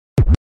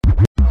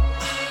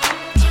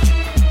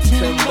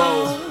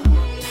Rambo,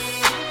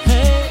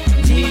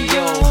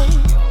 Neo,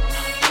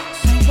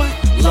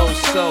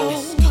 Loso.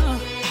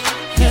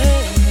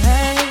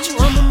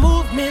 I'm a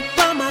movement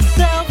by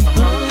myself,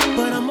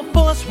 but I'm a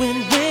force when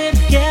we're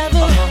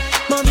together.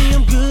 Mommy,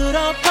 I'm good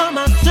all by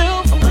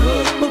myself,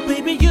 but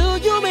baby,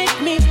 you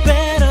make me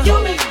better.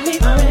 You make me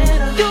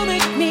better. You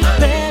make me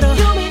better.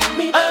 You make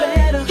me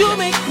better. You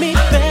make me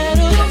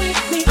better.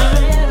 You make me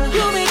better.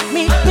 You make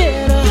me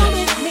better. You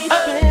make me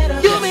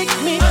better. You make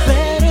me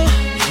better.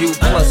 You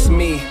plus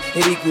me,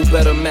 it equal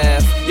better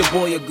math. Your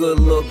boy a good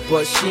look,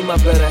 but she my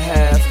better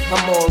half.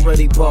 I'm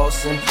already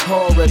bossing,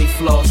 already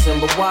flossing,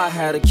 but why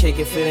had a cake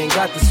if it ain't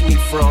got the sweet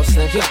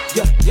frosting?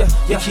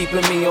 You're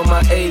keeping me on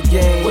my A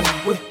game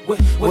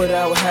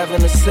without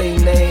having to say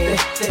name.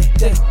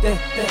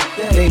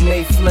 They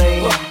may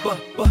flame,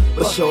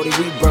 but shorty,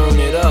 we burn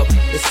it up.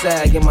 The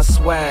sag in my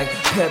swag,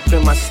 pep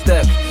in my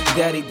step.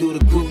 Daddy do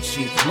the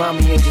Gucci,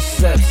 mommy in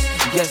Giuseppe's.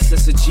 Yes,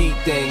 it's a G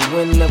thing.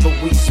 Whenever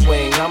we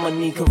swing, I'ma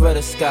need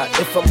Coretta Scott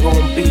if I'm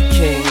gonna be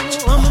king.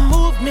 I'm a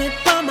movement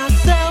by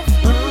myself,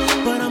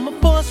 but I'm a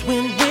force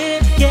when we're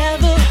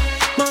together.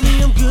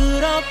 Mommy, I'm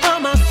good all by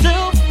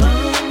myself,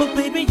 but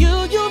baby,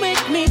 you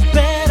make me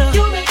better.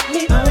 You make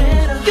me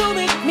better. You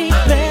make me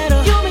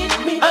better. You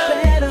make me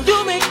better.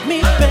 You make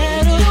me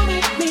better. You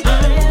make me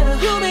better.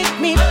 You make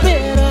me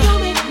better. You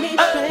make me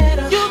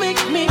better. You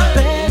make me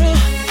better.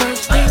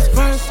 First things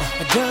first,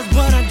 I does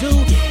what I do,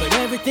 but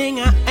everything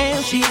I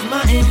am, she's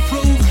my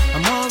improve.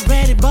 I'm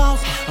already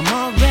boss, I'm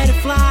already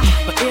fly,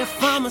 but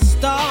if I'm a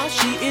star,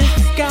 she is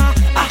the sky.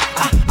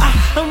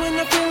 And when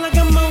I feel like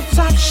I'm on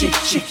top, she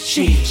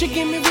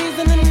give me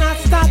reason to not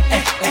stop.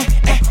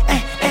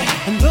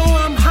 And though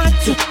I'm hot,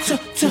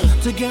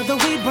 together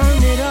we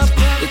burn it up.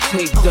 The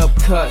taped up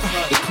cut,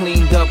 the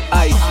cleaned up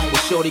ice. When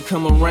shorty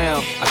come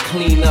around, I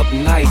clean up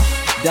nice.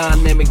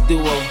 Dynamic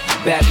duo,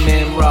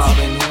 Batman,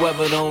 Robin.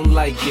 Whoever don't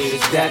like it,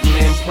 it's that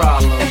man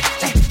problem.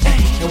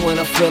 And when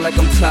I feel like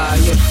I'm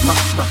tired,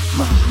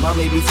 my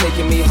baby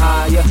taking me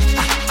higher.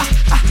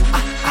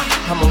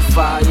 I'm on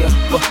fire,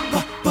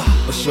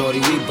 but shorty,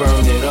 we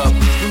burn it up.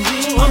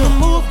 I'm a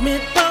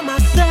movement by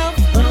myself,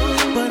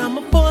 but I'm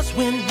a force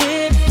when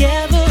we're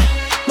together.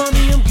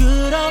 Mommy, I'm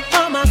good all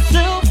by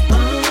myself,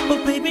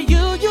 but baby,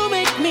 you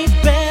make me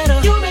better.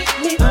 You make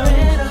me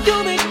better.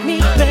 You make me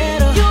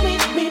better. You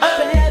make me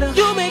better.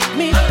 You make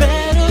me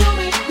better. You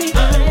make me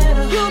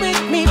better. You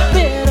make me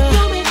better.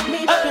 You make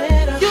me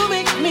better. You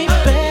make me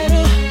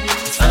better.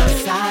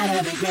 Inside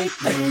every great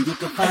man, you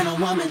can find a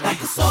woman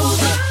like a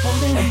soldier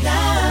holding it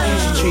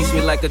down. She treats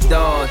me like a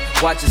dog,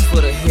 watches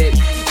for the hit.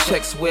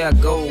 Checks where I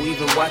go,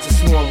 even watches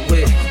who I'm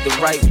with. The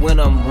right when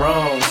I'm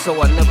wrong,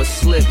 so I never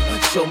slip.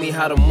 Show me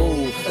how to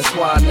move, that's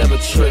why I never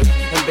trip.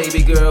 And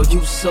baby girl,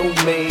 you so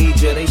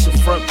major, they should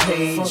front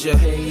page ya.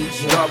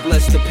 God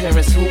bless the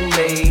parents who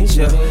made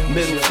ya.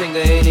 Middle finger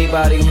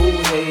anybody who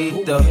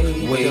hate the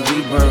way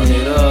we burn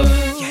it up.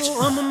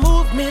 I'm a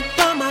movement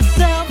by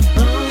myself,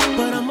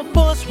 but I'm a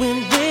force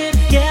when we're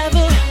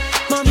together.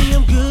 Mommy,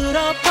 I'm good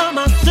all by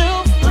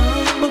myself,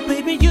 but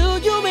baby,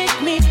 you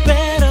make me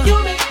better.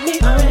 You make me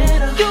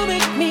better. You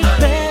make me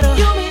better.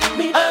 You make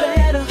me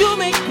better. You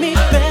make me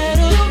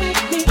better. You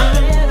make me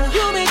better.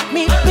 You make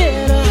me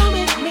better. You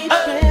make me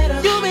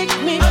better. You make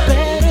me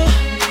better.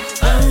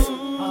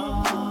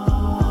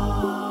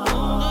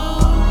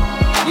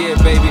 Yeah,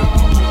 baby,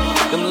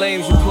 them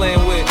lames you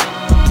playing with,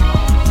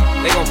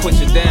 they gon' put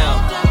you down.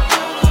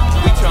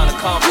 We tryna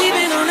accomplish. We've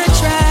been on a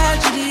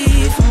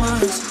tragedy for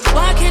once.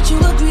 Why can't you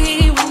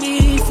agree with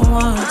me for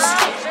once?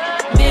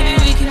 Maybe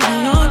we can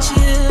be on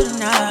chill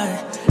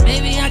tonight.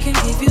 Maybe I can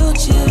give you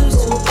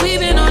chills too. We've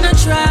been on a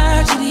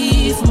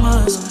tragedy for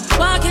months.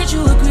 Why can't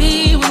you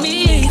agree with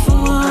me for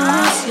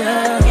once?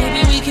 Yeah,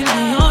 maybe we can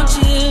be on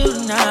chill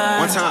tonight.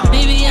 One time.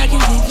 Maybe I can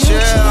give you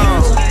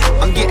chills.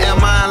 I'm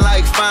getting mine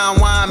like fine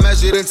wine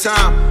measured in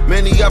time.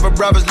 Many other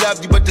brothers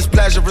love you, but this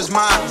pleasure is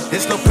mine.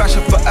 There's no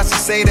pressure for us to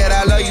say that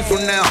I love you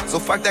from now. So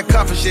fuck that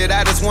comfort shit,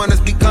 I just want us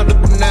to be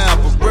comfortable now.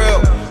 For real,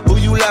 who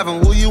you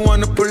loving, who you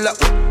wanna pull up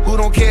with? Who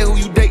don't care who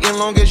you dating,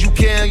 long as you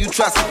care and you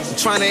trust it. I'm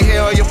trying to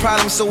hear all your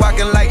problems so I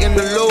can lighten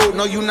the load.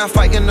 No, you not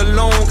fighting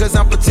alone, cause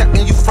I'm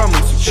protecting you from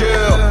them. So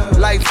chill,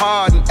 life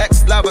hard and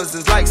ex-lovers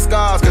is like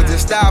scars. Cause they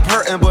stop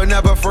hurting but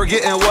never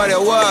forgetting what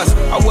it was.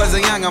 I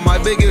wasn't young and my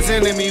biggest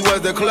enemy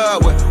was the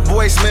club. With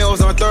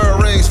voicemails on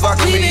third rings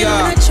fucking me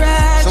up. So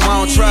I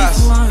don't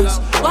trust.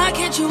 Why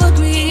can't you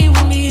agree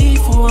with me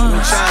for once?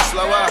 I'm trying to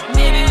slow up.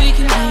 Maybe we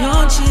can be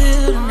on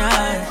chill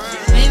tonight.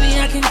 Maybe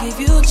I can give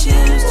you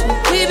chills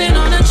too. We've been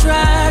on a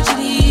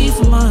tragedy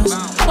for months.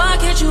 Why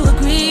can't you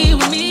agree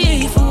with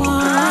me for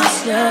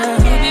once? Yeah,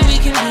 maybe we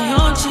can be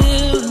on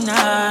chill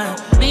tonight.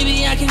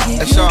 Maybe I can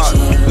give you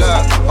chills.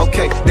 Look,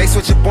 okay, they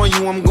switch up on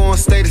you, I'm gonna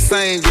stay the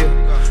same,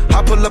 yeah.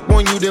 I pull up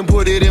on you, then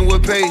put it in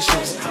with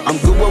patience. I'm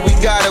good where we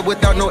got it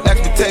without no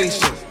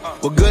expectations.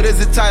 What good is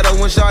the title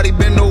when shawty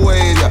been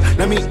away?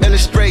 Let me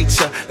illustrate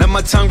ya, let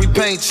my tongue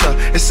repaint ya.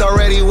 It's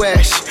already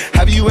wet.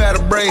 Have you had a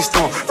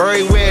brainstorm?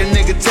 Everywhere a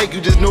nigga take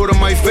you, just know that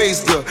my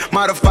face good.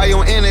 Modify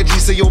your energy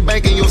so your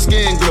bank and your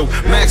skin glow.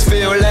 Max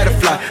feel, let it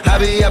fly. I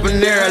be up in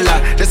there a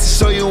lot. Just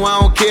to show you I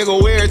don't care, go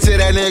wear it to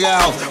that nigga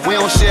house. We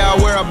don't share our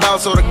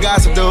whereabouts or the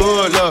gossip, the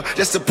hood love.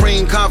 Just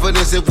supreme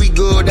confidence, if we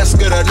good, that's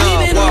good enough.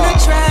 We've been on a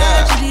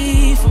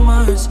tragedy for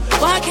months.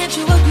 Why can't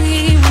you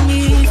agree with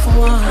me for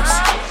once?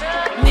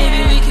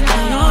 Maybe we can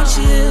be on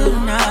chill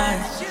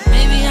tonight.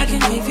 Maybe I can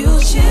give you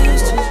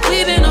chills too.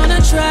 We've been on a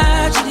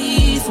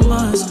tragedy for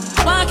months.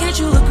 Why can't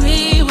you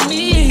agree with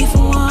me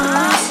for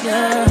once?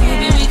 Yeah.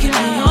 Maybe we can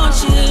be on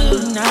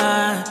chill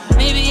tonight.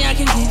 Maybe I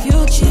can give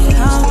you chills.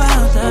 How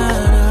about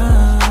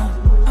that?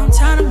 I'm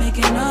tired of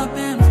making up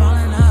and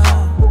falling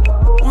out.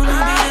 Wanna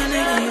be the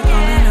nigga you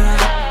calling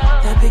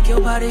out, that pick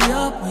your body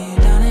up when you're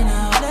down and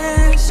out.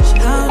 Let's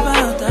chill. How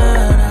about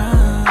that?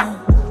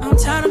 I'm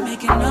tired of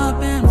making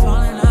up and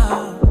falling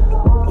out.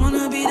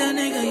 Wanna be the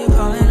nigga you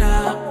calling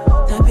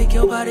out, that pick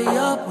your body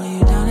up when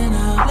you're down and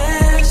out.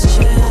 Let's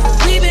chill.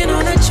 We've been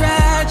on a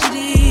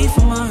tragedy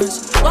for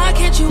months. Why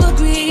can't you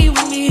agree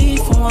with me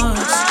for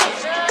once?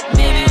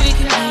 Maybe we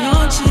can be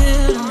on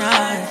chill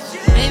tonight.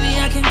 Maybe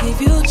I can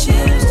give you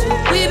chills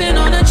too. We've been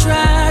on a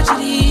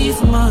tragedy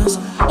for months.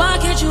 Why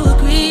can't you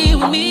agree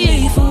with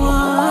me for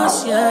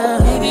once? Yeah.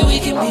 Maybe we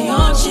can be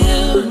on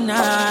chill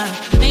tonight.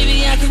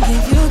 Maybe I can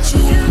give you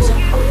chills.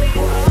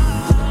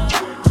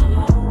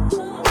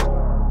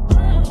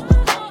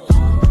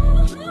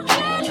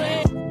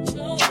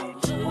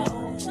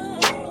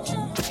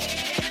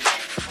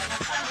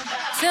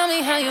 Tell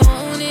me how you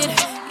want it,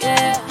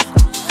 yeah.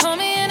 Call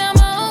me and I'm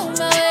on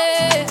my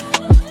way.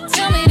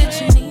 Tell me that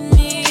you need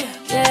me,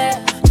 yeah.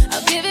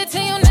 I'll give it to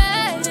you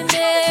night and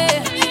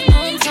day.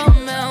 I'm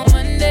talking about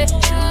Monday,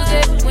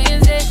 Tuesday,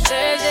 Wednesday,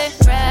 Thursday,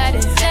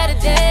 Friday,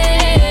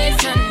 Saturday,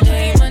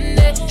 Sunday,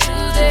 Monday,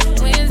 Tuesday,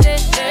 Wednesday,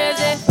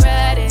 Thursday,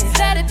 Friday,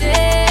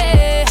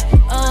 Saturday,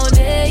 all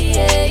day,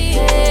 yeah,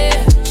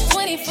 yeah.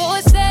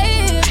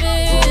 24/7,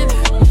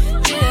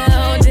 yeah,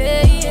 all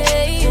day,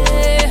 yeah,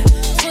 yeah.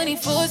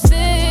 24/7.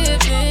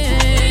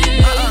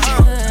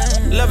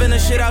 Loving the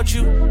shit out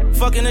you,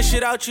 fucking the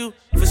shit out you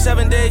for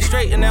 7 days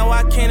straight, and now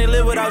I can't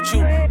live without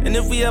you. And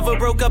if we ever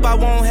broke up, I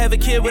won't have a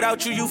kid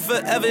without you. You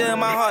forever in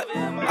my heart.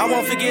 I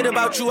won't forget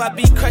about you. I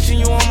be crushing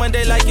you on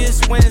Monday like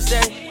it's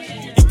Wednesday.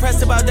 You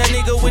pressed about that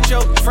nigga with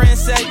your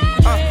friends say.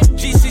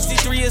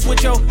 G63 is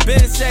what your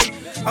Ben say.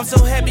 I'm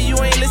so happy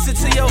you ain't listen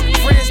to your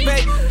friends,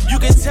 babe. You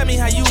can tell me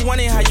how you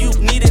want it, how you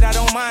need it, I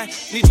don't mind.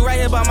 Need you right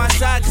here by my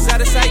side, cause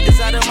out of sight is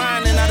out of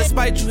mind. And out of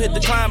spite, you hit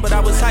decline, but I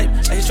was hype.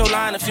 I hit your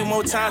line a few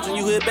more times, when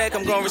you hit back,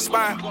 I'm gonna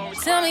respond.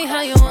 Tell me how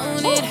you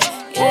want it,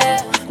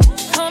 yeah.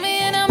 Call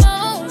me and I'm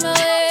on my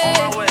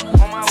way.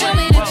 Tell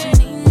me that you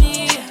need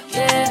me,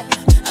 yeah.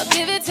 I'll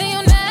give it to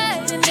you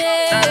night and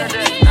day.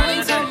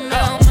 I'm talking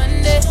about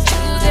Monday,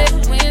 Tuesday,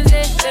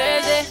 Wednesday,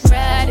 Thursday,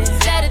 Friday,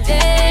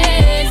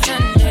 Saturday,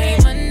 Sunday,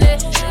 Monday,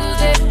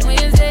 Tuesday,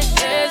 Wednesday,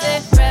 Thursday,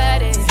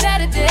 Friday,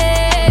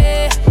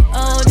 Saturday,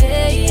 all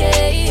day,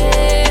 yeah,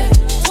 yeah.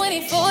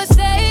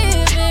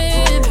 24/7,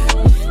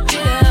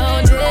 yeah,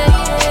 all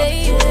day,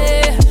 yeah,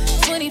 yeah.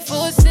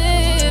 24/7.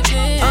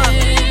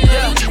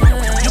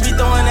 You be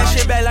throwing that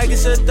shit back like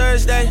it's a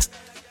Thursday.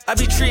 I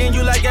be treating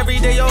you like every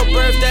day your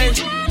birthday.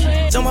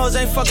 Them hoes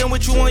ain't fucking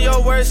with you on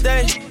your worst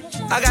day.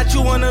 I got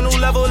you on a new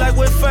level like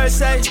with first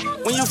say.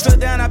 When you feel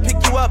down, I pick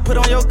you up, put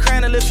on your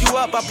crown and lift you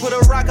up. I put a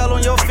rock all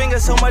on your finger,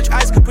 so much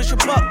ice could push you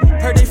up.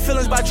 Heard they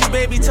feelings about you,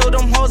 baby, told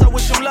them hoes I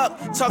wish them luck.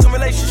 Talking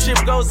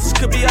relationship goals, this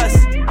could be us.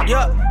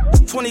 Yup,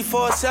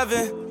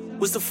 24/7.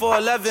 Was the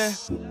 411.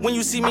 When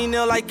you see me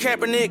kneel like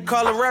Kaepernick,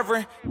 call a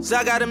reverend. So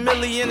I got $1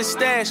 million in the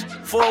stash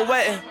for a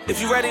wedding. If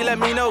you ready, let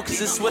me know,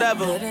 cause it's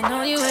whatever. Living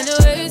on you in the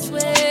worst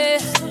way.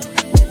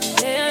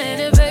 Day on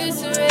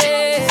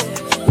anniversary.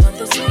 Want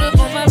the suit up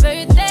on my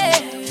birthday.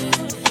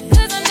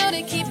 Cause I know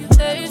they keep you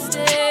thirsty.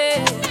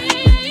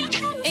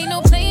 Ain't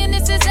no playing,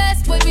 this is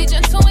us. Boy, be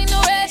gentle, ain't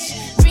no rush.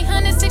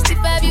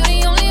 365, you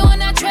the only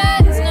one I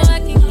trust. No, I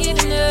can't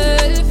get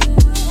enough.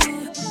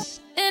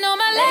 And all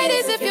my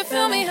ladies, if you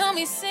feel me, help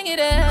me sing it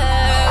out.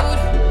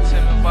 Yeah.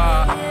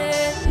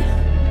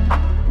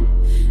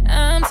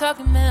 I'm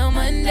talking about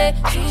Monday,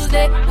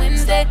 Tuesday,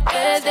 Wednesday,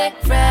 Thursday,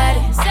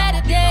 Friday,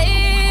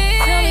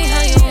 Saturday. Tell me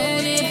how you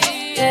want it,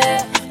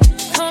 yeah.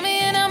 Call me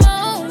and I'm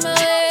on my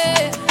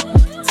way.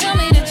 Tell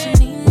me that you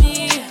need me,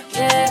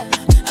 yeah.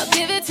 I'll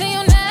give it to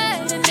you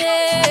night and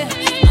day.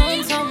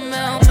 I'm talking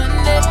about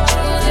Monday,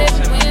 Tuesday,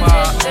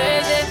 Wednesday,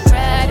 Thursday,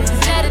 Friday,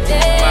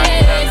 Saturday,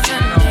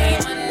 Sunday,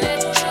 Monday,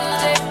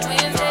 Tuesday,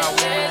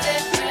 Wednesday,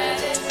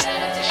 Thursday,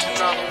 Friday,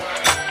 Saturday.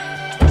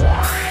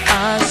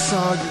 I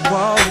saw you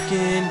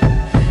walking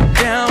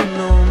down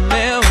on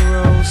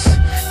Melrose.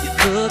 You're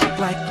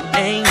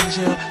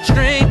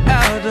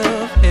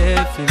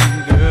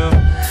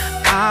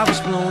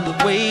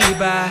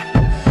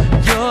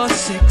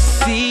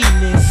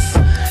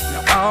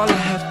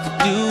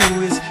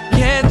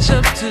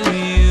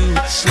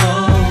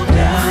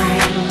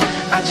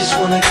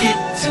wanna get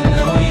to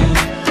know you,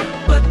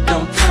 but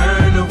don't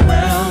turn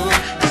around,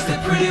 'cause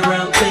that pretty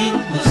round thing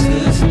looks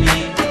good to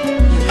me.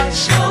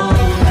 Slow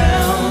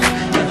down,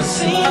 never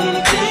seen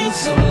anything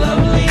so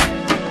lovely.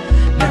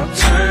 Now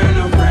turn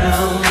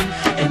around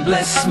and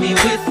bless me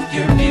with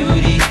your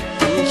beauty,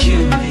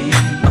 cutie.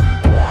 A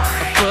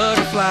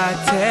butterfly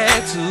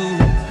tattoo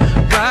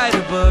right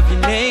above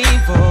your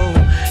navel.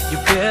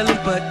 Your belly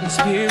button's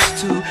pierced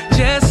too,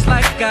 just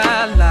like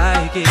I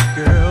like it,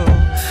 girl.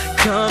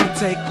 Come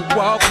take a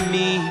walk with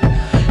me.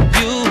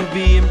 You'll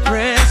be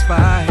impressed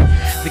by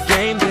the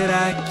game that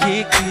I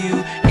kick to you.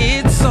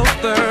 It's so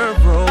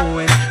thorough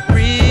and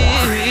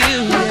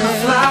real. Like a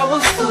flower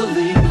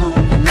fully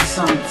bloom in the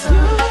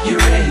summertime.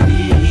 You're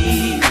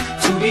ready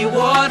to be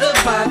watered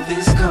by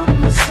this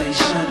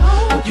conversation.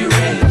 You're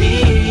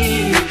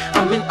ready.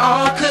 I'm in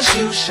awe 'cause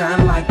you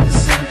shine like the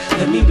sun.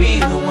 Let me be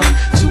the one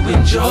to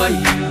enjoy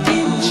you.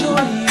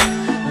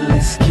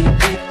 Let's keep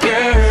it,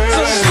 girl.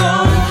 So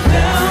slow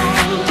down.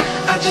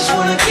 I just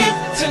wanna get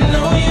to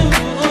know you,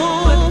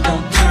 but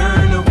don't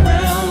turn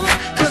around,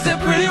 'cause that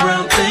pretty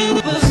round thing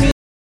looks good.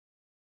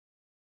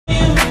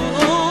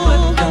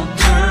 But don't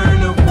turn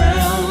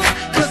around,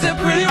 'cause that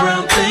pretty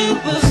round thing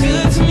looks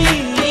good to me.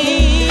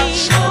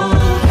 Slow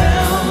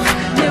down,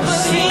 never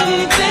seen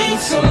anything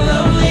so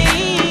lovely.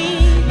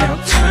 Now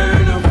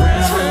turn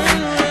around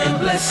and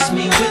bless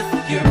me with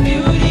your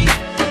beauty,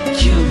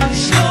 cutie.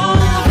 Slow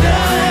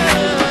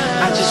down,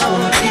 I just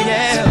wanna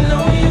get to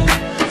know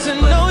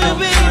you,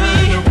 baby.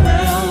 Turn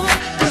around,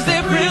 'cause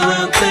that pretty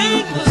round thing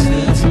looks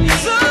good to me.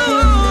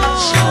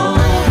 Slow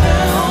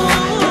down,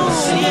 never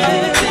seen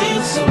anything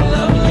so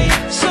lovely,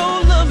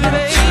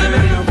 baby.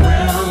 Turn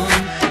around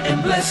and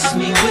bless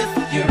me with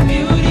your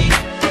beauty,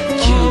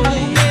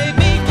 cutie.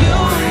 Baby, you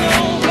know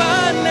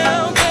by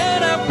now that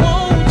I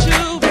want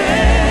you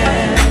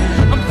bad.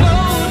 I'm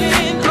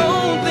floating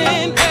on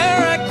thin air,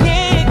 I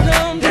can't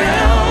come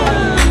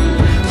down.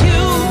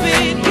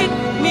 Cupid hit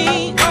me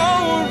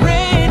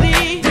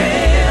already.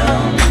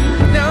 Damn,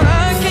 now I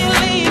can't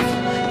leave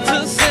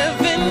till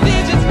 7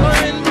 digits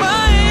burn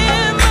my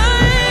hand,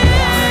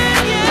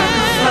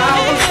 yeah.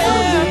 Flower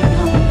fully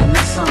bloom in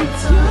the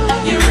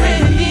summertime. You're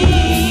ready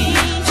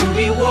to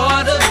be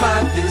watered by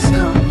this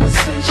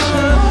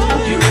conversation.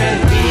 You're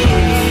ready.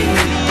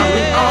 I'm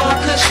in awe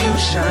 'cause you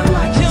shine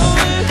like the sun.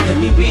 Let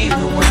me be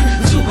the one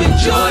to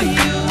enjoy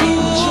you.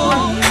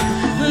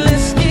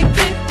 Let's kick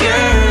it,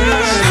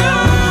 girl.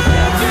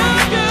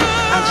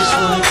 I just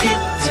wanna get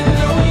to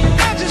know you.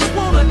 I just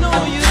wanna know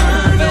you,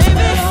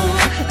 baby.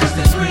 'Cause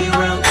that pretty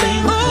round thing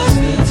looks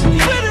good to me.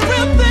 Pretty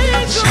round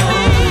thing to me.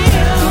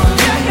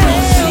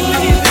 Don't see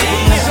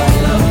anything so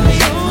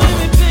lovely.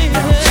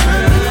 Now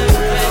turn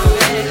around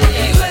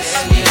and bless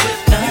me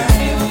with your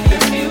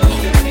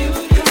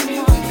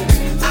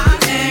beauty. I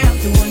am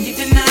the one you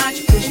denied.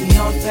 You push me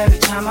off every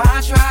time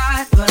I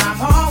tried, but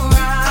I'm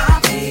alright.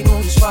 I'm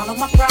able to swallow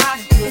my pride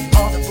and put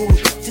all the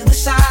bullshit to the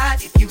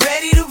side. If you're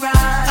ready to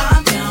ride,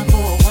 I'm down for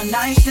a one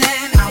night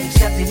stand. I'll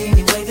accept it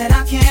any way that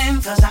I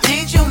can, 'cause I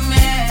ain't your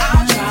man.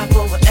 I'll try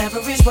for whatever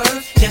it's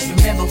worth. Just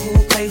remember who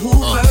play who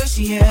first,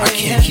 yeah. I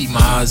can't keep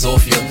my eyes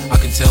off you. I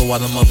can tell why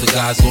them other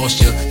guys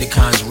lost you. The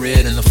kind's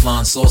red and the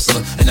flying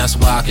saucer, and that's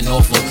why I can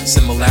offer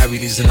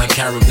similarities in our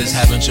characters.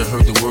 Haven't you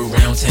heard the word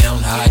round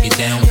town? How I get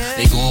down,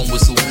 they gon'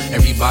 whistle.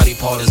 Everybody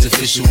part is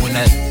official when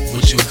that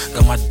with you.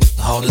 Got my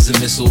hard as a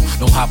missile.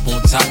 Don't hop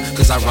on top,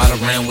 'cause I ride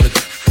around with a.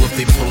 If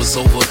they pull us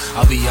over,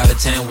 I'll be out of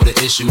town with an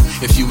issue.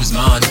 If you was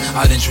mine,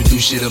 I'd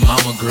introduce you to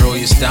mama. Girl,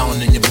 you're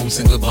styling in your boots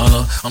and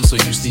Gabbana. I'm so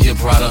used to your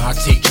Prada. I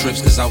take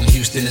trips 'cause out in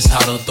Houston it's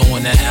hotter.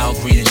 Throwing that Al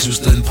Green and juice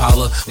to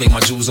Impala. Like my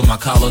jewels on my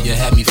collar. You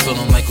had me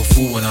feeling like a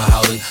fool when I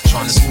hollered.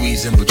 Trying to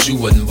squeeze in, but you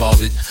wasn't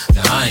bothered.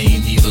 Now I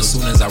ain't either. As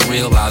soon as I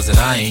realized that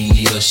I ain't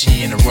either.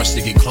 She in a rush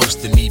to get close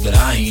to me, but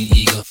I ain't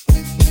eager.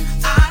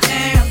 I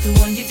am the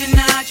one you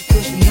denied. You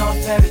push me off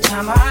every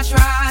time I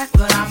tried,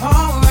 but I'm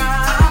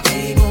alright. I'm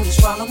able to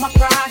swallow my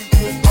pride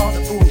and put all the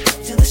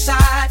bullshit to the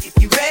side. If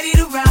you're ready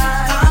to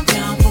ride, I'm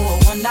down for a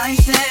one night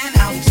stand.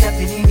 I'll accept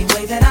it any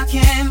way that I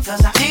can,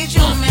 'cause I ain't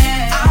your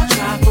man. I'll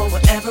try for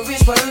whatever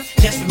it's worth.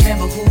 Just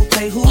remember who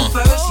play who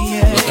first,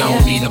 yeah. Look, I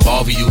don't mean to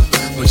bother you,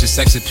 but your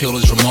sex appeal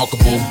is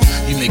remarkable.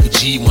 You make a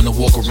G wanna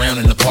walk around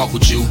in the park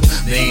with you.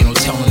 There ain't no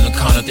telling the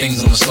kind of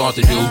things I'ma start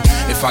to do.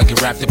 If I get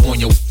wrapped up on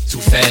your too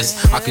fast,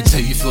 I can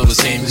tell you feel the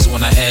same as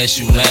when I ask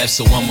you laugh.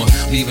 So I'ma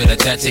leave it at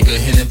that, take a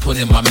hint and put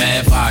in my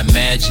math. I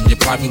imagine you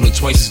probably look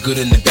twice as good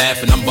in the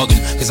bath, and I'm bugging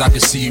 'cause I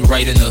can see you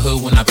right in the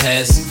hood when I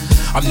pass.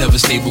 I'm never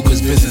stable 'cause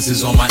business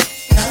is on my,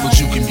 but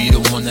you can be the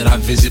one that I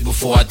visit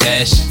before I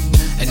dash.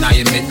 And I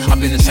admit, I've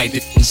been the type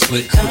that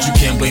split, but you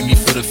can't blame me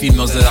for the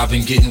females that I've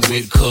been getting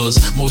with. 'Cause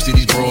most of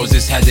these bros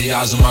just had their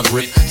eyes on my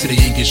grip, till they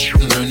ain't get shit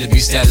and learn to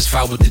be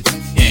satisfied with it.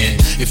 And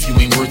if you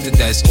ain't worth it,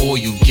 that's all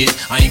you get.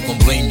 I ain't gon'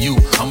 blame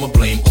you, I'ma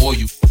blame all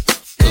you.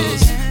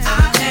 'Cause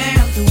I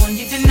am the one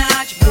you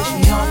denied. You push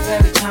me off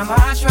every time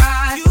I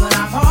tried, but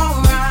I'm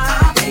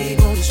alright. I'm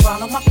able to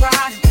swallow my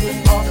pride and put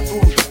all the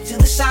bullshit to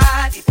the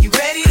side. If you're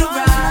ready to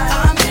ride,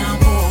 I'm down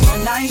for a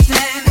one night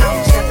stand. I'll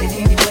accept it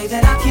any way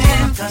that I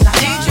can, 'cause I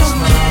ain't your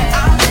man.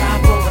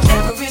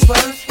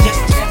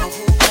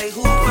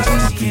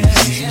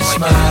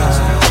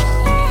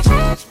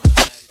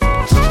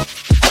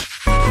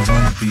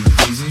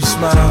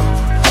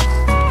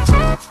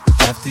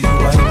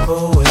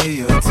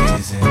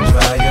 tears and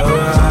dry your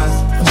eyes.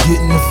 I'm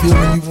getting the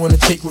feeling you wanna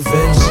take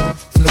revenge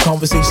from the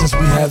conversations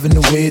we have and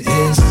the way it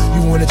ends.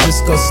 You wanna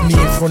discuss me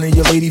in front of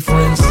your lady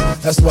friends.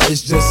 That's why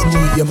it's just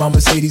me and my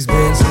Mercedes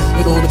Benz.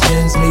 It all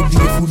depends, maybe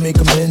if we make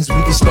amends,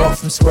 we can start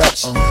from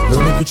scratch.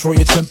 Learn to control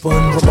your temper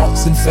and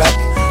remarks. In fact,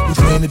 you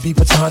claim to be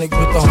platonic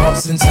with the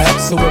heart's intact.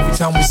 So every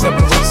time we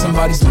separate,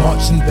 somebody's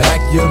marching back.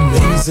 You're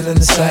amazing in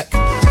the sack.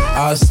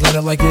 Eyes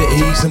slanted like you're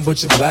Asian,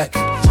 but you're black.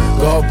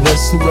 God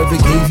bless whoever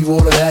gave you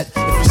all of that.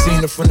 If you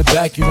seen it from the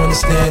back, you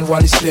understand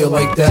why they stare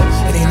like that.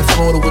 It ain't a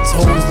Florida with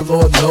toes, the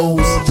Lord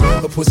knows.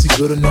 Her pussy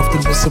good enough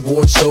to miss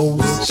award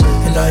shows.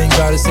 And I ain't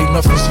gotta say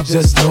nothing, she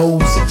just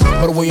knows.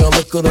 By the way I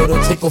look at her,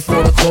 to take off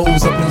all the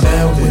clothes up and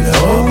down.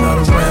 Whenever I'm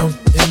not around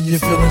and you're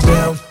feeling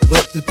down,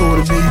 let the thought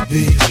of me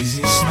be.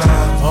 Easy smile.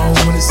 I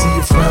don't wanna see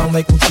you frown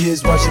like when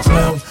kids watch you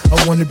clown.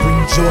 I wanna bring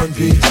you joy and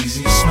be.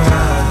 Easy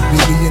smile.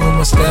 Baby, you know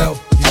my style.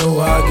 You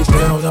know how I get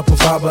down, I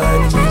provide by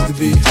any means to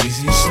be.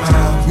 Easy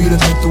smile. We done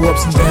been through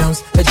ups and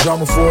downs, had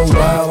drama for a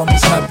while. I'm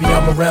just happy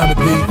I'm around to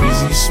be.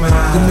 Easy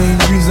smile. The main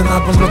reason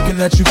I've been looking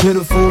at you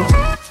pitiful.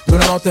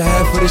 Running out the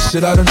half of the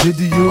shit I done did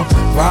to you.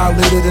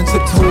 Violated and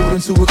tiptoed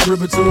into a crib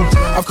or two.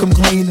 I've come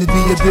clean to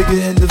be a bigger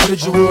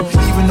individual.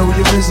 Even though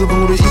you're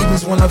miserable, the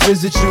evenings when I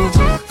visit you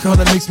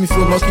kinda makes me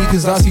feel lucky,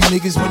 cause I see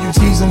niggas when you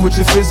tease them with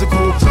your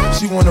physical.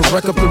 She wanna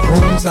wreck up the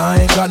rooms,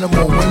 I ain't got no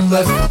more wind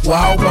left.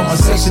 Wow, by my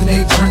Section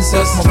 8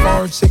 princess. My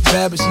foreign chick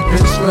bad, but she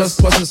been stressed.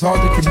 Plus it's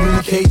hard to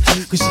communicate,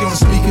 cause she don't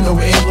speak no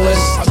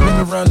English. I've been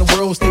around the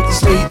world, state to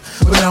state,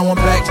 but now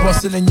I'm back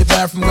busting in your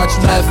bathroom. Got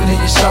you laughing in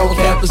your shower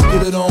cap, let's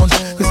get it on,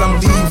 cause I'm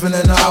leaving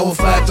in an hour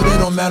flat. But it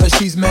don't matter,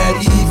 she's mad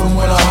even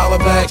when I holler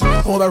back.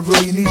 All I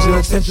really need your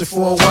attention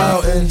for a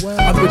while, and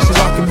I bet you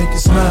I can make you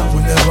smile.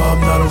 Whenever I'm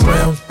not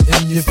around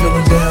and you're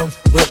feeling down,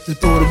 let the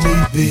thought of me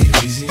be.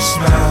 Easy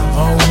smile.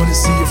 I don't wanna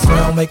see you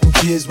frown like when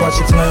kids watch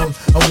you clown.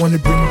 I wanna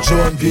bring you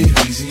joy and be.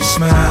 Easy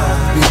smile.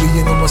 Baby,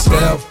 you know my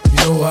style. You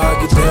know how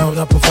I get down.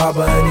 I provide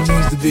by any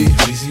means to be.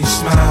 Easy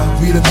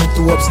smile. We done been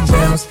through ups and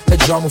downs, had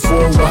drama for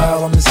a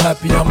while. I'm just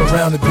happy I'm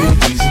around to be.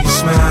 Easy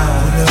smile.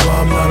 Whenever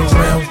I'm not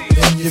around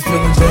and you're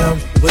feeling down,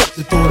 let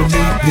the thought of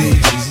me be.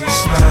 Easy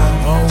smile.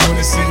 I don't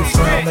wanna see you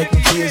frown like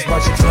when kids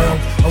watch you clown.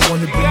 I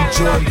wanna bring you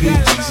joy and be.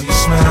 Easy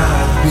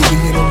smile. Baby,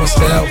 you know my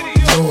style.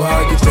 You know how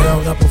I get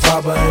down. I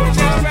provide by any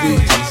means to be.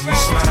 Easy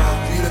smile.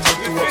 We done been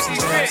through ups and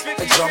downs,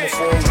 had drama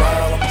for a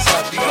while. I'm just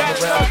happy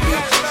I'm around to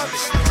be.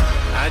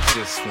 I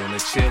just wanna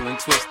chill and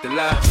twist the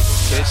lie.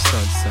 Catch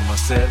stunts in my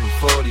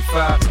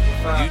 745.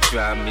 You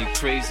drive me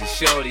crazy,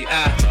 shorty.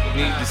 I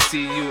need to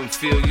see you and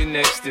feel you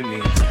next to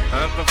me.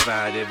 I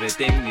provide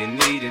everything you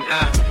need, and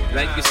I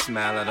like your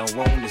smile. I don't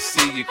wanna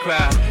see you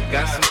cry.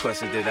 Got some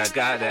questions that I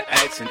gotta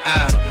ask, and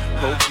I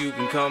hope you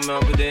can come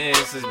up with the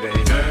answers,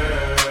 baby.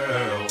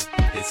 Girl,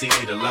 it's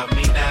easy to love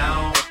me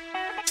now.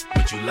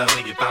 Would you love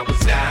me if I was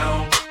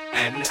down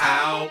and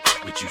out?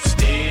 Would you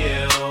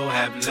still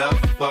have love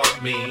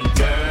for me?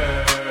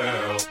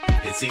 Girl,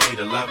 it's easy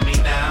to love me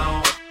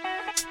now.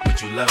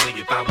 Would you love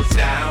me if I was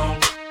down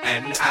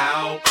and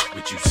out?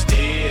 Would you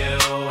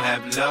still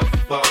have love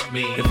for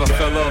me? If I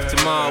fell off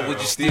tomorrow, would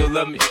you still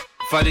love me?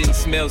 If I didn't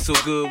smell so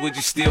good, would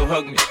you still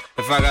hug me?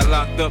 If I got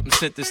locked up and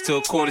sentenced to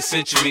a quarter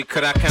century,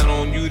 could I count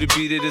on you to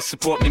be there to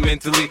support me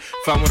mentally?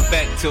 If I went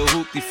back to a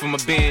hoopty for my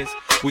bands,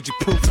 would you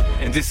poof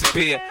and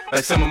disappear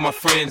like some of my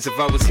friends? If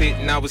I was hit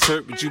and I was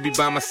hurt, would you be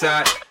by my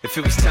side? If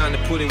it was time to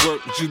put in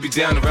work, would you be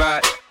down to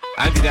ride?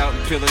 I get out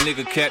and peel a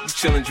nigga cap, you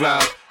chillin'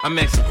 drive. I'm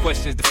asking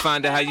questions to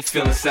find out how you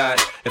feel inside.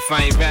 If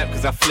I ain't rap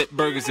cause I flip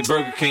burgers at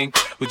Burger King,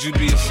 would you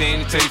be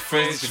ashamed to tell your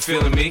friends that you're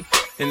feeling me?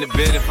 In the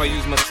bed, if I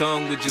use my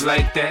tongue, would you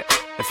like that?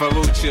 If I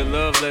wrote you a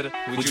love letter,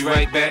 would you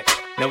write back?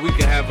 Now we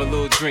can have a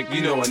little drink,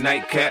 you know, a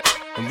nightcap,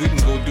 and we can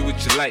go do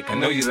what you like. I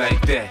know you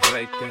like that,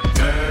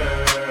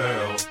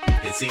 Girl,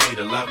 it's easy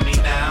to love me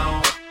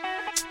now.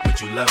 Would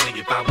you love me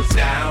if I was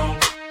down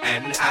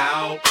and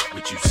out?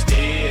 Would you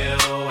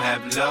still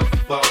have love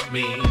for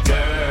me?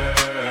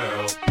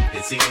 Girl,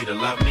 it's easy to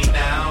love me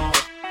now.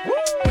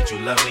 Would you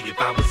love me if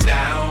I was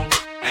down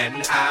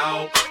and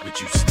out? Would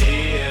you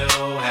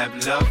still have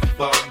love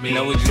for me?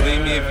 Now would you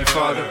leave me if your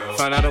father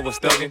found out I was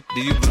thugging?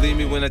 Do you believe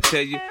me when I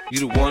tell you, you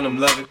the one I'm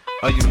loving?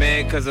 Are you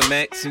mad cause I'm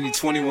asking you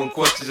 21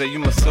 questions? Are you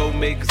my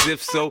soulmate? Cause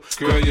if so,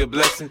 girl, you're a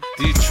blessing.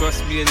 Do you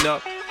trust me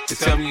enough to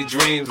tell me your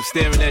dreams? I'm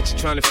staring at you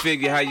trying to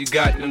figure how you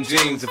got them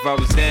jeans. If I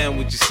was down,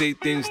 would you say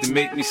things to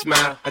make me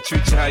smile? I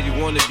treat you how you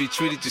wanna be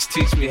treated, just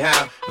teach me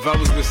how. If I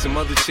was with some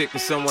other chick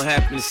and someone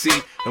happened to see,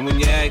 and when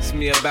you asked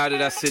me about it,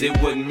 I said it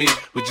wasn't me,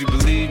 would you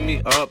believe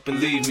me or up and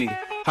leave me?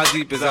 How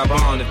deep is our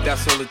bond if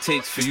that's all it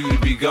takes for you to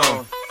be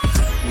gone?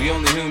 We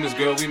only humans,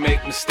 girl, we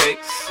make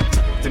mistakes.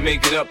 To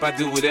make it up, I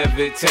do whatever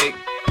it takes.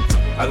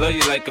 I love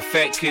you like a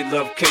fat kid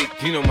love cake.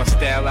 You know my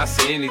style, I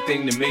say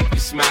anything to make you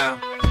smile.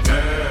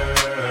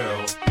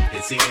 Girl,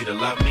 it's easy to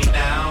love me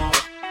now.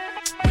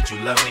 Would you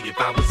love me if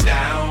I was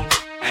down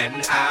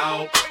and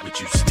out? Would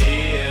you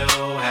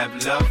still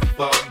have love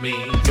for me?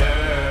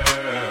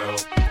 Girl,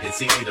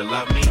 it's easy to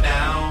love me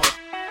now.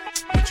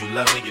 Would you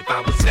love me if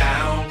I was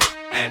down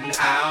and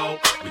out,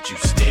 but you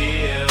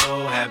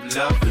still have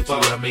love for me. Could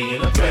you love me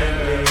in a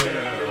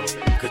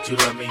Bentley? Could you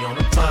love me on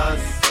a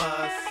bus?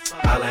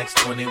 I'll ask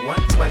 21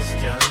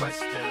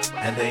 questions,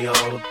 and they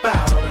all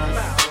about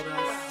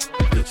us.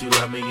 Could you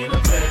love me in a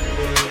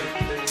Bentley?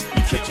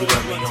 Could you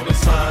love me on a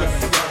bus?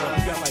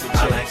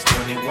 I'll ask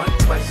 21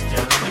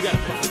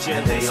 questions,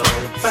 and they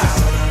all about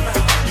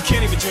us. You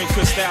can't even drink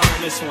Cristal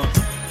on this one.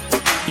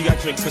 You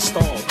gotta drink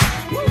Cristal.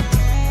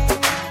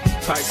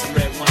 Probably some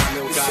red wine,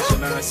 little guys,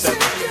 9-7.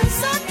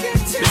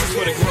 This is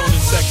for the grown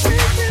section.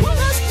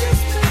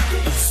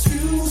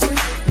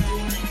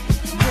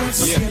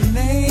 Yeah.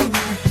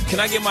 Can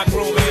I get my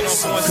grown man on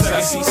for 1 second?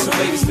 I see some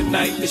ladies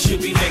tonight that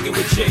should be hanging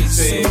with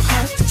Jay-Z.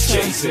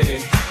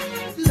 Jay-Z.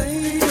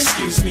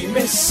 Excuse me,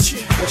 miss,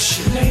 what's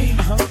your name?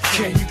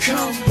 Can you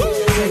come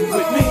hang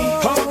with me?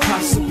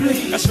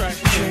 Possibly. That's right.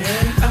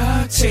 Can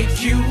I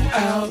take you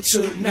out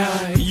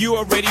tonight? You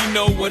already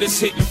know what it's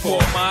hitting for.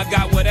 Ma, I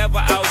got whatever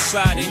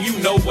outside and you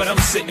know what I'm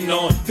sitting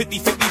on.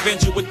 50-50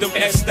 venture with them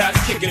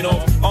S-dots kicking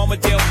off.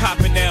 Armadale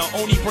popping now,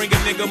 only bring a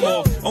nigga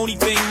more. Only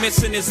thing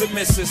missing is a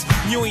missus.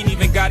 You ain't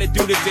even gotta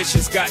do the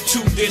dishes. Got 2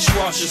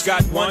 dishwashers,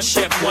 got 1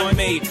 chef, 1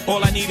 maid.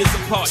 All I need is a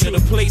partner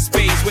to play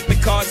spades with the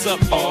cards up.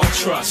 All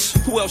trust.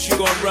 Who else you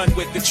gonna run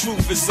with? The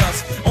truth is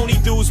us. Only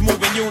dudes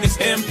moving units,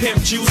 M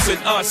Pimp Juice and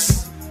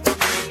us.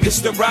 It's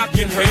the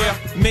rockin' hair.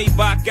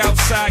 Maybach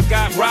outside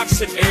got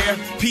rocks in air.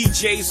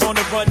 PJs on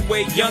the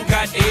runway, young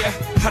got air.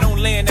 I don't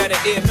land at an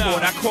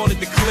airport, I call it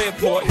the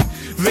Clearport.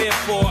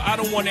 Therefore, I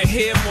don't wanna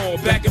hear more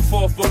back and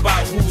forth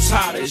about who's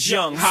hotter. It's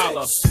young,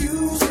 holla.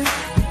 Excuse me.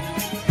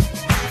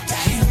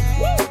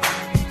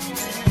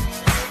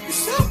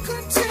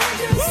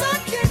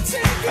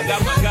 I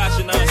got my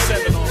Gotcha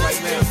 9-7 on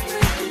right now.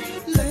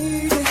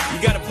 You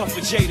gotta puff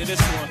a J to this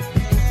one.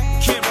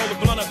 Can't roll the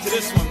blunt up to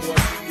this one, boy.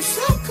 You're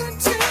so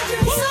contagious,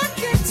 I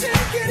can't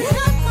take it.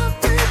 Help my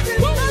baby,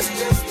 let's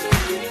just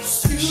make it.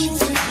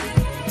 Excuse me,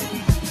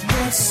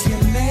 what's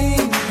your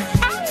name?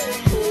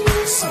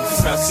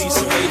 I see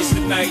some ladies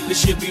tonight that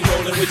should be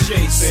rolling with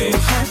Jay-Z.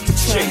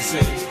 Jay-Z.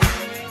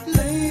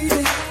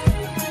 Lady,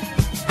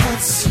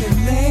 what's your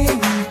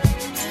name?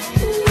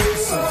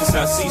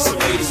 I see some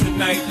ladies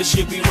tonight that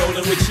should be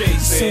rolling with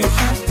Jay-Z.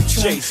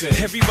 Jay-Z.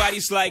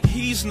 Everybody's like,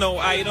 he's no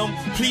item.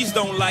 Please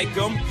don't like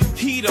him.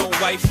 He don't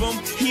wife him.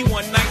 He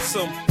one nights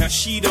him. Now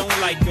she don't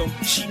like him.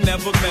 She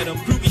never met him.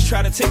 Groupies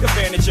try to take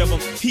advantage of him.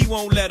 He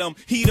won't let him.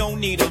 He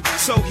don't need him.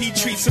 So he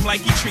treats him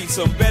like he treats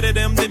him. Better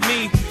them than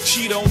me.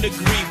 She don't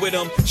agree with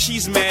him.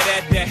 She's mad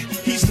at that.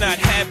 He's not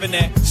having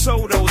that.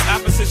 So those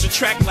opposites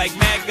attract like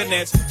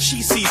magnets.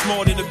 She sees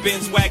more than a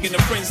Benz wagon.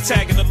 Her friends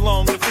tagging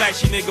along. The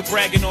flashy nigga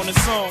bragging on the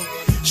song.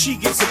 She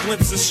gets a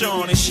glimpse of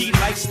Sean and she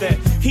likes that.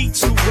 He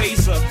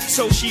two-ways her,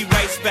 so she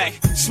writes back.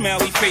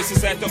 Smiley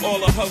faces after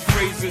all of her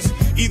phrases.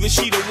 Either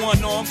she the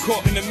one or I'm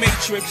caught in the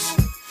Matrix.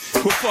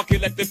 Well, fuck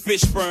it, let the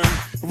fish burn.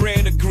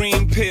 Red or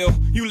green pill,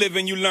 you live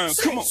and you learn.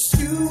 Come on.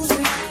 Excuse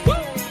me.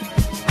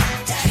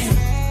 Damn.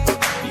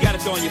 You gotta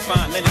throw in your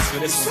fine linen for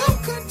this one. So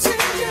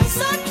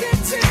contagious, I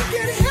can't take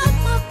it. Help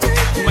my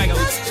baby,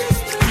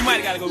 You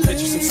might gotta go get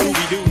you some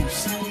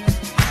Scooby-Doos.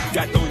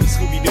 Got throwing your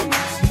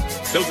Scooby-Doos.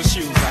 Those are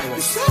shoes, by the way.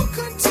 So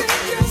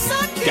contagious, I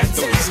can't Got those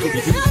take it.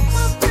 Scooby-Doos. Help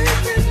my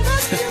baby,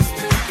 let's just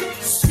make it.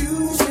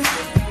 Excuse me,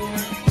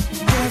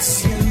 what's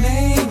your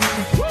name?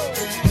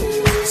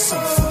 So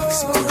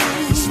foxy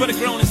girl. It's for the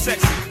grown and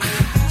sexy.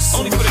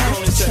 Only for the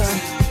grown and sexy.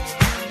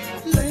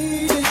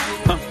 Lady,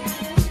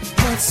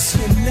 what's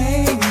your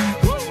name?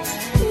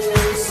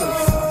 So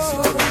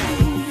foxy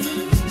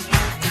girl.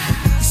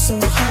 So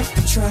hot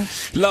to try.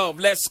 Love,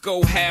 let's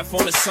go half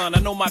on the sun. I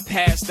know my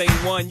past ain't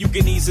one you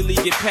can easily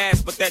get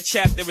past, but that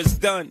chapter is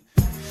done.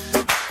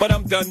 But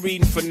I'm done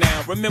reading for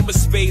now. Remember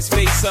Spades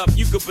face up,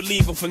 you could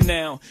believe him for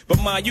now. But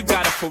ma, you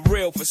got it for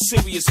real, for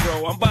serious,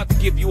 bro. I'm about to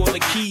give you all the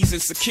keys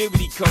and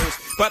security codes.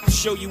 About to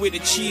show you where the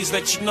cheese,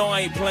 let you know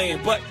I ain't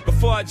playing. But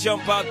before I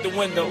jump out the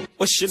window,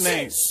 what's your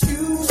name?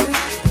 Excuse me.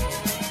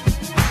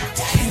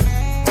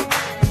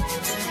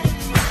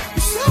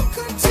 So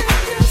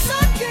contagious,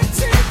 I can't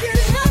take it.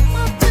 Help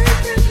my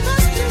baby,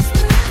 let's just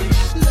make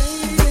it.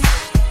 Lady,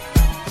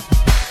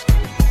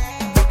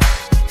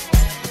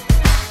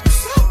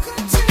 so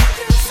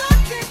contagious, I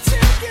can't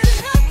take it.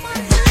 Help my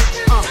baby.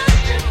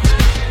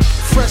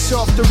 Fresh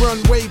off the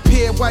runway,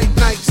 pair white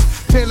nights.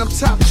 Phantom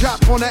top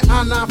drop on that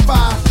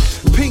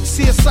I-95. Pink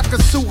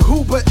seersucker suit,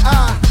 who but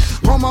I?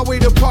 On my way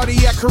to party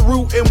at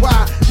Karoo and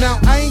Y. Now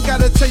I ain't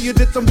gotta tell you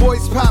that them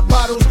boys pop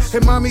bottles,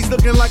 and mommy's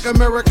looking like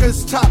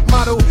America's top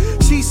model.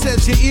 She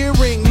says your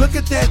earring, look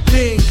at that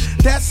thing.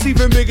 That's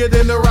even bigger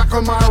than the rock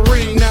on my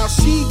ring. Now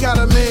she got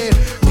a man,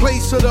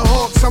 plays for the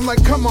Hawks. I'm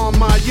like, come on,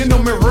 ma, you know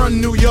me run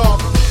New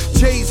York.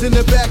 Jay's in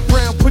the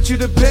background, put you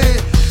to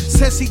bed.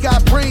 Says he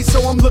got brains,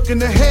 so I'm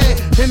looking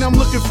ahead. And I'm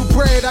looking for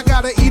bread, I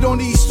gotta eat on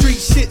these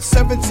streets. Shit,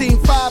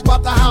 17.5,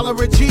 about to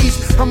holler at G's.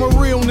 I'm a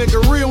real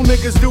nigga, real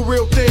niggas do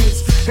real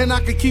things. And I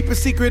can keep a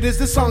secret, is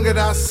the song that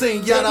I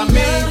sing. Yeah, I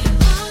mean,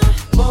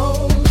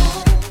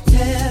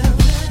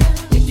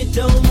 if you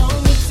don't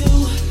want me to,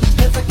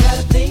 'cause I got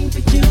a thing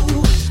for you.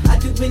 I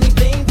do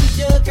anything for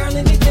you. girl,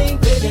 anything,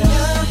 baby,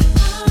 I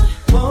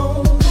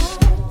won't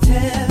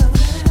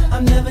tell.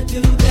 I'll never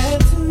do that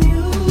to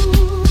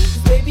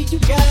you. Baby, you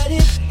got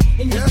it,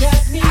 and you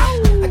got me.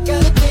 I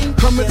got a thing.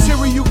 A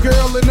material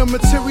girl in a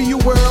material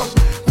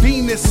world.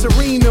 Venus,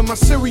 Serena, my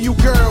serial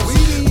girls.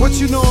 What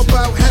you know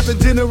about having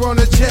dinner on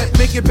a jet?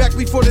 Make it back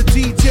before the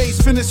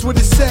DJs finish with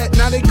his set.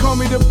 Now they call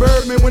me the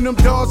Birdman when them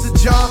dogs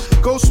ajar.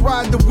 Ghost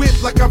ride the whip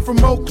like I'm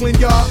from Oakland,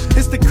 y'all.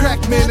 It's the crack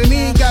man and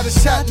he ain't got a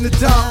shot in the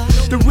dark.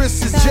 The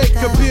wrist is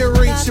Jacob, beer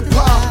ain't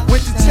Chappelle.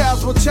 Went to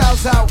Child's, well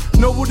Child's out.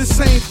 No, we're the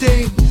same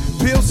thing.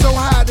 Bill so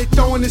high, they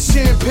throwing the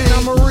champagne.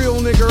 I'm a real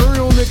nigga,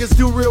 real niggas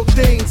do real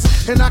things.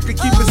 And I can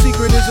keep a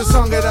secret, it's a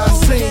song that I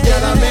sing, you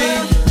know what I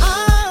mean?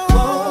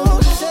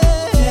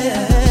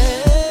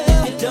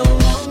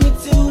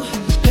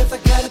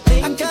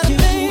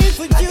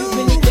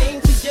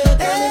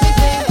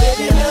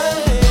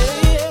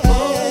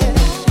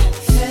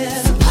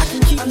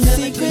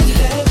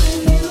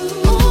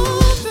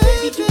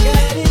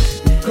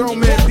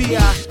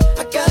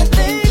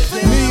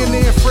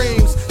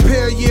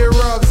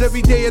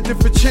 Every day a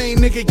different chain,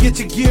 nigga, get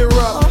your gear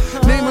up.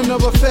 Name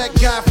another fat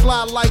guy,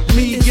 fly like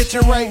me. Get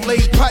your right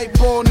leg pipe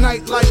all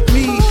night like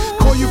me.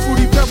 Call you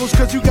Fruity Pebbles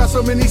cause you got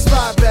so many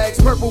spy bags.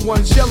 Purple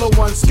ones, yellow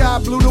ones, sky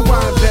blue the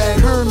wine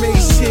bag.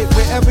 Hermes shit,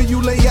 wherever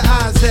you lay your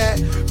eyes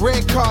at.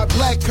 Red card,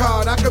 black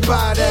card, I could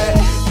buy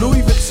that.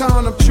 Louis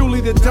Vuitton, I'm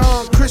truly the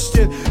Don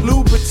Christian.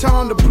 Louis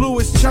Vuitton, the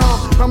bluest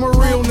charm. I'm a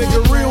real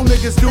nigga, real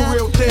niggas do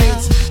real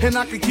things. And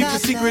I can keep a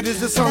secret, is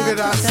the song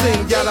that I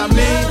sing, you know what I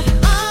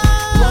mean?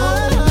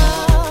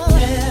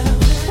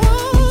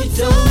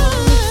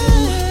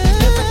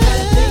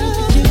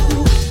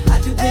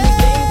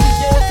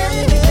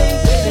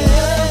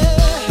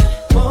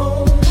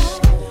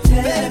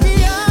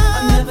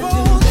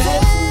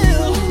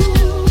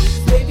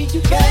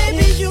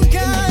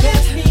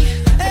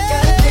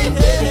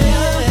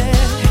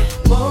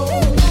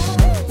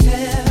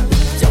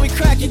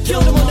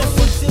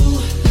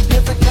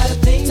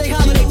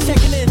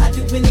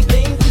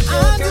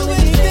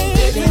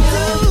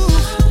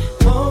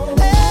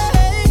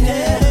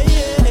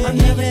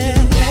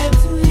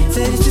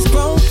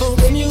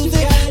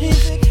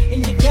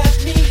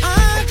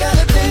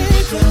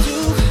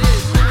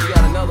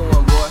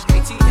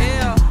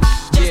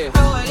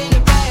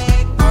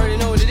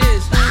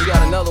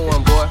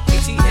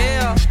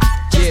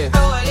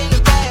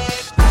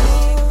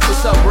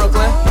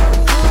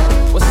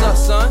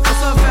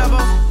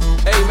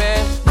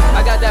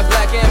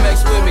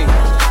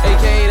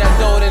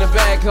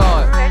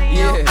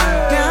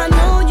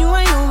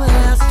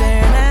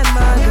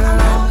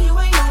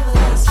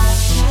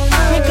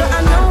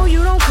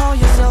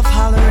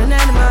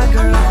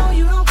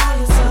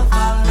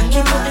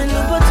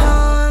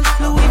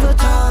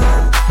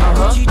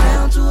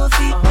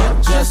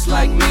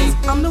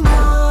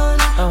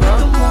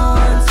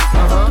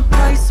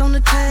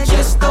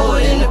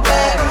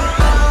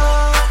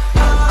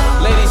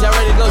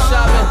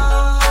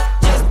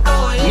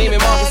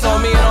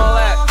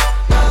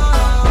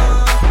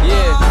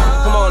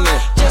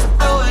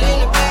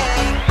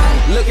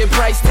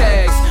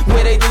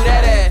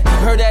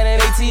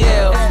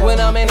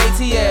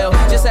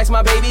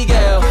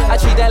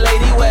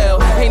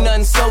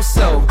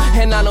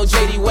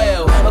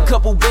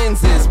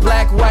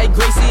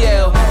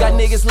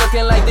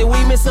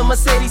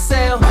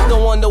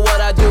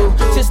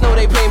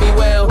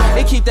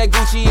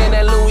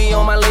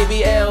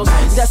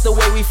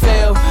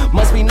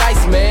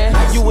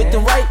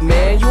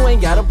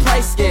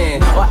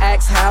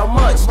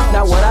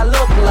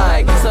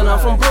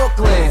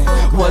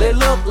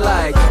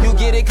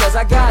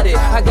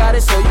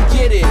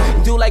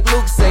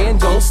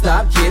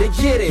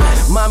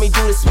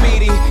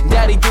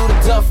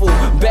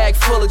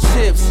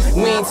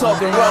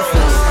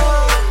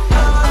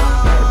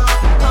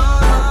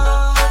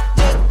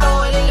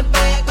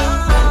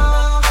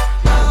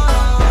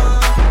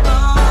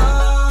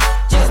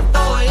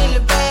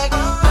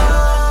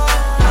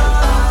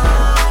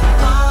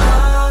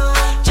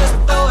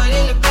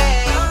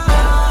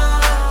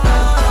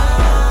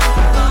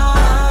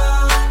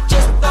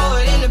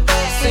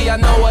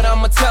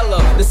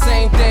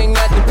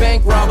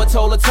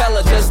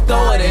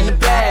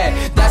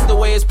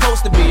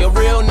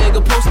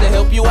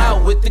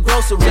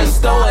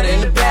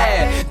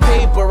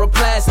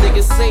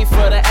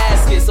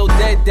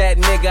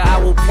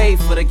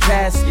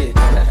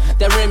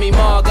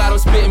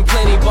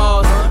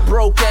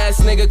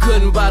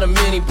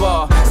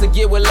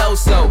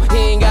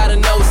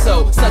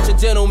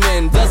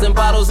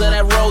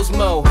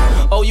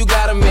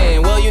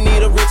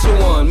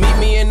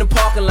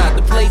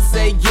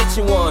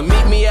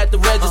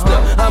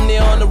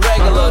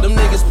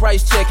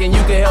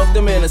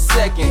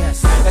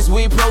 As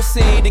we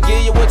proceed to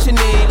give you what you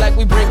need, like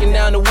we breaking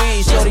down the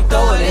weed, shorty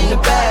throw it in the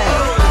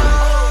bag.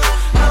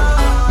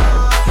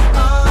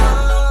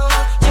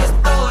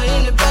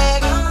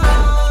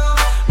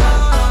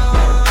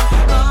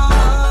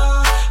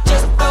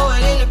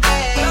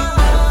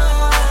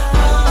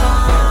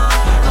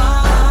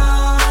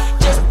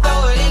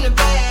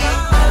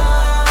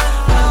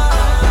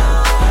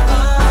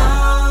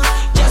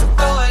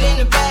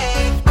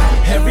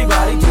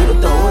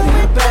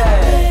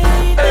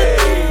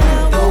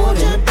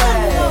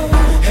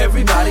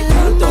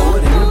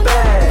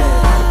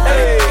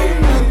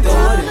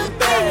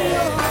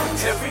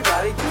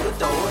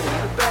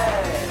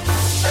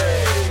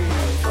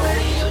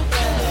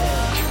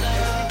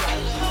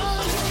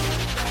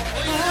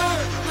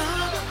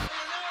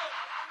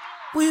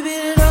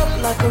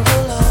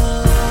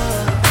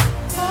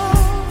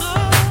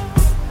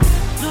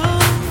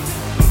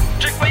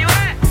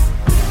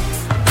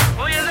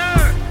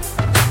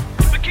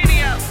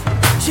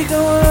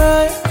 going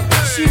right,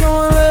 she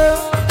going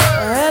left. I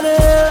had to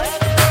help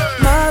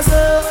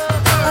myself.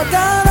 I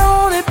got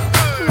on it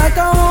like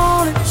I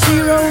want it. She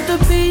rode the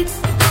beat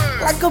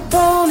like a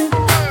pony.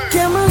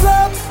 Cameras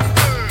up,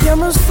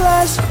 cameras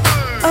flash.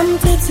 I'm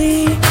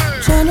tipsy,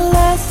 trying to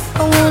last.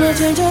 I wanna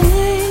change her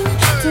name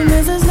to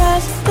Mrs.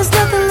 Nash. There's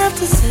nothing left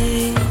to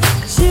say.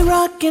 She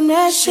rockin'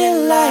 that shit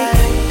like.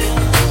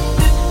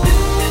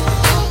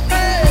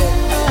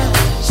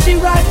 She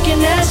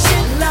rockin' that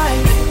shit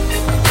like.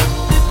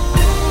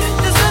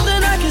 There's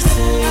nothing I can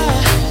say.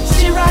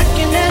 She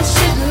rockin' that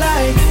shit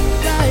like.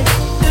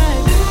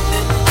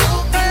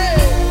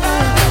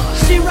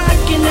 She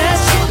rockin' that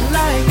shit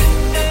like.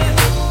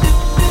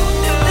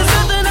 There's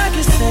nothing I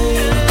can say.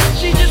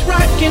 She just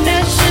rockin'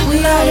 that shit. We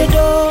out the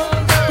door,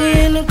 we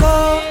in the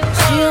car.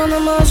 She under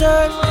my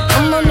shirt,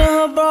 I'm under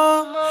her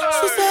bra.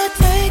 She said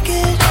take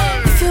it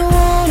if you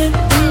want it.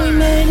 And we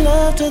made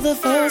love to the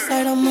first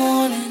light of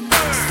morning.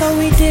 So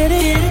we did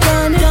it,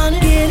 done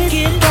it, get it,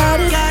 got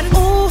it.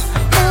 Ooh,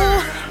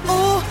 ooh,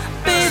 ooh,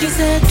 baby. She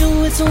said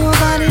do it so her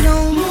body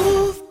don't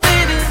move,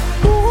 baby.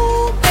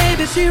 Ooh,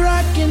 baby, she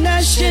rockin'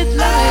 that shit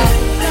like.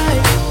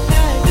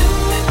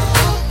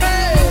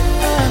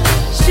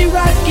 She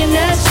rockin'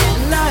 that shit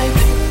like.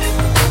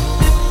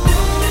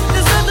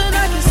 There's nothing I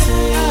can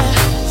say.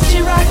 She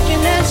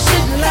rockin' that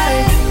shit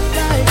like.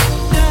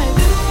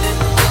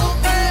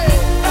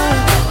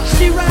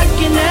 She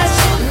rockin' that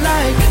shit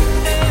like.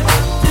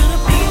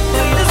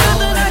 There's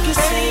nothing I can say.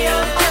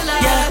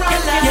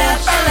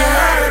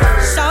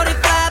 Shorty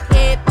vibe,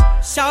 it.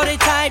 Shorty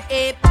type,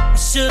 it. I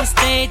should've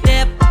stayed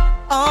there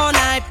all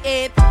night,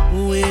 it.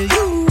 With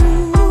you.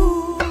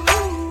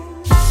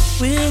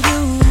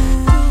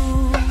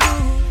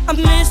 I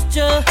missed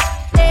your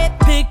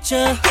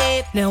picture.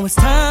 Now it's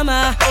time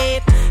I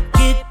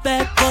get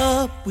back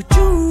up with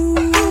you,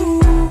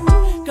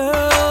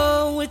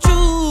 girl, with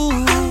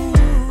you.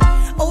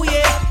 Oh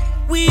yeah,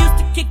 we used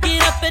to kick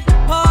it up at the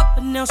park,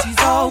 but now she's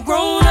all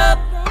grown up,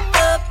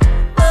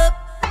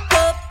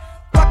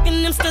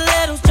 rocking them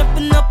stilettos,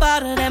 jumping up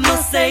out of that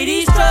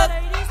Mercedes truck.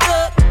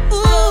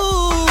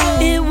 Ooh,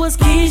 it was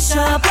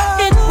Keisha,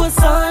 it was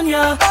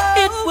Sonya,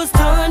 it was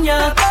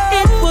Tanya,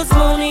 it was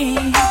Moni,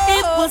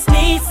 it was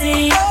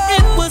Niecy,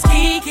 it was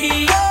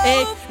Kiki.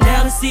 Hey,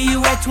 now to see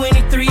you at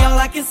 23, all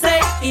I can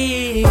say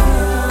is,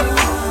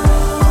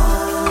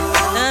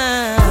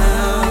 man,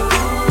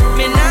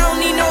 I don't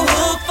need no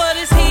hook for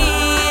this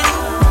hit.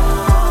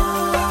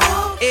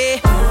 Yeah,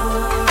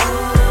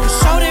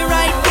 shorty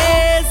right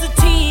there's a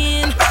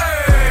 10, a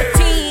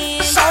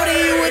 10. Shorty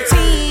you a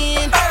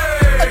 10,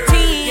 a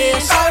 10. Yeah,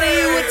 shorty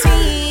you a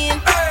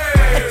 10,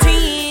 a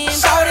 10.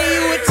 Shorty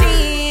you a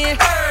 10,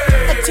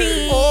 a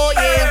 10. Oh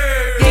yeah,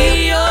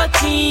 yeah,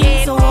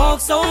 10. So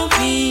walks on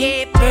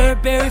me.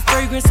 Burberry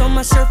fragrance on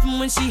my shirt from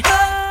when she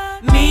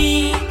hugged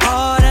me.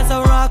 Hard as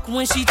a rock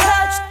when she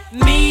touched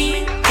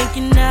me.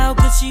 Thinking how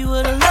good she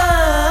would've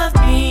loved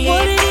me.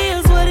 What it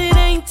is, what it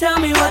ain't, tell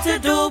me what to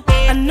do.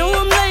 I know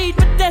I'm late,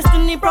 but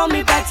destiny brought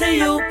me back to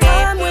you.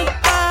 Time went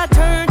by,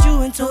 turned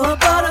you into a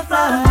butterfly.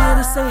 I'm here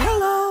to say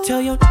hello,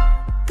 tell you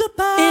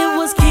goodbye. It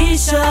was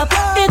Keisha,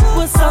 it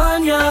was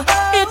Sonya,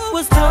 it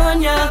was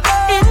Tanya,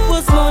 it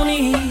was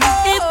Moni,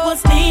 it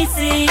was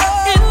Niecy,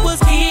 it was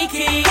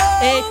Kiki.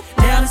 Hey,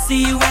 now to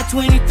see you at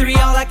 23,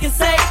 all I can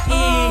say is,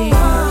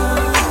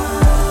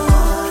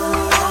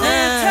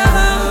 man,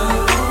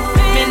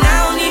 I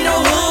don't need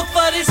no hook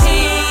for this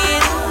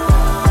hit.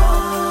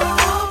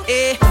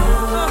 Yeah,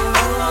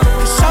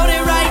 shorty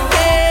right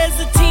there's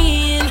a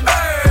 10, a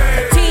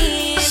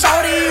 10.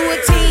 Shorty you a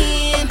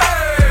 10,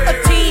 a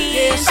 10.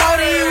 Yeah,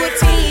 shorty you a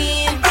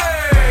 10,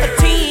 a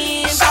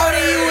 10.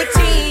 Shorty you a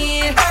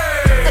 10,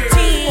 a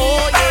 10.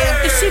 Oh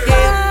yeah, if she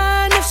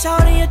fine, if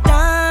shorty a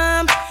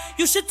dime,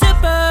 you should tip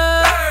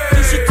her,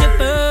 you should tip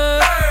her.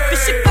 If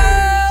she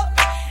girl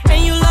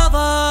and you love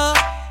her,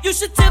 you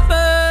should tip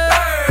her,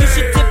 you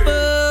should tip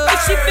her. If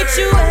she fix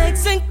you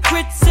eggs and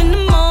grits in the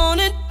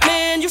morning,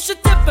 man, you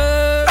should tip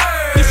her,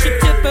 you should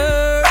tip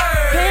her.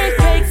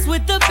 Pancakes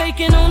with the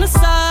bacon on the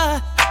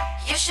side,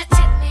 you should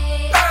tip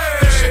me,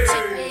 you should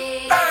tip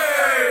me.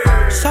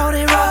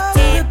 Shorty rock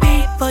to your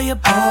beat for your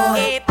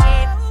boy.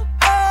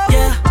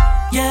 Yeah,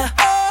 yeah,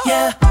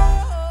 yeah.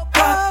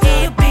 Rock to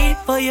your beat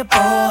for your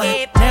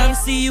boy. Now to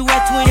see you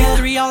at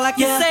 23, all I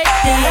can say is,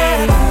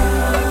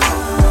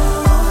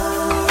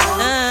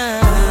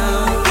 man,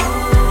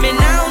 I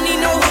don't need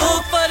no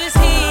hook for this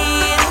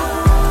hit.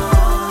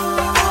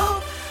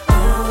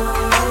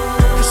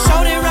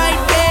 Shorty right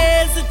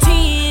there's a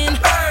 10, a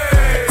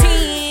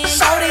 10.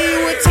 Shorty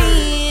you a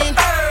 10,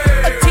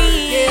 a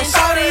 10. Yeah,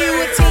 shorty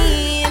you a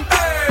 10,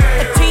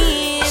 a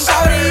 10.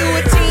 Shorty you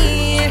a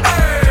 10, a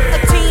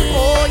 10.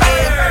 Oh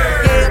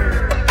yeah, yeah.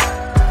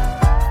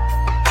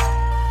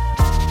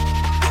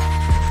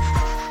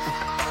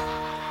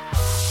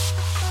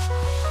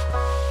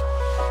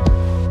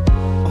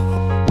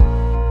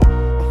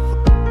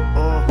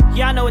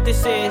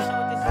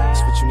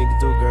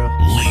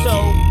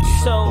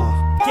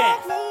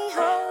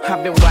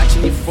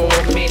 for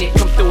a minute.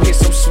 Come through here,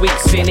 some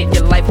sweets in it.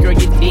 Your life, girl,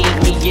 you need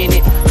me in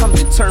it. I'm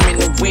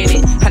determined to win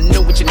it. I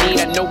know what you need,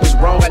 I know what's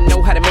wrong. I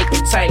know how to make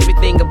it tight.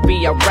 Everything will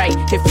be alright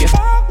if you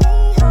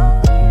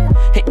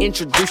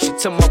introduce you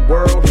to my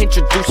world.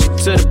 Introduce you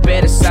to the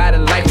better side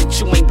of life that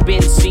you ain't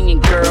been seeing,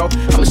 girl.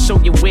 I'ma show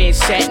you where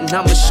it's at and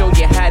I'ma show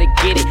you how to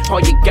get it. All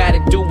you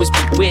gotta do is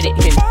be with it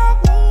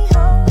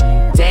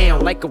and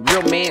down like a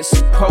real man's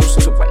supposed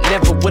to. I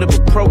never would've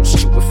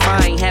approached you if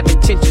I ain't have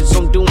intentions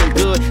on doing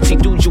good. See,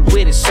 dude, you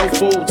with it so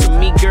full to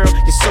me, girl.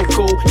 You're so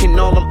cool, and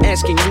all I'm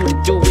asking you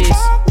to do is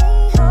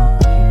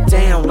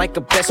down like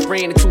a best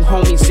friend and two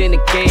homies in a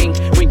gang.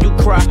 When you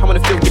cry, I wanna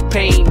feel your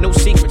pain. No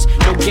secrets,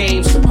 no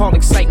games, all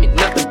excitement,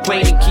 nothing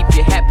plain. And keep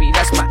you happy,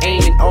 that's my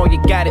aim. And all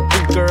you gotta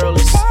do, girl,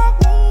 is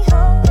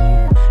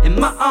in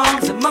my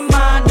arms, in my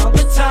mind, all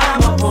the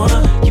time. I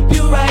wanna keep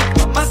you right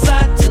by my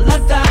side till I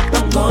die.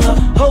 I'm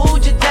gonna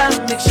hold you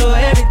down, make sure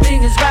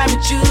everything is right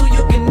with you.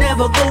 You can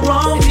never go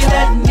wrong if you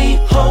let me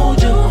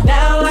hold you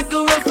down like a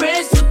real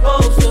friend's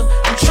supposed to.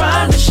 I'm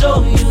trying to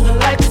show you the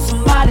life of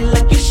somebody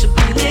like you should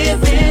be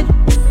living.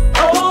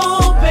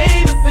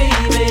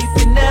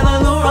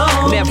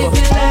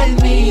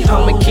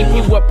 I'ma keep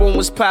you up on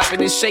what's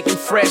poppin' and shaking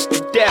fresh to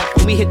death.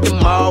 When we hit the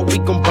mall, we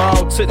gon'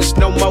 ball till there's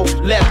no more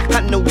left. I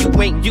know you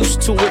ain't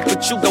used to it,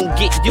 but you gon'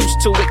 get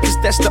used to it. Cause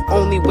that's the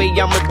only way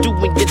I'ma do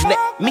when you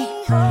let me.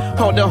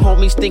 All the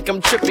homies think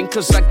I'm trippin'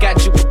 cause I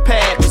got you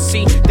prepared. But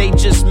see, they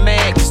just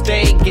mad cause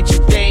they ain't get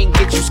you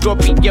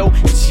Scorpio.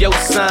 It's your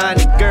sign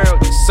and girl,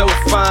 you're so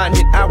fine.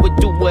 And I would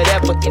do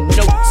whatever in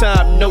no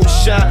time, no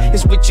shine.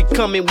 It's what you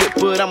coming with,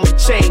 but I'ma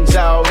change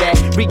all that.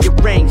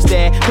 Rearrange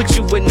that, put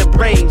you in the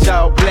range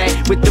all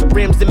black. With the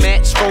rims that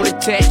match, phone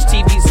attached,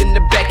 TVs in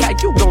the back. How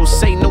you gon'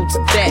 say no to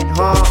that,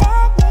 huh?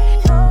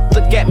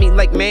 Look at me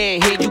like,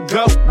 man, here you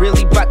go.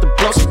 Really bout to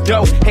blow some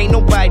dough. Ain't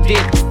nobody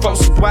did before,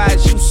 so why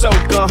is you so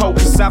gung-ho?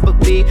 Cause I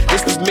believe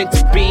this was meant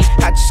to be.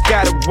 I just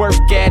gotta work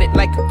at it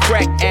like a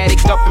crack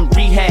addict up in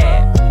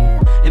rehab.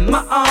 In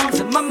my arms,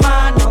 in my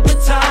mind, all the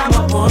time.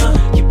 I wanna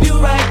keep you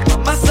right by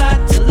my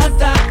side till I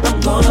die. I'm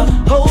gonna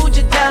hold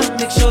you down,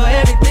 make sure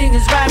everything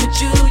is right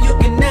with you. You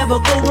can never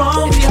go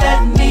wrong if you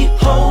let me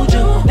hold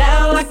you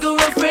down like a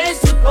real friend's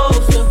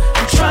supposed to.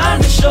 I'm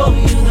trying to show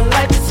you the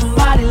life of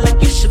somebody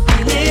like you should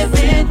be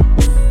living.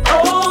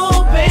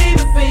 Oh,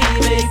 baby,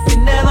 baby, you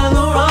can never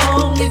go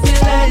wrong if you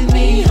let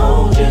me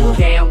hold you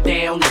down,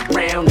 down,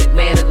 around,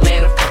 Atlanta,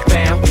 Atlanta,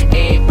 found.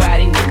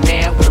 Everybody know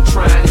now what I'm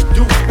trying to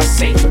do. I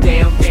say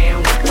down,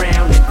 down,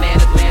 around,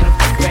 Atlanta, Atlanta,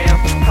 found.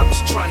 I'm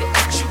just trying to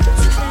get you.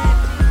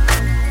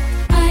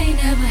 I ain't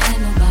never had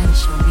nobody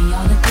show me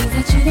all the things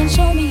that you done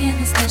show me in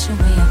the special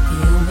way I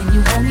feel when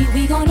you hold me.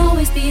 We gon'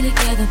 always be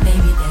together,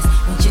 baby. That's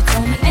what you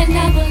told me, and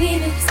I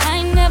believe it. 'Cause I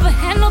ain't never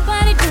had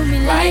nobody do me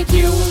like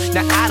you.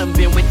 Now I done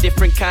been with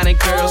different kind of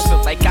girls,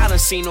 feel like I done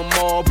seen them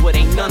all, but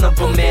ain't none of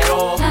them at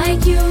all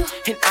like you.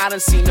 And I done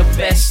seen the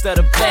best of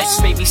the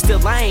best, baby,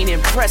 still I ain't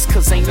impressed,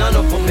 cause ain't none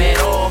of them at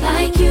all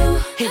like you.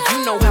 And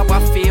you know how I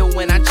feel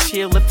when I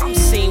chill. If I'm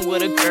seen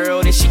with a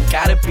girl, then she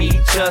gotta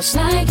be just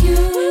like you.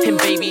 And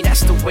baby,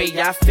 that's the way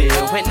I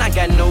feel, and I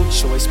got no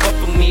choice but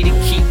for me to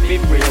keep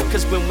it real.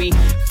 Cause when we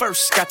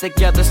first got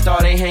together,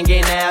 started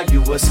hanging out,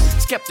 you was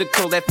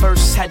skeptical at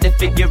first, had to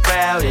figure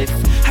out if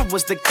I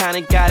was the kind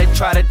of guy that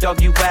try to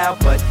dog you out.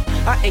 But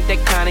I ain't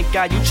that kind of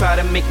guy you try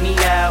to make me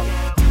out.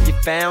 You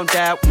found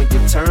out when you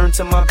turned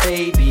to my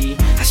baby.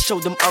 I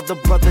showed them other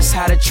brothers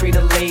how to treat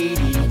a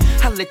lady.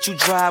 I let you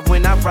drive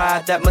when I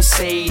ride that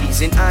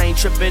Mercedes, and I ain't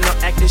tripping or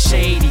acting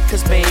shady.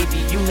 Cause baby,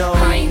 you know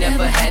I ain't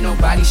never had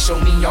nobody show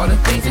me all the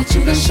things that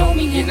you done show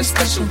me in a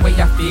special way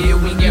I feel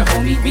when you're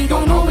home. We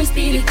gon' always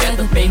be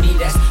together, baby,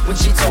 that's what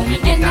she told me,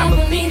 and I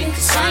believe it.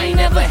 Cause I ain't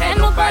never had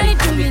nobody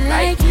do me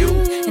like you.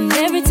 And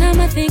every time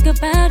I think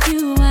about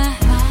you,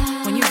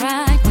 when you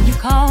ride, when you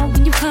call,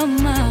 when you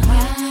come up,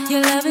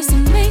 your love is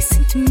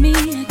amazing to me.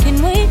 I can't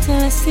wait till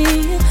I see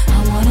you.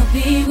 I wanna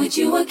be with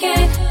you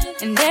again.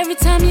 And every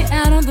time you're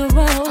out on the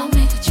road, I'll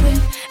make a trip.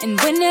 And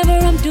whenever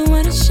I'm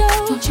doing a show,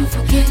 don't you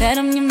forget that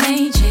I'm your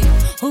main chick.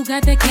 Who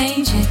got that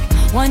game chick?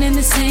 One and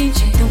the same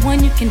chick, the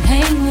one you can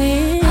hang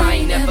with. I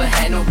ain't never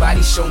had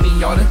nobody show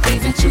me all the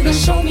things that you done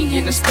show me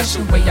in a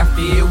special way I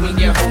feel when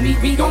you're home.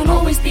 We gon'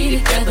 always be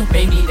together,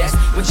 baby, that's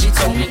what she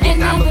told me,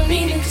 and I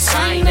believe it. Cause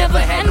I ain't never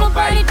had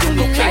nobody do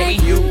me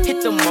like you.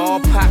 Hit the mall,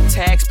 pop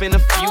tags, spend a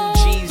few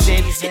G's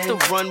in. Hit the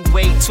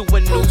runway to a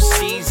new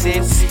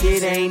season.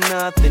 It ain't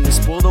nothing to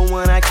spoil the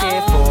one I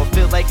care for.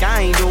 Feel like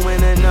I ain't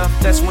doing enough,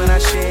 that's when I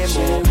share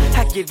more.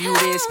 I give you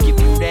this, give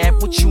you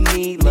that, what you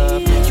need,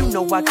 love. You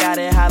know I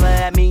gotta holler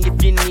at me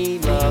if you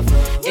need love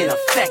and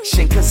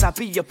affection, cause I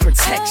be your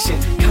protection.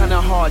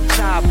 Kinda hard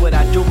job, but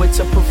I do it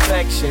to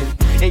perfection.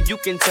 And you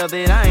can tell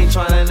that I ain't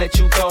tryna let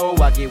you go.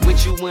 I get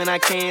with you when I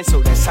can,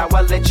 so that's how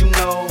I let you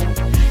know.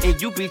 And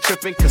you be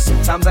trippin', cause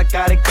sometimes I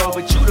gotta go,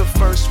 but you the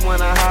first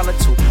one I holler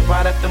to.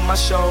 right after my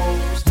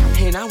shows.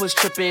 And I was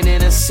tripping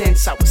in a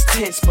sense, I was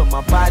tense, but my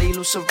body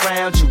loose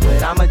around you.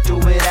 But I'ma do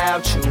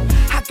without you.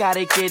 I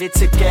gotta get it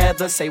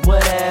together, say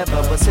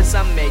whatever. But since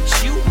I met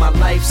you, my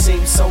life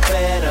seems so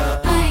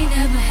better. I ain't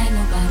never had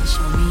nobody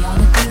show me all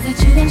the things that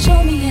you done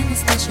show me, and the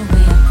special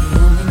way I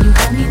feel when you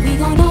hold me. We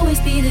gon' always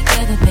be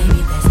together,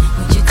 baby. That's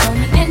what you told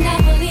me, and I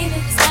believe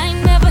it. 'Cause I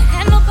ain't never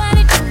had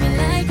nobody do me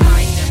like you. I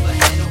ain't never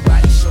had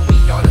nobody show me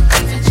all the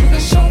things that you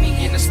done show me,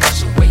 in a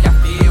special way I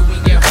feel when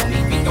you hold me.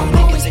 We gon'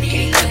 always be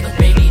together,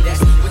 baby.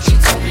 That's what you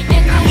told me,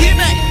 and I believe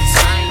it. 'Cause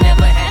I ain't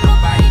never had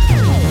nobody do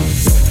me.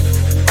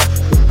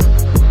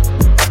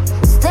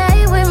 Stay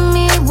with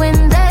me when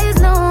there's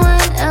no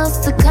one else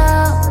to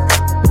call.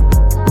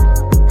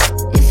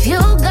 If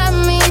you got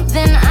me,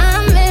 then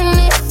I'm in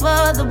it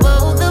for the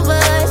both of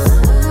us.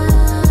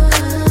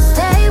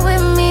 Stay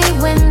with me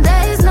when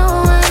there's no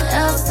one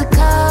else to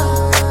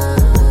call.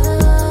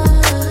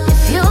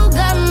 If you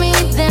got me,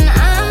 then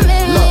I'm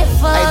in it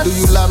for. Hey, do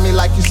you love me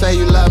like you say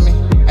you love me?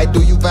 Hey,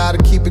 do you vow to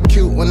keep it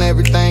cute when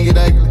everything get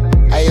ugly?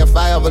 Hey, if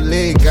I ever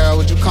leave, girl,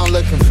 would you come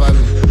looking for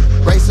me?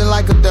 Racing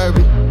like a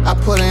derby, I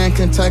put her in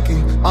Kentucky.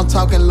 I'm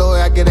talking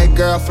Lloyd, I get that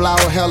girl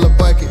flower, hella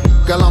bucket.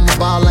 Girl, I'm a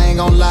ball, I ain't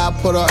gon' lie, I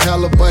put up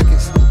hella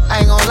buckets. I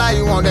ain't gon' lie,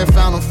 you want that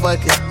fountain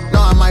fucking. No,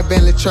 I might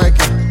Bentley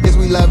trucking. Is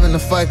we loving the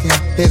fucking?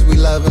 Is we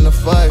loving the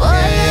fucking?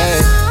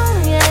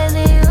 Yeah.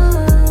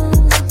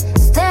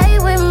 Stay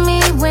with me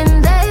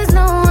when there's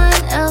no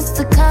one else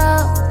to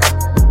call.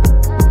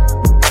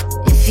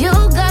 If you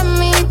got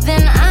me,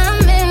 then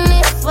I'm in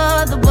it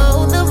for the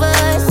both of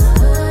us.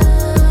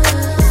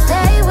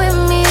 Stay with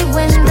me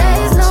when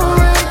there's no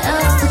one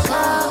else to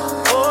call.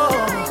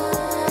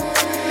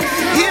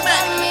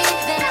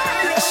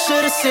 I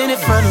should've seen it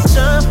from the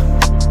jump.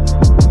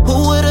 Who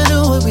would've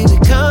knew what we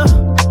become?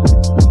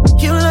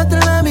 You don't have to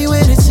love me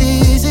when it's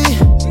easy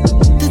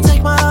to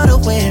take my heart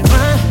away and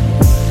run.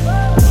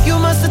 You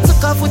must've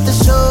took off with the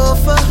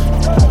chauffeur.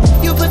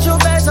 You put your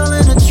bags all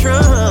in the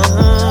trunk.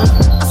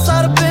 I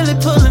saw the Billy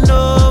pulling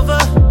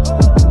over.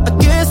 I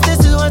guess this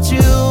is what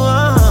you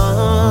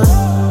want.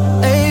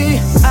 Hey,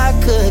 I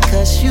could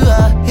cuss you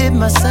out, hit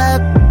my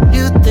side.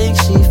 You think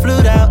she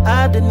flew out,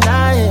 I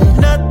deny it.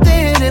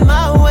 Nothing in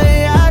my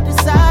way, I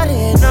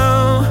decided no.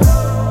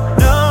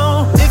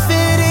 If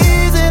it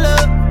isn't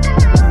love,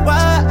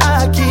 why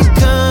I keep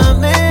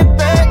coming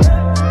back?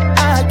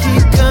 I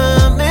keep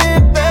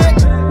coming back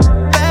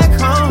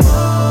home.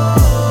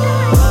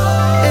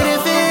 And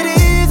if it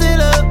isn't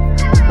love,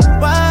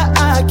 why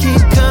I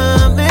keep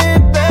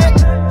coming back?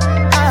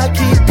 I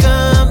keep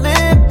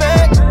coming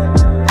back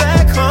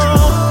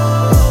home.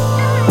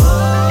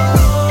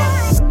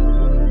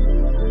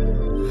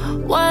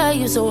 Why are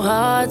you so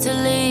hard to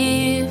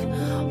leave?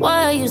 Why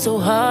are you so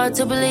hard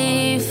to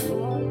believe?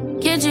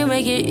 Can't you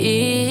make it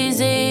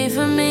easy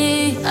for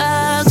me?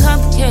 I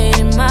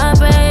complicated my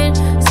brain.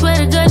 Swear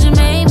to God you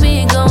made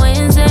me go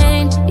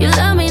insane. You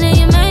love me, then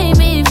you made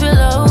me feel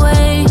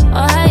away.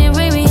 Or how you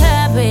bring me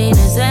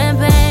happiness and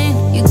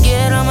pain. You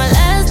get on my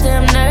last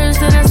damn nerves,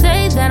 then I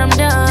say that I'm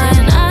done.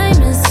 And I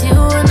miss you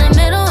in the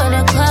middle of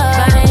the club.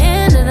 By the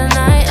end of the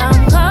night,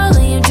 I'm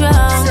calling you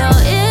drunk. So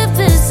if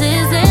this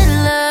isn't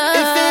love,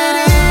 if it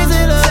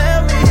isn't love,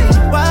 tell me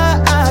why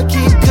I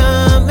keep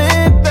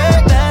coming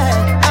back.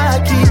 I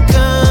keep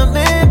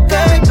coming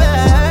back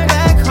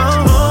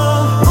home.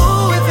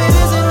 Ooh, if it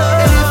isn't love,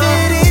 and if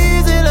it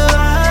isn't love,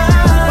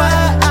 why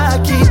I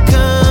keep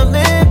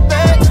coming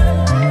back.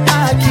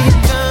 I keep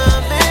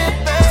coming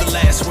back. The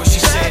last word she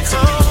said to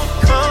me.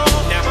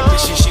 Now I'm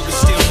wishing she was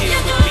still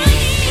here with me.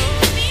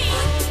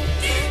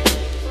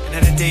 And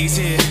now the day's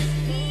here,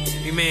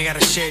 we may ain't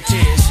gotta shed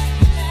tears.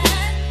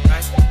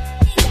 Right?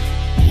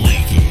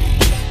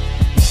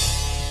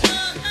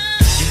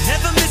 You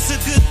never miss a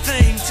good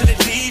thing till it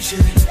leaves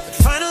you. But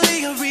finally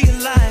I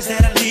realize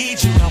that I need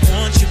you. I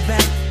want you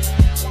back.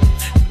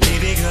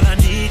 Baby girl, I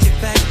need you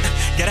back.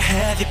 Gotta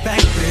have you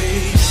back,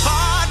 babe.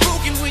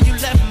 Heartbroken when you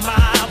left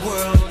my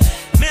world.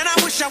 Man, I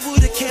wish I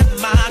would've kept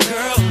my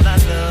girl. I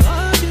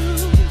love you.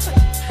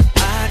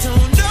 I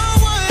don't know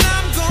what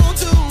I'm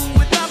gonna do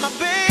without my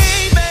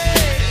baby.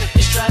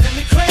 It's driving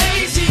me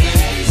crazy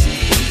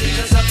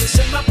because I'm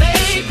missing my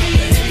baby.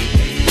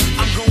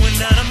 I'm going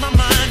out of my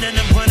mind and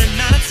I'm running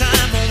out of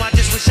time. Oh, I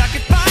just wish I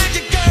could find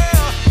you,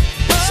 girl.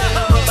 So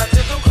I'm about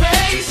to go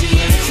crazy,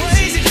 baby.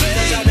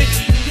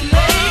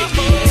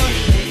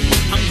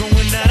 I'm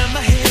going out of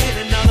my head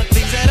and all the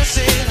things that I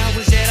said, I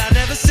wish that I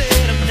never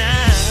said them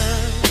now.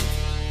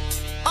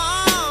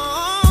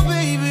 Oh,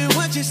 baby,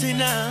 what you say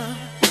now?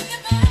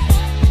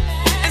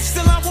 And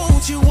still I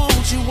want you,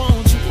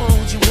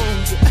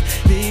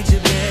 need you,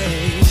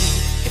 babe.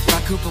 If I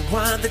could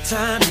rewind the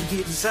time and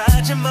get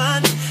inside your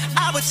mind,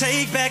 I would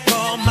take back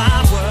all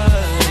my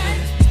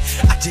words.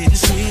 I didn't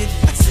see it,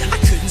 I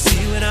couldn't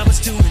see what I was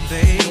doing,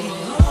 babe.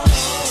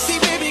 See,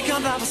 baby,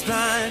 come, I was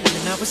blind,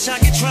 and I wish I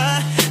could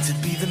try to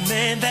be the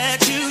man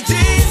that you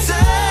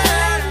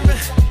deserve.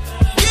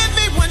 Give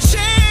me one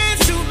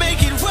chance to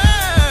make it work.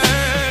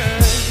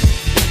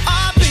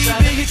 Oh,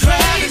 baby, you're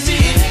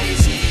crazy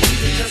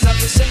because I'm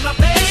missing my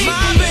baby.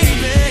 My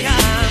baby,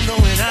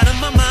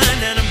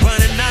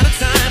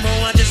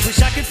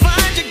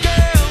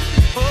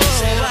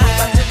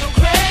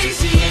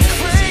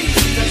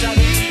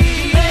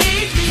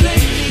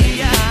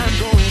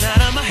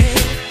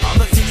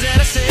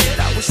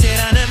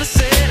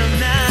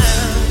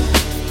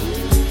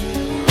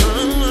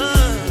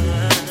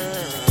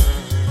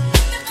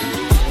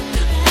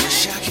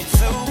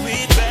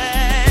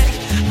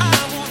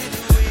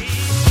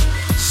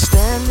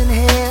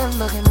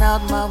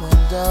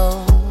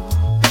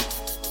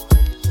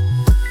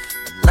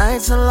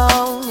 nights are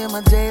long and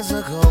my days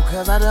are cold,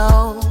 'cause I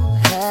don't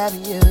have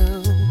you.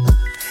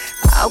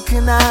 How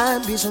can I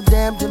be so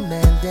damn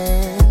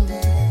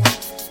demanding?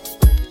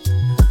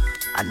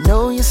 I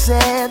know you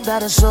said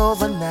that it's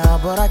over now,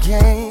 but I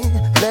can't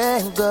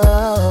let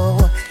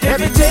go.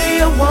 Every day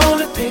I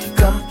wanna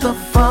pick up the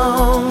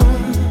phone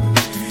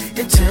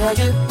and tell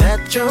you that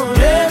you're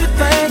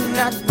everything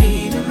I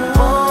need and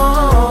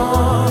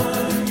more.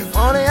 If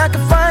only I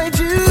could find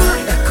you.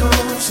 Echo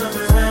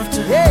summer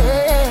after. Yeah.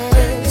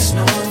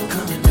 Snow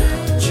coming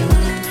down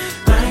June,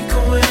 like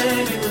a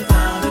wedding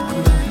without a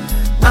groom.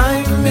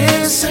 I'm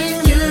missing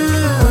you,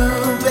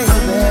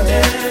 baby.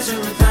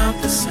 Desert without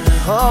the sun.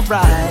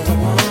 Alright.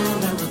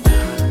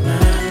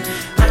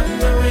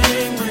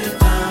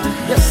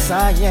 Yes,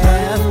 I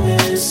am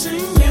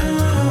missing you.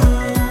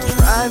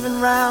 Driving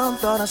round,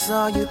 thought I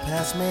saw you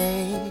pass me.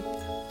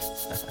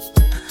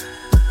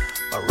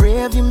 My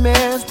rearview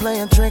mirror's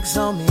playing tricks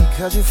on me,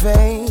 'cause you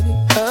fade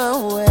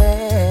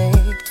away.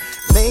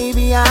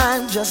 Maybe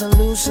I'm just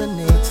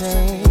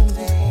hallucinating,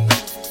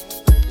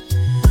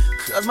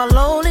 'cause my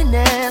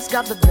loneliness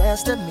got the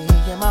best of me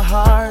and my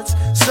heart's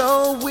so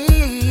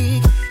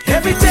weak.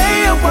 Every day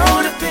I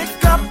wanna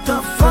pick up the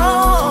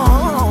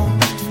phone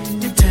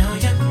and tell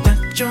you that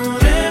you're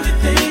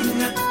everything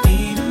I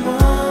need and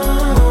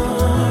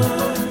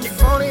more. If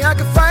only I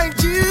could find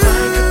you.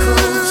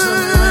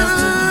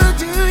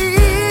 Do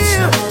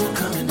you?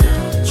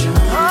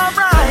 All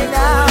right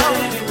now.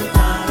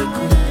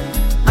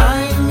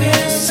 I'm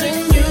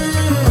missing you.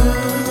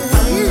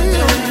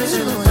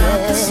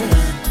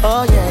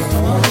 Oh yeah.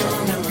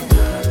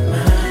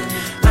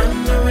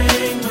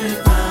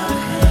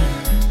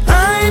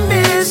 I'm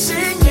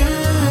missing you.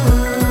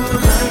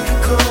 Like a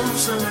cold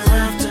summer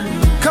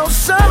afternoon. Cold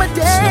summer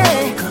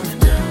day. Coming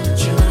down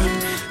June,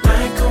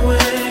 like a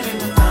wedding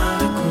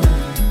without a groom.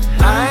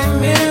 I'm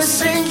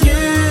missing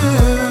you,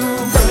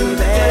 baby,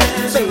 baby.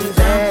 You're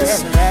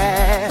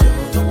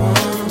the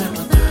one that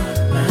without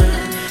a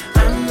mind.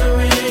 I'm the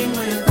ring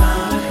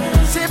without a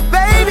hand. Say,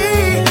 baby,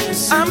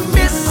 I'm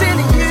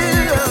missing you.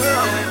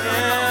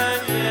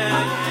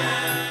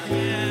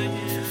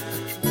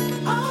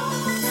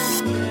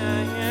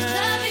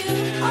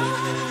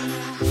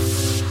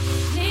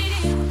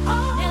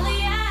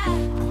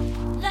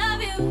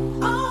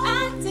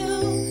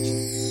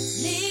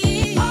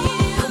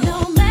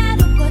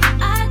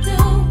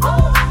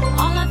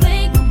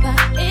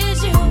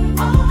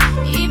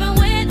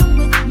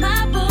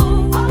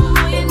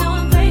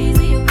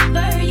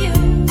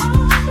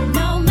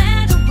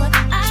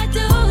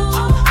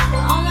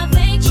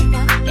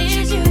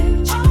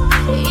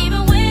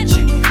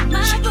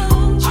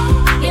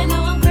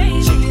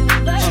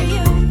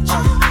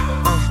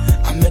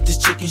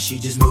 She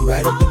just moved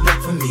right up the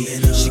block for me,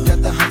 and she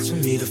got the hots for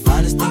me, the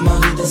finest thing my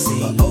hood has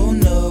seen. But oh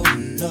no,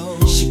 no,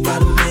 she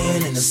got a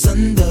man and a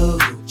son though.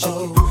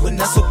 Oh, when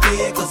that's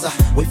okay, 'cause I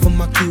wait for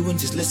my cue and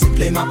just listen,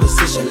 play my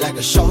position like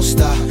a show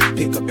star.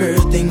 Pick up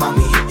everything,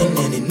 mommy hitting,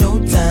 and in no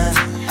time,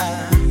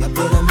 I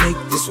better make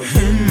this with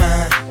him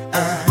mine.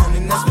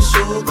 And that's for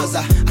sure, 'cause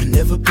I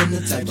never been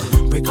the type to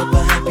break up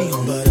a happy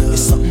home. But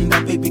it's something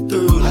about baby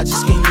girl, I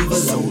just can't leave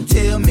alone.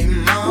 Tell me,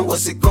 mom,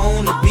 what's it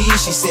gonna be?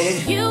 She said,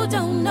 you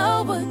don't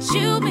know what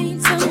you mean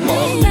to come me.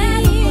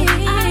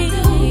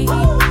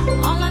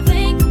 on. All I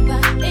think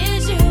about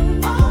is you.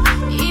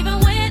 Even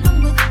when I'm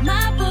with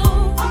my boo,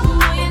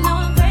 you know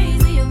I'm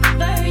crazy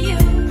over you.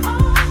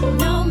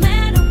 No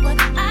matter what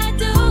I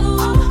do,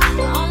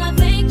 all I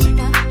think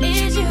about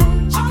is you.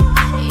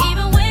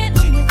 Even when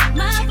I'm with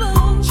my boo,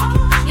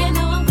 you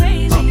know I'm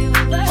crazy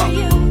over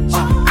you.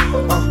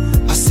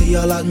 I see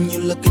y'all out and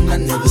you looking, I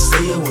never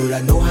say a word.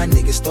 I know how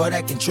niggas start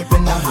acting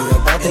trippin', I heard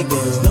about that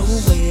girls. No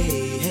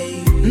way,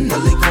 hey, no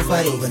they gon'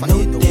 fight over no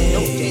day,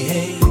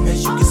 hey,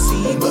 as you can see.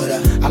 But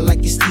I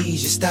like your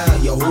steez, your style,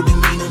 your whole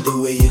demeanor, the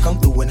way you come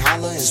through and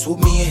holler and swoop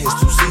me in his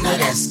two-seater.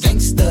 That's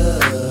gangsta,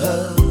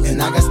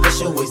 and I got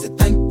special ways to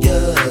thank ya.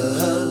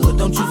 But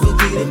don't you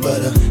forget it,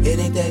 but it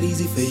ain't that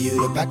easy for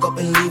you to back up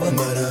and leave him.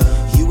 But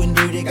you and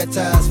Dirty got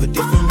ties for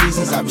different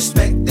reasons. I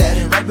respect that.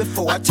 And right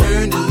before I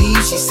turned to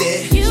leave, she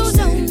said, you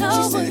don't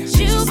know what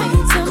you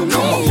mean to me.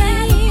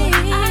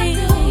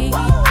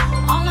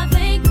 All I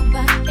think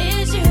about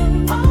is you.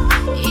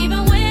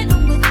 Even when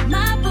I'm with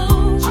my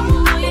boo,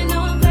 you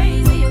know I'm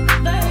crazy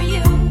over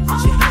you.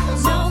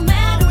 No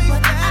matter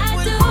what I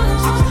do,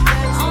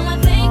 all I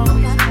think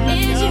about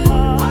is you.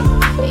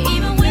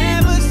 Even when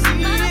I'm with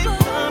my boo,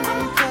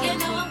 you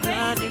know I'm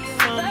crazy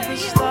over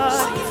you.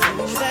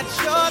 That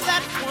you're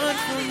that one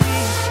for me.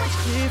 It's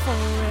clear for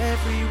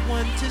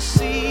everyone to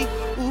see.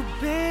 Ooh,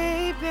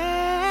 baby.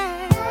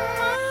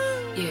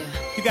 Yeah.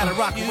 You gotta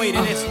rock and wait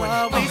in this one.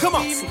 Oh, come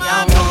on. See,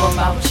 I don't know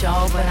about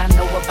y'all, but I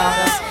know about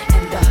us.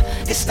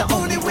 And it's the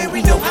only way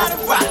we know how to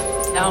rock.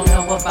 I don't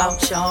know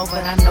about y'all,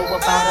 but I know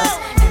about us.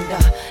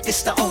 And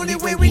it's the only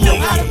way we know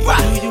how to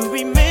rock. Do you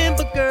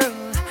remember, girl?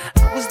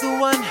 I was the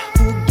one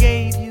who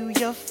gave you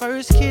your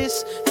first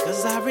kiss.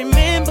 'Cause I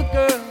remember,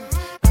 girl,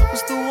 I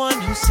was the one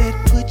who said,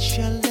 put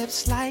your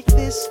lips like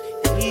this.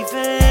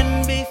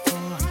 Even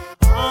before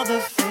all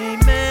the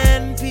fame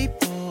and people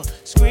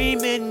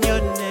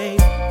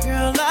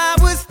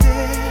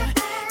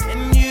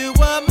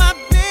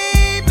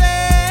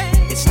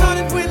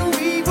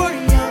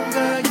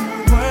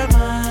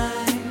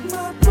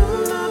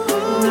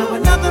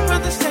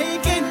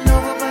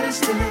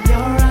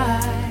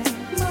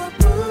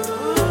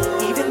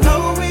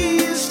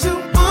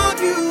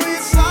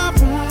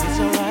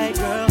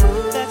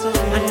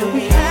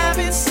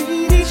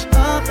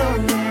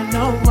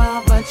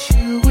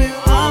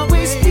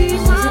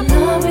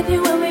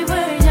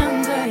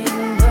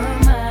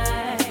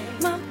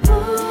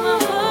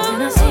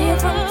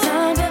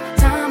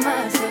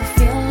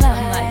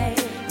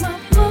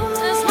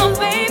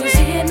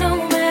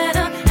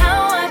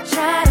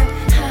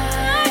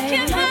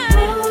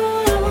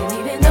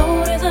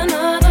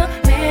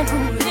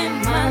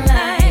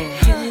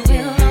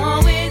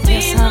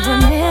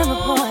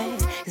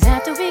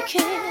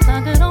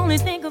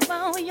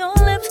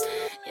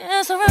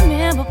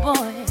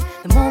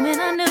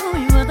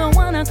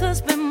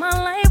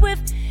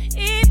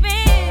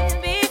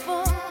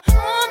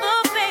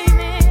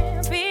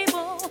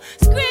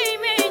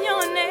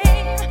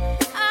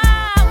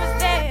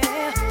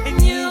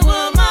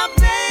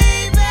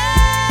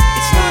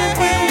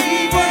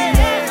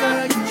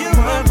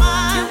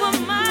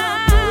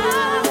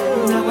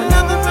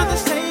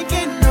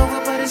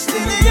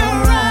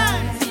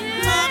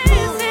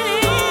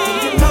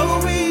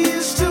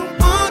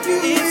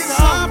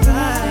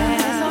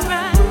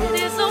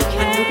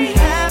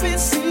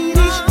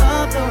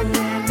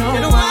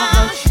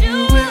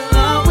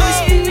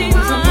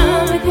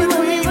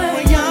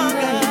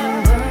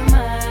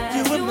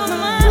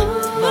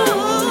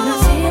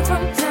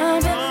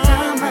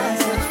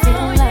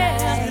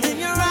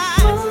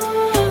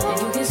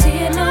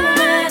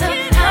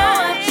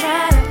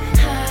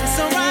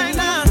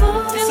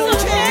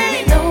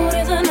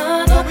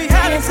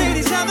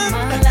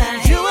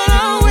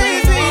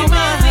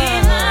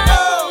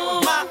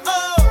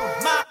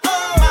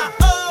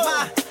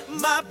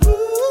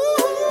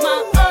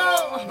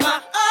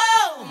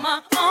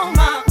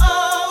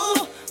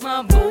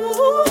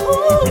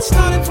It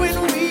started when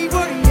we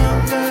were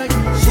younger.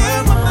 You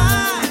shared my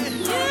mind.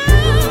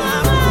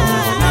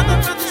 Another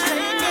brother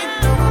saying ain't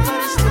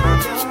nobody stole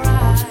your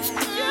ride.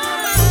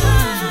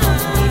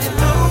 Even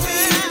though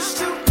it's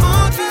too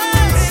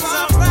obvious, it's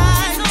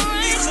alright.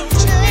 It's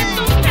okay.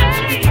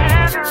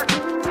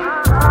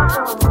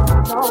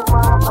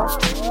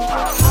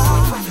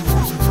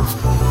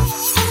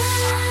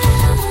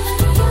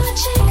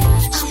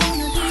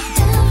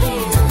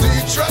 Do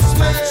you trust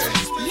me?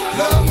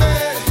 Love me?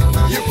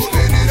 You're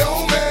putting it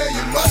on me,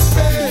 you must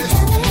be.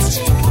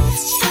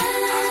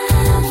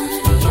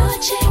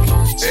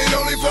 Ain't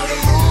only for the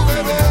move,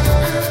 baby.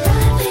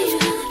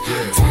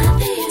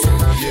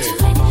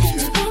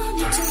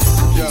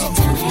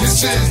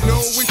 This is no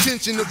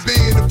intention of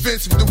being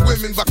offensive to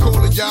women by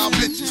calling y'all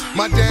bitches.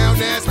 My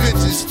down ass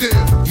bitches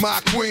still my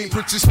queen.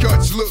 Princess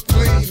cuts look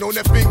clean on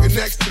that finger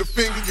next to the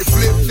finger. You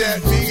flip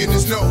that, me and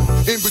there's no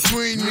in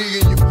between me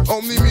and you.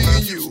 Only me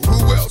and you.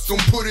 Who else gon'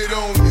 put it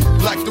on you?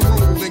 Like the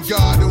rule, and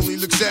God only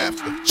looks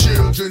after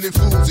children and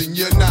fools, and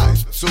you're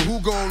nice. So who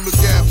gon' look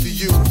after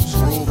you?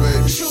 Rule,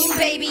 baby. True,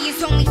 baby,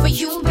 it's only for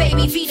you,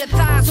 baby. Feet the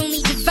thighs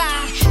only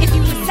divide if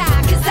you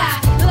decide. Cause I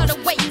love the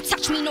way you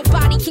touch me,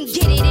 nobody can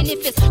get it. And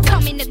if it's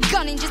coming to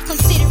gunning, just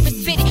consider it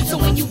fitted. So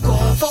when you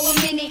gone for a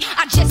minute,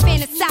 I just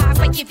fantasize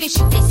like if it's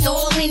you, it's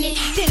all in it.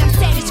 Then I'm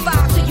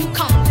satisfied, so you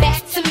come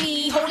back to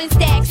me, holding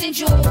stacks and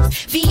jewels.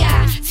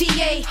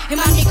 V-I-T-A, and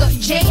my nigga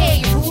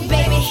J-A, Rule,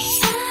 baby.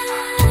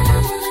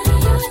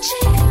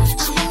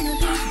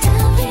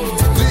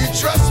 Do you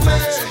trust me?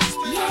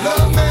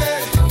 Love me?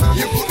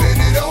 You're putting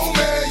it on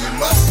me, you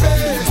must be.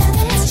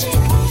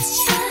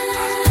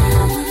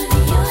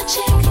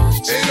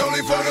 Ain't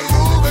only for the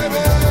rule, baby.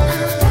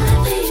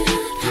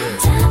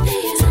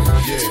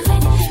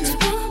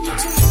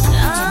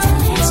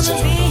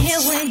 Be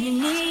here when you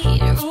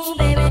need it, Rule,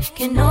 baby.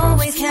 Can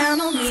always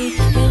count on me,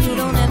 and you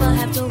don't ever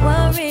have to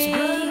worry.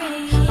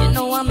 You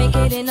know I'll make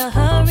it in a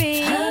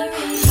hurry.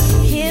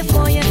 Here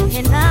for you,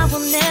 and I will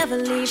never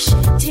leave.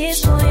 Shed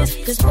tears for you,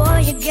 cause boy,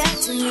 you got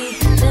to me.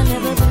 There'll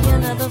never be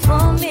another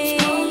for me.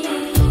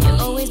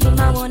 You'll always be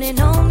my one and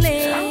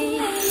only.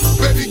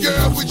 Baby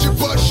girl, would you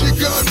bust your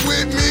gun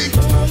with me?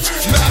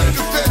 Not in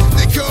the fact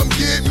they come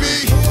get me.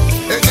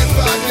 And if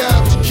I die,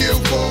 would you kill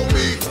for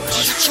me?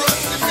 Are you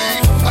trusting me?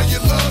 Are you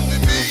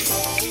loving me?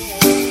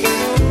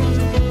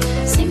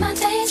 See, my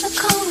days are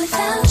cold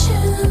without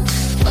you,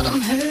 but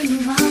I'm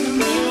hurting while I'm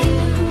with you.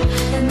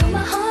 And though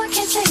my heart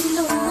can't take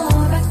no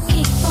more, I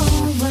keep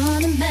on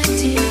running back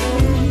to you.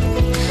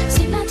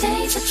 See, my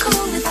days are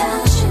cold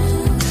without you,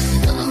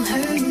 but I'm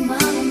hurting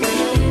while I'm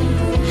with you.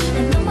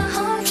 And though my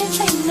heart can't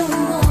take no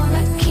more,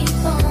 I keep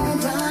on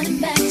running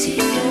back to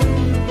you.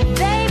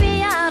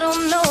 Baby, I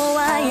don't know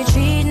why you're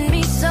treating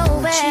me so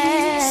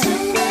bad.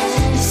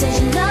 You said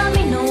you love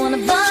me, no one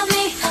above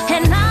me,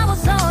 and I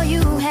was all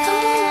you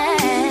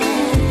had.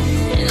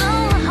 And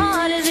all my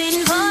heart is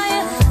beating for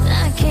you,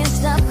 I can't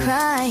stop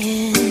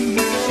crying.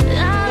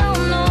 I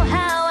don't know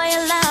how I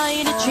allow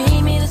you to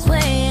treat me this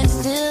way, and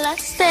still I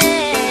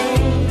stay.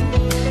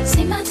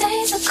 See, my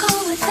days are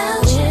cold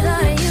without you,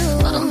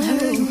 but I'm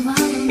hurting while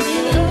I'm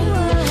with you.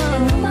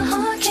 And though my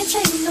heart can't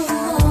take no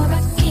more,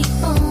 I keep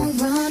on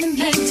running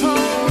back to you.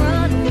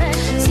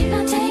 See,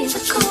 my days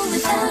are cold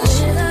without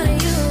you,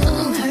 but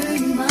I'm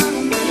hurting while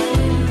I'm with you.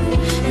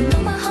 And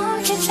though my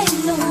heart can't take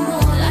no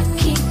more, I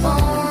keep on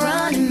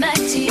running back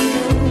to you.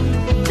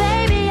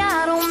 Baby,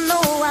 I don't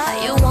know why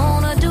you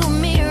wanna do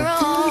me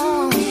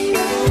wrong.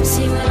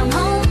 See, when I'm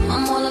home,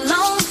 I'm all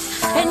alone,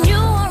 and you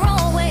are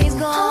always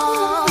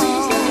gone.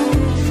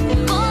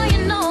 Boy, you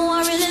know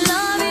I really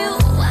love you,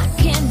 I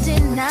can't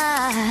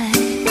deny.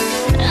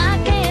 I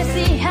can't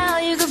see how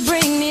you could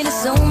bring me to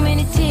so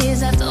many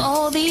tears after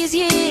all these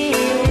years.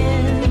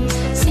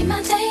 See,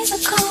 my days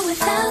are cold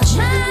without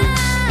you,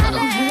 but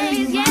I'm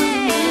hurting while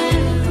I'm with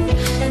you.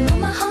 And though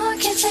my heart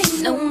can't take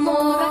no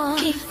more, I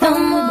keep on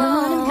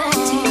running back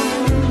to you.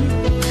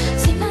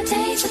 See, my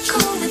days are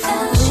cold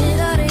without you,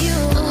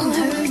 but I'm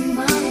hurting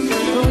while I'm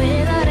with you.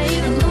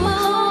 And though my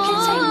heart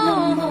can't take no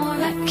more,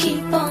 I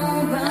keep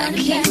on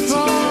running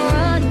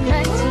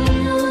back to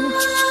you.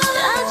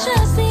 I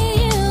trust in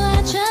you,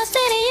 I trust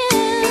in you.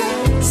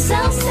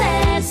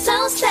 So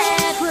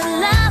sad,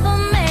 will ever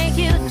make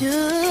you do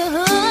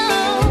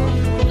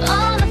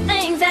all the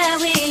things that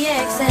we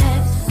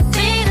accept,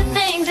 be the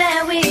things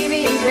that we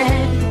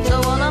regret. So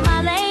all of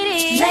my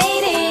ladies,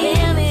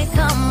 hear me,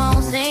 come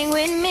on, sing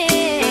with me.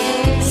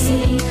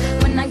 See,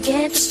 when I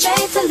get the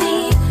strength to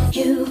leave,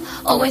 you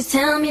always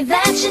tell me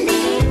that you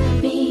need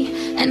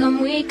me. And I'm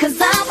weak cause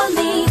I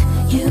believe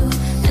you,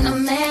 and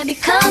I'm mad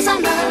because I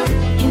love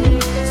you.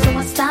 So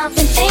I stop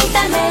and think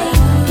that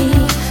maybe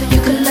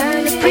you could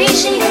learn to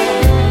appreciate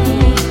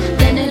me.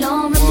 Then it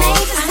all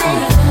remains the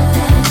same,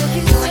 that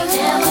you ain't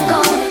never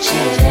gonna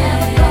change,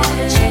 never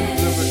gonna change.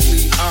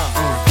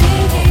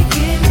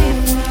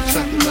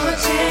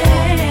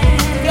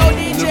 Yo,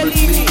 DJ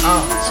Levy.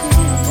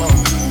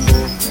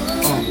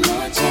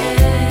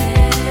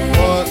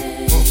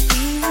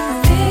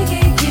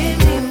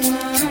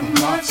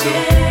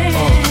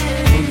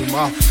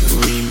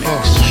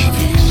 Remix.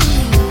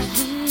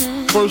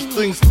 First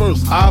things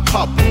first, I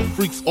pop them.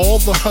 Freaks all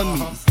the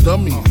honeys,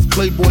 dummies,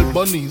 playboy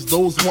bunnies,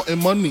 those wanting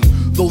money.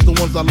 Those the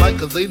ones I like,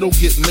 cause they don't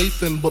get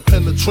Nathan but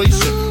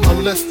penetration.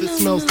 Unless it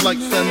smells like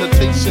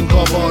sanitation.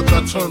 Garbage,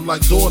 I turn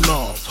like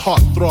doorknobs.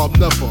 Heart throb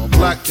never,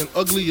 black and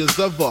ugly as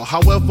ever.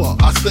 However,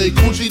 I stay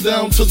Gucci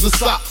down to the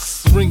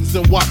socks. Rings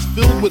and watch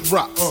filled with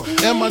rocks.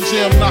 And my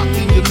jam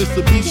knocking your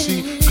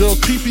Mitsubishi. Girls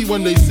pee-pee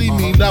when they see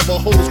me.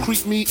 Navajos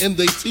creep me and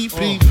they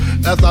teepee.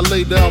 As I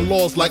lay down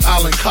laws like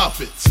Island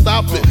Coppet.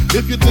 Stop it,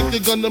 if you think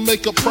you're gonna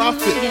make a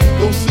profit.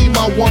 Don't see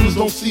my ones,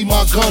 don't see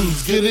my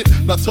guns. Get it?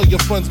 Now tell your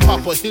friends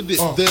Papa hit it,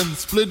 then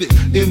split it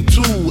in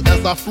two.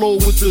 As I flow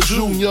with the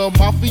Junior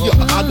Mafia.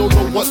 I don't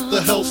know what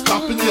the hell's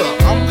stopping ya.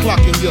 I'm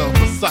clocking ya,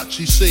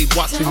 Versace shade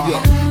watching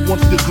ya.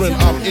 Once you grin,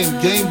 I'm in,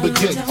 game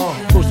begins.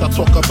 First I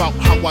talk about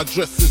how I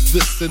dress is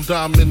this, and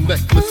diamond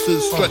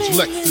necklaces, stretch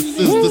Lexuses.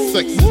 The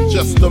sex is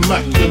just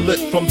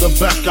immaculate. From the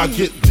back I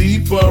get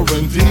deeper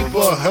and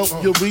deeper. Help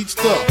you reach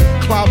the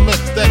climax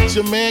that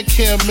your man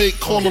can't make.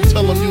 Call him,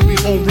 tell him you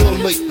be home real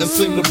late and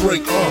sing the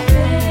break.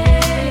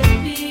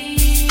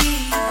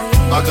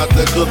 I got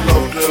that good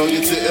love, girl,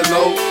 you didn't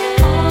know.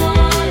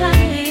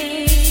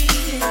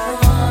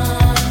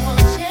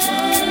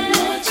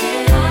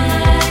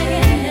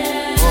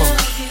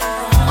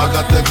 I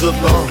got that good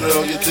love,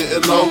 girl, you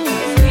didn't know.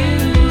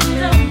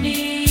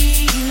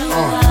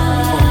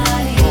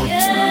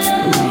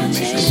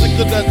 Sick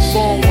of that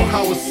song on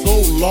how it's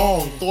so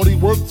long. Thought he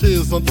worked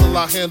his until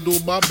I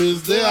handled my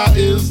biz. There I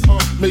is,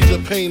 major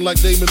pain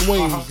like Damon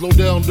Wayans. Low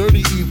down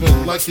dirty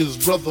even like his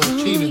brother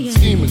Keenan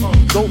scheming.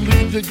 Don't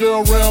leave your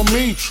girl around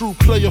me, true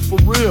player for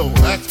real.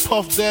 Ask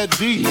Puff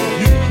Daddy.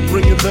 You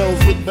ringing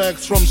bells with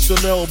bags from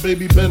Chanel.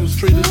 Baby Benz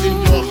traded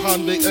in your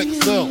Hyundai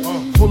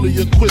XL. Fully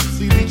equipped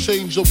CD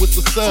changer with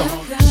the cell.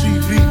 She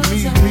beat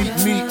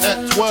me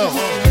at 12.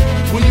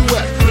 Where you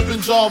at?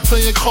 Flipping job,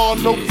 playing car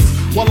notes.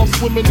 While I'm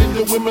swimming in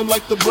your women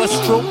like the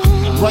breaststroke.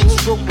 Right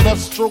stroke, left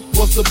stroke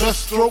was the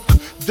best stroke.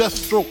 Death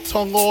stroke,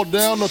 tongue all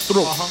down the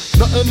throat.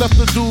 Nothing left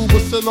to do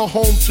but send her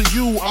home to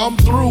you. I'm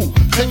through.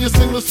 Can you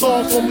sing the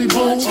song for me,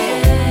 boo?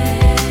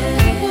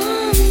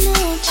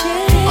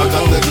 I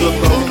got that good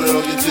love,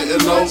 girl, you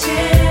didn't know.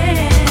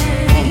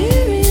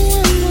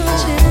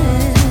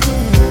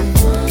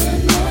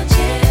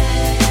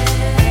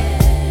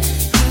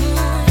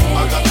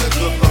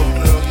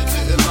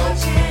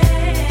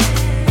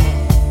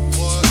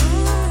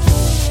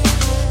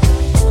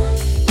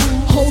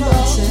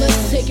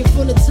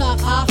 From the top,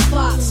 I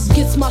fox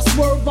gets my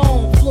swerve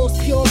on, floors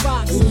pure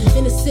rocks.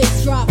 In the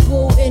 6 drop,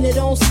 bull, and it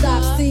don't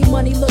stop. See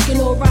money looking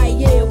alright,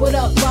 yeah. What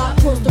up, Bob?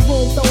 Across the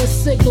room, throwing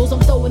signals, I'm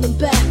throwing them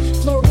back.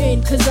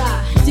 Flirting, cause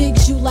I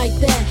digs you like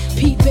that.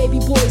 Pete baby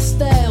boy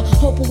style,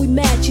 hoping we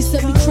match. He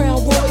sent me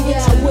Crown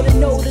Royale with a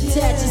note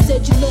attached. He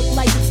said you look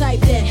like the type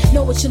that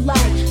know what you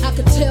like. I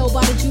could tell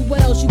by the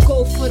jewels, you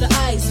go for the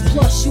ice.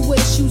 Plus you wear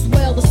shoes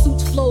well, the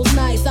suit flows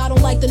nice. I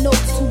don't like the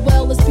notes too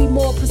well, let's be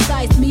more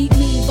precise. Meet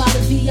me by the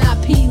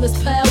VIP,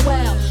 let's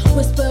powwow.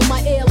 Whisper in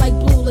my ear like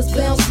blue, let's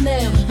bounce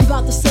now. I'm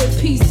about to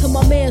say peace to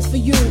my mans for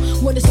you.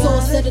 When it's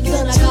all said and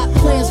done, I got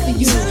plans for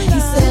you. He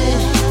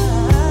said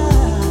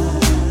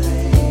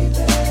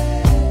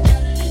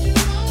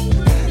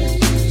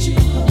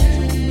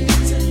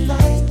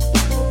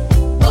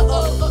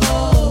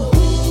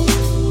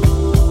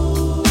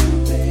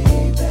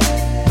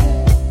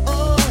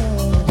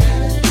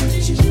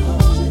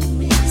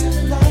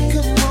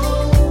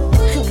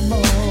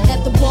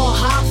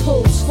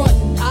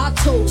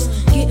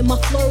my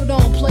flirt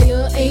on,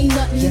 player, ain't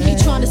nothing.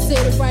 He trying to say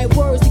the right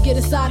words to get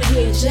us out of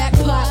here.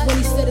 Jackpot when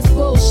he said it's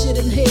bullshit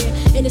in here.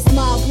 And it's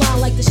smile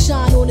blind like the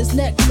shine on his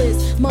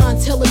necklace.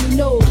 Mind telling me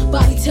no,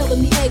 body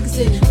telling me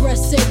exit.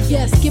 Breast said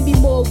yes, give me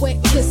more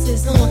wet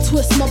kisses.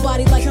 Twist my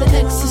body like the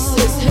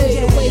exorcist.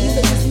 Hey, the way he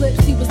licked his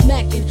lips, he was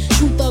macking.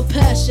 True thug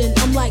passion,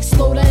 I'm like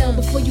slow down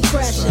before you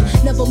crashing.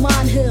 Never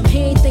mind him, he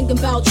ain't thinking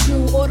about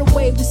you or the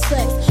way we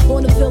sex.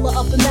 On the villa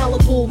up in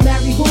Malibu,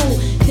 marry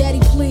who? Daddy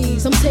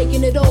please, I'm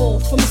taking it all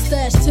from the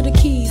stash to the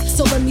keys,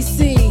 so let me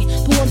see.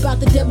 Boy, I'm about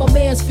to dip my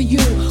mans for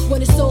you.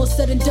 When it's all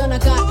said and done, I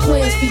got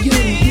plans for you.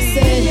 He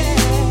said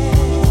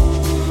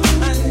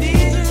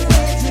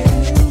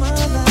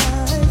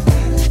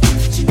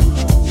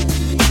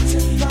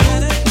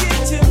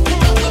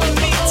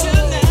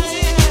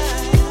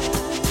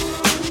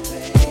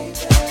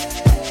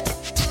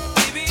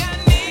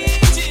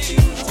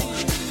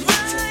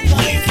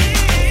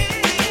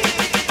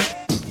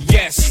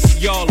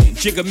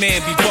Jigga man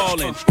be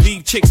ballin',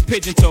 leave chicks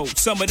pigeon-toed,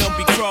 some of them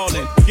be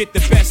crawlin'. Get the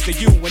best of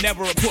you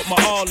whenever I put my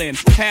all in.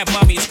 Have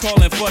mommies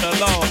callin' for the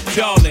law,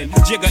 darling.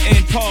 Jigga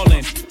and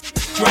Paulin',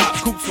 drop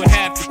coops with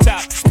half the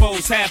top,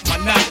 expose half my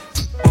knot.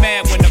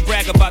 Mad when I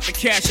brag about the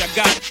cash I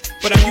got,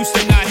 but I'm used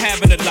to not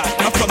having a lot.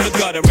 I'm from the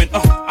gutter and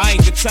I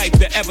ain't the type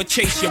to ever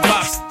chase your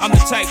box. I'm the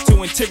type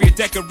to interior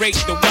decorate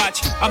the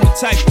watch. I'm the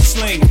type to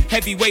sling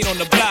heavyweight on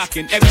the block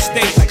and every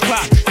stage like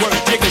clock. Word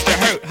jiggers to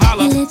hurt,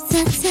 holla. Your lips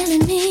are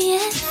telling me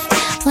yes,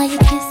 while you're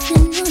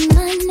kissing on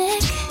my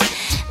neck,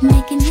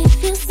 making me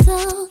feel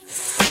so.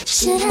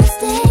 Should I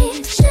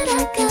stay? Should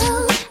I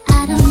go?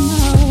 I don't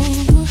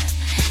know.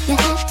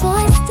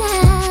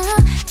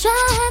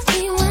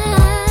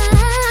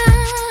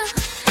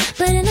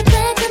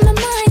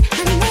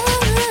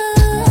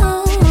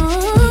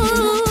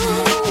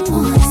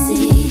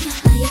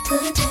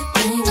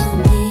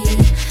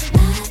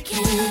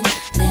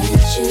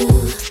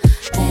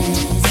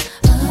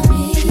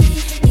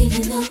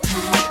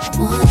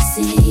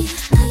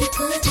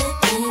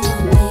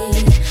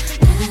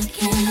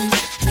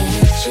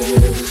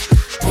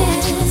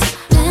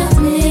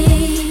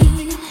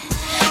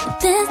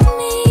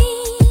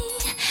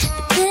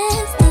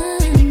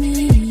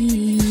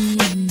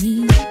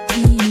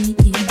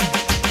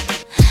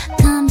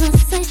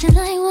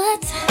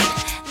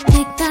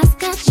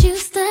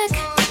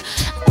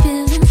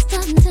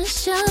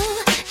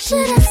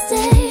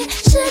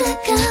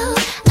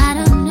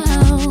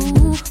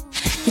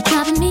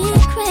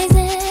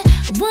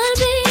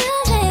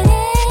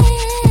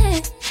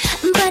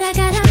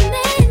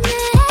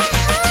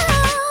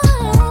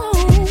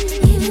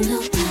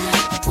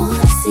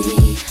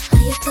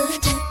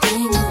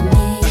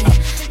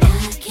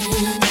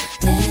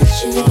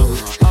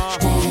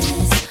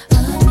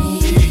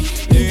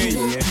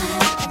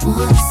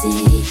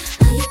 see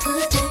how you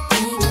put that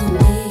thing on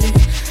me.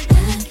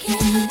 I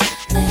can't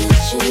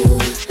let you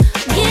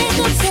get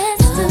the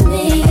best of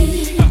me.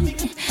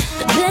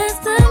 The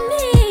best of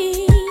me.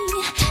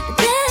 The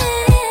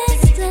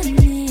best of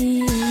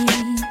me.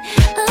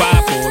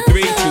 5, 4,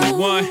 3, 2,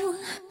 1.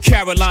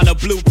 Carolina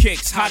blue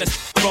kicks, hottest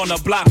on the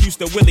block. Used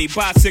to Willie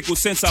bicycle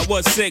since I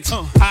was 6.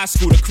 High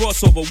school, the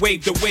crossover,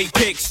 wave the way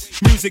picks.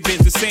 Music is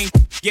the same,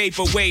 gave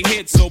away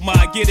hits. So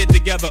my get it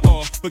together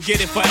or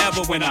forget it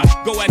forever. When I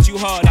go at you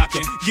hard, I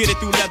can get it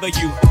through leather.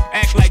 You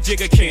act like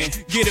Jigga can,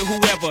 get it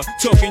whoever.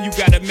 Talking you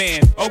got a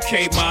man,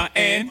 okay ma,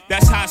 and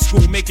that's high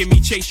school, making me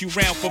chase you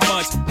round for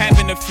months.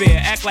 Having a fear,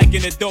 act like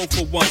an adult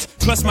for once.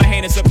 Plus my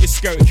hand is up your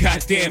skirt,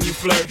 goddamn you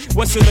flirt.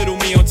 What's a little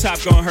me on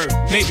top gonna hurt?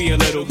 Maybe a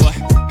little, but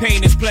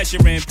pain is pleasure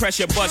and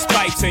pressure bust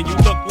pipes. And you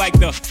look like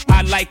the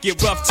I like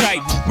it rough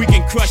type. We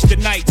can crush the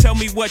night, tell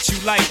me what you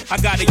like. I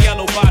got a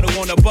yellow bottle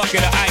on a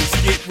bucket of ice,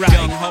 get right.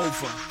 Young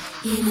Hova.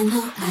 Even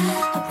though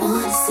I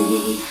wanna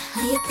see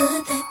how you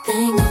put that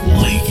thing on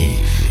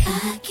me,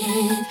 I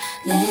can't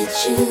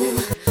let you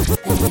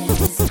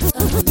pass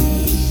of me.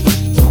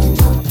 Even though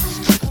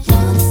I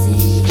wanna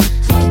see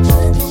how you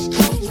put that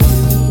thing on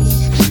me,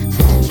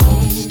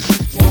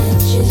 I can't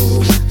let you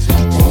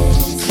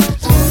pass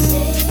of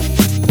me.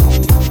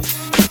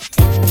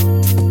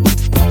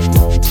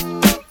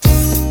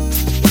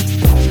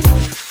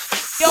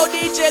 Yo,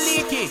 DJ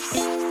Leaky.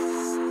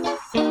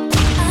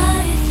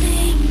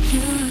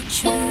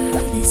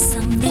 Truly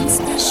something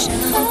special.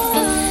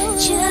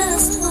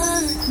 Just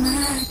what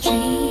my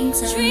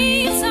dreams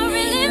are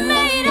really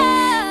made of.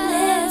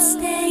 Let's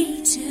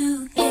stay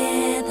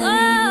together,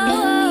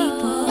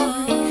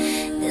 boy.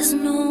 There's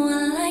no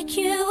one like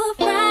you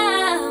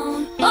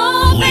around.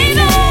 Oh, baby.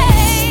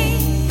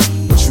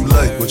 What you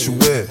like, what you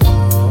wear?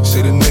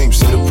 Say the name,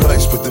 say the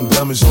price, put them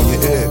diamonds on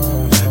your ear.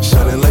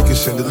 Shining like a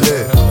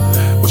chandelier.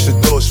 What's your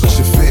thoughts, what's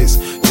your fears?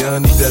 Yeah, I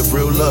need that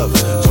real love.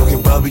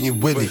 Talking Bobby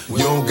and Whitney.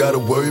 You don't gotta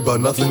worry about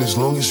nothing as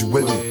long as you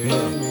with me.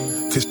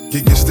 Cause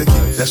it gets sticky,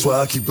 that's why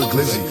I keep a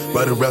glizzy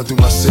right around through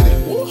my city.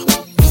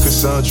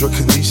 Cassandra,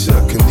 Kanisha,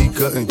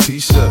 Kanika and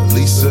Tisha,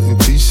 Lisa and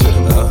Tisha.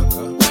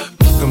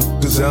 Them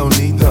cause I don't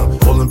need them.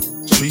 All them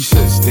street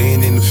shit,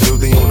 staying in the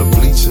field, they on the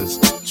bleachers.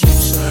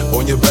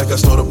 On your back, I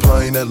start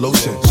applying that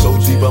lotion. So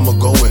deep, I'ma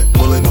go in,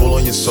 pulling all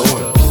on your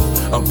sewing.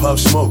 I'm Pop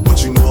Smoke,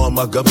 but you know I'm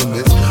my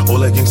government. All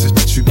that gangsta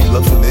shit, you be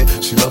loving it.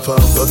 She love how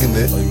I'm thugging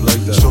it. Oh, you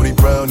like that? Shorty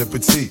brown and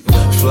petite,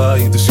 fly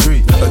and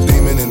discreet, a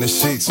demon in the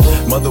sheets.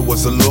 Mother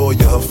was a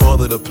lawyer, her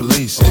father the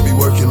police. They be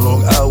working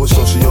long hours,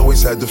 so she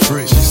always had the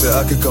free. She said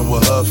I could come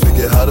with her,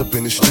 figure hot up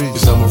in the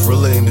streets. I'm a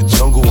gorilla in the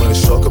jungle and a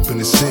shark up in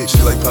the sea. She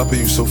like, Papa,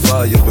 you so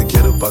fire, but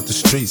get up out the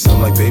streets.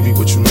 I'm like, baby,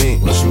 what you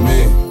mean? What you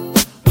mean?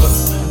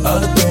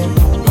 I think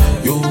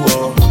you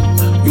are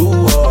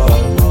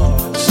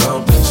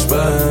something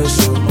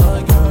special.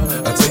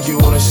 I take you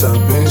on a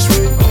shopping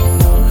spree,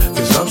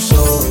 cause I'm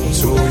so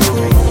into you.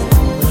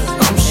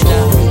 I'm so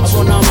into you. I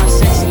want all my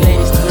sexy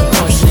ladies to look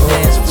on the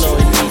dance floor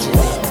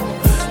immediately.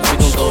 We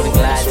gon' go to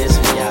glide this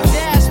for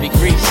y'all. Speak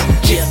grease.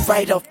 Yeah,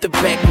 right off the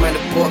back, man, the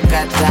boy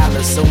got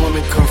dollars. So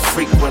women come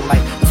frequent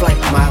like flight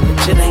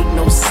mileage. It ain't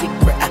no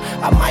secret.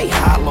 I might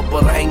holler,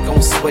 but I ain't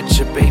gon' sweat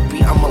you,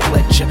 baby. I'ma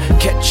let you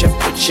catch up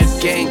with your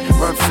gang.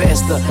 Run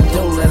faster,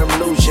 don't let them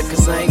lose you,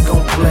 cause I ain't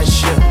gon'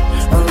 bless you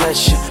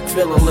unless you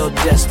feel a little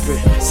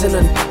desperate. Send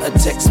a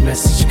text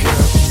message, girl.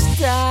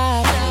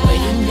 Stop,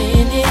 wait a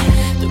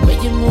minute. The way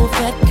you move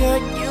that girl,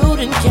 you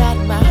done got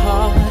my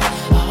heart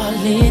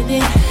all in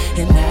it.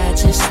 And I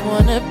just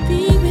wanna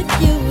be with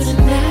you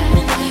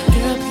tonight.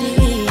 Girl,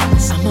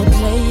 please, I'm a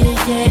player,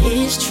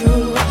 yeah, it's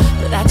true.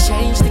 But I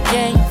changed the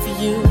game for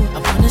you. I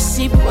wanna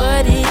see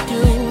what it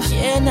do.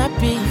 Can I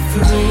be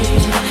free?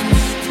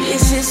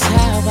 This is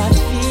how I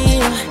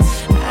feel.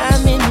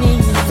 I'm in need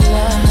of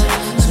love.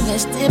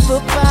 Let's dip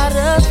up out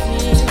of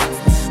here.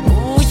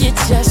 Ooh, you're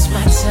just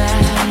my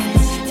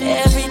type.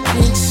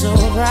 Everything's so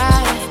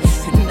right,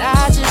 and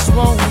I just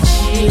want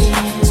you.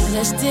 So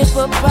let's dip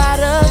up out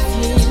of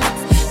here.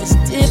 Let's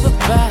dip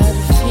up out of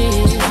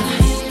here.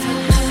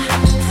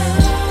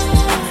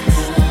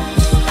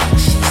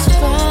 She's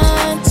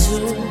fine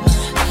too,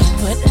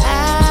 but I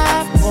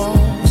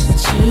want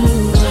you.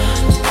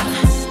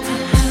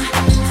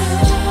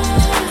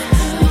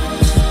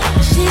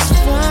 She's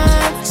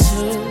fine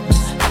too,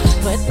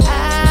 but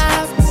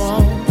I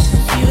want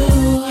you.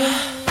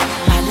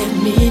 I'll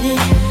admit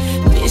it,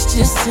 this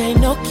just ain't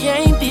no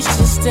game, this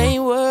just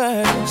ain't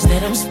words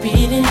that I'm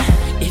speeding.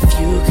 If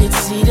you could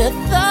see the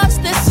thoughts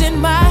that's in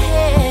my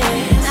head,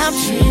 I'm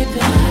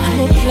tripping, I'm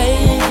a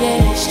player,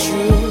 yeah, it's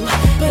true.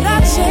 But I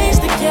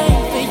changed the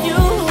game for you. I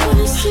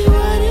wanna see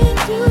what it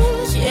do.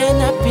 Can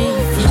I be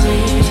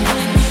free?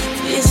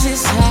 This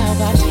is how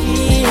I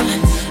feel.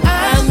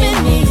 I'm in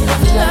need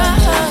of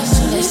love,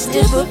 so let's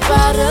dip up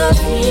out of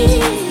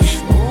here.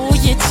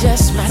 You're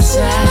just my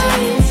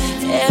type.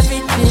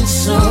 Everything's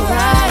so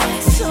right,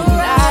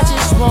 and I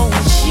just want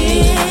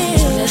you.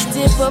 So let's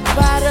dip up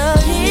out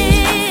of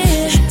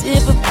here. Let's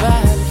dip up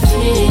out of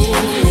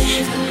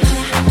here.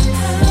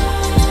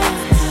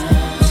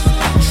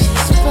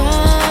 She's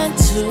fine.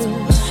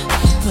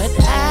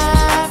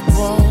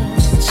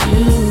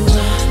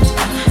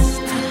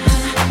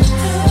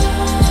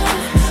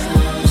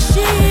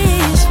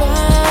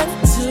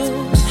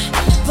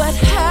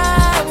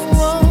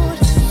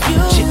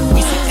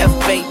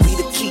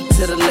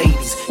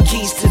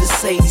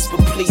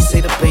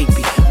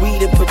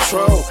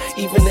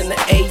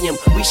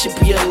 should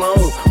be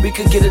alone. We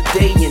could get a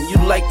day in. You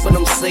like what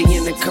I'm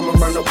saying and come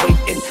around the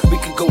waiting. We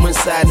could go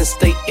inside and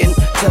stay in.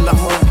 Tell a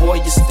homeboy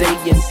you're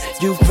staying.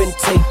 You've been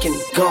taken,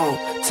 gone.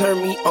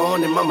 Turn me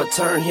on and mama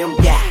turn him.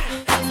 Yeah.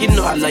 You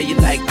know I love you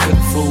like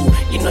cooked food.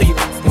 You know you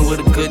f***ing with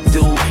a good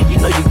dude. You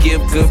know you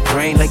give good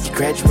brain like you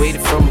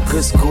graduated from a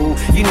good school.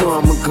 You know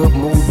I'm a good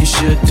move, you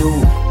should do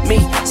me.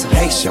 So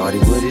hey shorty,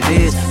 what it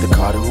is, the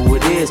Carter who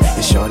it is,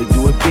 and shorty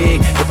do it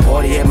big. The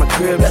party at my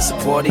crib, that's a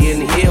party in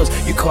the hills.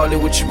 You call it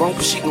what you want,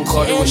 but she gon'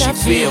 call it what she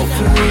feel.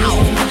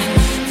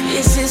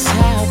 This is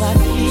how I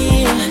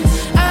feel.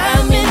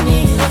 I'm in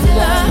need of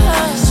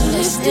love, so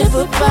let's dip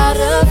up out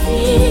of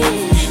here.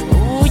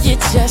 Ooh,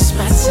 you're just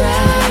my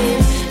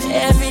type.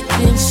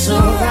 Everything's so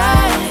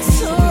right,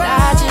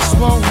 I just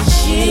wanna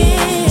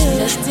chill.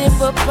 Let's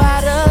dip up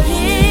out of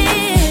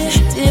here,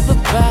 dip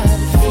up out of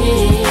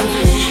here.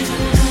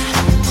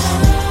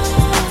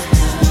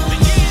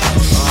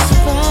 It's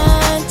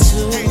fun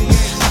too,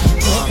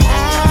 but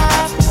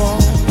I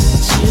want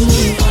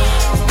you.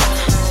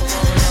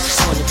 Just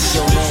wanna be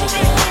your man,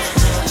 girl.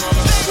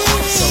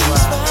 So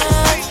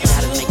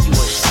gotta make you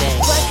understand.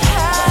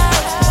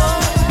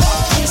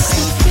 It's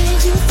the way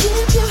you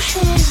dip your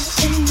hand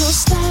and your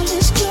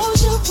stylish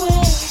clothes you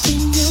wear.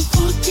 When you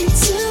walk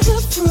into the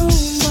room,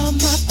 all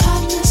my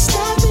partners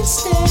stop and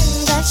stare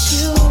at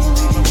you.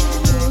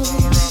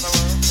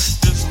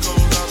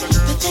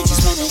 But they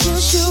just wanna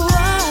use you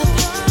up.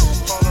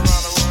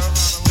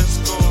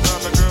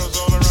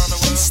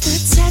 It's the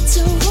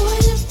tattoo on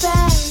your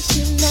back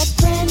and that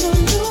brand new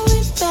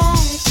Louis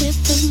bag with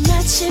the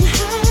matching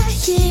high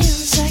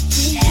heels. I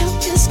can't help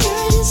this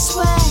girl is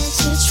swag,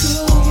 it's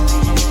true.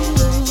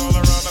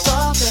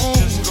 Oh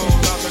baby,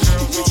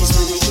 I just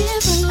wanna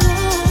give her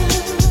love.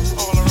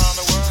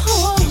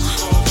 Oh,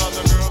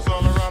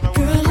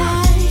 girl,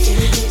 I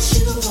can't get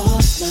you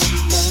off my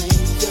mind.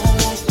 You're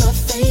like my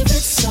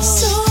favorite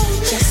song.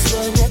 Just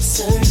wanna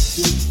turn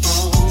you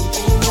on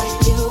and rock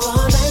you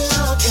all night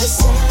long. 'Cause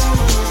I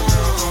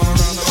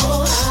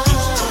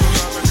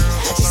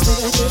just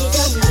wanna be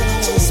your man.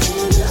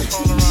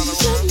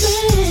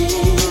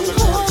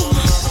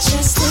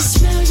 Just to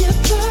smell your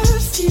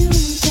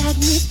perfume got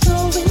me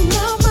going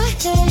out my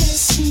head.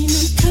 Seen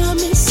them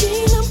coming,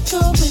 seen them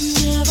going.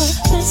 Never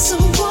met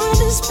someone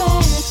as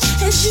bad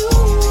as you.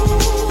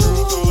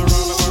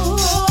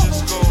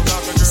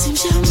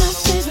 Seems you're my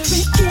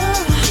favorite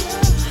girl.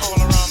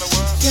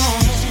 Yeah,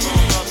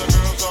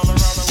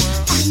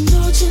 I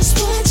know just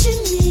what you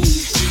need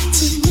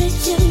to make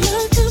you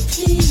look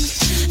complete.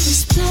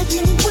 This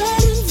platinum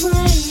wedding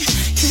ring,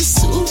 'cause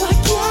ooh, I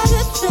got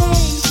a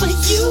thing for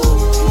you.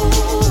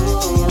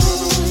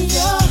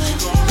 Yeah,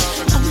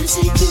 I'ma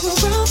take you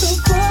around the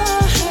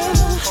world.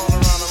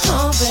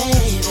 Oh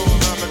baby,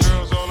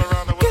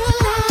 girl,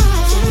 I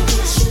can't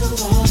get you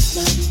off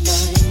my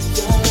mind.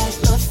 You're like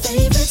my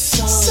favorite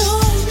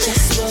song.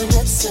 Just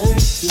wanna turn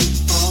you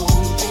on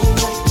and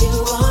rock you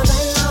all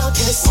night long.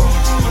 'Cause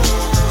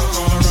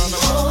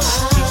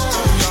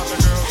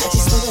I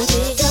just wanna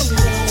be your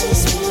man.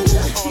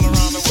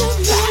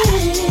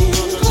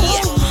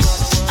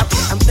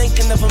 I'm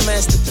thinking of a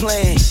master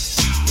plan.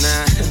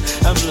 Nah,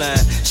 I'm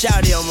lying.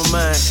 Shout it on my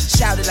mind.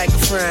 Shout it like a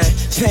frying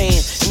pan.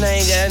 And I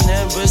ain't got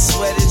nothing but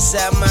sweat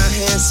inside my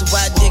hands. So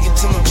I dig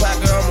into my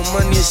pocket, all my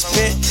money is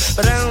spent.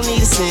 But I don't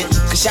need a cent,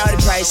 'cause shout it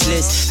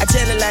priceless. I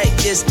tell it like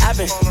this, I've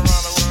been.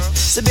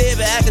 So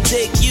baby, I can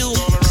take you.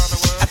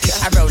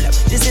 I roll up,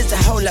 this is the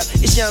hold up.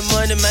 It's young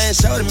money, man.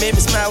 Show to make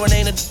me smile when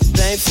ain't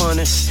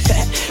funny.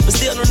 But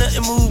still don't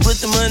nothing move but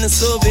the money.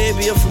 So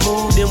baby, if we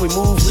move, then we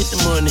move with the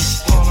money.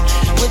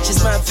 Which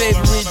is my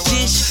favorite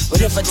dish.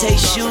 But if I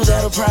taste you,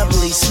 that'll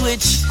probably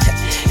switch.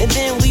 And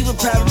then we would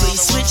probably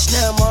switch.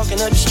 Now I'm walking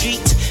up the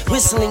street,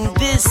 whistling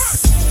this.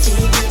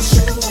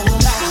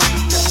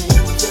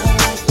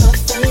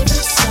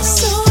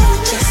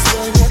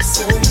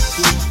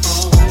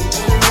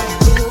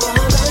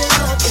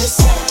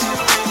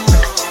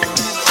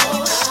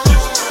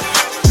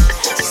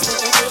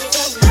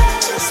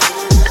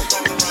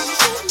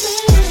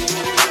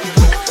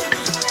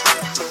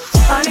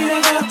 I need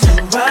a girl to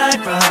ride.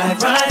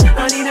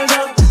 I need a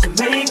girl to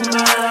make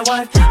my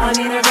wife. I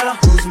need a girl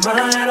who's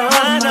mine, oh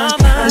mine.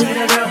 I need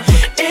a girl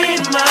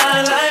in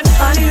my life.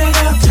 I need a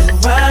girl to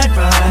ride.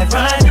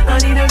 I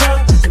need a girl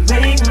to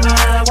make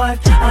my wife.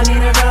 I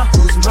need a girl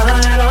who's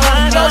mine, oh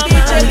mine. I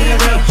need a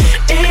girl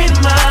in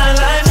my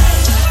life.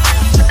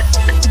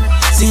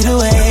 See the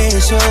way you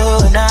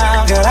show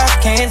now, girl, I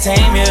can't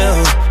tame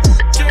you.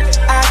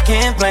 I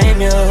can't blame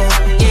you.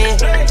 Yeah,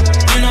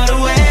 you know the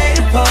way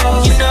to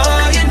pose. You know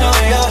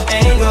your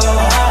angle.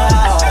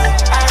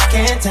 I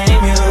can't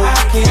tame you. I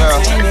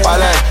can't tame you.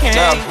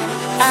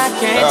 I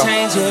can't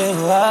change you.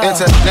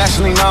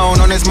 Internationally known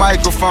on this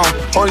microphone.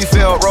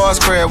 Holyfield, Ross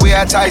Crib, we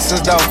at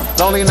Tyson's though.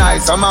 Lonely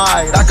nights, I'm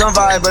alright, I can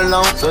vibe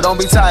alone. So don't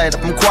be tired,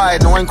 I'm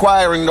quiet, no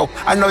inquiring though.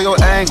 I know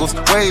your angles,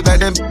 way back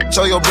then,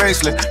 show your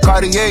bracelet.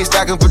 Cartier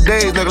stacking for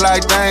days, look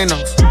like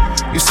Thanos.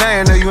 You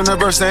saying the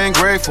universe ain't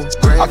grateful.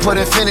 I put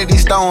infinity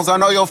stones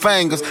on all your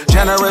fingers.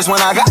 Generous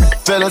when I got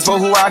feelings for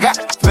who I got.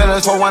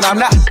 Feelings for when I'm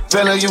not.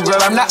 Feeling you,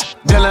 girl, I'm not.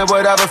 Dealing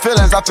with other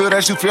feelings, I feel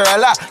that you fear a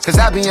lot. Cause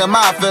I be in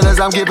my feelings,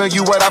 I'm giving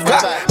you what I've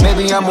got.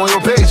 Maybe I'm on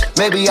your page,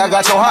 maybe I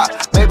got your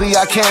heart. Maybe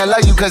I can't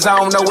love you cause I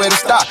don't know where to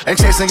stop. And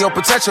chasing your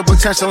potential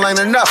ain't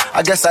enough.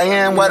 I guess I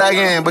am what I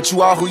am, but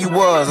you are who you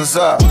was, what's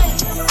up?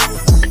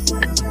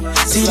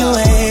 See the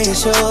way you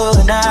show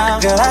now,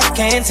 girl, I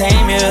can't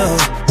tame you.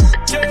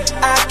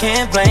 I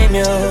can't blame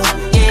you,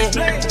 yeah.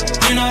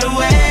 You know the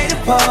way to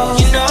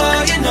pose, you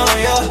know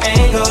your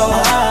angle.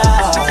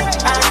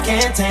 I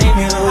can't tame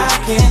you, I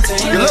can't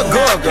tame you. You look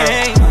good, girl.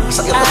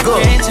 I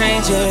can't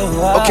change you.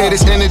 Okay,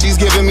 this energy's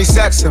giving me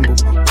sex symbol.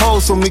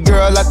 Pose for me,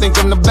 girl, I think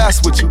I'm the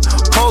best with you.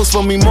 Pose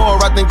for me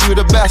more, I think you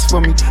the best for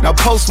me. Now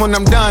post when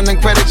I'm done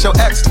and credit your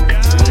ex.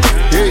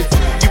 Yeah,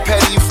 you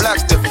petty, you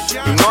flex different.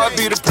 You know I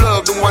be the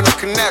plug, the one to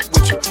connect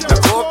with you. Now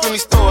go up in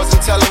these stores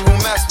and tell them who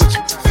mess with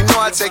you. You know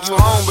I take you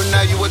home, but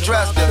now you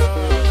address them.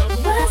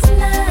 What's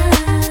love?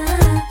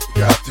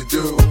 Got to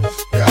do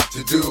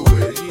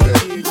it.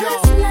 Yeah.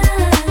 What's love?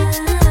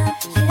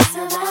 It's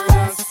about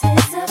us,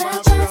 it's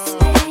about just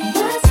me.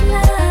 What's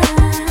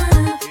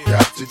love?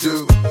 Got to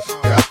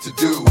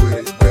do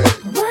with it, baby.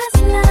 What's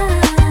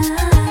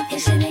love? It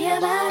should be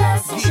about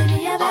us, it should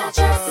be about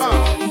just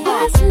me.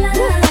 What's love?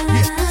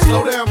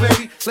 Slow down,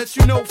 baby. Let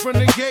you know from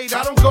the gate,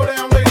 I don't go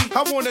down, lady.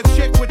 I want a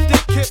chick with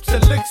thick hips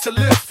and licks her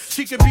lips.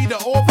 She can be the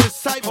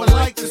office type, but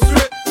like the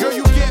strip. Girl,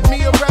 you get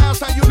me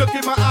aroused, how you look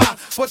in my eye.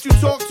 But you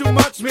talk too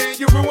much, man,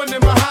 you're ruining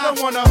my high. I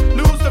don't wanna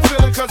lose the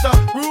feeling, cause the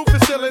roof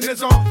is ceiling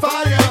is on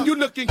fire. And you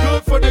looking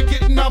good for the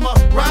getting, I'm a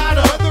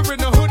rider. Whether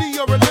in a hoodie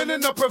or a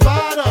linen, a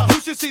provider.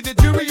 You should see the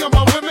jury on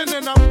my women,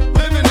 and I'm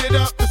living it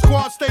up. The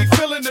squad stay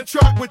filling the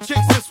truck with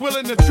chicks that's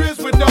willing to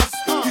trizz with us.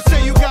 You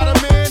say you got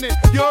a man and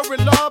you're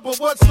in love, but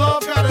what's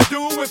love gotta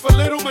do with a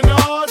little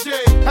menage?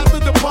 After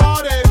the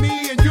party,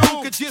 me and you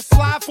could just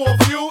slide for a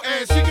few,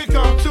 and she could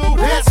come too.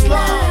 That's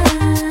love.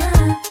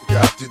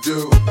 Got to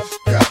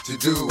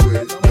do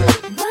it,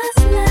 baby. What's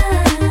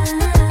love?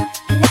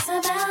 It's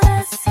about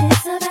us,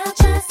 it's about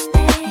just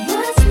me.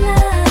 What's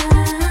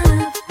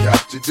love?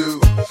 Got to do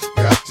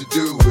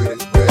with it,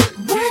 baby.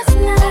 What's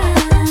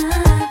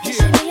love? It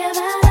should be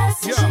about us,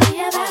 it should be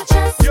about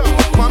just me.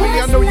 Mommy,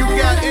 I know you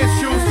got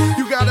issues.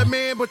 You got a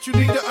man, but you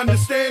need to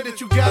understand that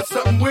you got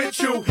something with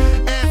you.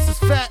 Ass is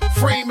fat,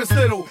 frame is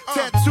little.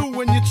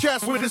 Tattoo in your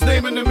chest with his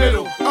name in the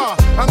middle.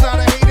 I'm not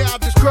a hater, I'll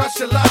just crush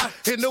a lie.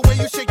 In the way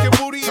you shake your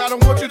booty, I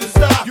don't want you to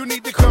stop. You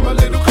need to come a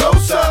little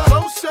closer.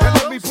 And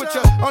let me put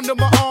you under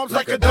my arms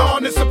like a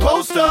dawn is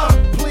supposed to.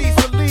 Please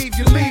believe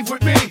you leave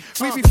with me.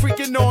 We be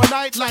freaking all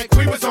night like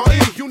we was on E.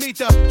 You need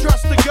to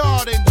trust the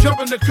God and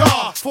jump in the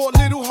car for a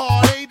little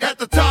heartache at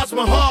the Taj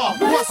Mahal.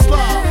 What's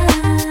love?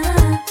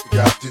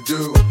 Got to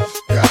do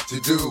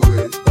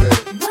it,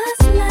 baby.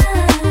 What's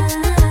love?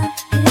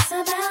 It's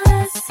about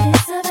us,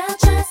 it's about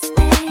just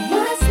me.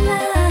 What's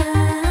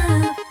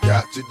love?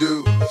 Got to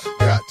do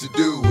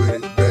with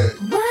it, baby.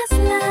 What's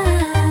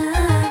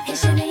love? It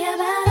should be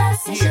about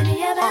us, it should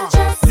be about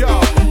just me.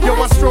 Yo,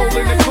 I stroll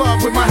in the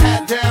club with my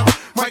hat down,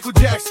 Michael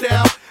Jack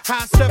style.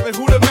 High stepping,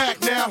 who the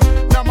Mac now?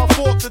 Not my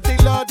fault that they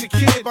love the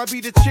kid. Might be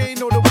the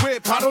chain or the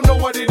whip, I don't know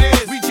what it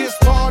is. We just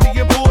party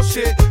and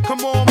bullshit.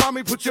 Come on,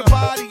 mommy, put your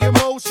body in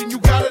motion. You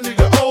got a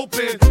nigga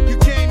open. You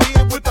came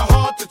here with the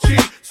heart to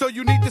cheat, so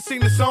you need to sing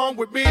the song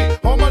with me.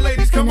 All my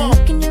ladies, come on.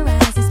 Look in your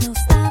eyes, there's no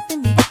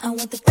stopping me. I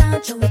want the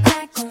Dodger with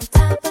crack on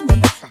top of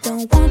me.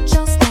 Don't want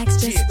your snacks,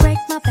 just break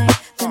my back.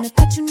 Gonna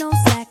cut you no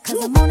slack,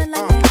 cause I'm on it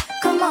like that.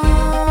 Come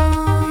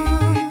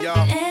on,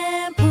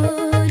 and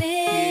put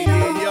it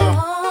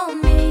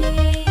on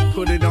me.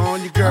 Put it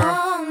on you, girl.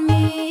 On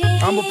me.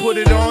 I'ma put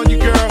it on you,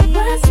 girl.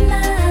 What's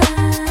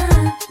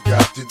love?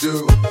 Got to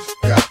do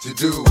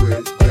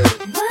it,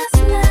 baby. What's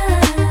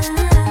love?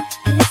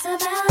 It's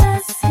about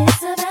us,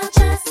 it's about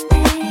just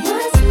me.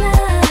 What's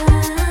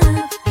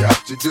love? Got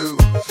to do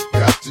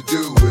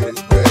with it,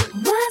 baby.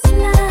 What's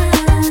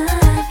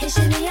love? It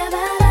should be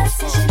about us,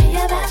 it should be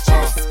about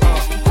just me.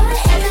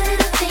 Every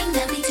little thing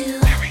that we do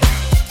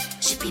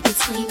should be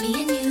between me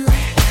and you.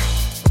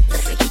 The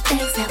freaky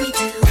things that we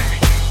do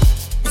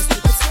must be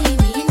between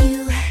me and you.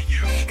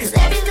 Cause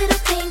every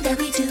little thing that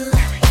we do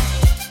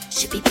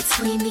should be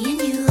between me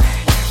and you.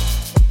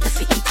 The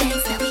freaky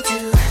things that we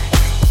do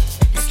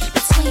must be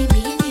between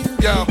me and you.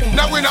 Yo,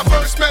 now when I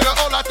first met her,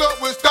 all I thought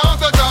was dawn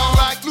to dawn.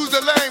 Like lose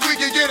the lane, we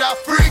can get out,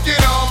 freaking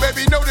on.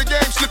 Baby, know the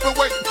game, slip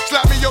away.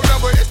 Slap me your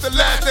number, it's the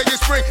last day of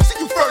spring. See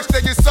you first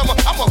day in summer,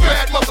 I'm a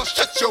bad mother,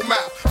 shut your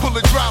mouth. Pull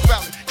a drop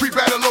out, creep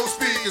at a low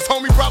speed. Cause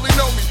homie probably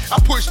know me, I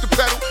push the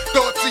pedal.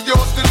 Thoughts of your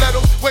stiletto,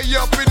 way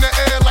up in the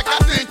air like I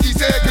think he's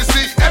there. Cause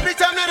see, every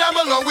time that I'm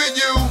alone with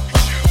you,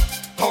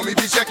 homie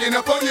be checking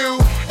up on you.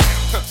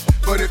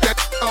 But if that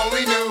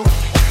only knew,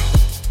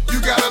 you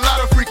got a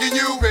lot of freaking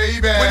you,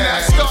 baby. When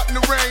that's starting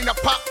to rain, I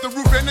pop the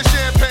roof and the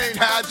champagne.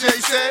 How Jay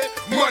said,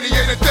 money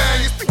ain't a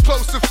thing, it's been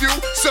close to few.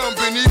 Some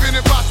been even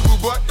impossible,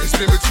 but it's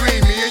been between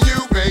me and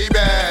you, baby.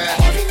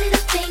 Every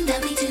little thing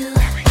that we do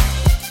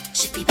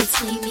should be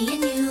between me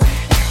and you.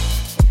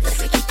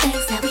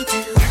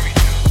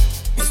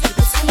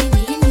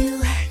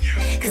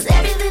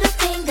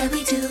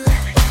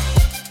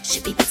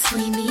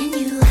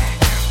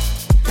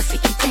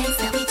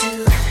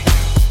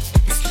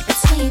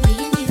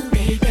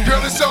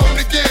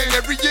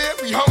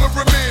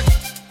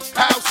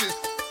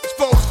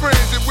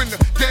 when the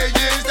day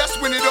ends, that's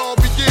when it all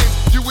begins.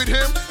 You with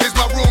him is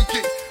my room key.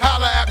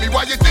 Holla at me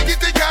while you think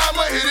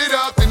I'ma hit it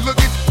up. And look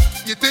at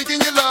you thinking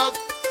you love.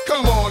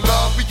 Come on,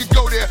 love, we can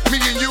go there. Me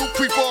and you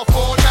creep off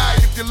all night.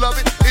 If you love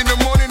it, in the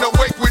morning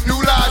awake with new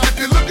lies. If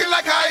you're looking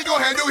like how he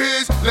gon' handle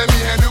his, let me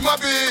handle my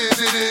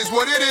biz. It is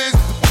what it is.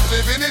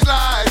 Living his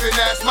life, and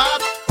that's my.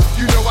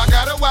 You know I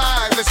got a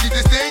wife. Let's keep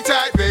this thing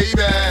tight,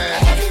 baby.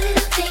 Every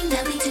little thing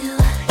that we do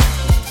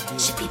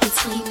should be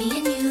between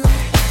me and you.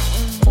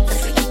 The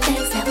freaky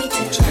things that we do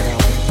should be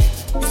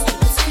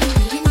between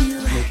me and you.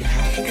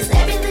 'Cause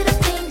every little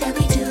thing that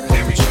we do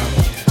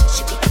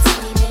should be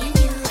between me and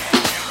you.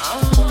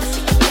 The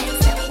freaky things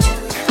that we do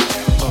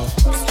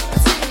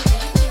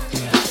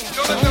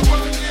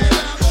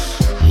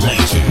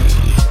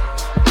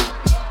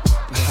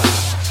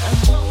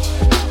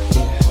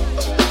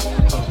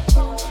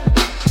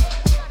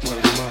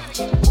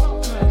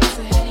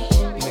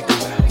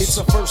It's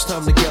our first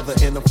time together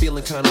and I'm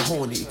feeling kinda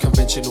horny.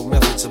 Conventional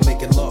methods of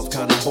making love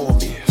kinda bore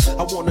me.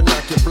 I wanna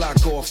knock your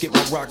block off, get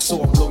my rocks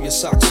off, blow your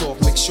socks off,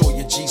 make sure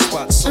your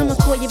G-spot's I'ma off.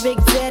 call you Big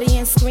Daddy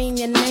and scream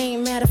your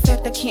name. Matter of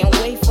fact, I can't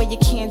wait for your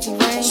candy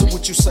rain. So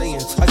what you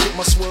saying? I get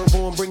my swerve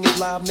on, bring it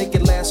live, make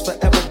it last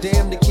forever.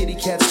 Damn, the kitty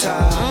cat's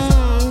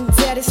tired.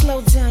 Daddy,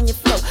 slow down your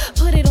flow.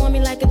 Put it on me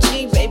like a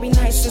G, baby,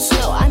 nice and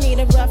slow. I need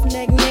a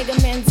roughneck nigga,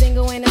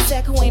 Mandingo and a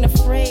sack who ain't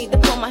afraid to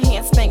pull my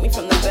hand, spank me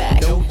from the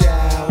back. No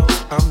doubt,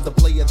 I'm the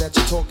player that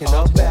you're talking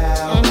about.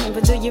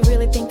 But do you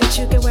really think that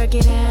you can work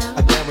it out?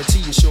 I guarantee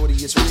you, shorty,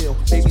 it's real.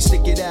 Baby,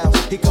 stick it out.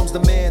 Here comes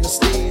the man of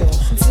steel.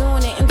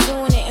 Doing it and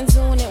doing it and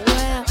doing it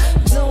well.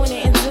 Doing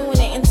it and doing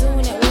it and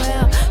doing it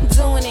well.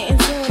 Doing it and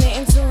doing it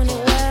and doing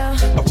it well.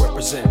 I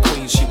represent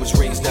Queens, she was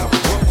raised out in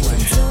Brooklyn.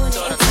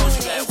 Thought I told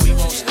you that we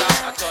won't stop.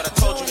 I thought I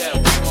told you that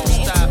we won't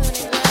stop.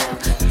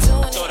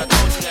 I thought I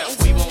told you that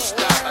we won't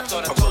stop. I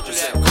thought I told you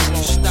that we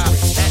won't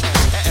stop.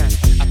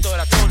 I thought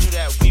I told you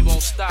that we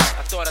won't stop.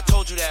 I thought I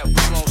told you that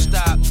we won't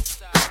stop.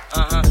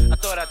 I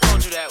thought I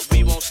told you that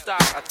we won't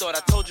stop. I thought I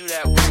told you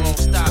that we won't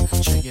stop.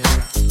 Check it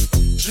out.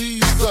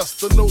 Jesus,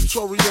 the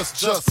notorious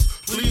just.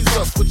 Please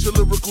us with your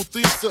lyrical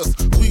thesis.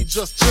 We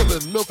just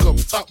chillin', milk 'em,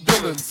 top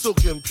billin',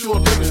 silkin', pure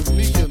linen,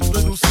 me and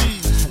little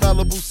C's,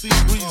 Malibu sea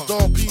breeze,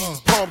 dawn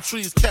peas, palm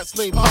trees, cats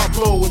named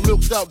Pablo and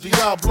milked out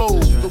Diablo.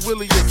 The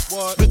williest,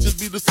 bitches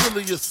be the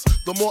silliest.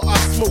 The more I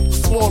smoke, the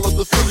smaller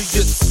the silly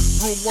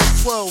gets. Room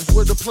 112,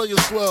 where the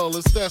players dwell,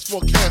 and stash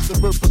more cash than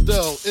Bert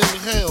Fidel.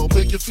 Inhale,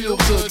 make you feel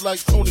good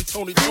like Tony.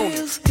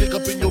 Kick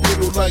up in your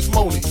middle like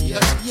Moni.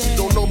 She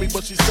don't know me,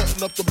 but she's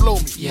setting up to blow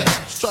me.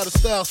 Try to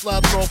style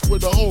sliding off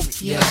with a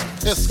homie.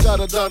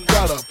 Escada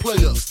Dangada,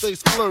 player, stay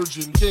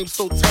splurging. Game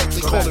so tight,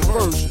 they call it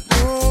version.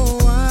 Oh,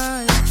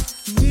 I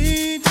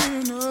need to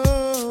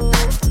know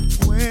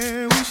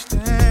where we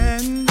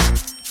stand.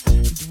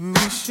 Do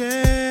we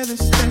share the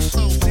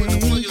special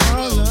thing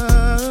called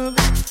love?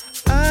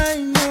 I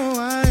know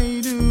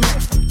I do.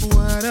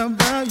 What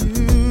about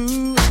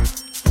you?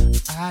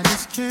 I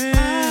just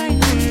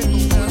can't get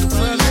enough of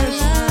this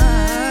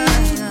time.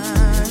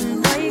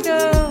 Where you go?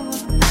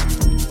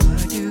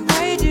 What do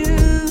I do?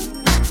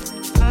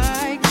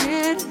 I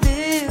can't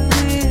live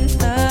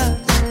without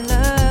your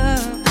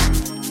love.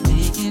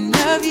 Thinking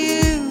of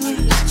you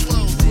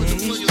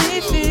makes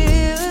me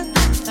feel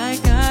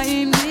like I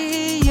am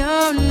the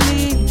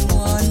only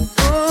one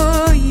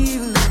for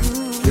you.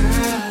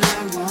 Girl,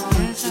 I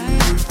want to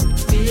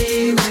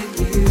be with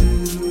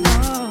you.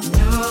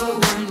 No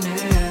one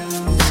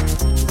else,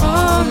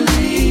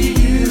 only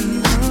you.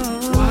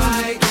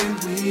 Why can't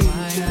we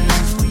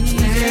just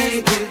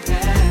make it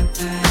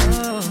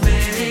happen,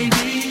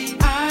 baby?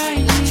 I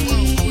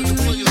need you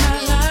in my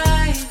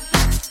life.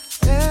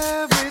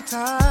 Every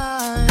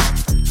time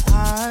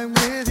I'm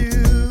with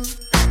you,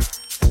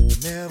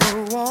 never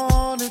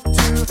wanted to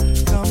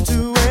come to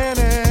an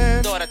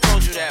end. Thought I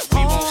told you that we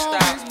won't stop.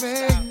 Always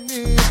make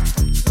me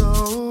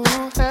so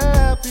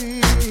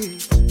happy.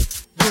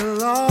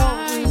 You'll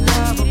always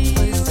have a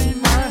place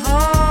in my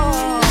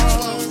heart.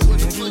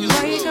 Where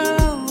you go?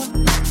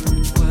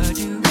 What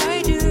do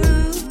I do?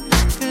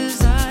 'Cause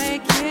I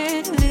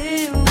can't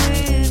live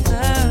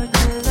without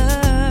your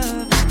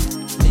love.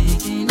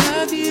 Thinking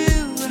of you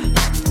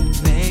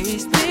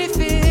makes me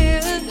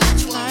feel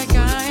like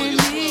I'm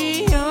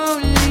the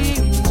only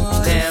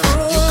one. Damn,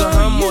 you can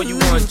hum all you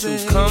want to,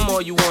 come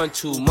all you want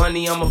to.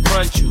 Money, I'ma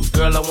front you.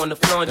 Girl, I wanna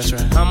flaunt you.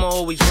 I'ma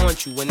always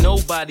want you when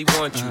nobody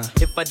wants you.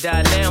 If I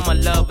die now, my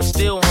love will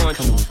still haunt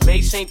you.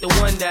 Mace ain't the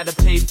one that'll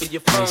pay for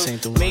your phone.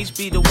 Mace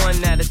be the one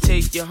that'll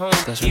take you home.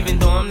 Even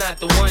though I'm not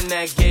the one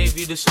that gave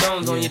you the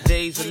stones on your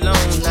days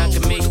alone, I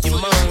can make you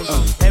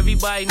moan.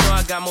 Everybody know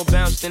I got more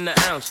bounce than the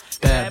ounce.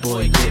 Bad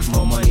boy, get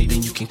more money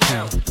than you can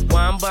count.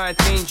 Why I'm buying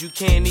things you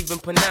can't even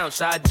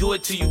pronounce. I do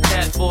it to you,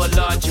 cat, for a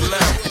large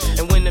amount.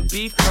 And when the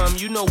beef come,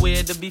 you know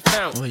where to be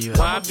found.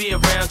 Why I be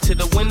around till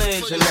the winner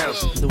is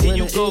announced. Here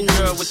you go,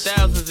 girl, with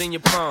thousands in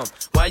your palm.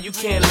 Why you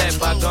can't let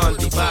bygones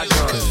be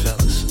bygones?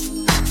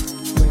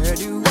 Where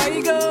do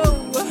I go?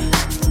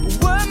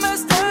 What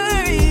must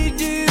I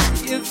do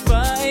if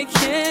I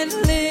can't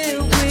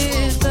live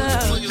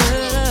without your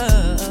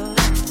love?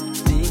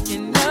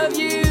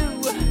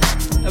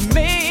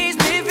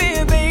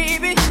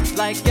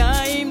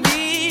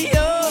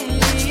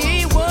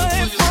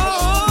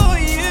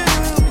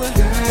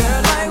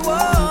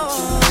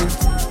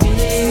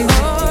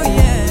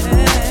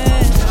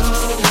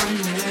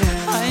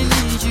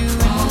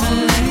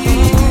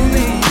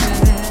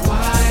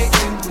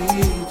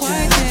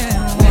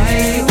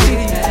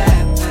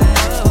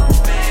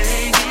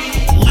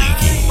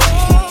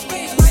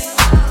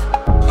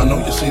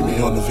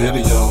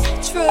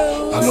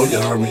 True. I know you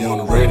heard me on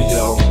the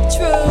radio.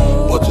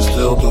 True. But you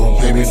still don't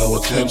pay me no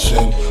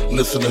attention.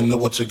 Listening to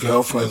what your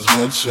girlfriends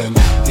mention.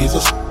 He's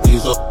a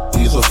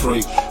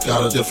freak.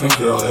 Got a different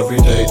girl every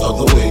day of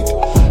the week.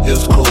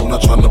 It's cool,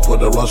 not trying to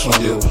put a rush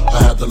on you.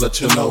 I had to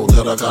let you know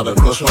that I got a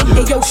crush on you.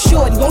 Hey yo,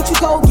 shorty, won't you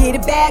go get a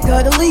bag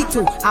of the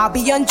lethal? I'll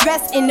be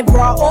undressed in the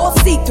bra all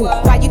see-through.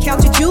 While you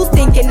count your jewels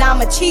thinking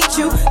I'ma cheat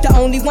you. The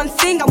only one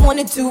thing I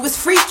wanna do is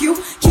freak you.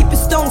 Keep it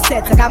stone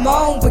sets, I got my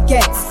own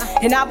baguettes.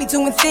 And I'll be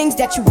doing things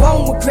that you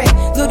won't regret.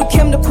 Little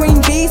Kim the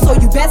queen bee, so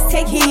you best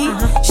take heed.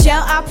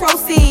 Shall I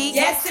proceed?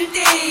 Yes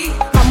indeed.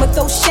 I'ma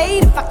throw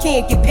shade if I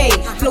can't get paid.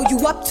 Blow you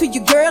up to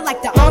your girl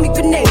like the army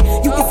grenade.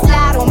 You can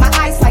slide on my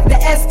ice like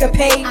the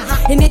escapade.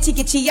 And itchy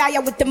get yaya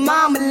with the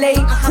marmalade.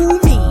 Who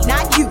me?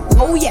 Not you.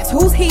 Oh yes,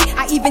 who's he?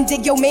 I even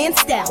dig your man's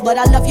style, but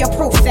I love your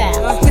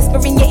profile.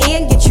 Whisper in your ear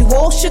and get you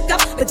all shook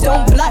up, but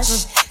don't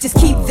blush. Just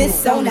keep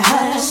this on the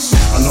hush.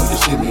 I know you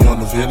see me on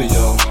the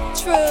video.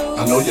 True.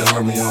 I know you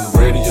heard me on the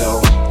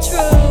radio.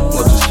 True.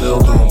 But you still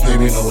don't pay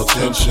me no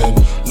attention.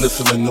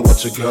 Listening to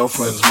what your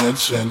girlfriends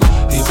mention.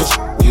 He's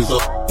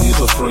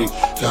a freak.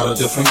 Got a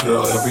different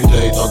girl every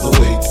day of the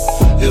week.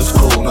 It's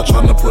cool, not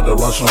trying to put a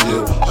rush on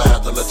you. I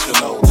had to let you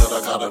know that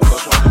I got a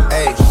crush on you.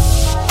 Hey.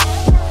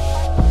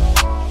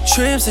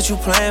 Trips that you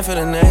plan for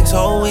the next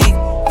whole week.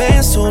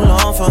 Bands too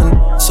long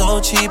for so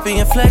cheap and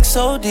your flex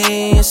OD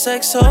and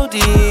sex OD.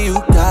 You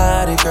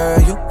got it, girl,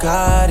 you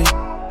got it.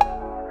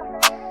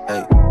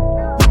 Hey.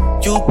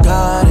 You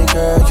got it,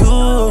 girl,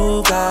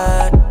 you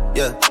got it.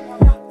 Yeah.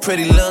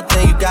 Pretty little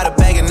thing, you got a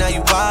bag and now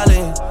you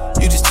wildin'.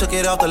 You just took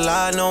it off the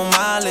line, no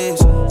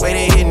mileage.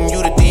 Waiting, hitting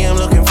you the DM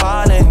looking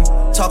violent.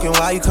 Talking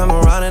while you come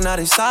around and now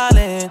they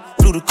silent.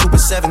 Blew the coupe at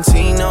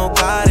 17, no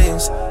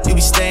guidance. You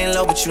be staying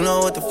low, but you know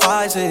what the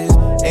price is.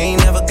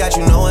 Ain't never got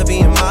you know it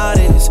being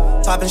modest.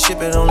 Poppin' shit,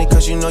 but only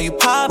cause you know you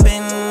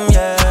poppin',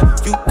 yeah.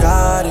 You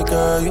got it,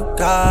 girl, you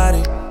got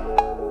it.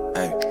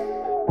 Hey.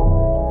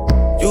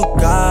 You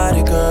got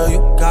it, girl, you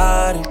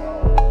got it.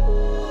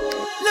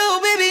 Little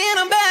baby and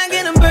I'm back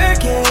in a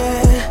Birkin.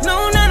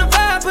 No 9 to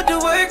 5, put the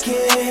work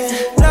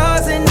in.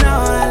 Laws and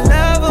all, I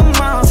love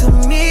them all.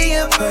 To me,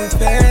 you're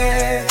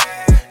perfect.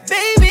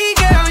 Baby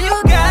girl,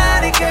 you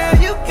got it, girl,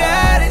 you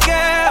got it,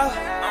 girl.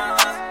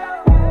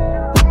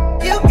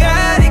 You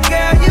got it,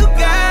 girl, you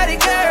got it,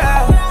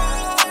 girl.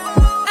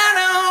 I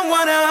don't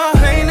wanna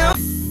play no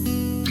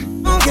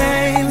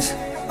games,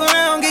 but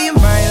I don't give you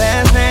my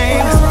last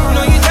name. You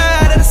know you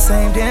tired of the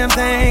same damn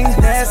thing.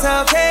 That's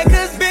okay,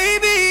 cause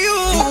baby, you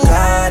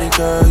got it,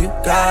 girl, you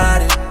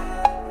got it.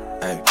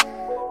 Hey.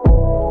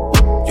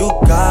 You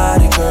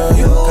got it, girl,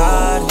 you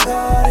got it.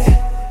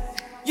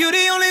 You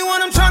the only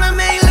one I'm tryna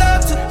make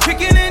love to,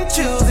 picking and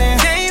choosing.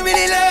 They ain't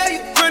really love you,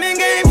 running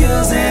game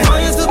using. All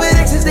your stupid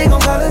exes, they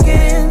gon' call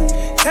again.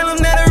 Tell them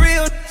that a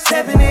real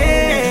stepping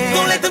in.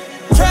 Don't let them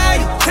try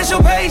you, test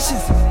your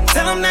patience.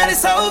 Tell them that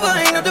it's over,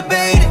 ain't no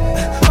debating.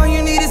 All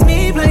you need is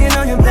me playing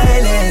on your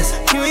playlist.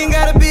 You ain't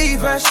gotta be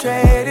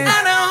frustrated.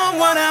 I don't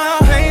wanna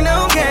play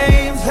no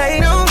games, play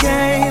no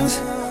games.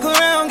 Go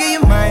around, give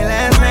you my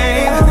last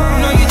name. You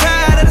know you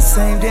tired of the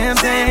same damn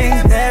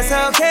thing. That's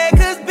okay,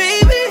 cause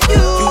baby,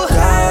 you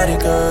got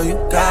it, girl, you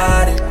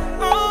got it.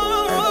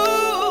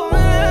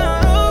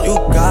 You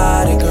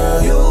got it,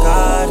 girl, you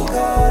got it.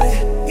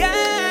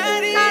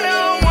 I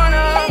don't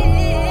wanna.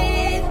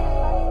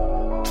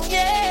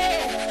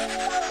 Yeah.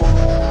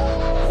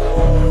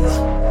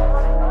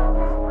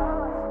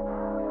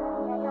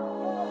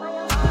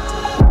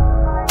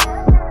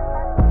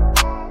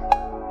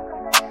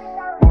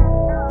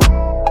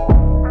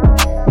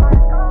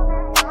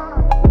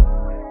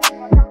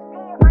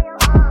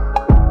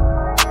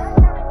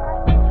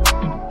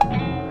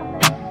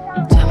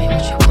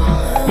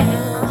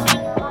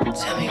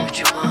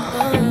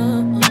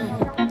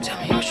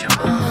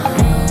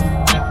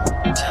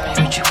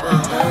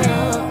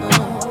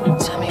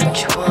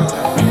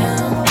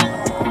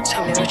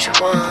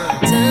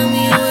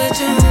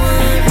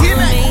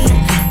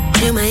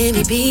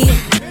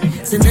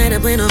 Tonight I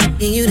plan on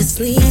making you to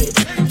sleep.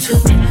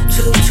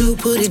 Two,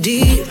 put it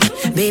deep.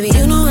 Baby,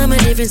 you know I'm a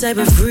different type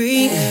of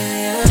freak.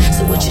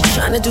 So what you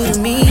tryna do to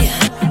me?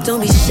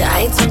 Don't be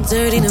shy, too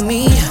dirty to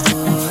me.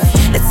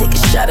 Let's take a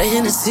shot of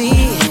Hennessy.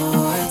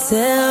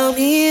 Tell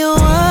me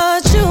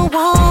what you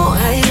want,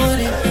 how you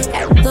want it.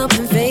 Act up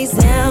and face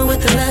down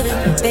with the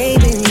loving.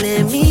 Baby,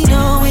 let me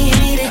know when you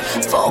need it.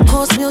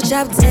 4-course meal,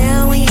 chop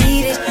down when you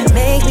eat it.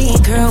 Make me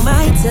curl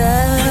my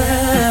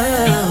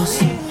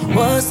toes.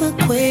 What's the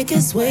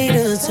quickest way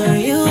to turn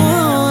you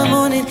on?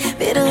 Morning,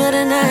 middle of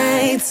the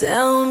night.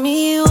 Tell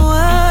me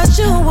what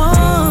you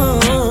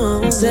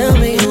want. Tell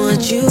me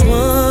what you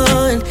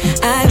want.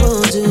 I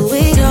will do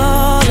it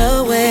all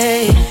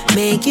away.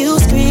 Make you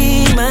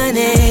scream my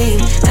name.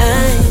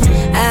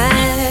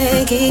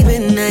 I keep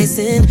it nice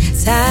and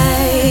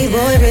tight.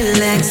 Boy,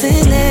 relax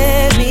and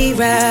let me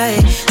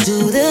ride.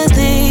 Do the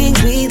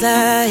things we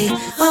like.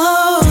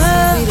 Oh,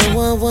 we don't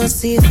want one,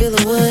 see you feel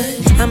the wood.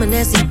 I'm a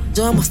nasty,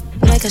 so I'm a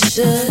like I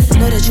should.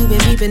 Know that you been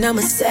peeping, I'm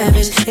a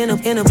savage. In a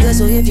blood,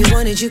 so if you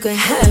want it, you can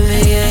have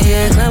it, yeah,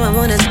 yeah. Climb up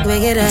on that,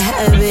 make it a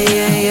habit,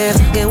 yeah,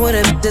 yeah. Get what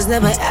a that's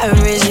never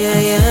average, yeah,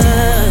 yeah.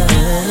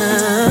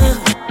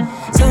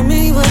 Tell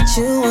me what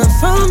you want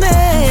from me,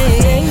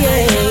 yeah,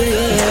 yeah,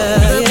 yeah.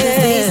 Put the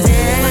face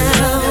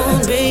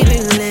down,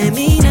 baby, let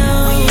me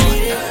know.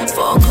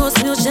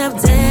 4-course meal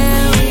chop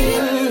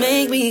down,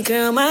 make me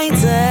curl my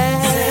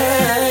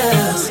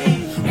toes.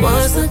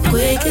 What's the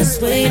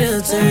quickest way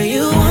to turn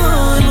you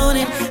on?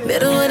 Morning,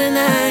 middle of the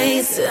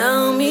night.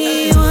 Tell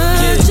me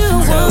what you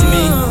want. Tell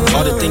me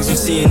all the things you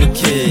see in the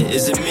kid.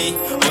 Is it me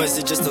or is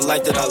it just the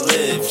life that I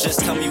live? Just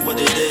tell me what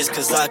it is,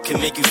 cause I can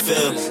make you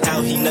feel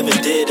how he never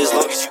did, as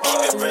long as you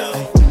keep it real.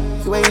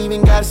 You ain't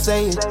even gotta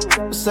say it.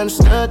 It's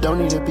understood, don't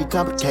need to be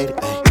complicated.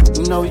 Ay,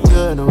 you know we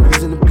good, no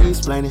reason to be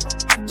explaining.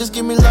 Just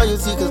give me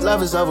loyalty, cause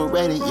love is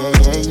overrated. Yeah,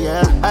 yeah,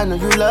 yeah. I know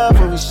you love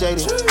when we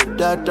shaded.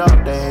 Dark,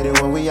 they hate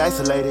it when we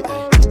isolated.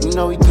 Ay, you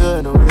know we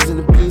good, no reason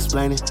to be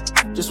explaining.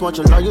 Just want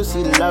your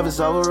loyalty, the love is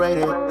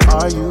overrated.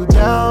 Are you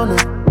down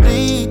to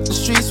bleed the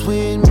streets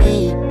with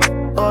me?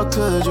 Or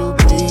could you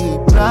be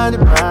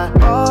blinded by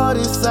all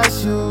this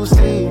sights you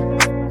see?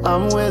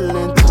 I'm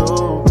willing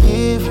to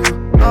give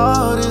you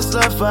all this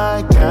love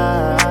I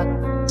got,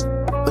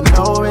 but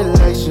no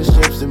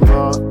relationships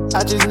involved.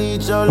 I just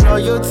need your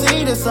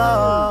loyalty, that's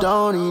all.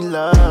 Don't need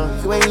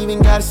love, you ain't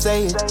even gotta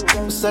say it.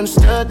 It's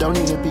understood, don't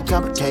need to be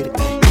complicated.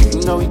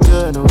 You know we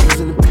good, no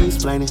reason to be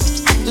explaining.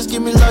 Just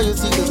give me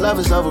loyalty, cause love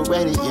is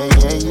overrated. Yeah,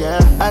 yeah, yeah.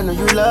 I know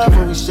you love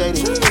when we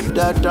shaded.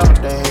 Dark,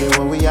 they hate it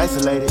when we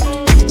isolated.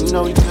 You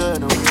know we good,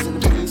 no reason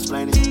to be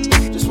explaining.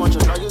 Just want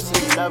your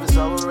loyalty, love is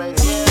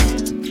overrated. Yeah.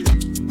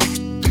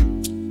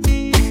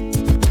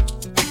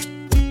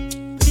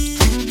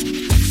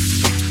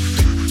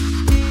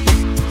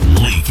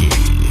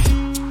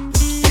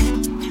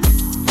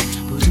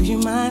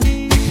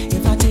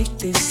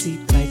 This seat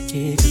right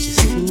here, cause you're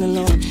sitting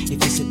alone. If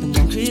you're sipping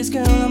on Chris,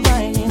 girl, I'm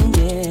buying,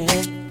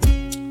 yeah.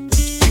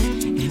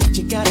 And if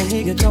you got a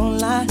nigga, don't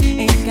lie,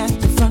 ain't got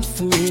the front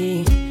for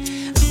me.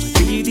 I'ma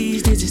give you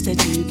these digits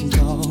that you can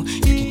call. You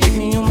can hit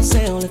me on my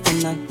cell if I'm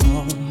not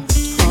home.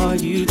 Are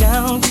you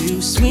down to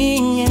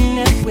swinging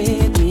it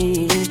with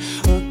me?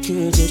 Or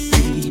could you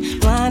be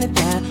blinded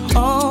by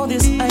all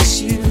this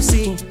ice you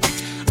see?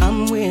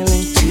 I'm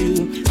willing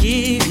to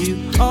give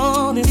you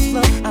all this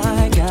love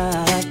I got.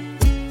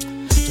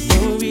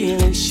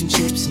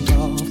 Relationships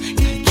involved,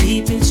 gotta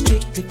keep it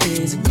strictly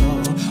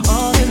physical.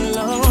 All in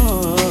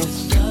love,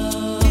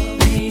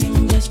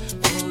 waiting just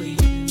for you.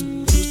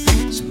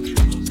 So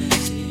don't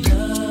pass it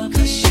up,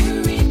 cause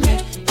you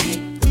regret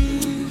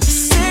it.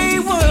 Say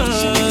what,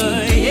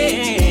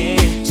 yeah,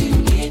 to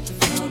get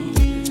from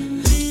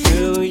you.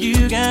 Girl,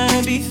 you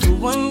gotta be the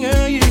one,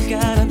 girl, you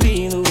gotta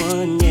be the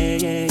one, yeah,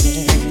 yeah,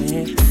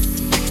 yeah.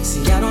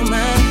 See, I don't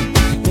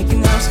mind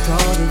making house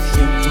calls if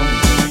you're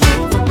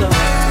going overblown.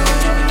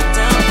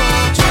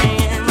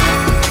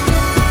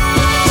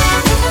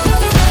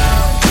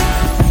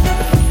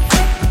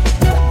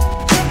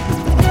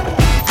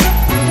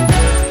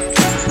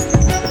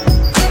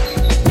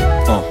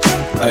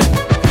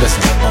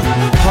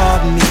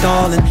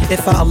 Darling,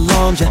 if I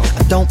alarmed you,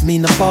 I don't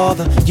mean to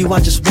bother you. I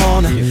just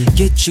wanna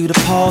get you to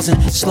pause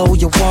and slow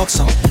your walk,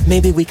 so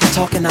maybe we can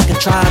talk and I can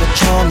try to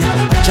charm you.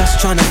 I'm just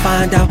trying to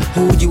find out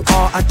who you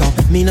are. I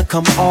don't mean to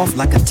come off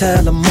like a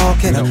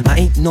telemarketer. I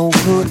ain't no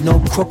hood,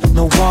 no crook,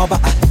 no robber.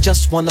 I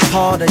just want a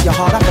part of your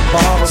heart I can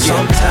borrow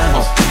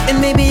sometimes.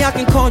 And maybe I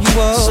can call you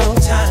up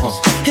sometimes.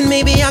 And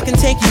maybe I can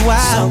take you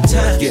out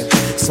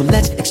sometimes. So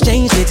let's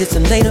exchange digits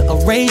and later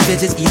arrange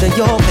visits, either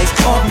your place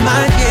or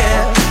mine,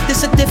 yeah.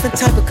 It's a different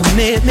type of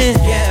commitment.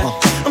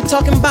 I'm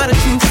talking about a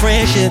true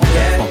friendship.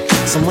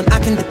 Someone I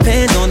can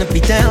depend on to be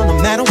down no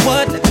matter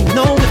what. Let me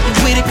know if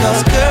you with it,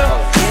 cause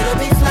girl, it'll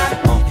be fly.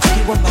 If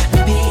you want my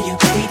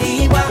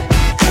B-U-D-D-Y,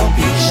 don't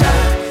be shy,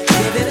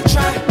 give it a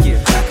try.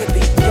 I could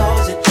be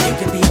yours and you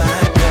can be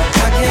mine, girl.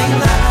 I can't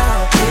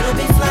lie, it'll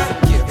be fly.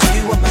 If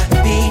you want my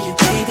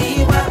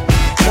B-U-D-D-Y,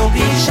 don't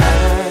be shy,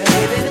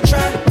 give it a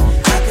try.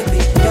 I could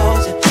be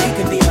yours and you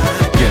can be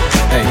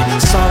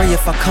mine. Sorry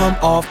if I come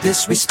off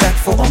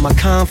disrespectful or my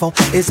convo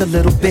is a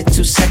little bit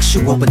too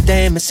sexual, but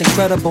damn, it's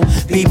incredible.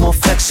 Be more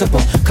flexible,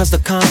 cause the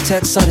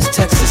context of this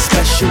text is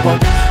special.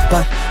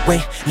 But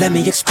wait, let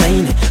me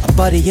explain it. A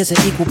buddy is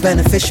an equal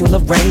beneficial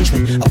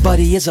arrangement. A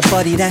buddy is a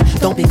buddy that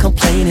don't be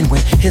complaining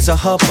when his or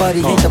her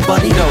buddy ain't the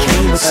buddy that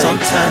came with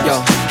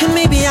sometimes. And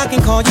maybe I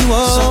can call you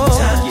up,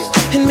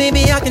 and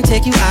maybe I can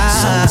take you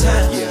out.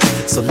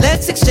 So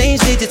let's exchange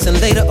digits and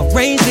later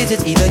arrange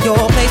visits, either your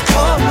place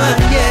or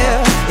mine,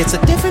 yeah. It's a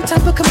different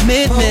type of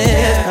commitment.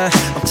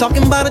 I'm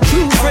talking about a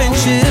true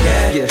friendship.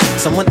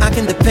 Someone I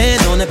can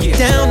depend on to be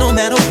down no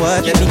matter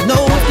what. Let me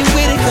know if you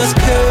with it, cause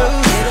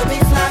girl, it'll be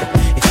fly.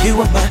 If you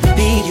are my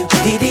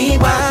B-U-D-D-Y,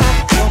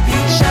 don't be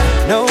shy,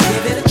 no,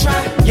 give it a try.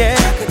 Yeah,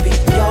 I could be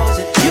yours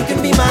and you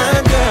can be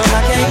mine, girl,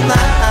 I can't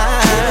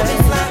lie. It'll be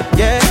fly.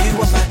 Yeah, if you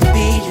are my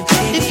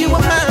B-U-D-D-Y, if you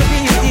are my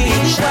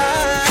B-U-D-D-Y,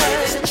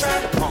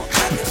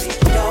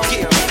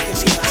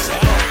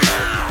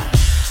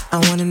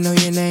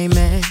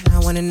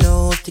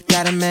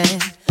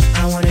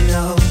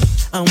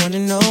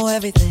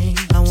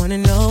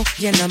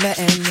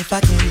 if I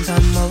can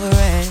come over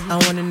and I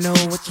wanna know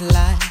what you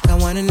like. I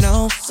wanna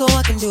know so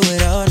I can do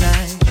it all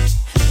night.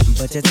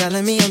 But you're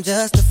telling me I'm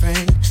just a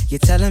friend. You're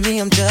telling me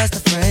I'm just a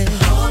friend.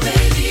 Oh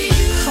baby,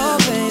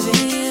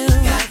 you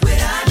got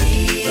what I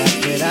need. Got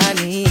what I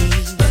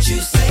need. But you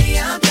say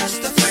I'm just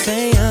a friend.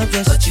 Say I'm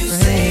just but a you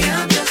friend. say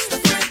I'm just a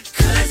friend.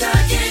 Cause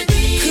I can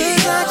be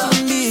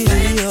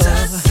your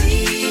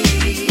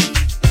fantasy.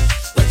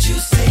 But you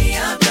say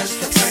I'm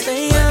just a friend.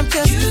 Say I'm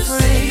just a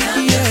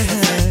friend. Yeah.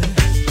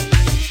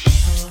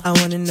 I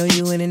wanna know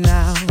you in and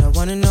out. I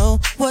wanna know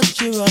what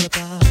you're all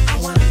about.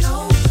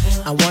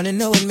 I wanna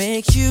know what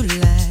makes you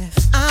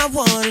laugh. I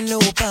wanna know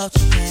about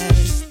your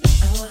past.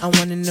 I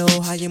wanna know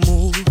how you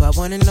move. I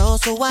wanna know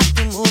so I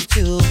can move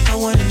too. I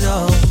wanna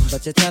know,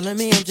 but you're telling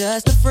me I'm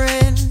just a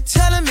friend.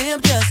 Telling me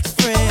I'm just a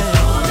friend.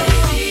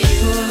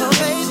 Oh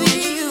baby,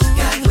 you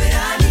got what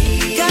I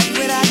need. Got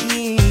what I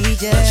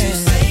need, yeah. But you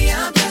say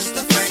I'm just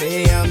a friend.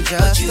 Say I'm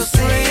just but you a say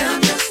friend.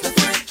 I'm just a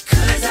friend.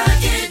 Cause I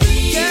can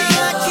be I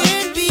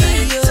can be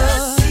your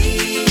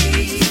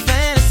fantasy.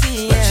 But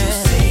you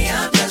say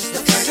I'm just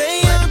a friend.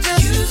 Say I'm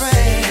just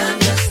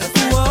a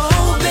friend.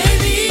 Whoa,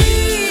 baby,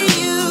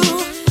 you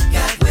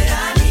got what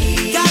I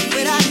need. Got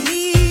what I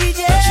need,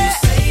 yeah. But you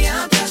say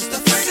I'm just a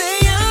friend. Say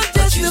I'm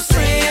just a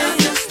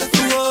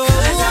friend. Whoa,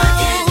 cause I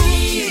can be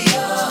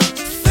your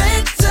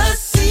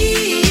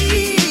fantasy.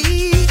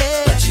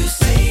 Yeah. But you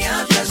say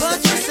I'm just a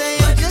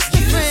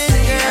friend.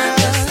 Girl.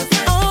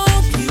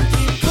 Oh, you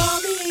can call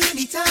me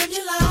anytime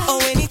you like. Oh,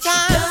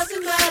 anytime.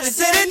 Doesn't matter. I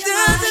said it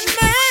doesn't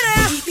matter.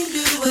 We can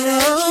do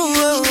whatever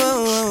you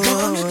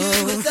want to do.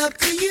 It's up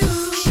to you.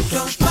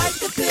 Don't fight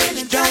the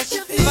feeling. Don't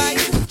you feel? I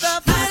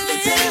can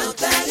tell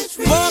that it's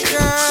real. Oh,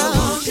 girl. So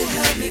won't you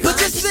help me? But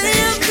you say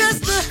I'm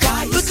just a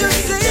Why you But you say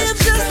say I'm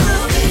just just a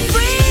friend.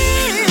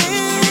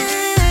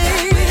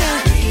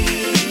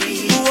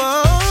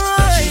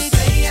 But you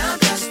say I'm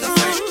just a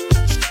friend.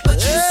 But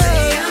you say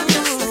I'm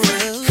just a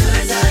friend.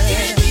 Cause I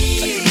can be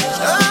your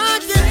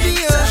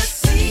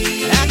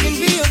fantasy. I can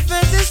be your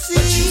fantasy.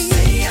 But you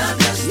say I'm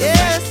just a friend.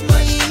 Yes,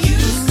 But you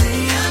say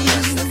I'm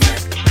just a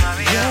friend.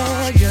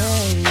 yeah, yeah,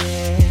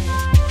 yeah.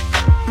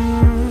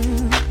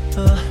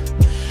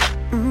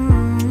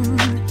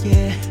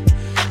 Yeah.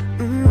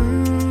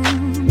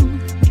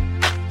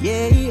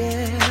 Yeah,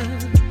 yeah.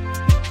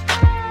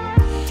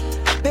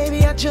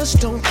 Baby, I just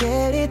don't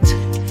get it.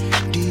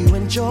 Do you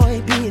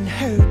enjoy being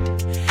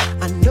hurt?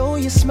 I know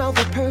you smell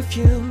the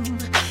perfume,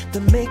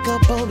 the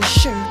makeup on his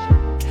shirt.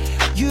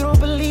 You don't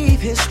believe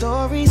his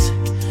stories.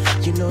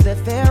 You know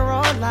that there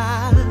are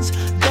lies.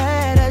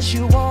 Bad as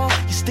you are,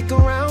 you stick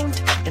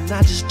around, and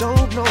I just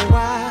don't know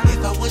why.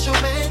 If I was your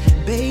man,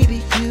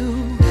 Baby, you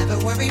never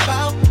worry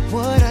about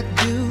what I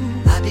do.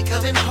 I'd be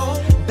coming home.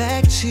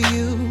 Back to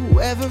you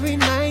every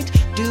night,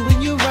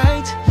 doing you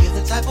right. You're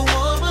the type of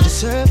woman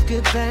Deserve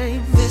good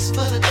things, fist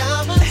full of a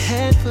diamonds.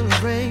 handful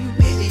of rain.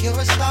 Baby, you're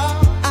a star.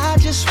 I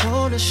just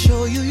wanna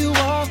show you you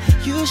are.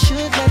 You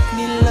should let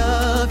me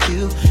love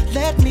you.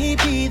 Let me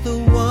be the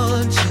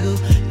one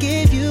to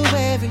give you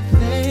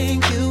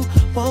everything you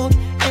want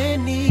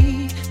and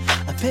need.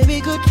 A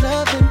baby, good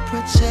love and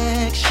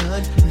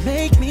protection.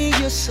 Make me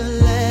your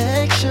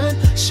selection.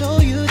 Show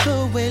you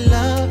the way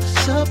love's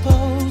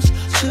supposed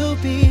to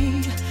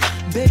be.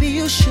 Baby,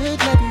 you should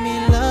let me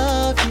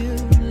love you,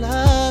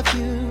 love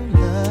you,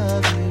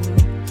 love you,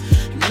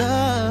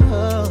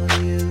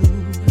 love you.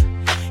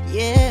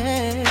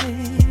 Yeah.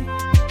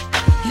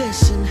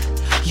 Listen,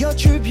 your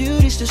true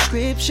beauty's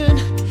description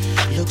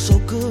looks so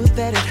good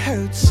that it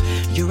hurts.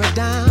 You're a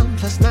dime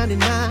plus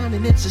 99,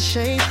 and it's a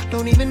shame.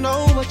 Don't even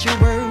know what you're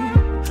worth.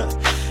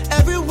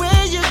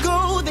 Everywhere you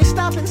go, they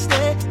stop and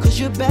stare, cause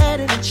you're bad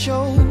and it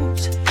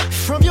shows.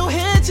 From your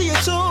head to your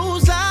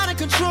toes, out of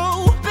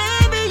control.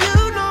 Baby,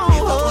 you know.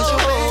 If I was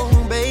your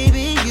man,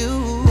 baby,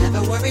 you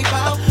never worry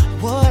about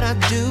what I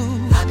do.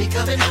 I'd be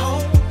coming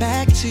home.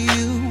 Back to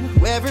you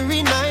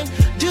every night,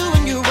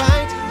 doing you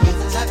right. You're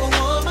the type of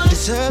woman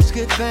Deserves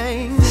good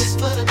things, fist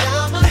full of a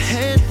diamonds.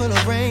 handful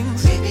of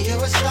rings. Baby,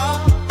 you're a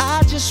star.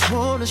 I just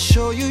wanna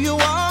show you you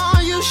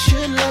are. You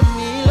should let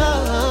me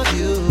love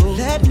you.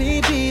 Let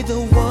me be the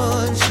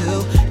one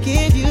to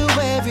give you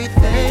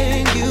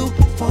everything you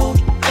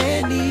want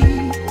and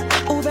need.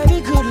 Oh,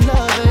 baby, good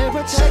love and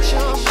protection.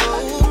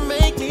 Oh,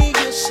 make me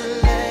your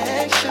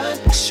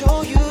selection.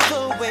 Show you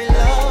the way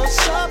love's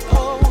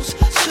supposed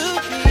to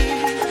be.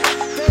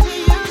 Baby,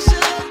 you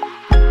should.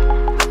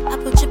 I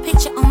put your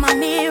picture on my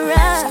mirror.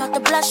 Start to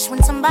blush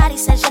when somebody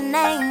says your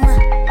name.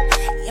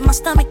 In my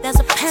stomach there's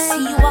a pain.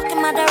 See you walk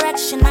in my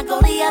direction, I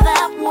go the other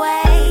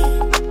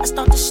way. I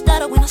start to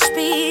stutter when I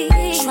speak.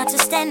 Try to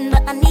stand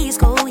but my knees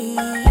go weak.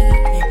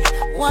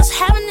 What's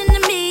happening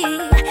to me?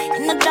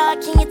 In the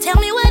dark, can you tell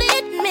me what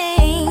it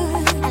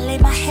means? I lay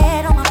my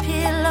head on my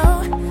pillow,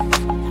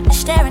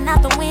 staring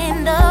out the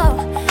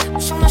window.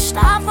 Wish on a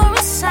star for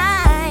a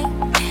sign.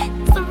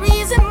 It's the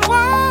reason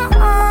why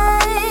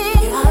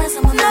you're always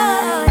on my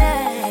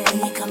mind.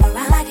 When you come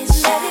around like it's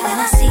shabby when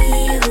I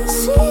see you.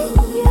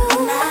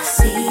 When I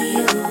see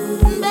you,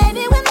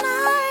 baby, when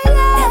I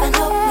never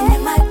know when you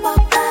might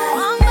walk by.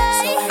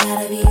 So I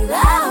gotta be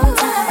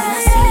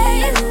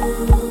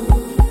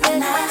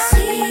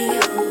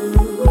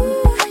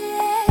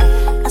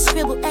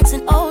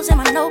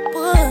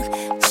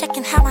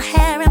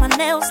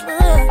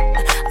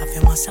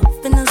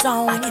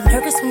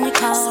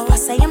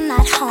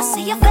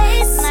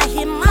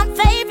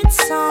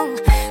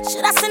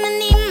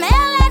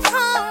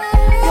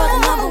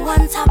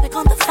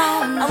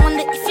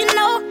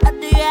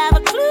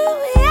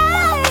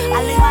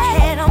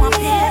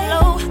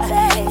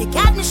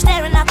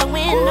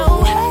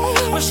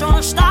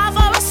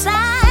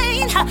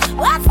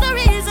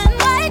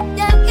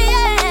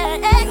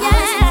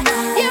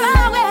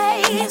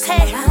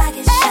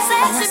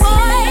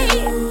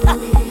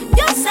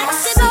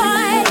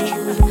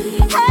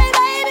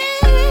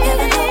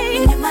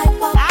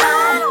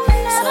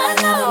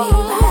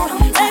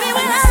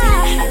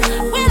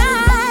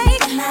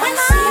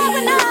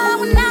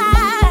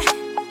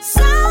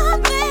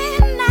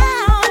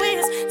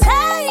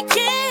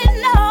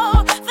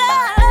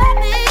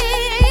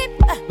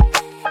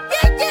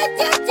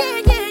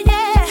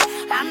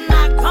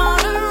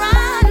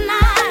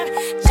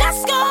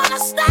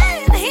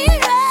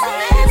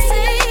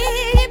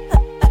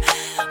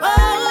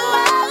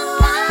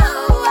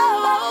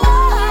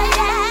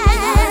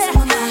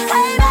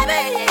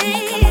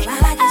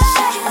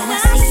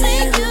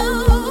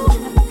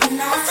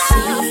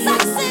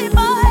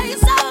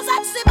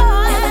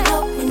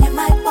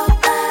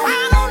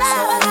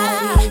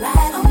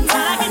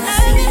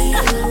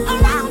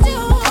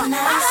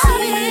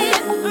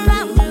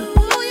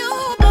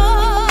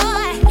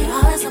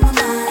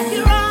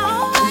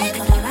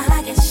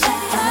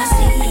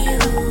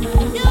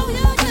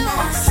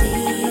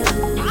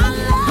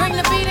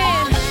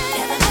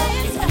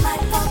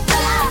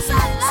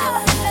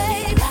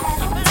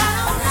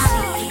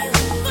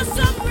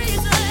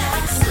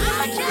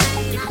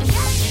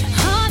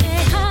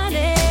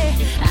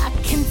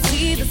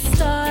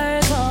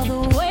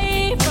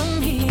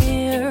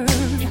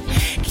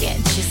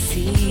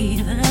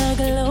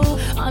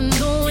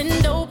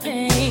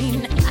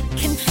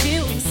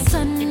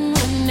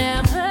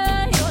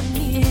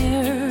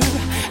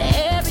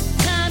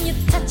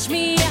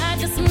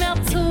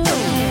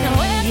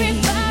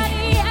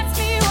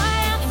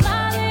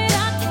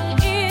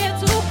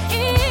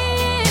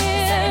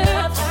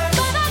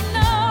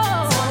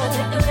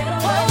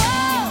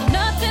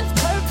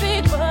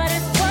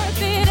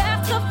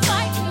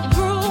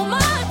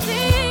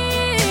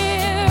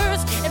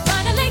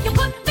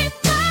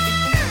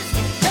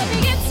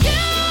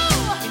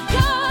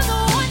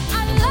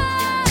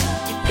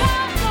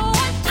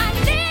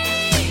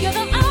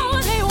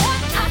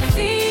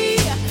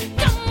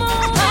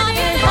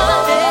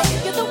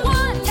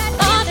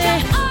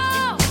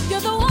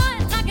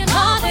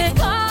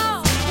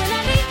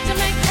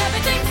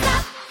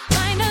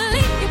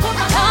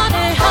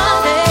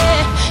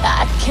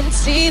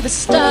see the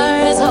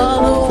stars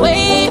all the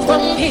way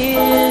from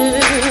here.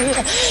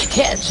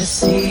 Can't you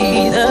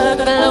see the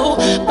glow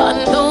on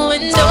the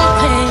window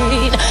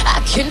pane?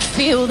 I can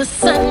feel the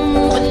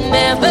sun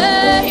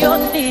whenever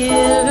you're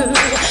near.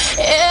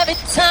 Every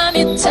time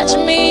you touch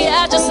me,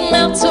 I just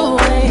melt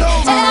away.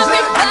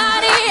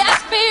 Everybody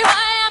asks me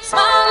why I'm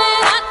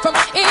smiling out from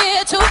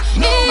ear to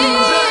ear.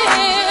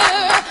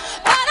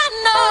 But I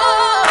know,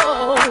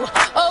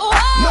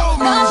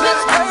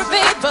 nothing's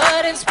perfect,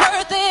 but it's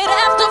worth it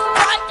after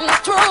fighting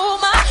through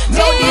my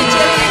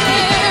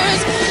tears.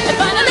 And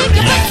finally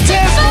you put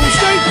together.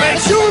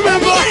 You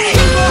remember?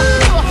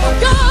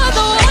 You're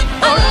the one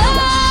I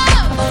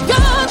love.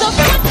 You're the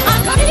one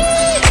I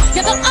need.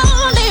 You're the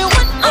only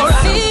one I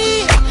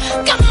see.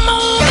 Come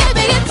on,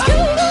 baby, it's you.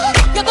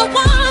 You're the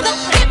one that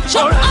gives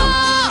your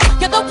all.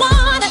 You're the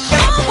one that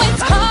always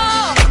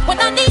calls when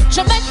I need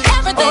you. Make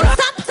everything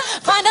stop.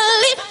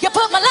 Finally, you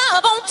put my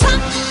love on top.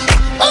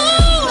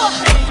 Ooh,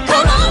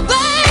 come on,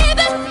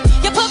 baby.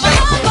 You put my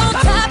love on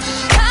top,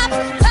 top,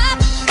 top,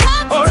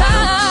 top,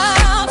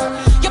 top.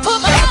 You put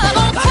my love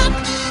on top.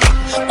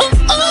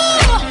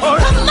 Ooh,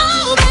 come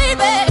on,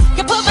 baby.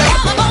 You put my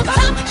love on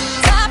top,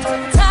 top,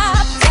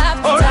 top, top,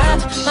 top.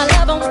 My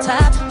love on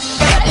top,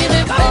 baby,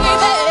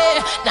 baby.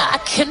 Now I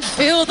can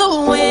feel the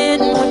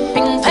wind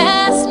whipping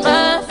past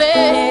my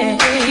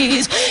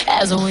face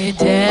as we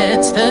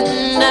dance the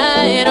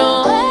night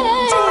away.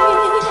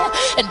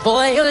 And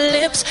boy, your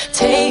lips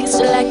taste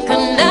like a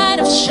night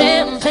of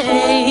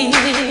champagne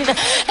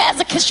as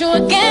I kiss you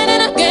again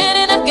and again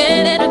and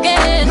again and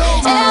again.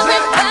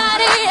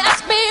 Everybody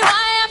asks me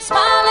why I'm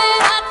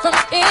smiling out from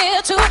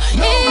ear to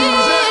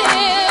ear.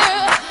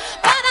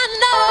 But I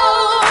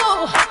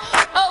know,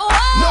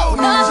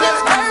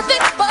 nothing's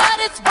perfect, but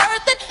it's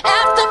worth it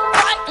after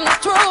fighting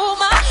through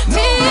my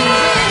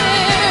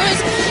tears.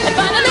 And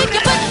finally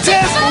you put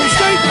together.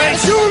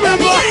 You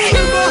remember?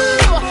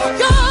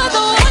 You're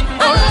the one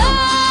I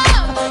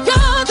love.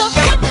 You're the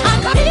one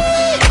I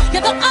need.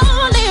 You're the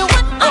only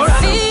one I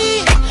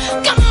see.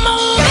 Come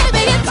on,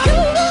 baby, it's you.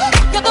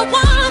 You're the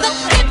one that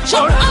gives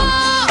your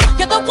all.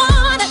 You're the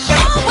one that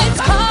always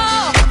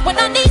calls when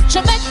I need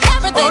you. Make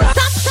everything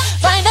stop.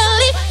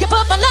 Finally, you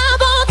put my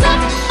love on top,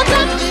 on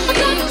top,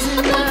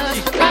 on top.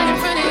 Right in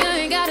front of you,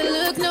 ain't gotta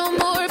look no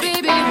more,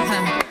 baby.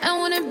 I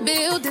wanna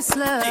build this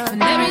love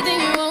and everything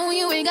you own.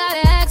 You ain't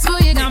gotta ask for.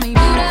 You got me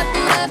boot up,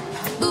 boot up,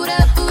 boot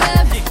up, boot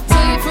up.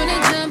 Tell you from the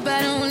jump, I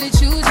don't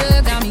let you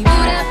jump. Got me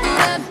boot up,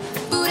 boot up,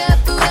 boot up,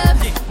 boot up.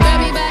 Grab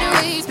me by the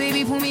waist,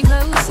 baby, pull me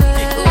closer.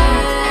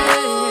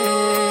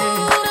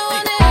 Don't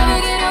wanna ever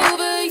get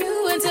over you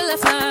until I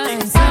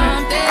find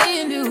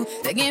something new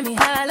that get me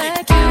high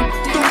like you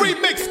do. The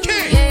remix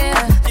king.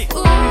 Yeah.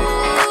 Ooh.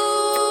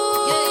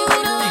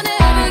 Don't wanna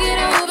ever get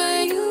over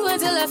you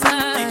until I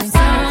find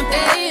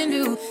something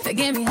new that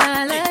get me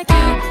high like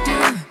you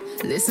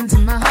do. Listen to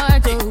my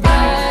heart go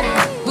body,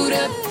 boot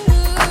up,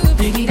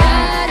 biggie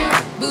daddy,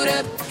 boot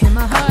up. Hear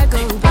my heart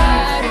go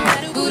body,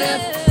 boot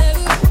up,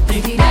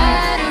 biggie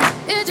daddy.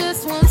 It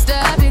just won't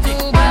stop, it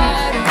go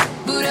body,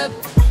 boot up,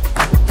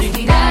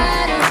 biggie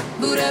daddy,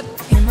 boot up.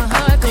 Hear my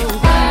heart go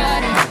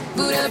body,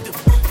 boot up,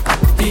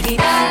 biggie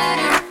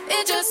daddy.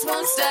 It just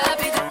won't stop,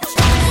 it go.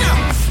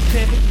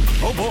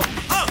 Oh boy.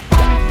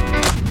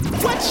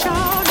 What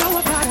y'all know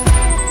about a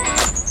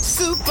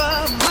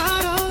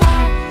supermodel?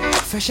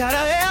 Fresh out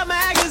of Air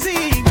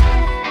magazine.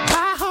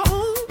 Buy her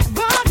own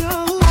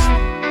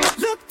bottles.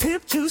 Look,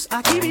 pimp juice,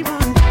 I keep it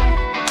running.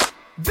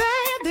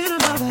 Bad than a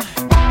mother.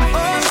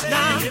 Oh,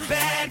 nah. Need a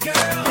bad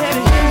girl.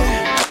 Baby,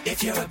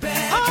 If you're a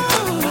bad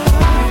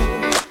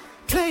girl.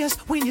 Players,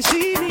 when you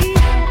see me,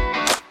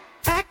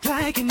 act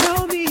like you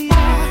know me.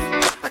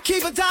 I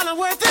keep $1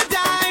 worth of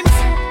dimes.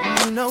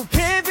 No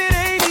pimping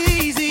ain't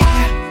easy.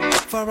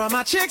 For all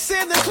my chicks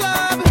in the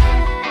club,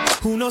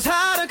 who knows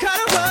how to cut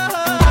a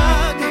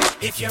rug?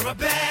 If you're a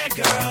bad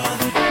girl,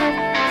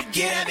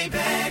 get me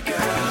bad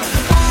girl.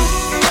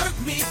 Work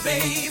me,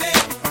 baby.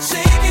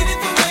 Shake it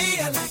the way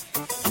I like.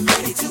 I'm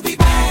ready to be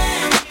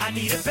bad. I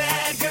need a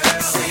bad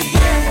girl. Say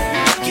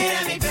yeah,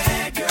 get me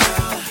bad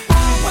girl.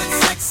 One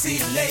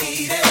sexy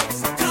lady,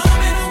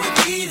 coming on with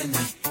me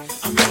tonight.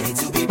 I'm ready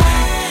to be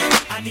bad.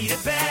 I need a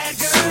bad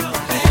girl. So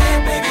bad,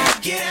 baby,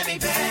 get me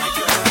bad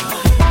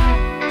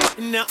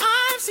girl. Now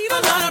I've seen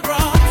a lot of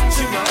bras,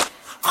 you know,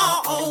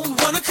 all on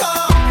one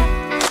accord.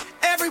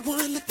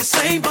 Everyone look the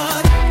same,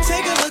 but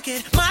take a look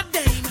at my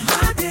dame.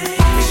 My dame.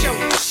 Show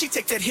she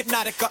take that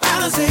hypnotic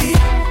Alizé.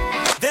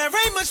 There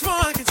ain't much more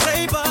I can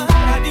say, but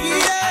I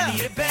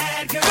need a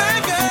bad girl.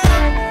 Bad girl.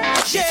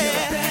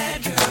 Yeah.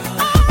 Bad girl.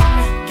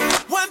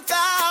 One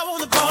thigh on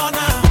the bar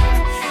now.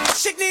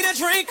 Chick need a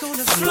drink on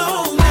the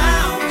floor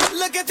now.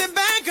 Look at them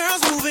bad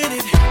girls moving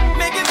it,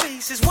 making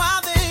faces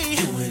while they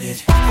doing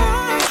it.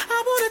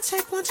 I wanna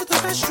take one to the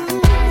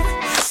restroom.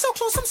 So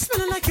close, I'm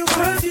smelling like your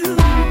perfume.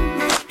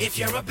 If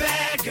you're a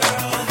bad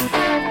girl,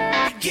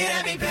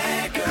 get me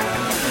bad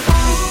girl.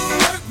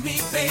 Work me,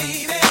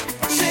 baby.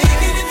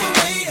 Shake it in the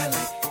way I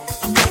like.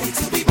 I'm ready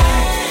to be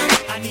bad.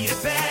 I need a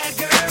bad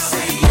girl.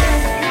 Say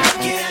yeah,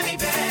 get me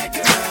bad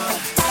girl.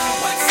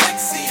 What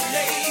sexy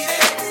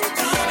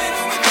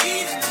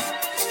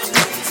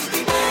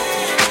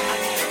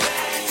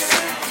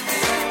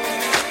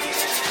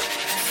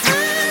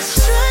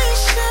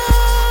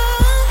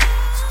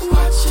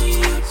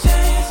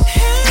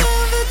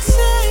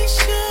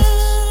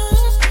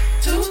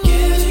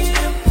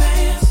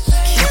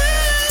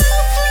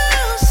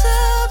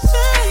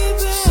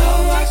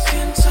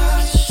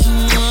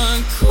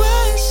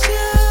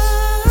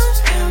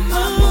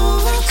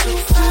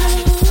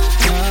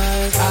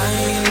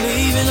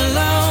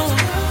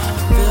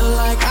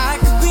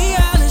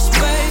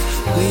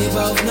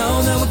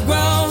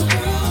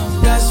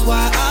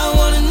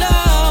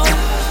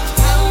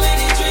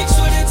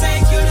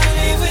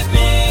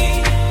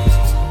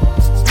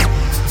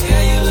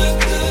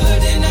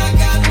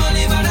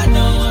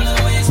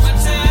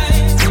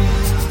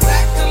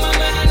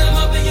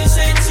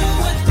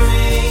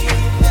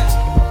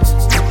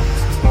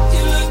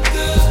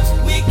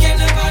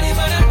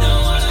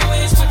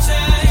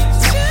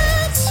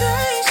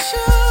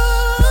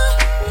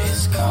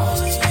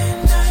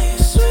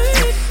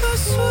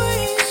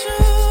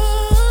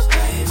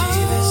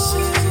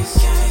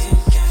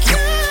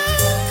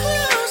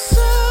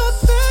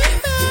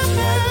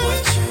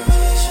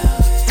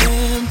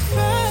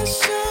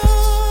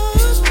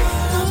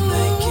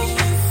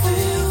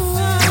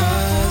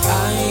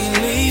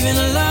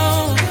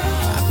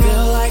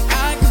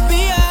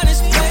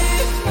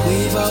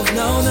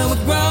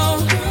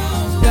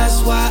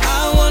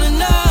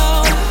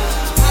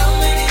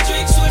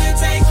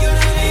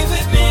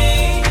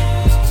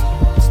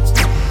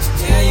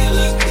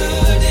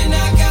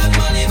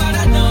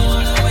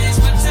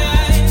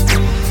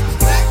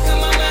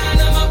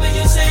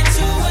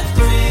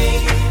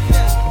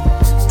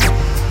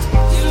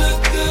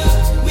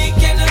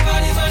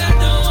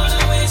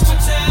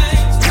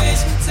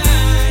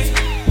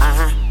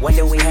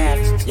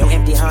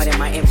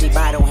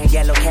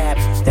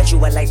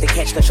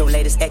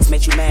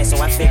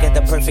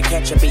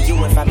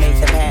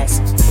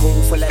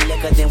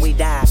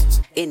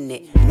in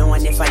it.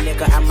 Knowing if I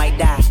liquor, I might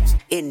die,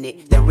 in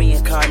it. Then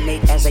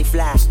reincarnate as a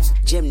fly.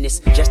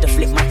 Gymnast, just to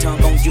flip my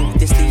tongue on you.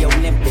 This the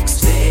Olympics.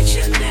 Say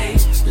your name,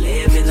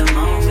 live in the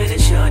moment.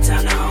 It's your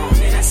time to own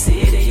it. I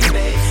see it in your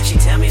babe. She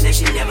tell me that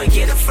she never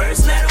get her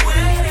first letter away.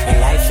 And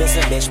life is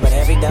a bitch, but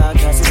every dog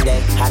has his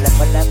day. Holla,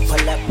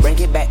 pull up, bring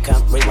it back,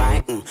 come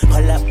rewind.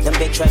 Pull up, them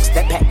big trucks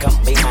that pack come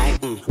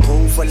behind.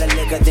 Pool full of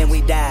liquor, then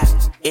we dive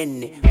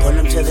in it. Pull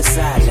them to the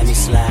side, let me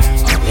slide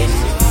in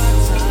it.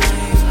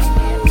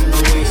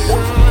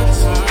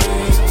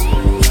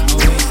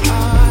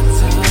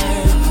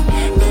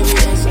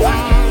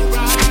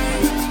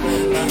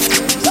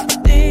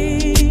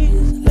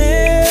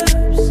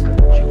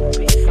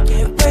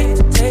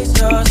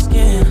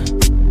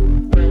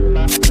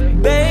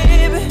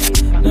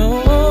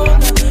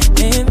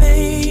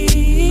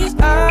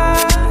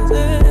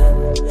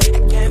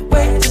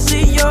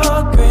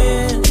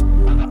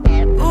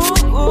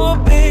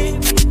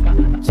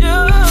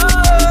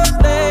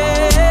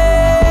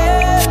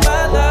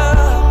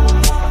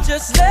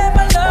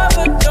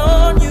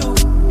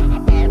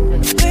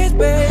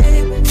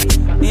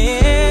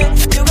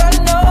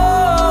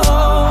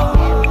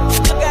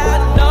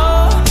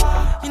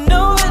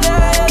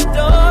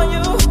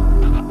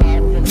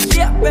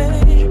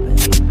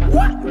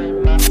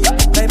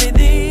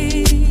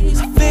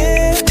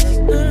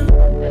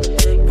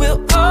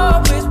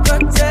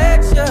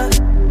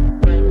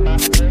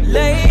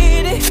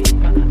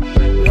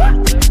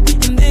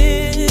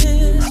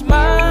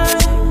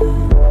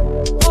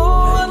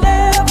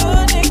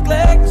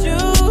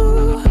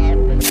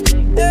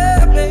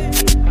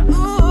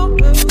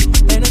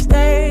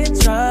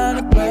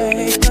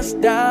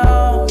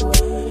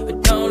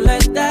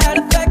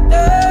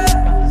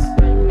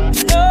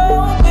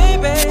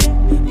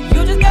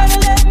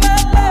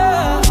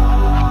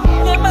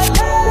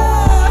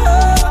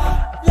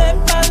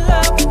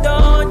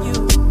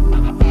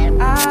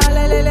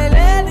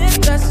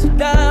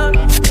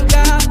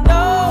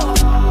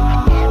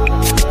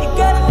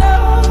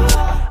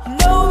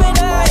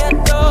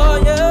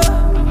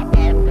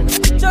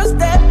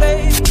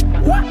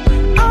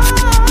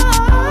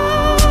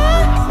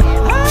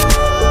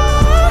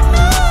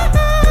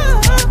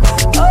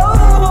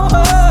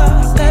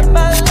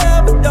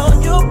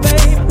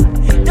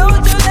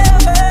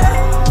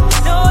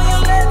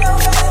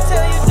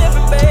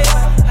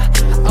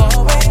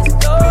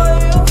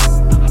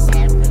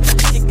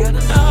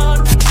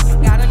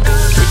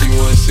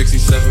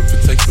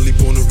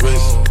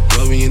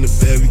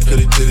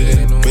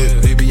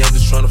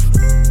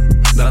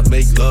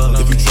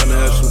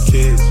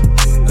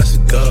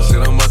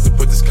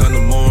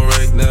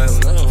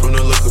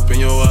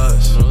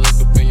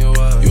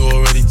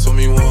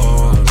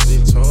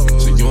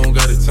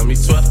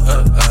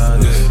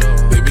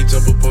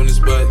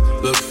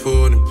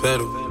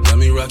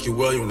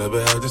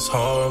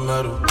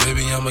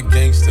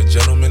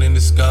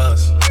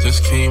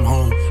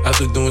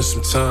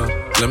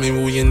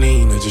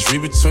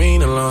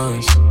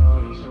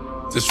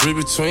 Just read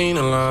between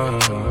the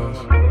lines.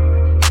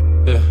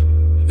 Yeah,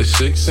 it's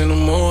 6 in the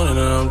morning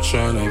and I'm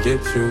trying to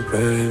get you,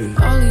 baby.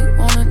 All he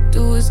wanna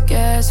do is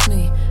gas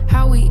me.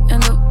 How we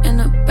end up in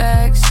the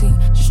backseat,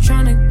 just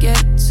trying to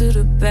get to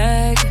the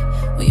bag.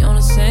 We on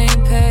the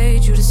same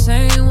page, you the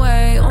same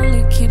way.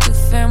 Only keep the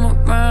fam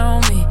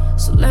around me,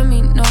 so let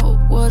me know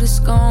what it's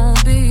gon'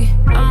 be.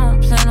 I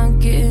don't plan on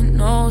getting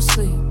no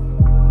sleep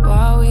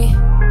while we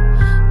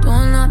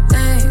doing our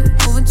thing,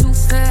 moving too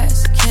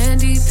fast.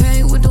 Candy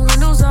paint with the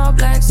windows all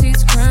black,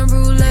 seats creme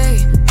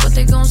brulee. What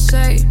they gon'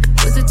 say?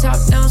 With the top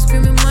down,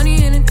 screaming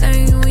money,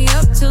 anything. We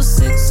up till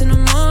 6 in the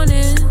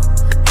morning.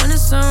 When the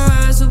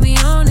sunrise, we'll be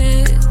on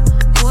it.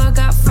 Oh, I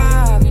got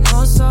 5, you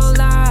know it's so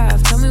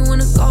live. Tell me when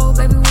to go,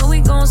 baby, when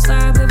we gon'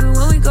 slide, baby,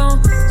 when we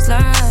gon'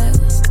 slide.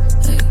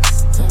 Hey.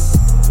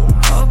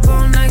 Up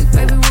all night,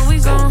 baby, when we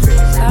gon'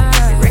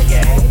 slide.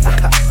 Hey,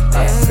 up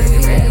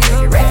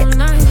all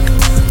night, when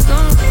we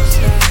gon' slide.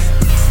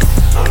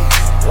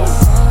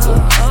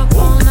 Up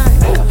all night,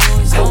 baby, when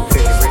we gon'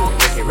 slide.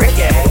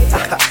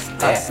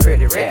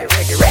 Pretty reggae.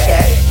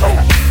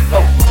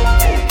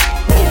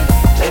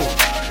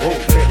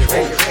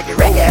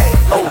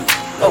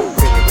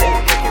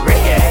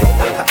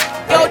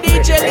 Yo,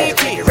 DJ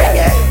Leaky.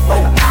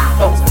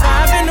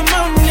 I'm in the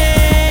morning.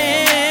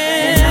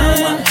 And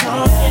I'm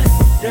talking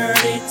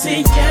dirty to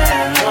you.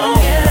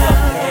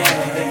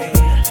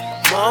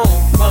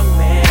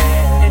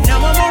 And now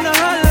I'm on the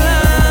hotline.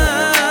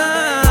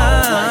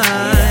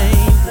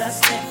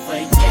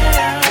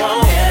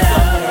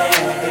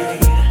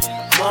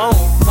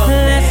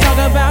 Let's talk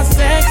about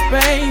sex,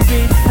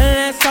 baby.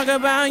 Let's talk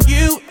about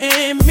you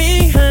and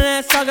me.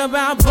 Let's talk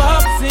about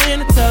bubbles in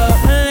the tub.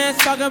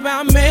 Let's talk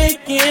about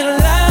making love.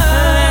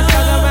 Let's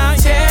talk about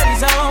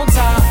cherries on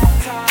top.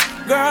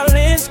 Girl,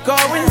 it's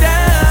going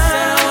down.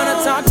 Said I wanna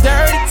talk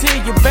dirty to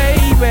you,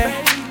 baby.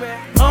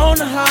 On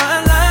the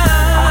hotline.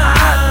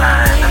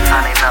 The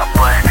sun ain't up,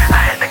 but I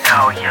had to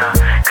call ya.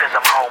 Cause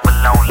I'm home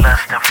alone,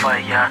 lusting for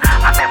ya.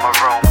 I'm in my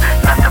room,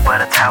 nothing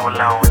but a towel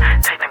on.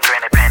 Take them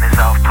granny panties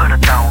off, put a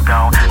thong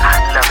on.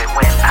 I love it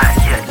when I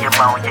hear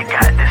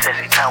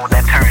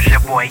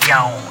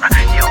on.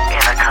 You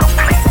in a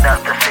complete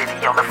the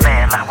city on the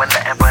fan line with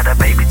nothing but a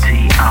baby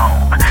T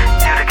on.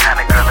 You the kind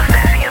of girl that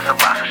says she in some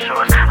boxer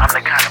shorts. I'm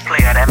the kind of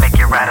player that make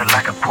you ride it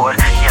like a Porsche.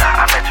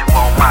 Yeah, I met you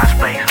on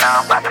MySpace.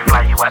 Now I'm about to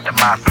fly you out to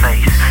my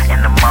place in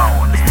the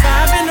morning.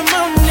 5 in the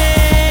morning.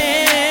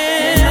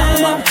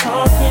 Now I'm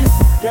talking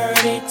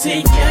dirty to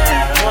you.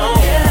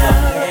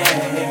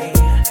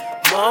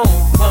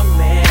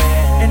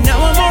 And now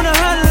I'm on a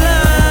hotline.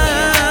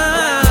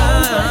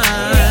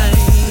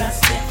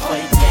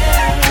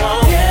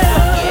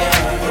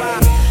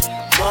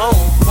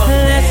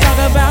 Let's talk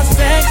about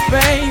sex,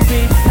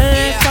 baby.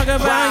 Let's talk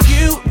about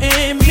you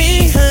and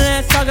me.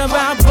 Let's talk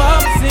about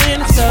bumps in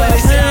the tub.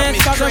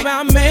 Let's talk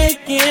about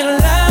making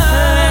love.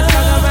 Let's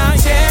talk about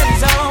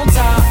cherries on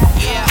top.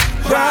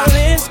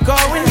 Rollins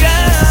going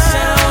down.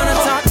 I wanna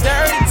talk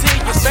dirty to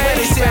you,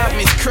 baby.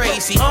 It's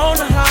crazy. On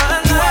the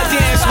hotline. You out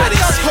dance with it.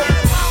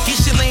 Get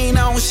your lean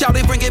on,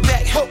 shawty, bring it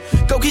back.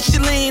 Go get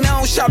your lean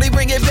on, shawty,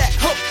 bring it back.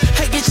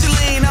 Hey, get your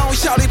lean on,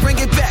 shawty, bring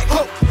it back.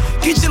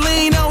 Get your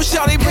lean on,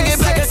 shawty, bring it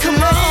back.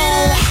 Come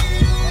on.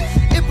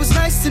 It was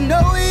nice to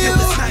know you. It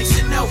was nice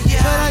to know you.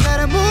 But I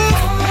gotta move.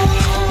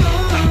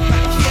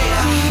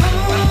 Yeah.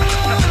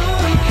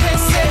 Hey,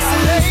 sexy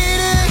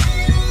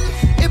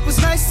lady. It was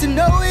nice to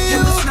know you.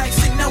 It was nice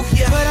to know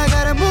you. But I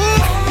gotta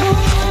move.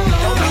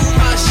 Don't move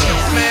my shit,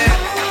 man.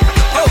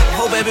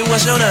 Oh, baby,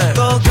 what's your name?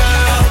 Go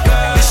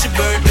girl, it's your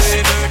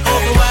birthday.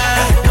 Open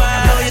wide,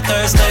 I know you're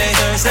Thursday.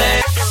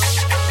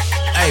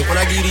 Hey, when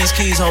I give you these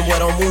keys, homeboy,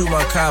 don't move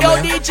my car,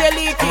 man. Yo, DJ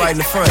Lee. I'm right in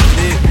the front,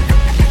 dig.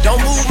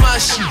 Don't move my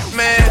shit,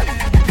 man.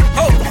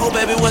 Oh,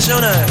 baby, what's your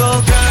name?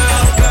 Go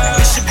girl,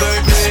 it's your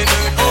birthday.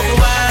 Open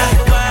wide,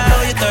 I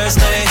know you're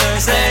Thursday.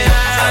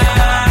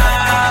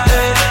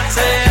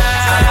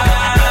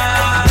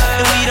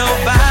 And we don't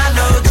buy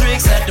no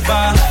drinks at the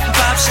bar.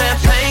 Pop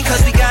champagne,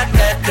 cause we got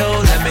that dough.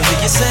 Let me hear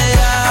you say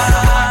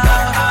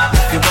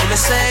you want me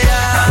say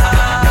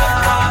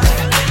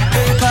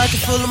pocket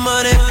full of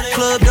money,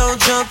 club don't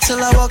jump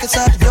till I walk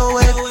inside the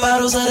doorway.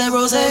 Bottles of that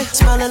rosé,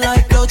 smelling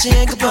like Dolce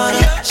 & Gabbana.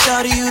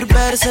 Shawty, you the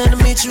baddest, and to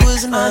meet you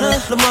is an honor.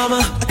 La mama,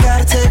 I got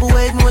a table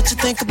waiting, what you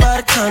think about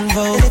a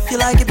convo? And if you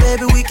like it,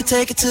 baby, we can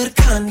take it to the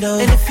condo.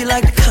 And if you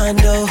like the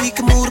condo, we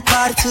can move the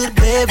party to the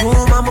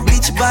bedroom. I'ma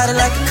beat your body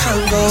like a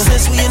Congo.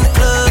 Since we in the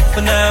club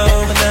for now,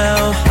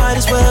 might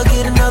as well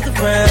get another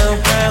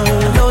round.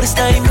 I know this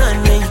ain't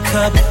nothing in your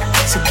cup,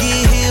 so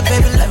get here,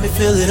 baby, let me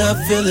fill it up.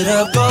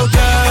 Go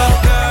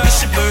girl,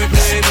 it's your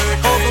birthday.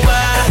 Over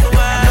wide,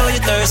 I know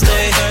you're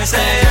Thursday.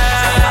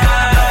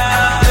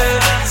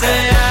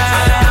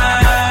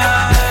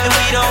 And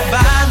we don't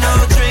buy no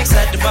drinks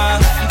at the bar.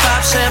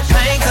 Pop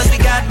champagne, cause we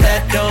got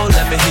that dough.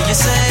 Let me hear you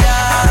say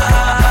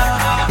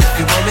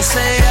you want me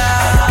say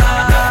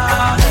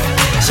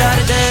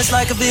Shawty dance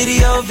like a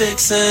video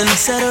vixen.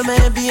 Said her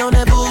man be on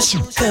that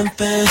bullshit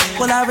pimpin'.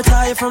 Will I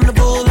retire from the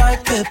bull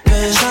like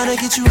Pippin? Tryna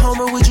get you home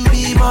or would you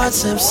be Marge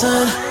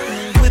Simpson?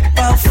 Whip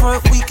out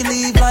front, we can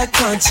leave like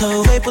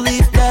pronto. Maple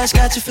Leaf Dash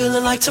got you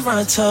feeling like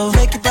Toronto.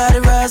 Make your body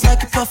rise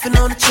like you're puffin'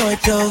 on a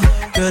joint though.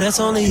 Girl, that's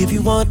only if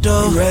you want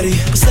though. You ready?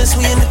 But since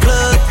we in the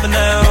club for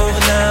now,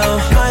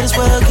 might as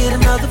well get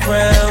another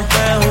round.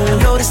 I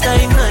know this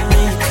ain't nothing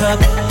in your cup,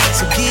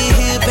 so get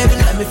here, baby,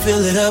 let me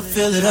fill it up.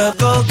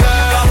 Go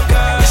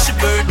girl, it's your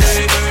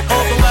birthday.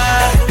 Open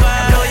wide,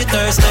 I know you're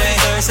Thursday.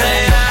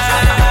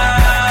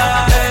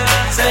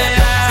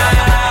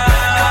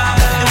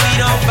 And we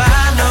don't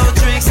buy no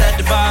drinks at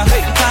the bar.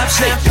 Pop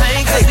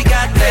champagne, cause we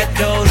got that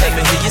dough. Let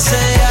me hear you say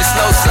it's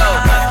no so.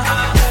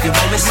 You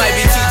want me to might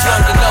be too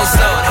drunk to know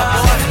so.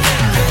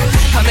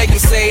 I make you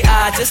say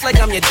just like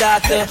I'm your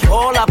doctor.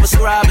 All I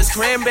prescribe is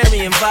cranberry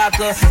and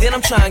vodka. Then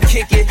I'm trying to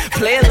kick it,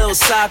 play a little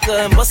soccer,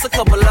 and bust a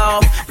couple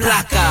off.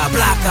 Block out,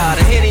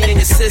 the Henny in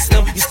your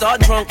system. You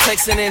start drunk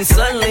texting and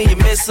suddenly you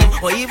miss him,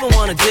 or even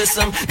wanna diss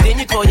him. Then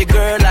you call your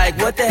girl like,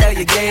 what the hell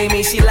you gave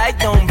me? She like,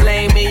 don't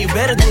blame me, you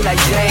better do like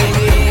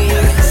Jamie.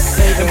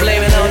 And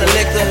blame it on the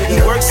liquor,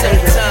 he works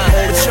every time.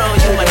 Patron,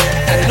 you might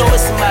know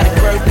it's somebody's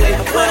birthday.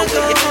 Well,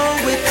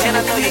 and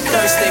I know you're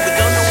thirsty, but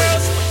don't know when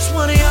it's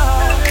one of y'all.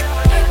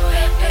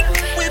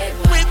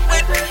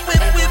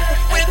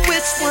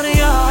 Which one of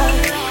y'all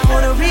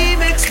wanna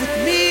remix with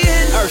me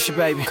and Ursha,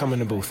 baby, come in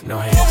the booth, no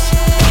hands.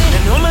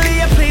 And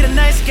normally I play the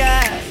nice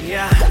guy,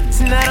 yeah.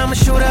 Tonight I'ma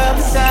show the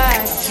other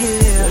side,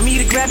 yeah. Want me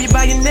to grab you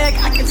by your neck,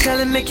 I can tell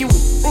and make you.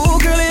 Ooh,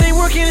 girl, it ain't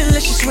working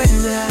unless you're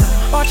sweating now.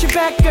 Arch your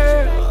back,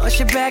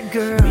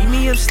 girl. Meet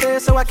me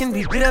upstairs so I can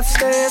be right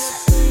upstairs.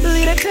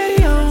 Leave that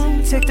teddy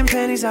on, take them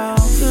panties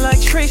off. Like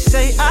Trey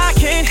say, I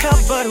can't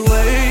help but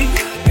wait.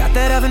 Got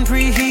that oven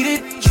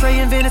preheated. Trey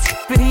invented,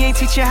 but he ain't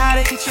teach you how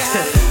to.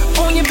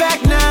 On your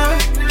back now.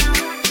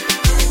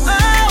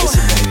 Oh.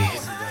 Listen,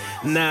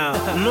 baby. Now,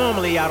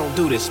 normally I don't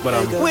do this, but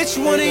which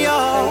one of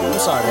y'all? I'm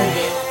sorry,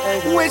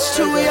 baby. Which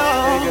two of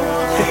y'all?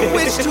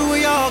 Which two of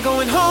y'all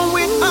going home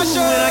with Usher?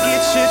 When I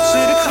get you to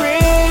the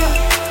crib,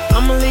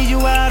 I'ma leave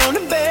you out on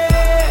the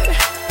bed.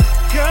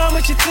 Girl,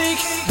 what you think?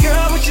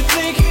 Girl, what you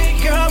think?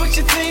 Girl, what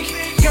you think?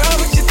 Girl,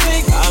 what you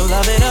think? I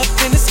love it up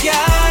in the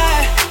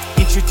sky.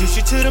 Introduce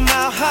you to the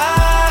Mile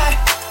High.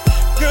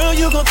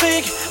 you gon'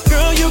 think,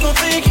 girl, you gon'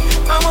 think.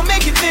 I'ma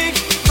make you think,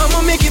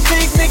 I'ma make you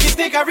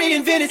think I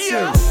reinvented you.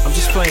 I'm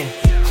just playing,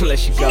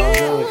 let you go,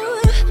 do it.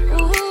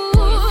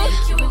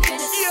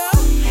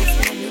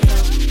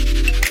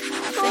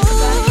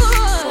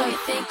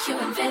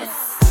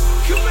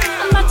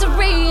 I'm about to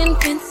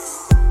reinvent.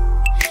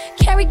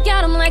 Carry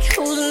got him like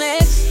who's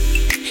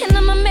next. And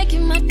I'ma make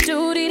it my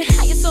duty to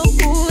how you so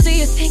woozy.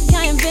 You think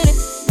I invented?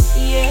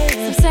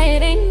 Yeah. Some say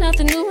it ain't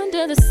nothing new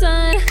under the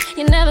sun.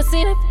 You never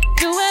seen it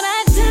do what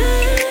I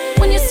done.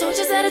 When your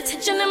soldiers at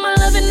attention and my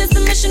loving is the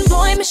mission.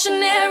 Boy,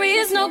 missionary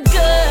is no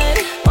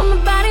good. On my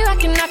body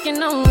rockin',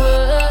 knocking on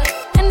wood.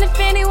 And if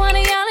any one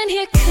of y'all in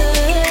here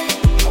could,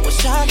 I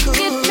wish I could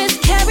get Miss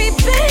Carrie,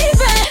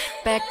 baby,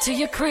 back to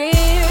your crib.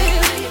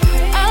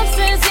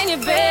 Upstairs in your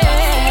bed.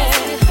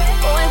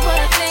 Boy, what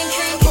I think,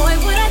 boy,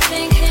 what I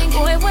think,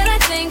 boy, what I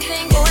think,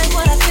 boy,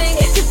 what I think.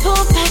 If you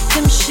pull back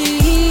them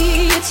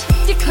sheets,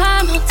 you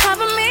climb on top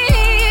of me,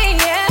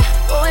 yeah.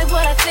 Boy,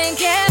 what I think,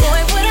 yeah.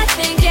 Boy, what I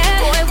think, yeah.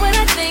 Boy, what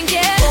I think,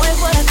 yeah. Boy,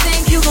 what I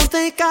think. You gon'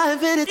 think I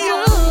invented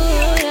you.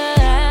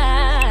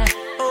 Yeah.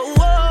 Oh,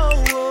 whoa,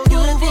 whoa, you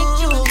gon' think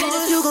you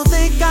invented. You gon'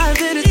 think I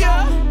invented you.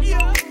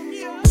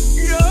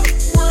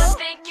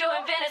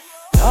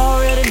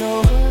 Already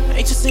know,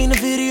 ain't you seen the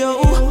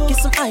video? Get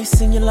some ice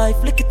in your life,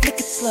 lick it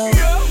slow.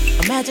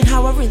 Imagine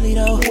how I really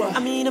know. I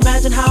mean,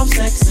 imagine how I'm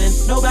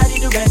sexing. Nobody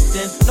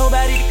directing,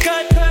 nobody to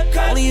cut.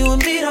 Only you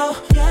and me though.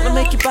 Wanna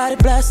make your body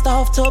blast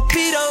off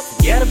torpedo.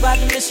 Forget about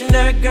the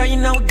missionary, girl, you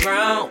know we're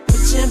ground.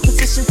 Put you in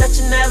positions that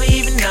you never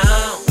even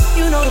know.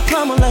 You know the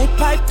plumber like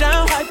pipe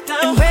down.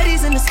 And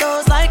Brady's in the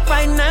stores like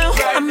right now.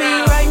 I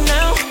mean right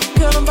now.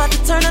 Girl, I'm about to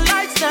turn the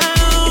lights down.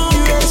 If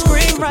you ready,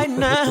 scream right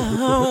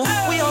now.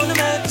 We on the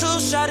mantle,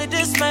 shot it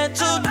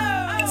dismantled.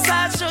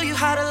 Side show you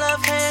how to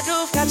love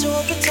handle. Got your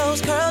open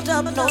toes curled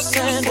up and no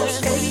sandals.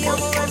 Baby,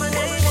 I'ma write my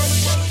name.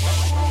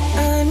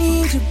 I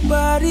need your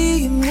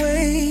body in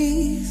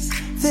ways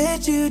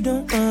that you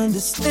don't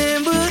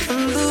understand, but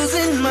I'm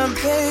losing my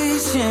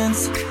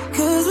patience.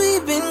 Cause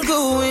we've been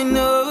going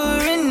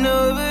over and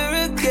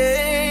over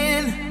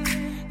again.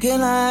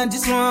 Girl, I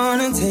just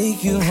wanna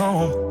take you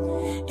home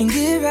and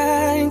get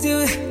right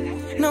into it.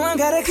 No, I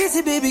gotta kiss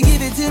it, baby,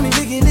 give it to me.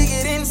 Lick it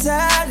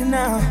inside and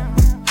out.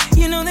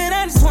 You know that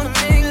I just wanna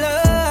make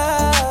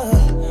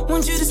love.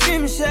 Want you to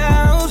scream and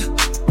shout.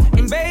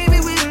 And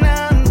baby, we're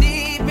now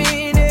deep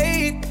in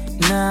it.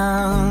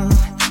 Now,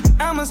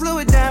 I'ma slow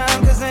it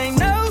down, cause ain't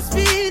no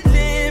speed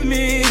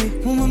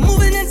limit. When we're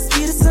moving at the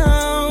speed of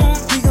sound,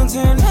 we gon'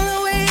 turn all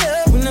the way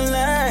up when the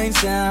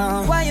lights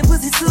down. Why your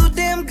pussy so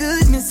damn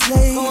good, Miss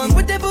Slade? Go on,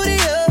 put that booty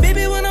up,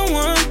 baby,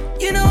 one-on-one.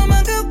 You know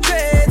I'ma go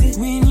crazy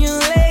when your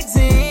legs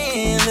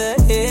in the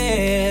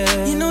air.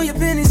 You know your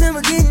pennies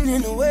never getting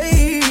in the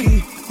way.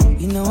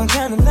 You know I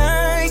kinda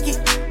like it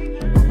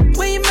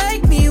when you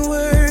make me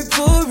work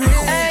for it.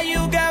 Hey,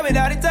 you got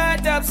without a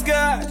tied up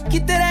skirt.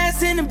 Get that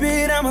ass in the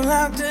bed, I'ma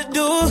lock the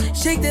door.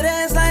 Shake that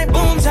ass like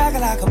boom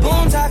chakalaka,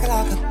 boom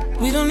chakalaka.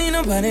 We don't need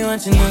nobody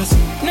watching us.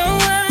 No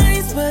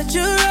eyes but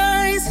your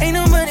eyes. Ain't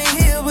nobody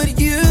here but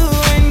you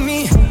and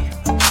me.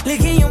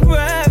 Licking your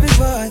private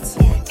parts.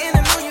 And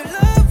I know you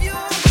love you.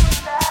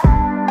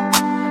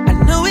 I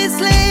know it's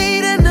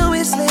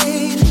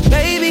late,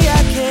 baby,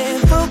 I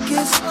can't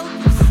focus.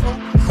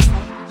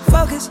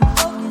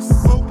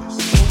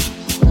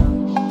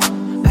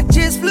 I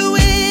just flew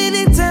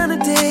in town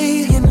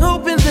today and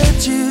hoping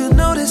that you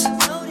notice.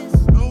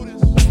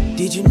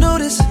 Did you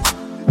notice?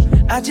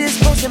 I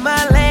just posted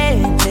my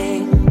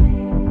landing.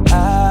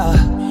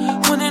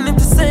 Wondering if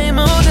the same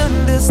old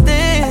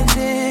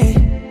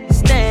understanding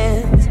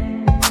stands.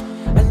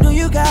 I know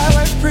you got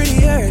work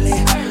pretty early.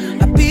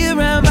 I'll be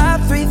around by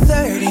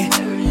 3:30.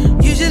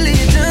 Usually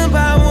you're done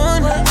by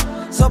 1.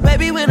 So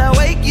baby, when I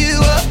wake you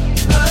up,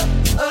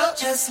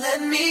 just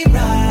let me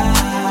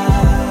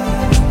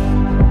ride.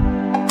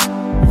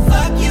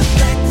 Fuck you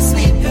back to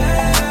sleep,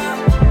 girl.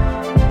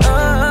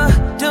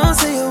 Don't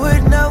say a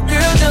word, no,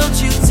 girl, don't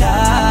you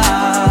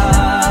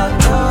talk.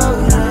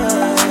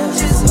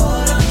 Just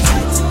hold on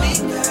tight to me,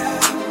 girl.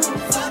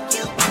 Fuck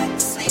you back to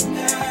sleep,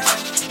 girl.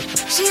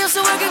 She used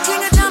to work at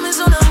King of Diamonds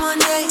on a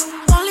Monday.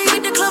 Only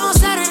hit the club on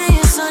Saturday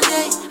and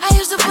Sunday. I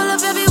used to pull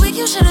up every week,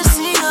 you should've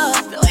seen her.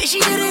 The way she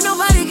did it,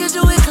 nobody could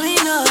do it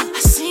cleaner.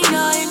 I seen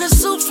her in a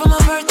suit for my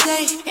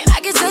birthday, and I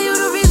can tell you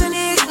the reason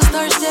it was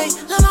Thursday.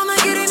 La mama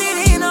getting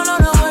it in on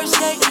the worst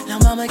day. La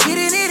mama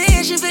getting it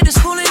in, she fit the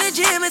school and the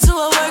gym into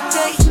a work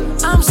day.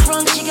 I'm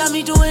sprung, she got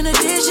me doing the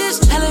dishes.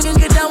 Elegant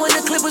get down when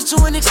the clip was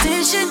to an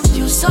extension.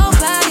 You so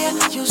bad, yeah,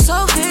 you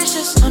so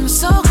vicious. I'm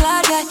so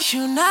glad that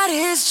you not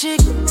his chick.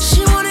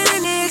 She wanted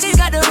an ex, he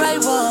got the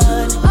right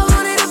one. I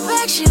wanted a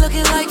back, she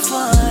looking like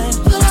fun.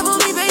 Pull up on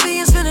me, baby,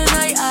 and spend the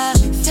night.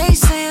 They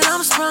saying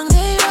I'm sprung,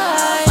 they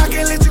right. I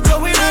can't let you go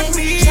without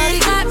me. Shawty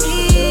got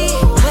me.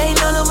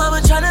 Waiting on the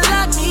mama tryna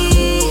lock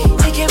me.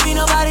 It can't be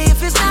nobody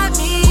if it's not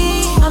me.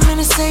 I'm in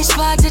the same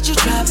spot that you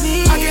dropped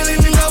me. I can't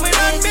let you go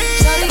without me.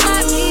 Shawty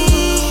got me.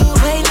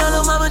 Waiting on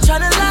the mama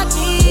tryna lock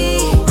me.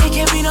 It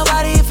can't be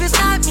nobody if it's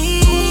not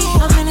me.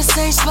 I'm in the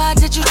same spot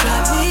that you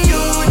dropped me.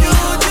 You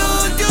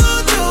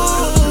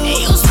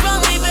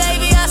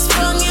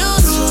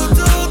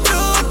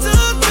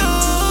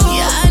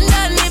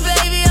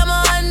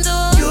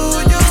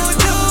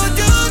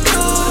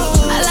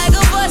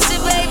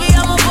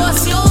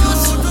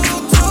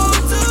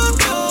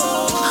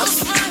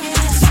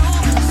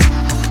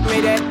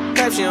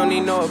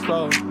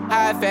applause.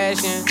 High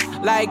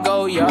fashion, like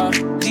Goya,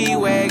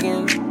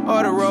 G-Wagon,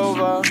 or the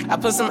Rover. I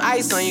put some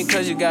ice on you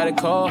cause you got a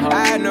cold heart.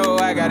 I know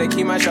I gotta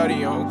keep my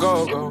shorty on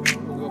go.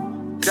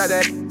 Drop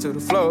that to the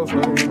floor,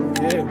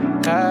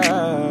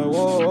 yeah.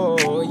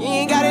 Whoa. You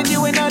ain't gotta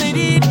deal with none of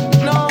these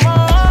no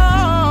more.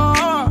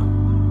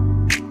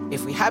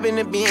 If we hop in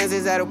the Benz,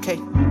 is that okay?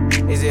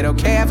 Is it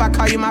okay if I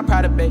call you my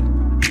pride, babe?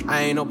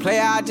 I ain't no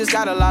player, I just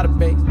got a lot of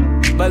babe.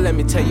 But let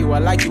me tell you, I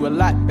like you a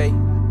lot, babe.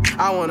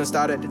 I wanna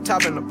start at the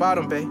top and the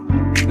bottom, babe.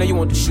 Now you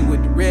want the shoe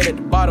with the red at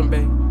the bottom,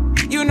 babe.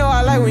 You know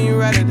I like when you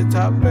right at the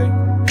top, babe.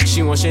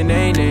 She wants your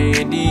name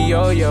and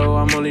D-Yo-Yo.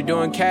 I'm only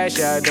doing cash,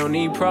 I don't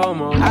need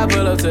promo. I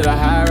pull up to the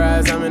high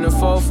rise, I'm in the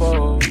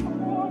fofo.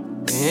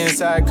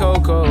 Inside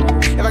Coco.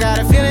 If I got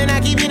a feeling, I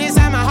keep it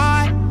inside my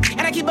heart.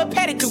 And I keep a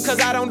pedicure cause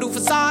I don't do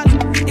facades.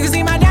 You can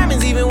see my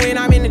diamonds even when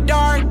I'm in the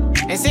dark.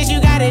 And since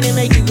you got it, it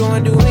make you go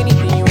and do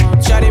anything you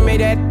want. Shawty made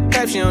that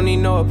clap, she don't need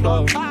no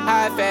applause.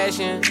 High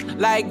fashion,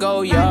 like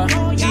Goya,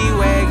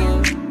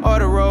 G-Wagon, or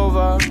the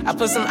Rover. I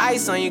put some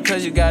ice on you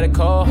cause you got a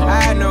cold heart.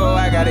 I know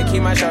I gotta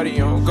keep my shawty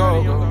on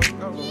go.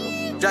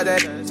 Drop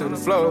that to the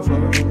floor,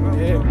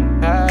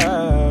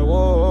 yeah.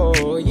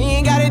 Whoa. You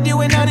ain't gotta deal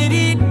with none of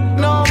these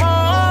no more.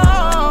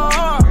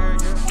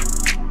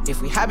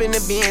 If we hop in the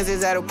Benz,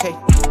 is that okay?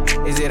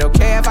 Is it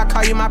okay if I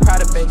call you my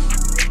pride, babe?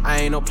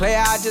 I ain't no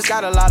player, I just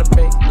got a lot of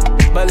faith.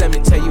 But let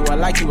me tell you, I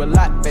like you a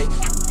lot, babe.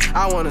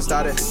 I wanna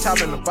start at the top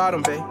and the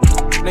bottom, babe.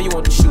 Now you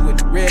want the shoe with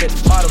the red at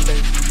the bottom,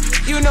 babe.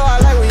 You know I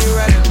like when you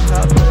right at the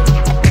top,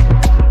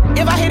 babe.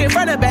 If I hit it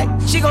front and back,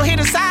 she gon' hit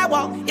the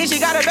sidewalk. If she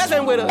got her best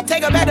friend with her,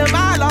 take her back to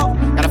Milo.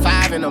 Got a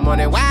 5 in the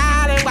morning, wildin'.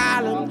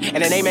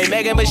 And the name ain't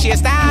Megan, but she a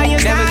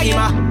stallion. Never keep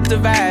my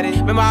divided.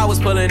 Remember I was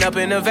pulling up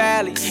in the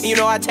valley. And you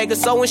know I take her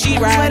so when she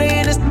ride. Sweater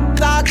in the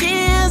dark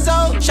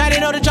Enzo. Shawty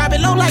know to drop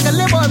it low like a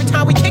limo. Every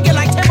time we kick it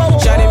like Timbo.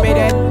 Shawty made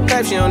that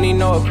clap, she don't need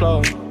no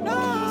applause.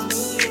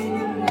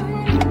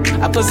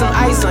 I put some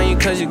ice on you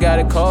cause you got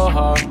a cold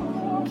heart.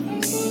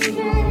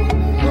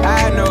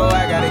 I know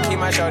I gotta keep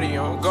my shawty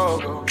on go.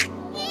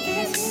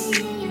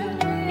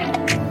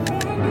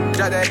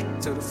 Drop that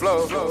to the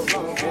floor.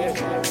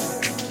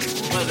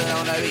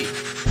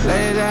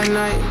 Late at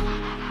night,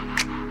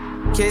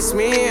 kiss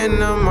me in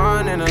the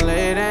morning or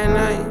late at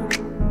night.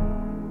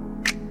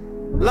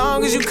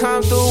 Long as you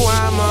come through,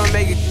 I'ma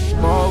make it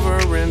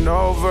over and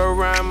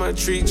over. I'ma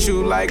treat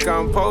you like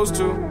I'm supposed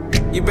to.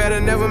 You better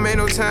never make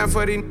no time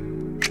for these.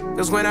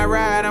 Cause when I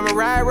ride, I'ma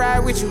ride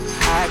with you.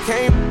 I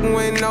can't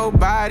with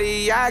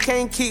nobody. I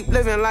can't keep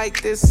living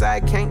like this, I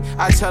can't.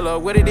 I tell her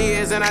what it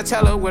is and I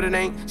tell her what it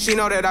ain't. She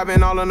know that I've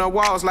been all on the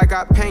walls like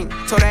I paint.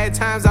 Told her at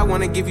times I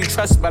wanna give you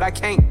trust, but I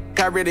can't.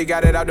 I really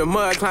got it out the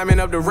mud, climbing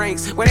up the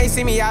ranks. When they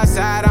see me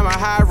outside, I'm a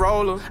high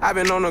roller. I've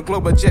been on a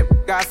global jet,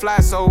 got fly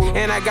solo.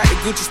 And I got the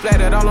Gucci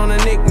splattered all on the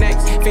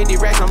knickknacks. 50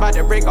 racks, I'm about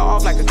to break her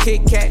off like a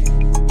Kit Kat.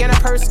 And a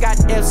purse got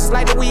F's,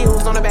 like the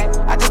wheels on the back.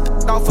 I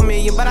just off $1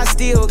 million, but I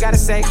still gotta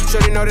say.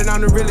 Shorty know that I'm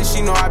the realest,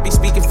 she know I be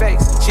speaking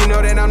facts. She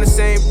know that I'm the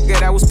same girl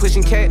that was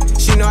pushing cat.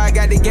 She know I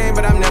got the game,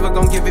 but I'm never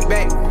gonna give it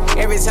back.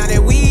 Every time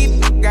that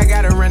we I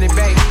gotta run it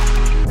back.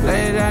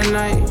 Late at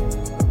night,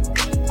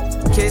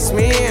 kiss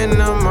me in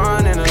the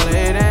morning or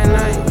late at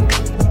night.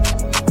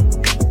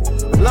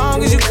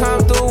 Long as you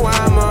come through,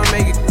 I'ma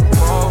make it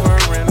over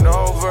and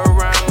over.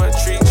 I'ma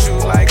treat you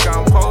like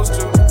I'm supposed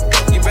to.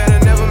 You better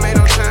never make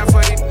no time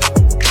for these.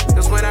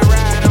 Cause when I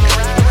ride, I'ma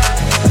ride.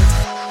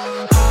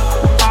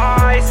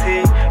 I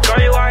see, girl,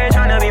 you out here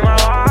tryna be my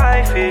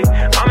wifey.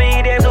 I'ma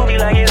eat that booty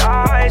like it's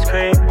ice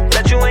cream.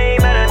 Bet you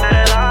ain't better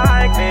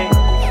like me.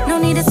 No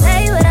need to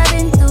say what I've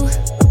been through.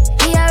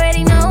 He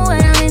already know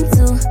what I'm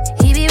into.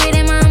 He be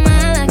reading my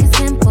mind like it's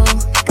simple.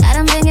 Got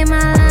him thinking my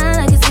line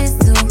like it's his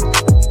too.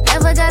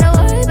 Never gotta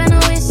worry about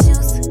no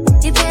issues.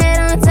 He paid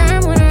on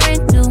time when I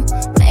rent due.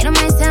 Made him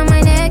ice down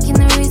my neck in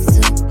the wrist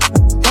too.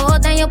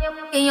 Hold down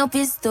your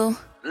pistol.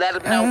 Let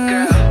him know,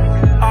 girl.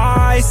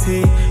 I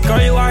see,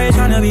 girl, you out here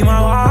tryna be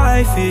my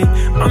wifey.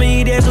 I'ma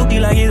eat that booty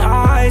like it's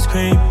ice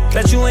cream.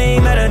 Bet you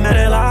ain't met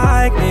another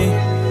like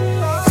me.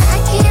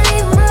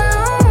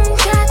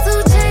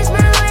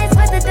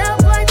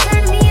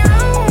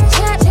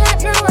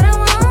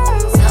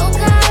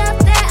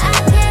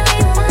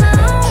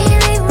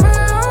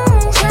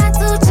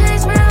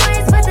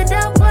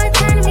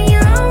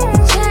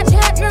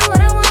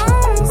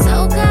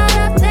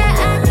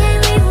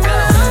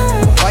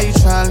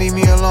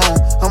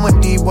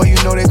 Boy, you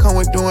know they come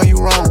with doing you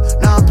wrong.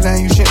 Now I'm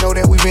playing, you should know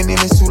that we been in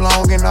this too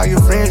long. And all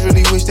your friends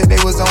really wish that they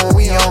was on,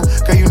 we on.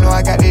 Girl, you know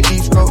I got that deep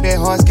stroke, that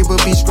hard skip a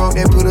beat stroke,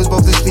 that put us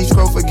both to sleep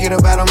stroke. Forget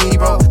about on me,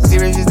 bro.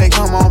 Serious as they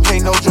come on,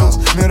 play no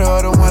jokes. Middle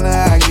of the winter,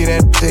 I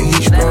get that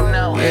heat stroke.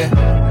 Yeah.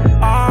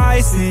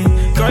 I see,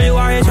 girl, you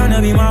out here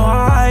tryna be my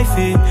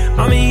wifey.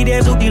 I'ma eat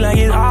that booty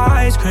like it's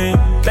ice cream.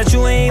 Bet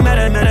you ain't met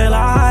another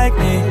like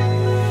me.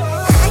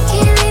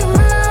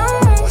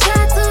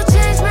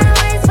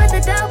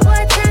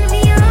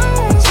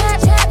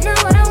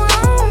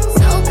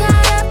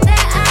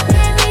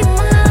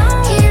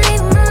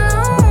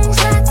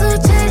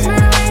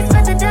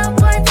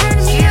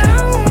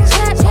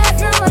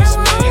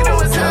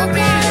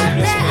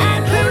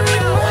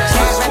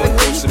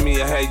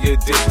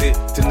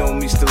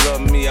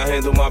 I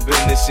handle my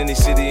business. Any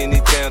city, any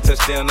town,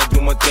 touchdown, I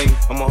do my thing.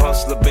 I'm a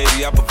hustler,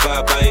 baby, I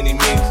provide by any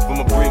means. From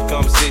a brief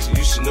conversation,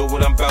 you should know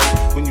what I'm about.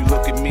 When you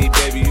look at me,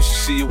 baby, you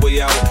should see your way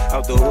out.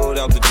 Out the hood,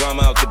 out the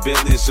drama, out the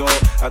Bentley, it's all.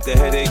 Out the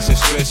headaches and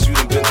stress you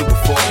done been through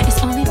before.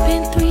 It's only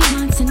been 3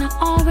 months and I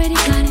already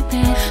got it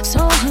bad. So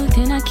hooked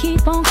and I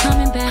keep on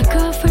coming back.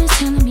 Girlfriend's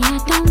telling me I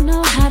don't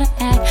know how to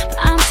act, but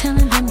I'm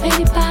telling them,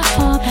 baby, bye,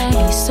 fall back.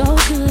 He's so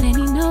good and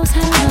he knows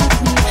how to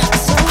love me.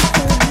 So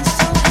good and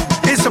so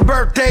good. It's a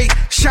birthday,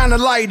 shine a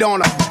light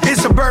on her.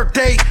 It's a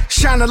birthday,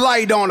 shine a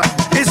light on her.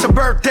 It's a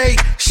birthday,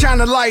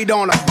 shine a light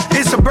on her.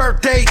 It's a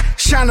birthday,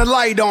 shine a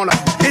light on her.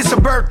 It's a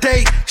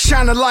birthday,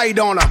 shine a light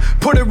on her.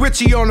 Put a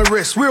Richie on the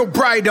wrist, real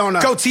bright on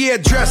her. Gaultier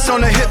dress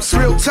on her hips,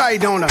 real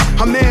tight on her.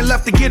 Her man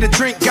left to get a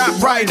drink,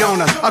 got right on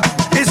her.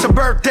 It's a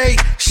birthday,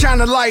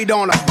 shine a light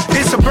on her.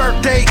 It's a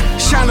birthday,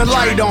 shine a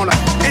light on her.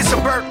 It's a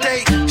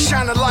birthday,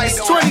 shine a light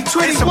on her. It's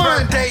 2021. It's a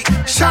birthday,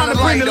 shine a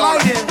light on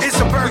her. It's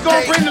a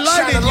birthday,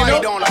 shine a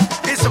light on her.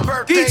 It's a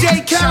birthday,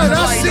 DJ Khaled,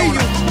 I see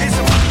you.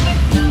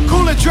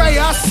 Cooler Dre,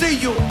 I see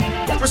you.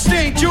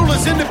 Pristine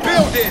Jewelers in the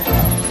building.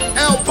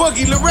 L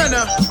Boogie,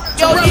 Lorena.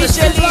 Yo,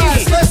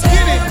 Supplies, let's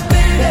get it.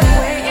 Been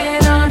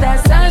waiting on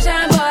that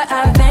sunshine, but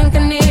I think I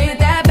need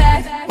that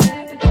back.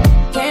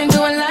 Can't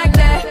do it like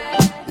that.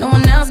 No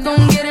one else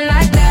gon' get it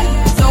like that.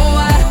 So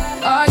why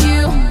are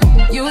you,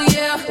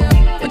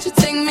 yeah? Would you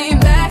take me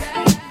back?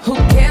 Who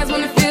cares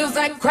when it feels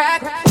like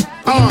crack?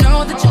 You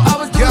know that you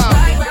always do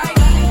right.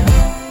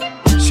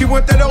 She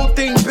want that old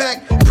thing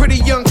back. Pretty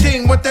young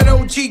thing with that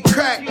OG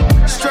crack.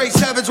 Straight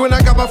savage when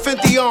I got my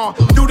Fenty on.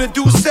 Do the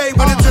say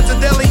when it touch a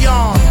deli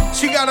on.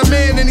 She got a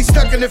man and he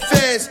stuck in the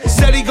feds.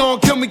 Said he gon'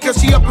 kill me cause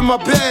she up in my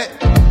bed.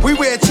 We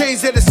wear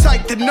chains that are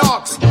psyched to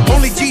knocks.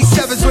 Only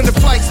G7s when the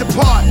flights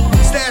apart.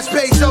 Stash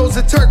pesos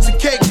and Turks and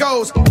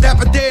Caicos.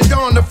 Dapper dead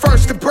on the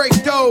first to break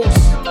those.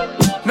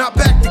 Not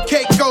back to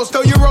Caicos.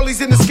 Throw your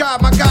rollies in the sky,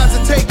 my guys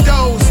will take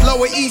those.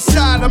 Lower east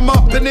side, I'm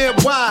up in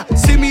NY.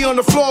 See me on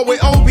the floor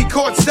with Obi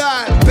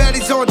courtside.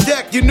 Baddies on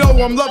deck, you know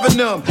I'm loving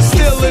them.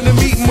 Still in the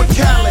meeting with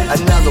Khaled.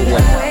 Another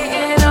one.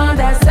 Waiting on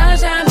that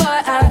sunshine,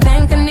 but I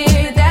think I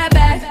need that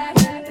back.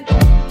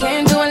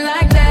 Can't do it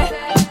like that.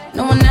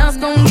 No one else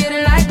gon' get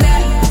it like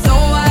that. So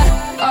why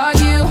are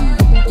you,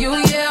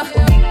 yeah?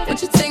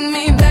 Would you take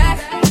me back?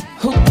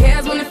 Who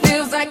cares when it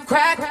feels like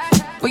crack?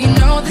 Well, you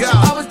know that you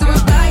always do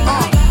it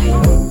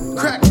right.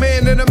 Crack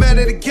man and I'm out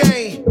of the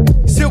game.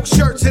 Silk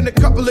shirts and a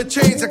couple of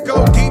chains. I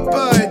go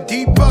deeper and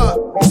deeper.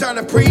 Sign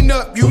a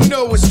prenup, you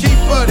know it's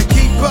cheaper to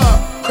keep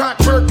up. Crack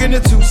work in a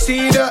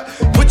two-seater.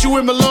 Put you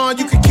in Milan,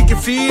 you can kick your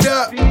feet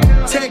up.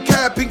 10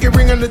 cap, pinky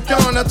ring on the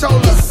dawn. I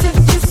told her.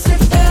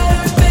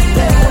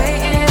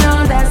 Waiting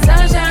on that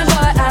sunshine,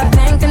 but I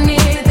think I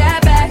need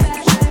that back.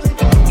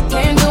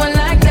 Can't do it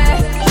like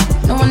that.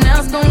 No one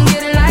else gon'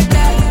 get it like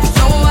that.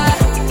 So why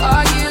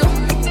are you,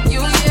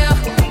 yeah?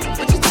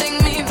 Would you take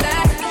me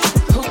back?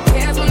 Who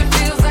cares when it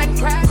feels like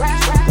crack?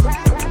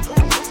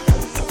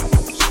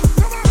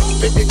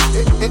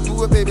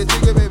 Do it, baby,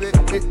 take it, baby. Do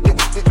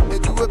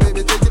it,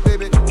 baby, take it,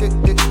 baby.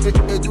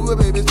 Do it,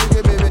 baby, take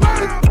it, baby.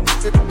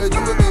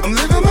 I'm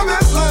living my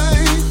best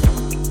life.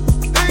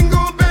 Ain't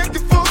going back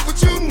and forth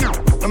with you.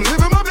 I'm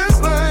living my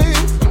best life.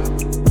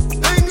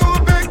 Ain't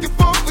going back and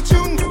forth with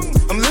you.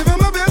 I'm living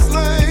my best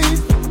life.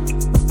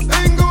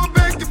 Ain't going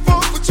back and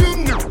forth with you.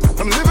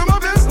 I'm living my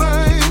best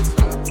life.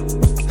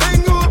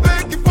 Ain't going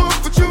back and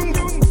forth with you.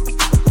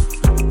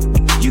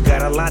 You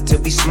got a lot to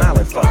be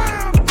smiling for.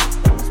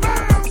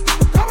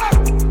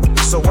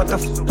 So what the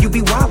you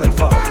be wildin'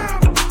 for?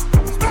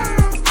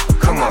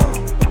 Come on,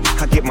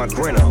 I get my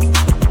grin on.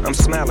 I'm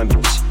smiling,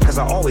 bitch, cause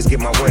I always get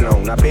my win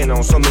on. I've been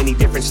on so many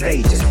different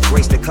stages.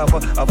 Graced the cover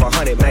of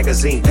 100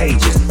 magazine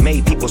pages.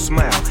 Made people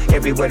smile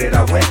everywhere that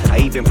I went. I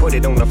even put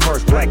it on the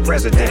first black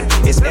president.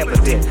 It's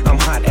evident I'm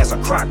hot as a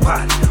crock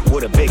pot.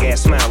 With a big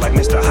ass smile like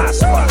Mr. Hot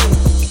Spot.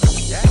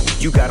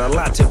 You got a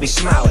lot to be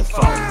smiling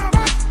for.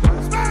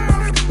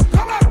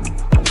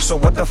 So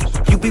what the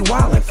you be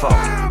wildin' for?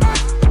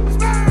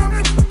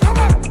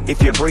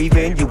 If you're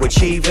breathing, you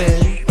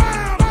achieving.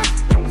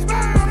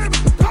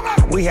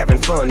 We having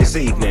fun this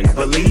evening,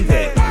 believe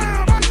it.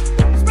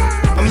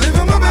 I'm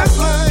living my best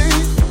life.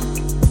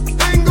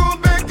 Ain't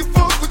going back and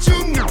forth with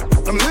you.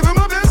 I'm living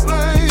my best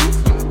life.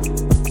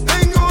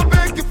 Ain't going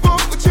back and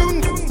forth with you.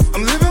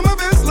 I'm living my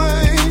best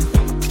life.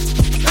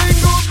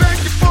 Ain't going back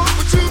and forth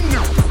with you.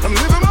 I'm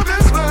living my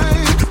best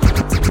life.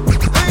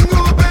 Ain't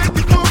going back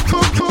and forth.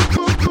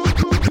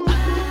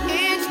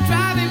 It's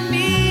driving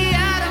me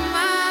out of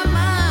my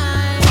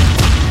mind.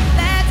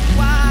 That's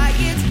why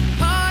it's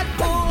hard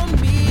for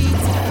me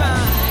to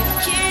find.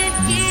 Can't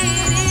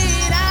get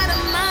it out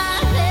of my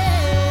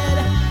head.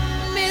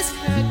 Miss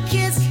her,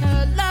 kiss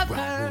her, love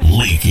her.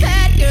 Leaky.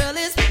 That girl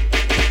is.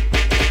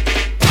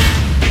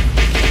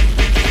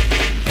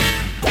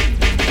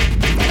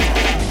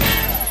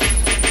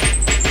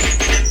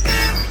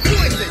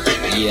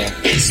 Yeah,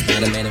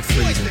 Spider-Man and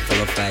freezing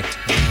full effect.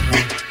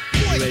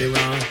 You ready,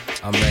 Ron?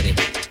 I'm ready.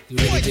 You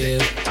ready,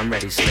 Dave? I'm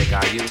ready, Slick,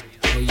 are you?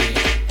 Oh yeah,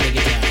 take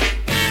it down.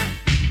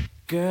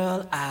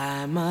 Girl,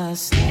 I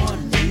must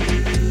warn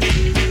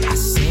you, I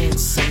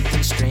sense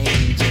something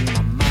strange in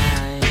my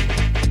mind.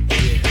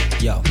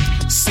 Yo,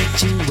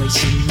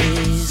 situation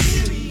is,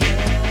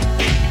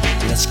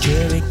 let's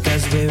cure it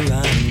cause we're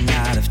running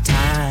out of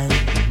time.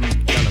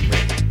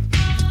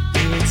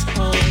 It's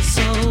all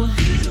so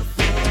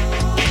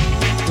beautiful.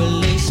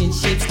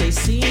 Relationships, they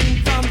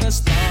seem from the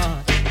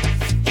start.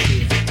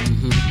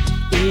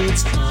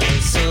 It's all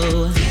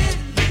so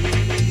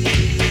deadly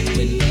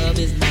when love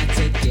is not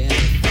together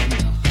from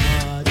the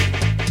heart.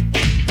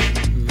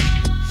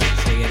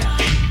 Check it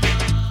out.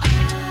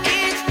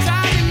 It's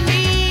driving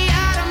me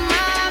out of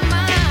my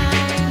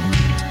mind.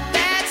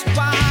 That's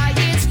why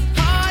it's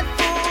hard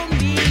for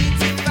me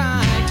to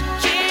find.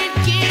 Can't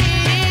get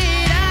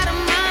it out of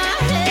my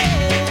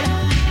head.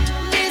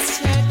 Miss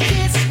her,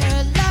 kiss her,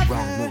 love her.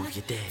 Wrong move,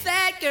 you're dead.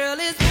 That girl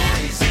is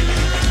poison.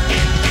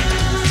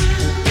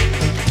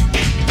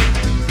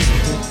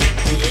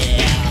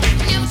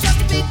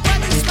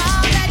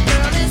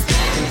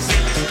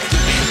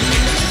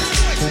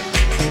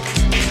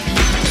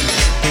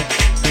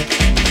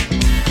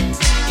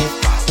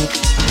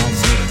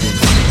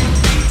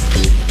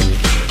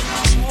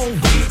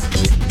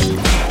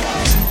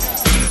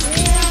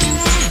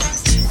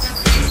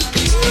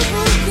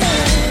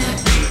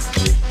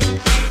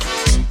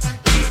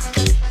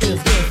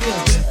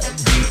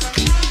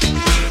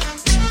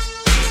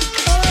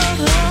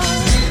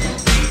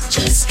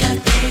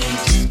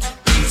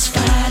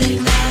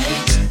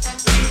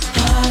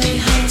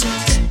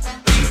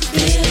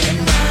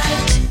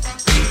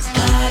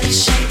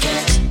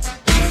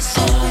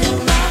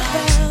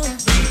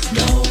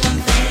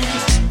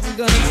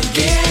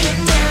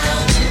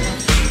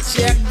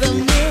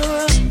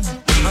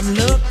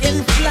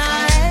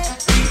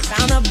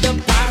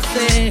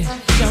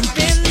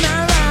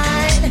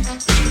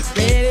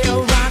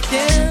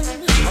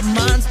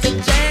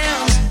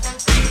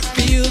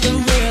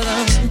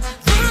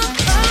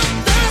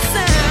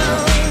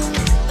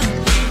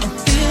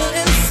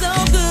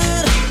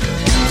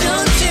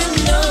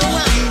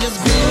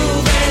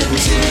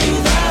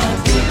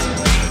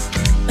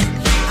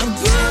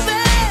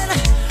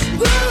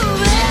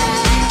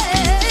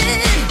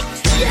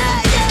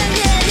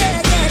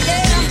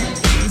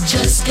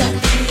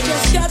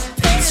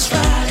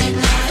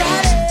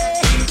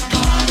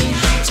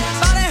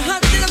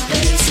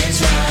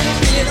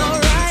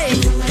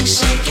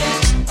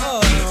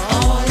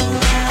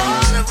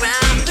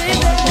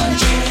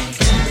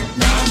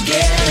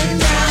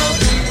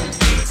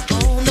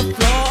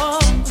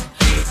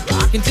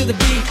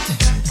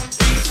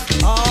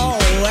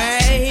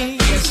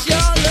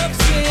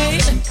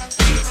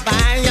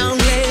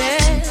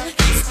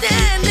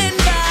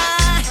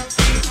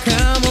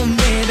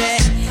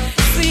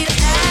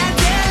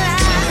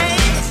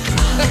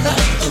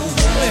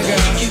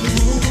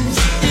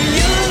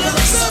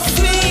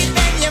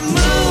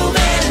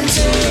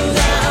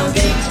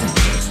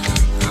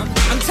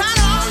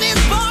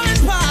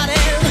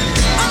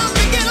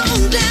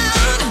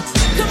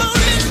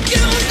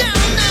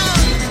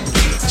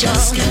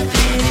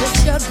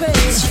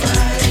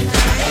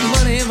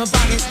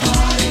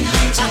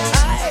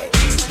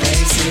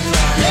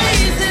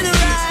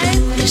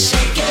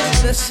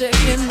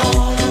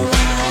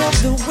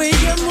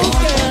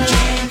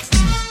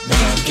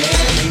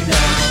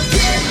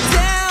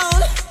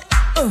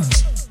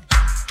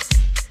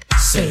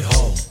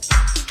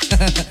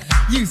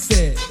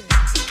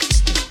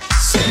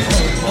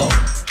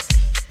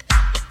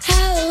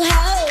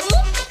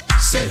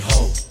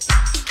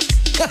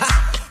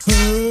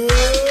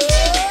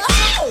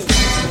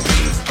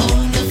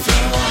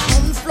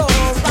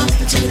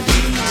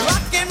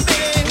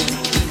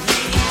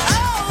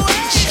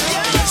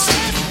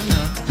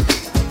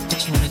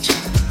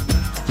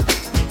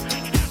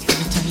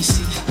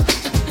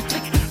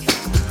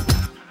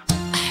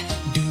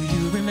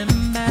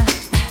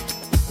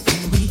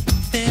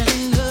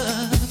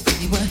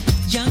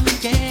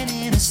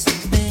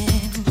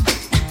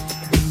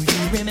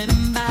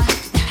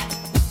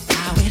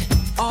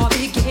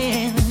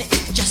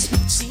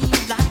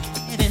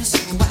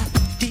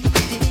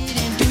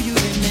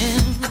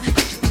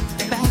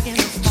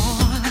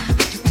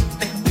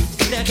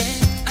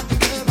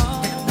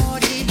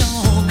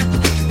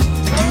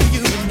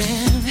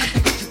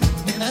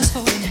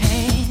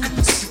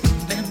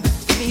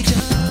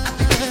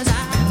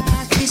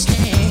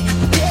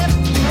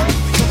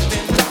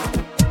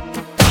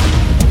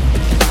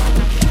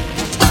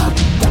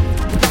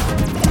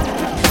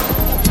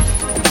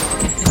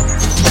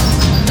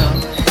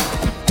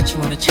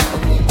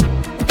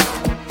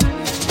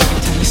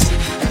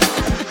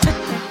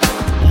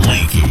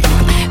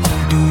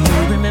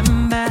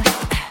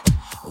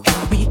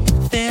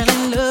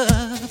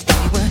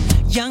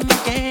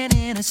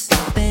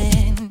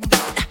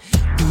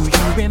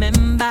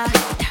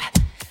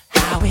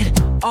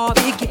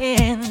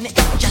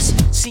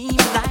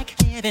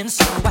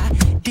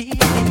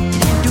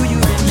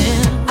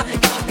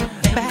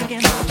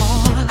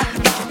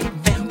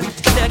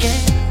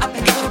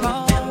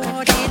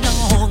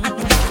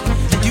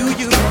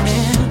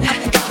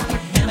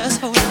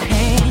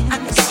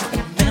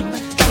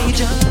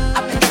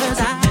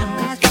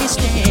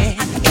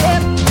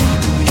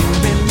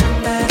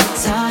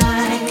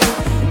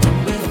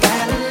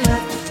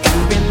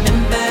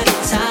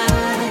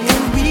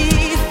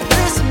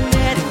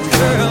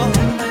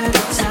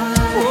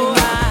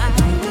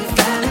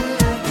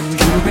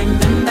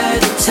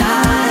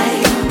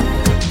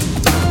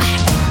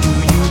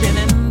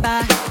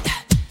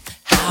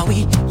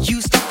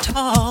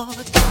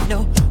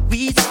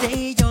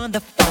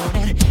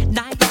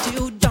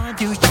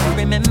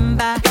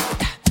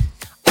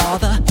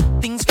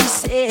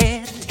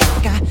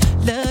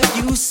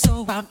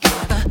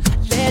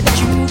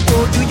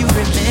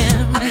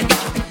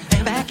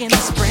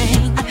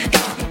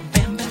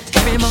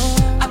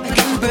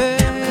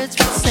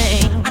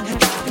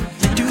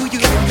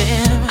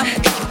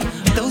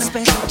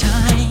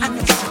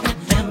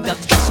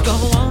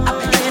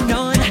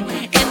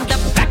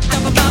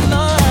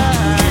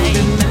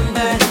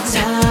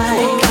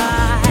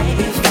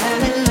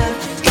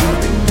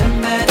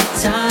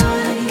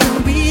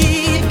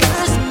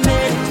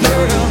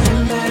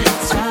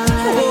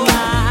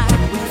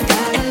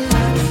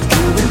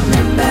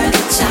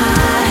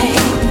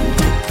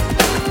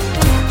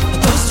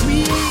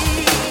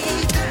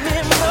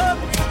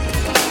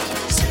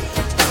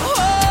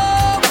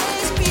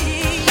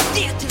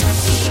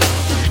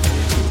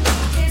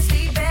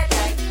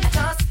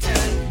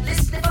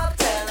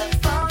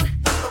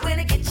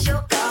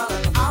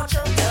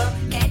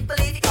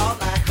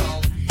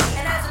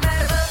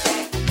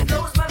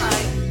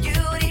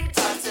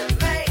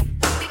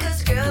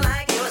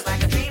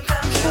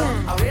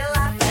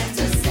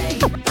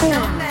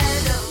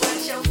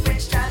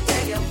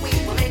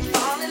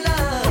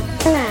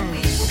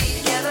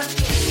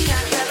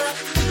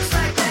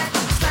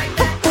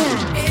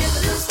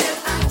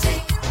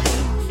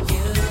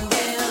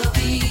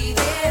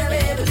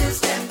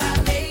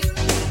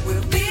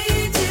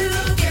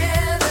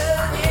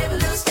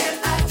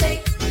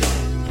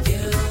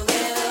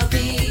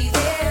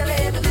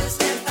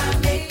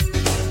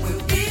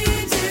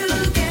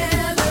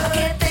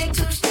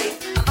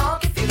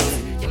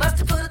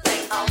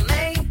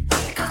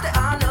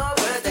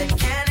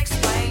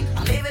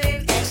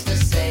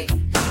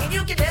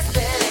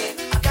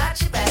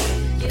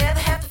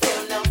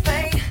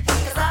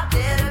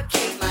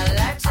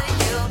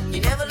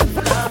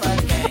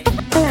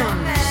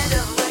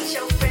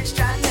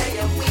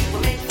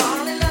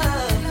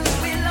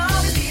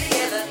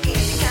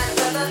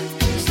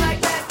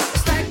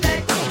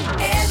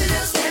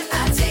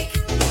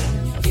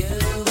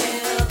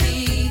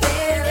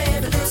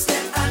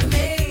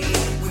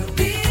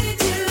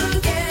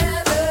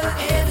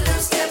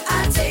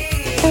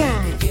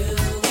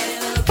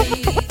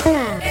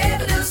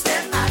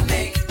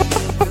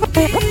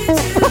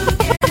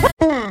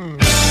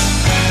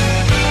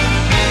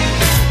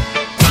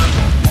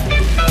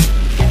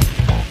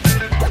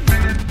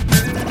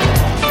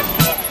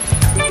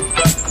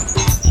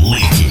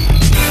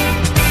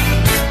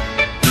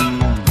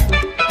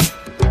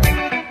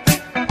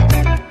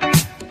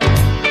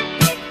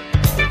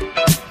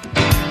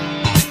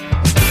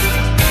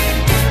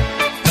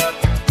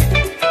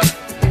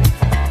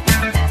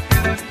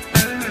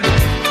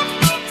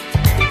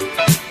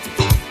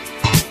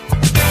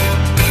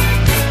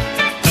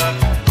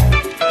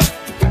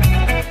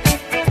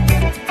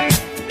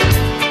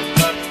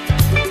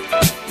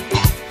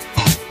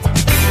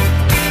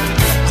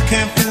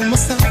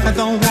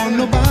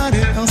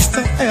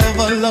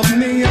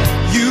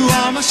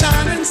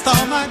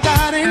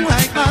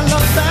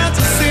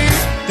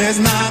 There's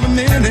not a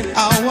minute,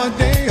 hour,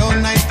 day, or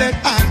night that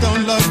I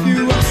don't love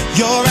you.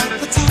 You're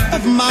at the top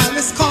of my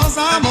list, cause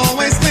I'm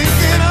always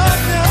thinking of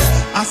you.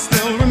 I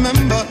still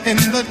remember in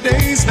the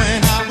days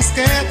when I was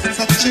scared to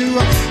touch you,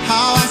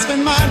 how I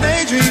spent my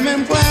day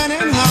dreaming,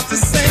 planning how to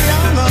say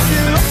I love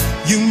you.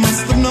 You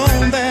must have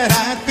known that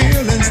I had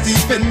feelings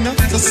deep enough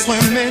to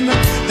swim in.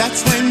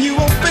 That's when you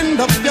opened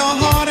up your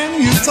heart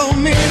and you told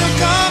me to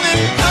come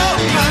and oh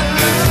my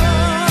love.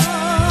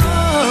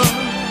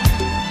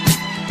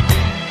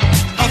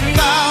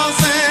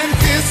 1,000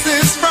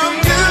 kisses from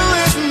you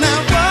is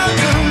never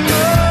too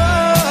much.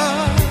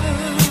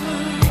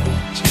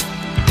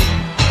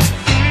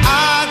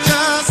 I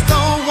just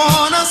don't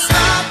wanna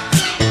stop.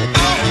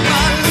 Oh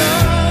my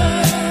love.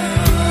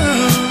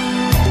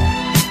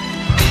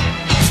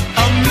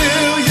 A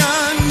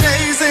million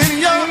days in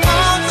your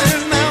arms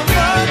is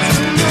never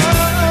too much.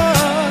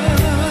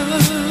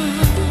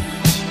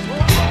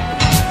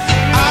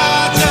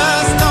 I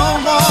just don't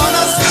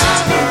wanna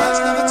stop. Never too much,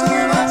 never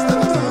too much.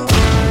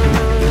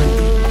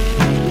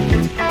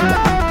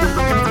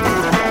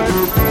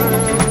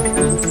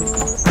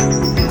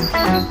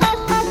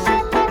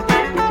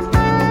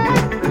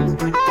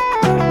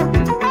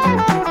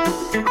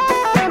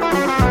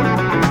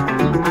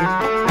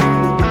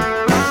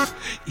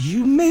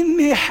 You made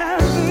me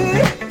happy.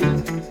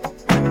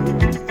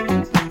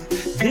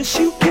 This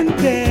you can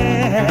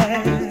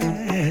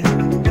bear.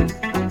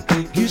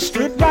 You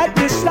stood right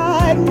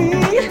beside me,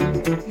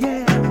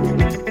 yeah,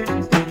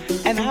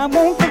 and I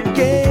won't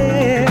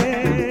forget.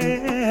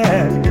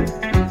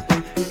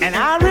 And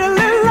I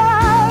really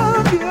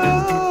love you.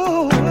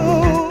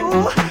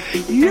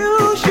 You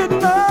should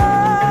know.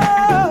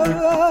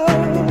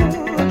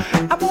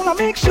 I wanna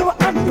make sure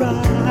I'm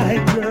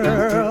right,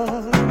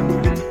 girl,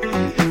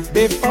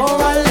 before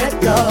I let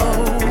go.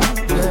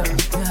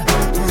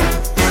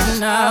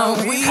 Now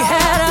we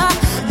had a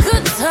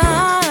good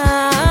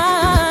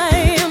time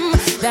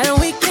that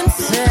we can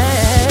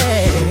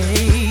say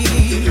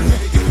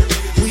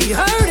we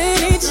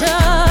hurted each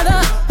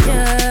other,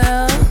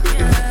 yeah.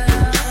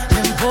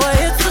 And boy,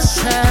 it's a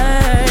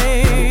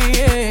shame.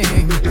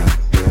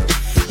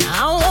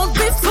 I won't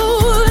be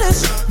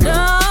foolish,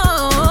 no.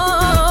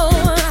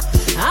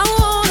 I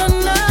wanna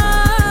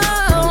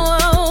know.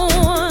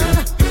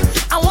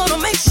 I wanna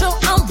make sure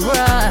I'm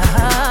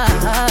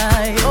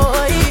right,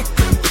 oh, yeah,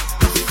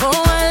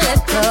 before I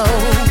let go.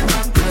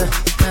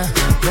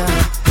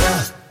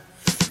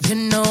 You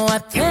know I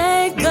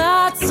thank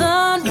God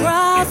sun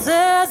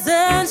rises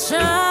and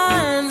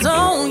shines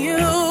on you.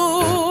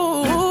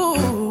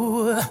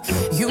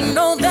 You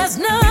know there's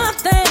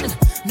nothing,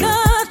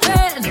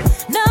 nothing,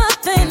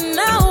 nothing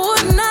I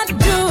would not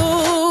do.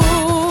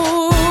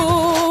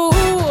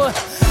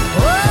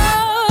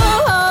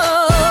 Oh,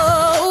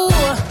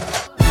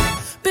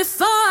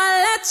 before I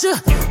let you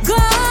go.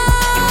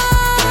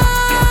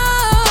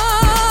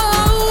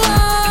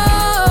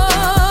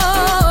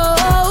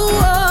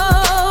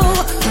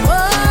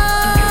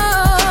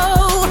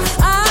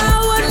 I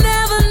would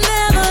never,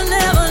 never,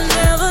 never,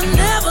 never,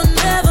 never,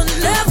 never,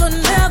 never,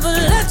 never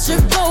let you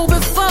go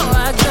before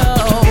I go.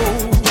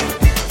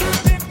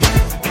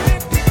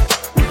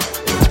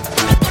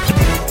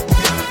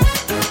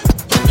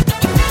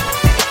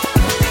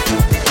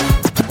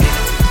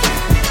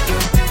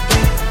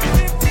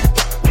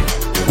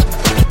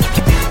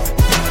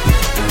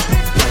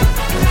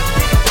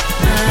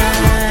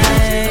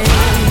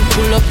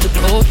 Pull up to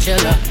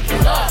Coachella,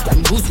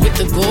 boots with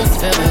the ghost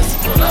feathers.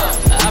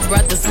 I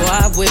brought the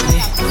squad with me,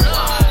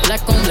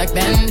 black on black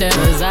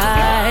bandanas.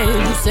 I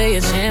you say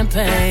it's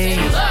champagne,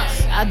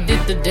 I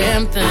did the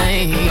damn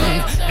thing.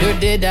 You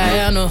did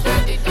Diana,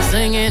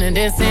 singing and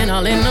dancing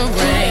all in the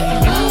rain.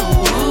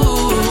 Ooh,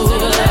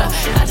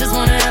 I just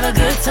wanna have a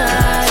good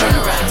time.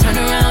 Turn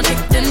around, kick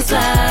then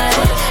slide,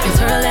 and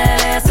twirl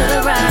that ass to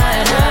the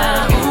right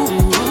now.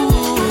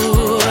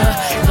 Ooh,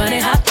 bunny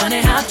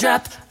hop,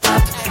 drop,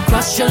 pop,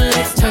 cross your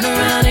legs, turn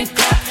around and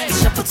clap,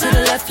 shuffle to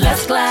the left,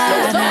 let's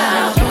glide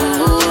now.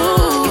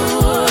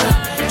 Ooh,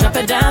 drop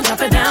it down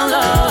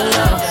low,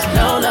 low,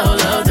 low, low,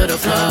 low to the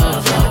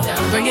floor, floor.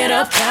 Bring it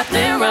up, tap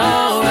then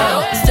roll,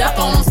 roll. Step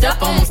on them,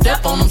 step on them,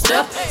 step on them,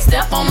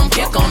 step on them,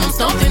 kick on them,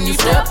 stomp then you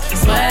step.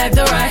 Swag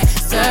the right,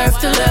 serve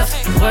to left,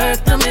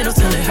 work the middle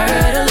till it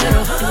hurt a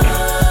little.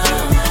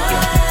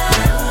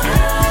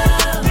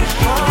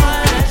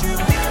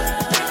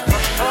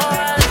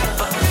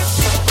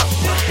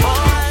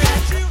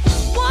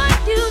 What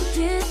you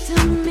did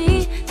to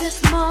me this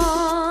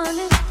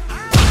morning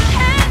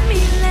had me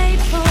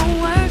late for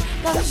work.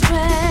 Got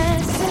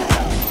stressing,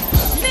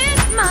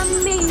 missed my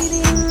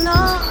meeting.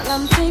 All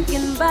I'm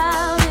thinking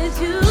about is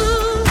you.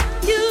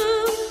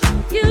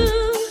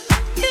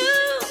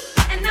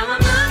 And now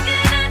I'm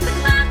looking at the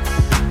clock,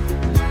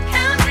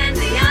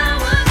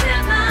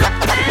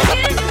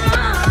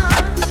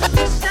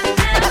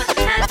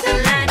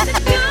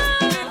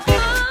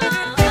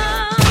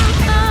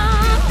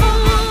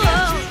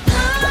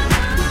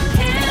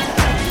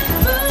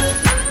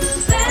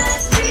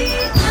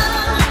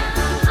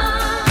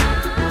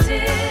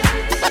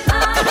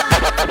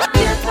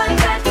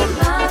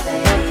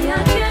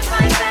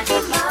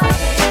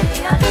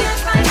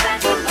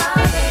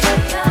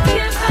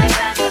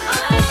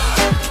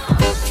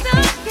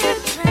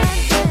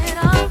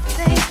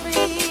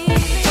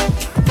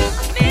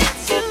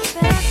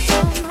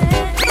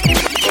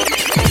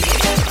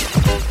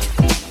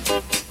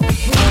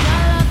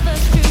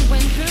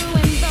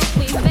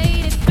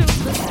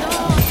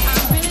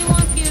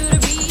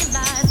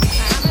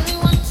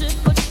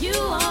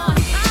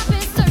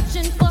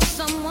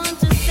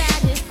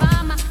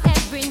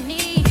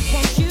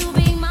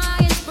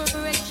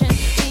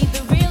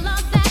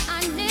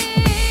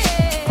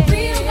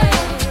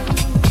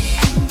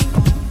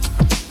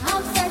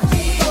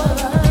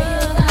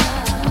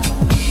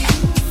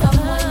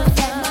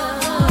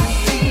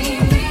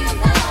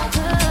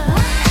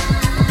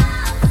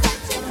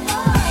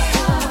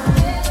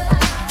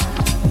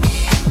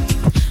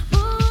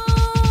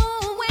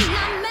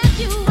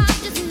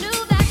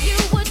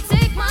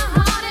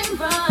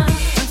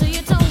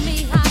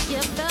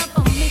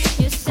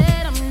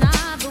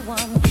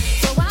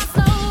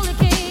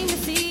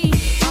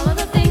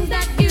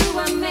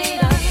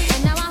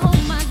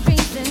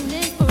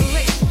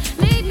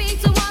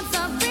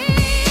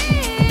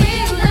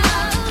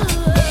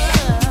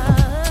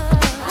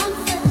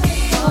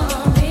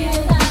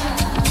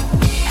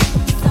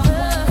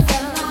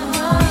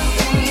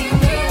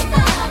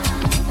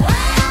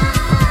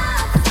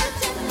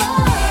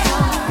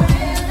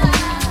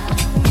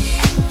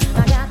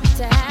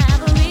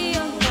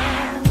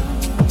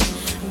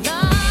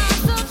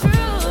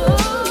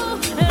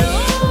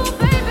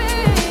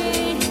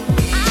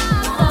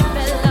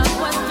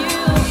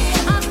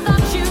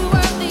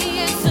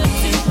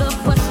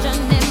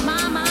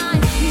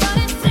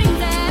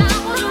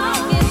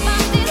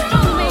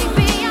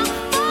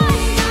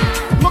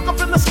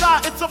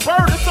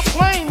 bird, it's a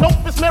plane.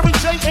 Nope, it's Mary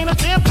J, ain't a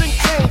damn thing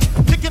changed.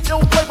 Kicking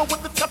ill flavor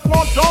with the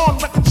Teflon Dawn.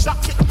 Wrecking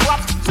shop, getting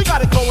props, she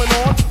got it going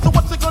on. So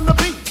what's it gonna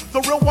be?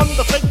 The real one,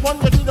 the fake one?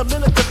 You need a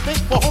minute to think.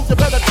 For whom you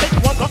better take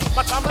one.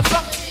 My time is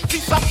up.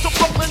 Peace out to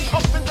Brooklyn,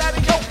 Huffin'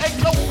 Daddy, yo, hey,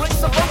 yo, bring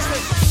some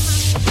verses.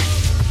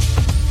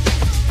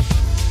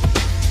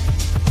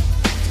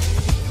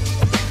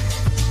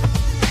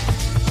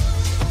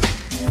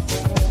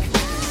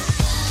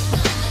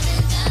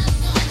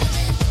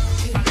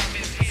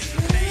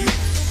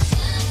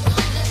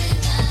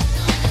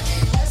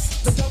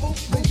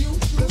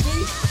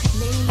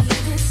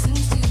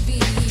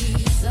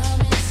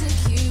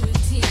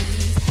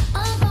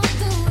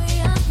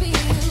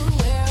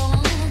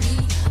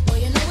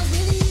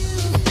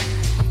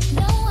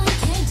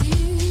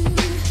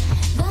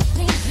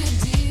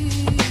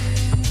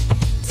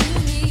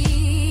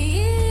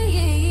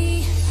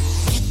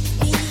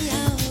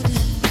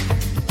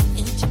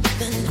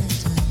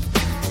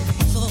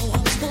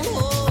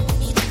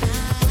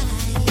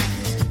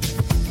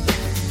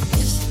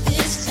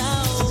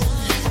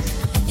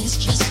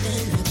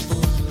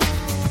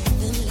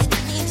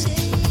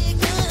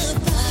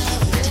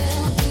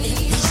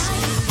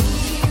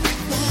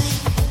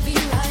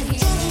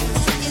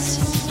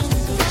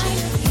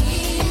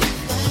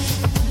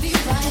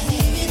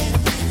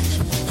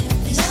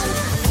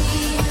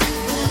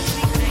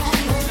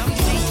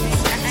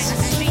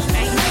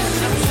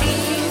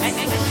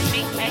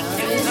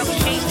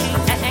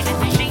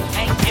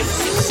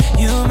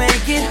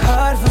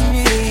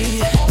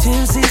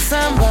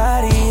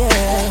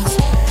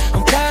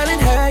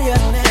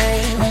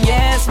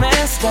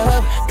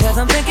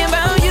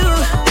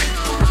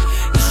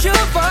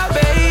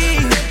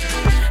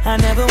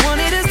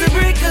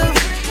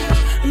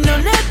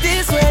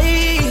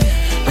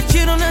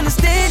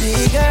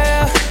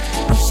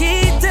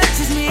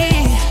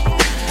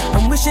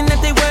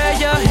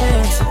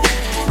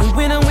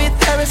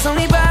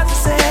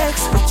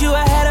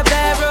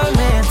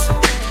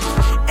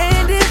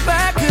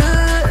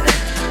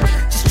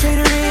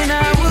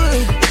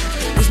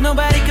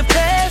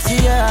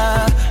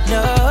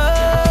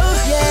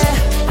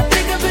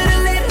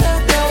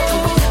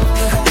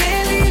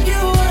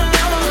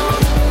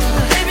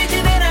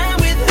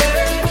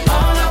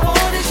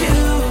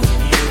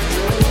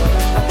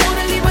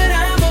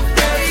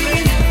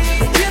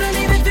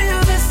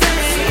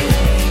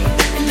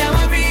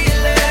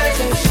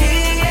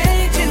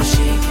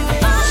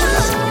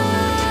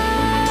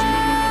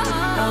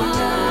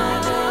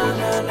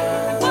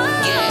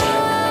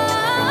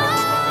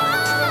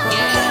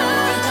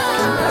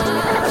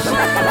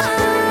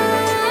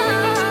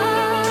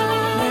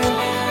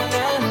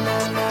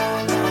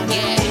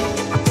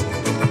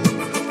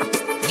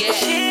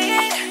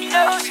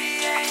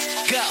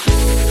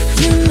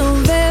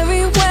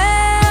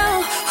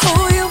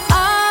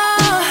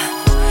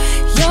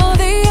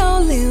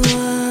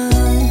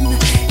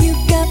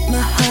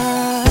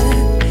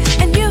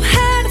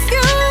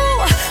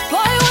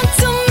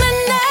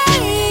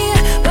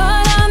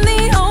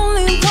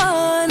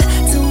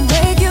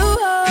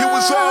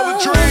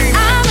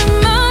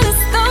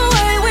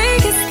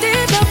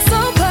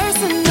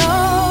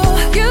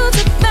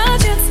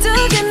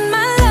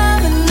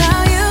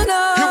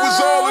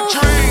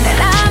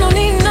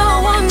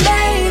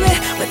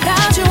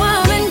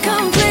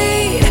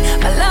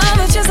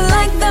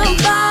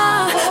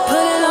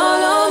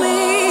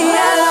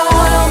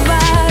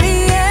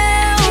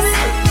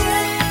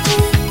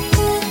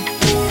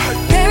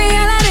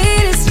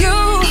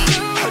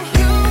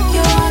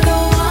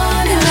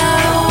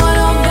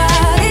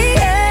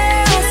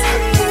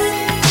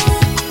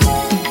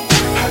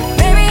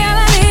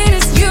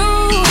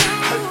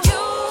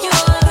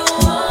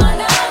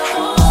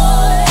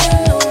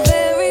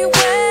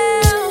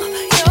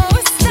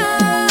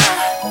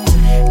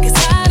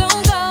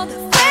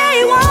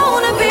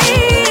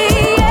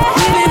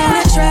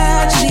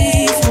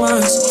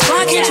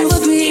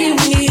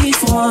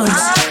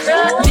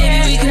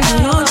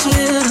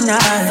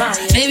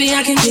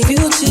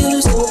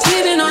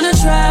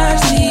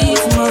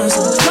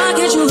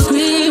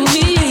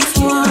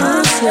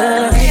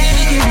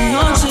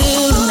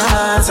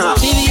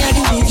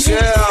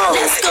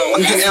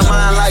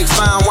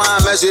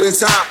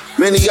 Time.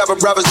 Many other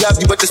brothers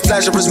love you, but this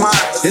pleasure is mine.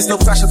 There's no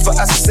pressure for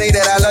us to say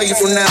that I love you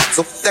from now.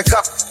 So that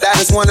cup, that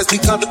is one that's be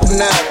comfortable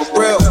now.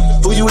 For real,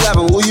 who you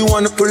loving, who you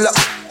wanna pull up?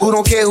 Who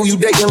don't care who you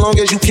dating, long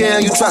as you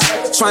can, you trust.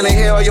 Trying to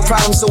hear all your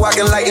problems so I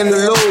can lighten the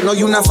load. No,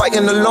 you not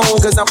fighting alone,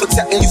 cause I'm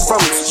protecting you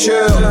from it.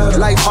 Chill,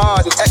 life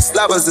hard and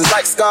ex-lovers is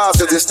like scars.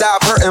 Cause it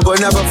stopped hurting, but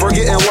never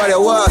forgetting what it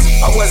was.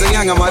 I wasn't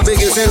young and my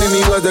biggest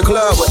enemy was the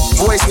club. With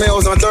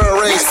voicemails on third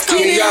rings, so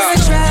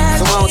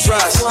I don't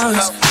trust.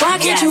 Why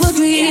can't you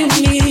agree with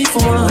me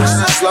for once?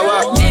 Slow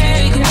up.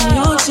 Maybe we can be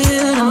on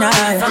chill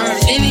tonight.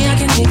 Maybe I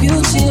can give you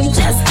chill.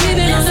 Just give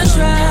it on the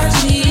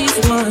tragedy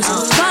for once.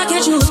 Why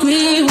can't you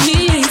agree with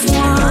me for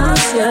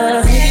once?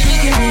 Yeah. Maybe we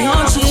can be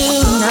on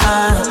chill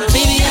tonight.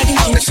 Maybe I can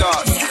give you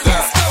chill.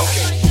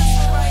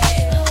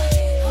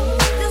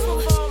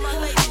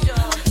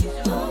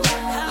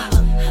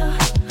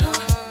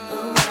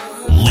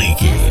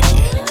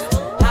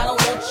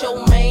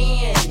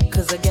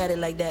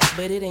 like that,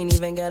 but it ain't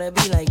even gotta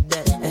be like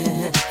that.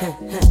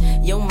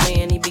 Yo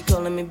man, he be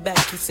calling me back,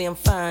 he say I'm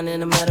fine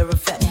and a matter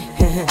of fact.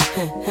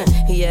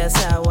 He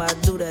asks how I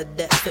do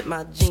that fit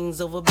my jeans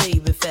over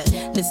baby fat.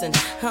 Listen,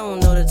 I don't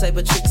know the type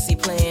of tricks he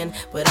playing,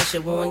 but I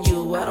should warn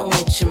you, I don't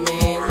want you,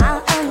 man.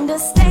 I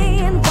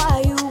understand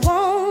why you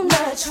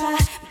wanna try,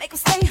 make him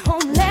stay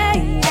home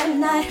late at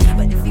night,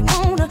 but if he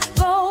wanna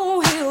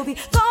go, he'll be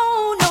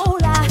gone, no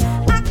lie.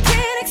 I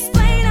can't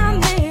explain how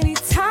many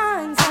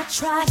times I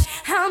tried,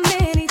 how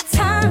many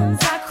times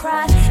I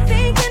cried,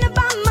 thinking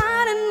about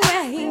mine and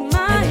where he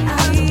might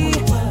be.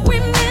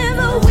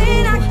 Remember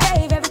when I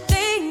gave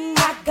everything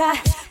I got,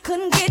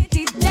 couldn't get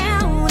deep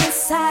down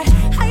inside,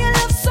 how you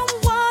love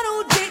someone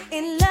who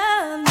didn't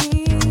love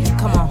me.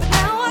 Come on.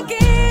 Now I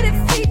get if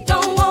he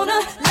don't wanna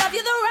love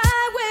you the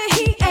right way,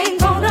 he ain't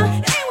gonna.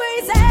 Anywhere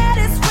he's at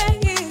is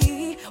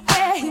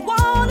where he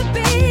wanna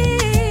be.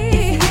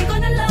 If he ain't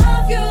gonna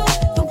love you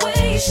the way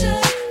he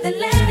should, then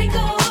let it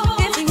go.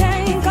 If he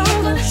ain't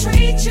gonna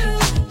treat you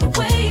the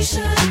way he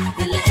should,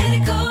 then let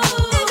it go.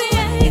 If he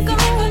ain't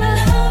gonna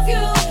love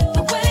you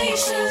the way he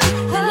should,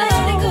 then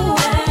let it go.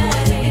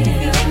 If he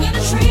ain't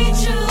gonna treat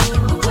you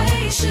the way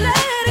he should,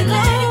 then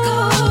let it go.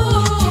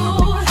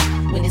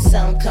 When the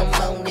song come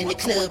on in the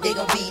club, they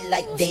gon' be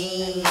like,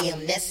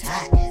 damn, that's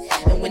hot.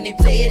 And when they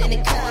play it in the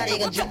car, they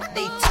gon' drop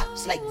their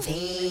tops like,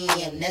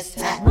 damn, that's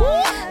hot.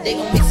 They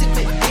gon' mix it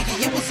with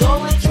Biggie, it was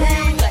all a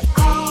dream, like,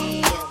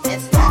 damn,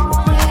 that's hot.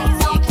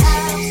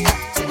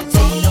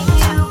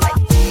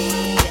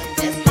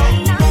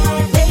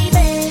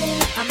 Baby,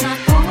 I'm not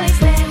always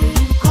there when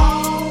you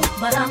call,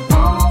 but I'm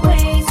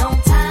always on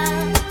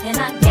time, and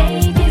I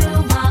gave you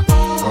my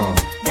all.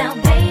 Now,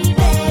 baby,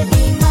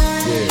 be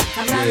mine.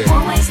 I'm not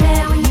always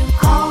there when you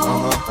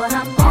call, but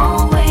I'm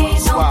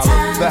always on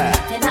time,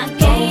 and I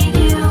gave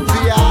you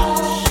my all.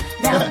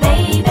 Now,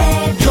 baby,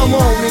 come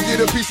on and get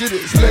a piece of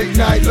this late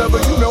night lover.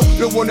 You know,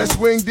 the one that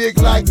swing dick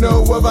like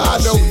no other. I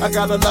know I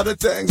got a lot of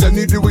things I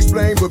need to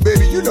explain, but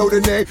baby, you know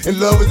the name, and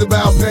love is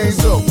about pain.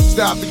 So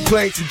stop the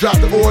complaints and drop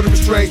the order of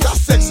restraints. Our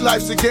sex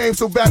life's a game,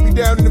 so back me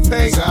down in the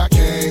pain. I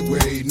can't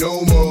wait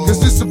no more.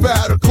 Cause it's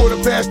about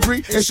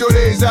 3:15, and sure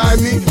days I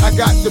me. I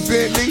got the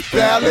Bentley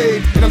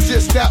Ballet, and I'm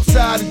just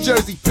outside of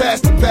Jersey,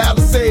 past the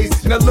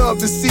Palisades. And I love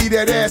to see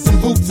that ass in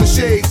boots and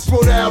shades.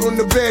 Spread out on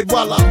the bed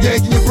while I'm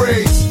yanking your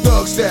braids.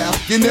 Thug style,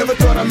 you never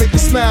thought I'd make you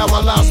smile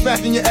while I'm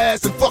smacking your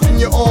ass and fucking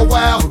you all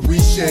wild. But we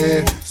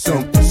share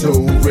something so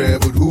rare,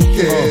 but who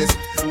cares?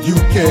 You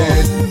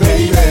care,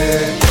 baby.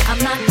 I'm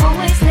not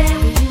always there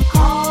when you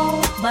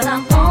call, but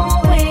I'm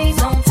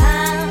always on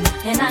time,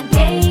 and I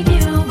gave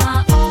you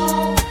my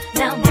all.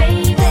 Now,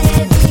 baby,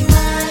 be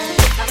mine.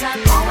 I'm not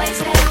always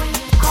there when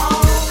you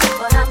call,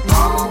 but I'm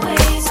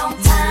always on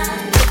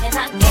time, and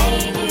I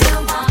gave you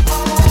my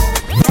all.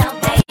 Now,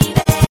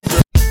 baby.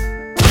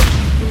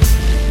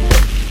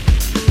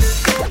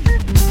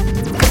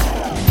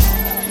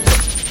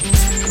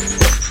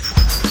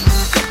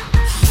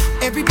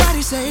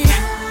 Everybody say,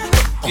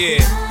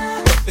 yeah,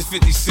 it's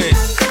 50 Cent.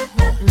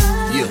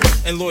 Yeah.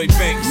 And Lloyd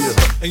Banks.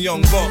 Yeah. And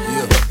Young Buck.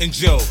 Yeah. And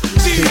Joe.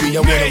 Baby, I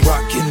wanna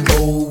rock and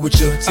roll with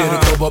you. Tear the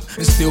club up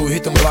and still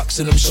hit them blocks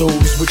and them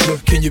shows with you.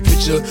 Can you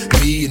picture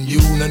me and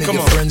you? None of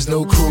your friends,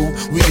 no crew.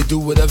 We can do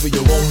whatever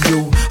you won't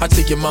do. I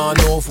take your mind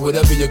off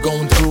whatever you're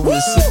going through.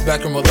 And sit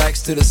back and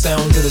relax to the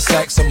sound of the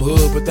sax. I'm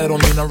hood, but that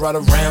don't mean I ride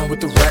around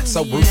with the rats.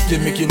 I work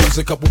and make you lose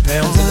a couple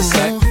pounds in the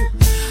sack.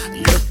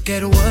 look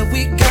at what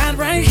we got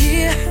right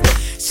here.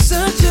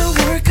 Such a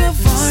work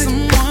of art.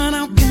 Someone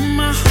I'll give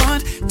my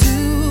heart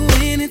to.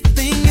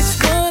 Anything is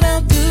what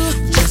I'll do,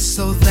 just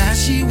so that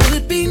she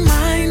would be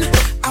mine.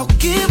 I'll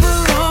give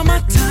her all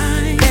my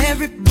time,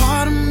 every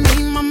part of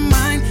me, my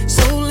mind,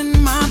 soul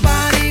and my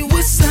body.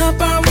 What's up?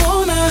 I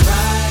wanna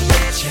ride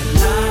with you,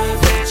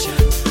 love with you.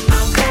 I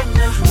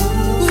wanna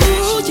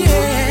ooh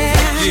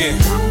yeah, yeah.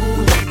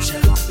 Ooh with you.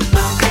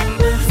 I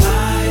wanna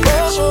ride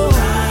with you,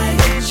 ride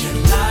with you,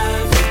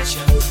 love with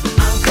you.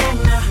 I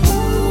wanna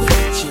ooh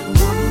with you,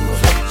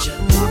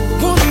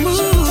 wanna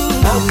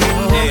move. I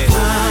wanna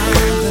find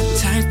the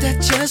type that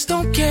just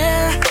don't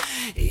care.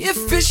 If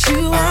it's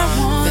you I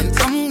want, then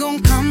I'm gon'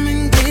 come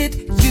and get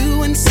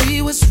you and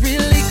see what's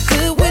really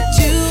good with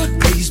you.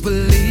 Please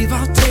believe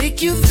I'll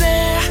take you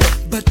there,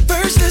 but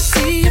first let's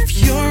see if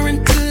your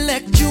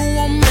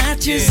intellectual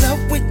matches up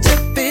with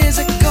your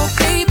physical,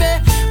 baby.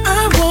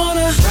 I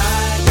wanna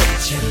ride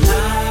with you,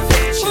 love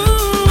with you.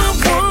 I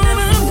wanna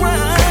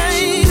ride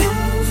with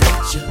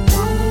you,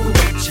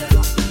 with you.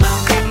 I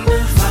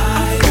wanna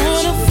ride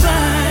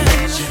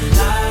with you,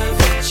 love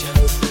with you.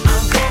 I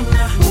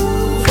wanna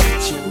move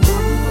with you.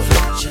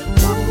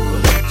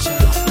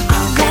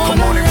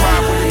 Come on and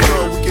ride with it,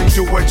 girl. We can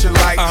do what you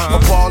like. A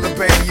baller,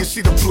 baby. You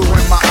see the blue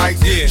in my eyes.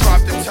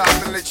 Drop the top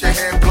and let your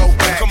hair blow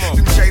back.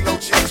 Them J-Lo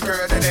jeans,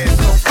 girl, that ass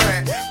so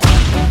fat.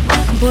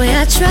 Boy,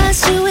 I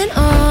trust you and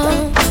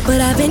all,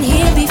 but I've been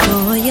here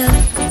before you.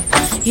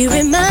 You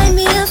remind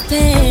me of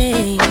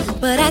pain,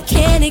 but I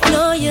can't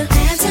ignore you.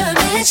 As I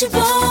met you, boy,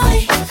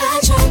 I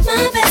tried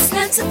my best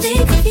not to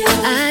think of you.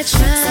 I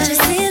tried. Such a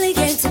silly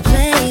game to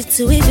play, to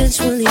to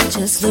eventually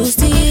just lose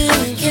to you.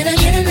 Can I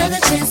get another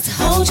chance to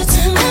hold you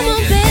tonight? Come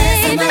on,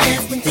 baby. My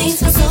left when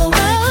things were so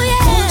right. Oh,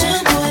 yeah. Hold you,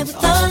 boy,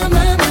 with all of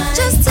my mind.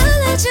 Just to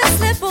let you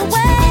slip away.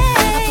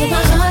 I put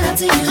my heart out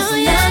to you, so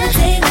now the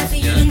day life for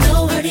you to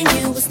know hurting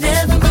you was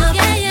never my fault.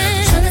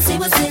 Tryna see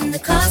what's in the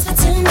cards for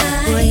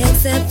tonight. Boy,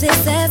 accept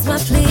this as my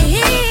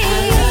plea.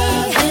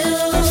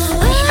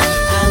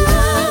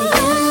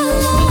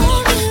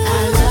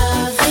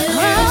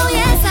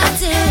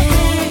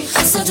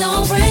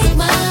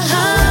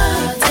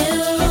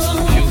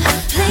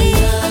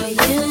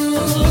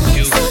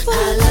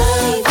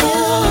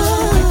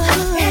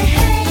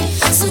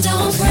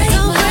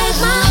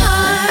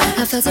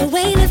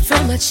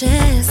 From my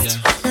chest,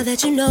 now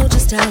that you know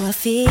just how I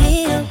feel,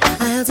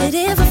 I held it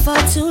in for far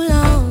too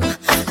long.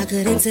 I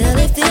couldn't tell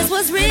if this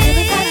was real. How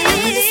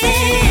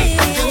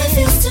it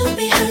feels to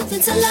be hurt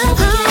than to love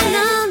again.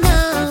 Oh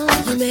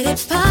no, you made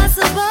it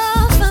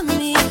possible for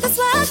me. That's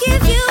why I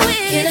give you in.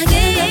 Can I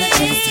get another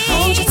chance to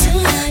hold you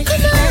tonight?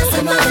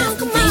 Come on,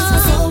 come on. Things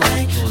were so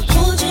right.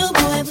 Hold you,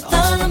 boy, with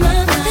all of my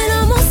mind, and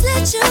almost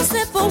let you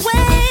slip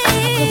away.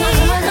 I put my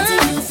heart out to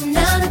you from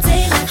now to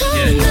daylight.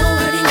 You know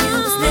hurting you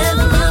was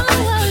never my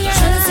fault.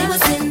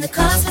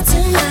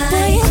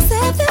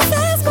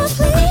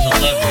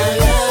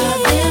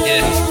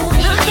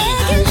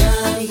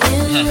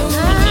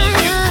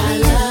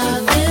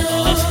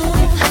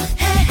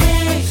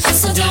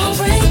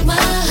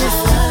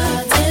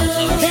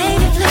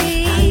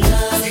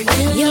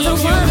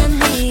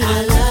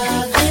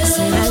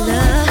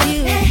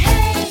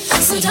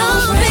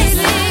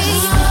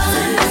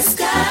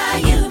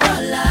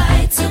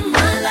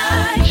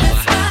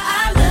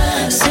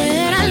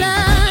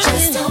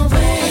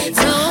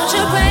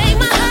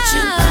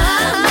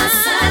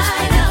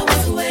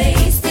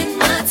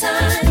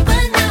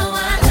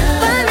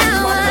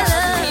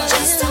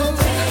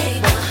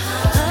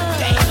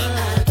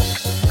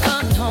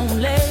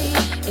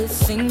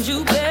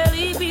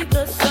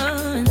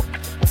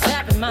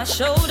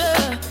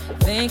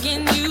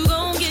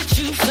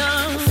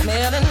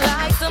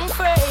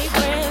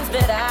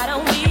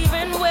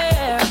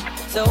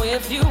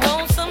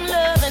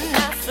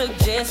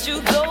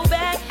 You go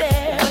back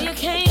there where you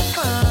came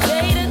from.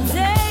 Day to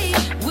day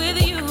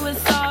with you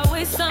is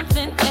always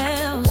something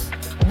else.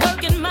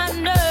 Working my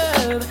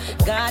nerve.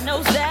 God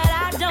knows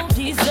that I don't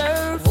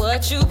deserve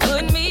what you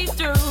put me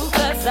through.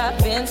 Cause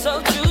I've been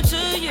so true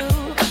to you.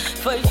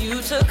 For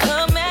you to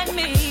come at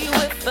me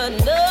with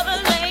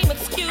another lame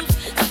excuse.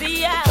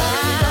 See, I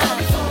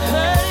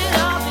heard it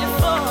all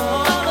before.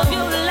 All of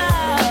your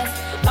lies,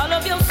 all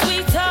of your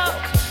sweet talk.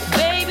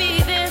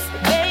 Baby this,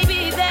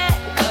 baby that.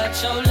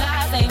 But your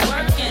lies ain't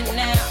working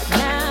now.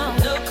 Now,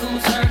 look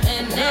who's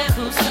hurting now. Look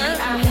who's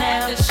hurting I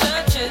had to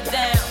shut you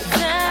down.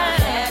 I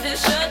had to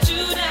shut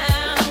you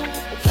down.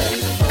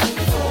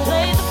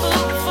 Played the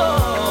fool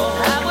before.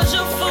 I was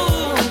your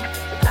fool.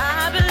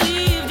 I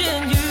believed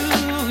in you.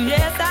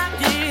 Yes, I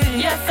did.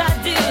 Yes, I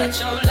did. But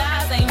your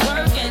lies ain't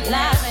working.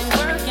 Lies ain't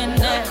working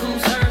now. Look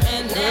who's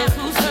hurting now. Look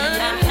who's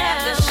hurting I had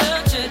to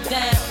shut you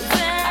down.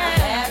 I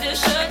had to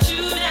shut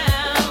you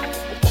down.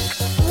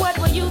 What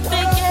were you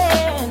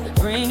thinking?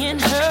 Bringing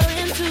her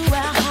into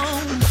our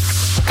home.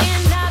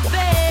 In our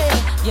bed,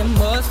 you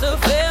must have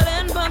fell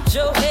and bumped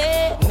your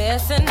head,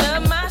 messing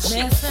up my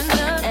sheets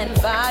and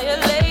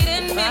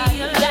violating me.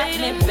 Got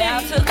me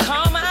about to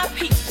call my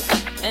peace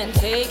and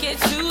take it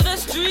to the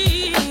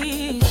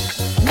streets.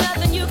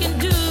 Nothing you can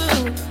do,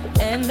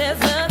 and there's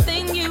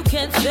nothing you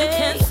can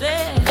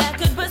say that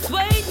could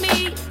persuade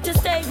me to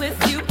stay with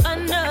you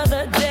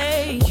another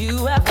day.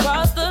 You have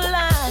crossed the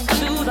line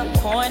to the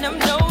point of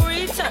no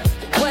return.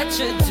 What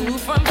you do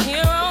from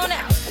here on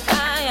out,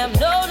 I am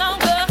no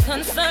longer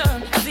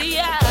concerned. See,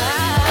 I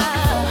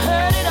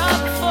heard it all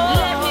before.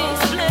 Let me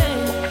explain,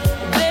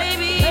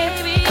 baby,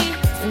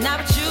 it's not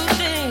what you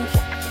think.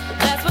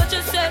 That's what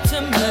you said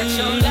to me. But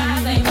your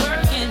lies ain't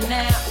working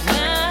now.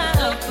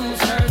 Now, look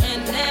who's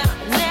hurting now.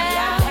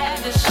 Now, I had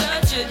to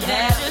shut you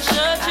down.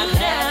 Shut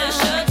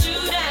you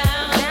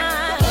down.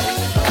 Now,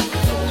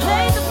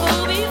 played the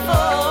fool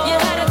before. You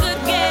had a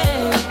good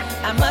game,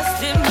 I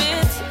must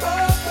admit.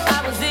 I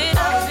was it,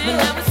 but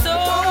now it's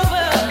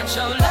over.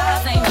 Your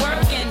lies ain't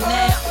working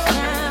now.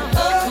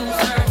 Look who's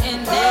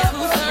hurting now.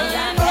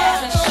 I had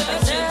to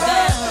shut you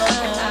down.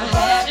 I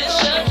had to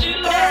shut you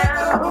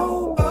down.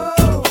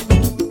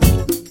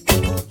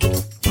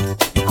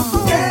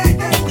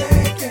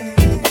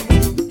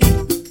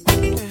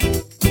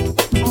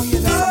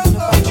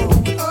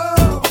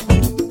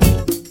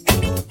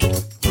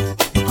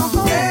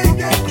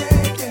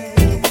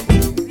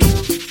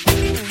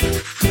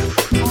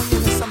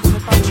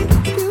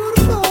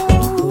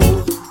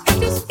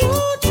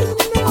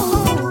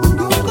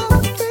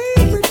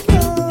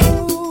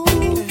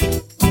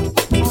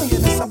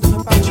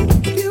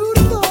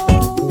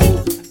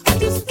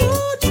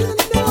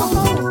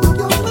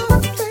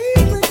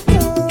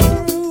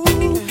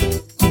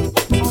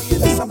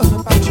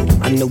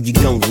 I know you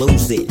gon'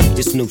 lose it.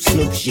 This new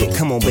Snoop shit.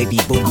 Come on, baby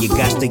boo, you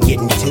got to get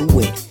into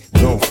it.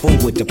 Gon' fool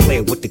with, the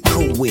player with the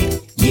cool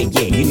wit.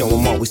 Yeah, you know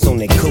I'm always on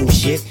that cool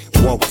shit.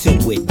 Walk to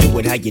it, do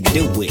it how you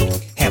do it.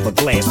 Have a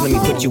glass, let me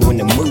put you in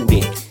the mood.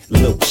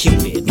 Little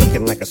cutie,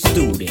 looking like a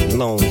student.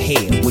 Long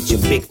hair with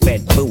your big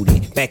fat booty.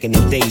 Back in the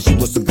days, you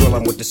was the girl I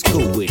went to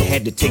school with.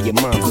 Had to tell your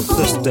mom and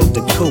sister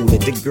to cool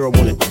it. The girl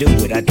wanna do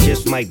it, I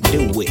just might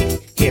do it.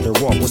 Hit her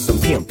off with some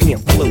pimp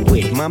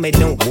fluid. Mommy,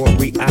 don't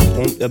worry, I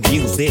won't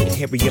abuse it.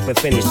 Hurry up and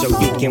finish so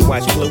you can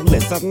watch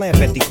Clueless. I laugh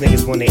at these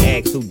niggas when they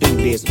ask who do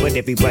this, but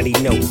everybody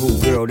know who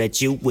girl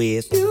that you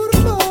is.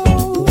 Beautiful.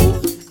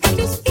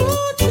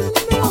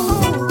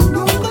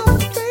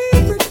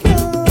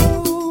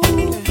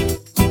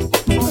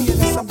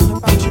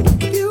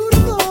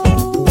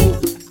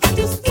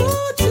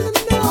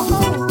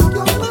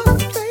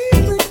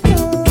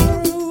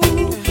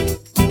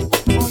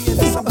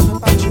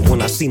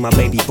 See my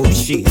baby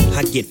bullshit,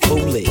 I get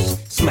foolish.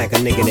 Smack a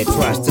nigga that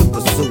tries to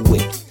pursue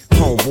it.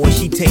 Homeboy,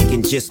 she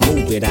taking, just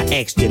move it. I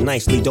asked you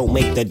nicely, don't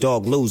make the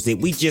dog lose it.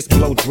 We just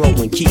blow throw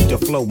and keep the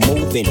flow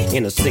moving.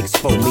 In a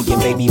 6'4", me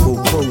and baby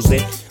who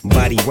cruising.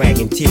 Body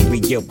wagging,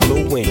 interior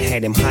blueing.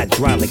 Had him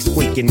hydraulics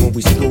squeaking when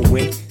we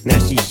screwing. Now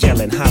she's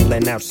yelling,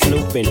 hollering out,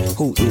 snooping,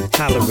 hooting,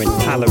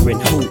 hollering,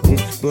 hooting.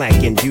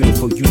 Black and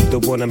beautiful, you the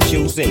one I'm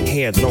choosing.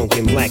 Hair long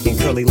and black and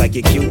curly like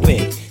a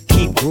Cuban.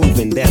 Keep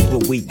grooving, that's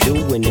what we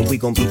doing, and we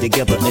gon' be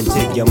together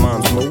until your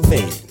mom's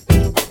moving.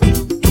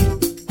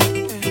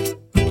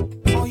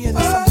 Oh yeah,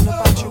 there's something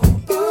about you.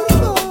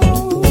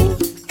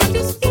 I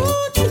just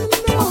want you to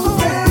know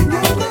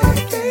you're my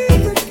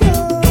favorite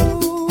girl.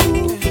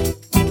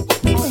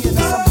 Oh yeah,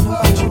 there's something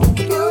about you.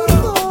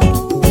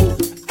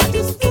 I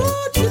just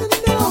want you to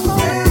know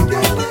you're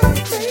my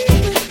favorite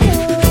girl.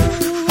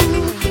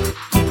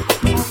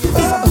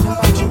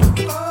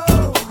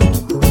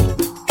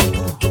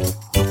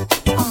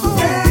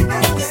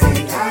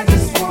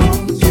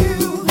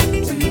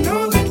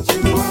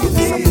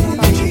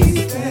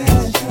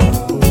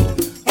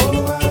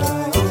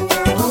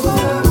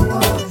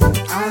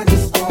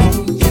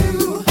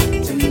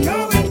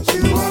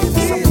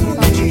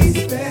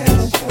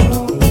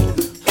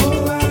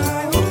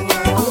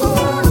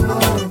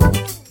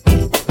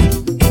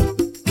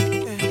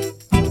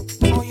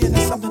 Oh yeah,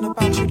 there's something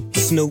about you.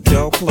 Snoop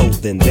Dogg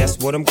clothing, that's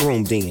what I'm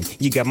groomed in.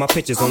 You got my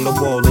pictures on the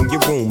wall in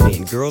your room,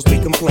 and girls be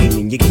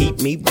complaining, you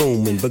keep me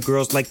booming. But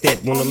girls like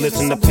that wanna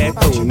listen to Pat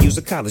Boone. You's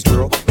a college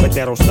girl, but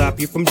that don't stop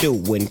you from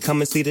doing.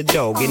 Come and see the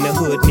dog in the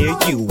hood near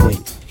you. And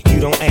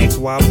you don't ask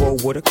why I roll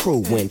with a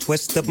crew. And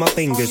twist up my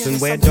fingers and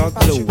wear dark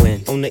blue.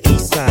 And on the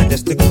east side,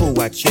 that's the crew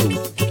I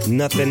choose.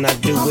 Nothing I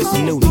do is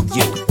new to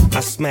you.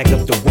 I smack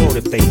up the world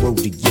if they rude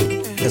to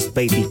you. Cause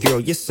baby girl,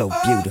 you're so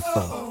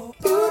beautiful.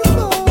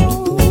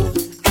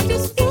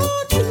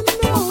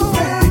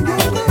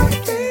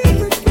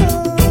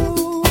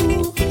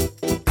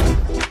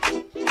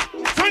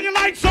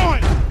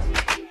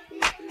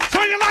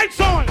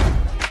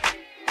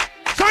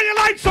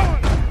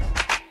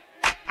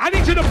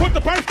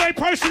 Birthday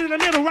person in the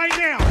middle right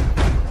now.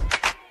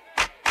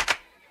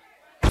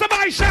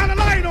 Somebody shine a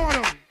light on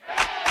him.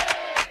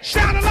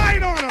 Shine a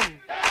light on him.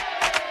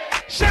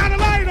 Shine a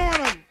light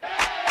on him.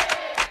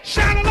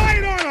 Shine a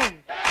light on him.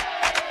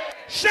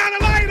 Shine a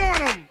light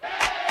on him.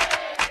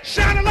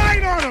 Shine a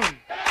light on him.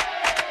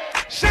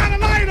 Shine a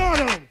light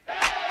on him.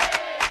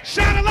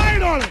 Shine a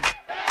light on him.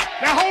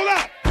 Now hold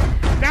up.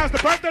 Now it's the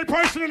birthday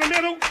person in the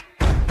middle.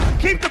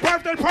 Keep the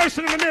birthday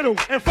person in the middle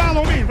and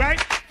follow me,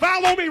 right?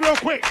 Follow me real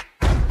quick.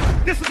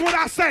 This is what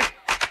I say.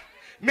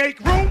 Make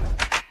room,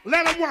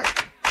 let them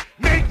work.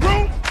 Make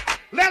room,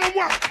 let them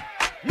work.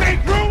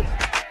 Make room,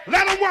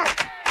 let them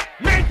work.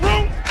 Make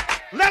room,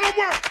 let them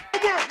work.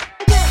 Work.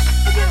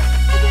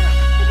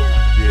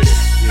 Yeah.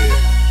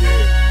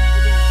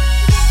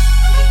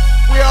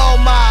 We all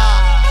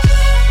mine.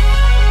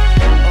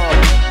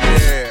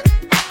 Yeah.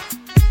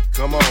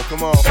 Come on.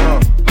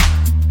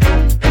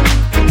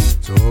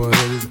 So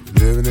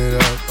living it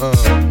up.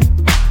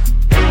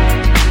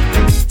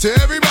 To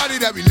everybody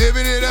that be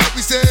living it up,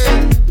 we say.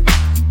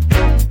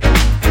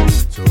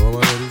 So all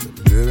my ladies that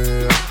be living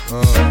it up.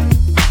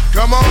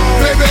 Come on,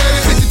 baby,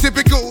 it's your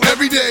typical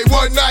everyday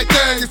one night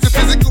thing. It's a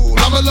physical.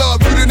 I'ma love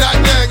you tonight,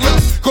 dang.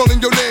 Look,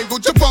 calling your name, go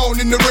jump on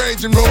in the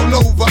range and roll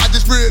over. I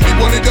just really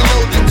wanted to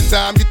hold you. The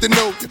time get to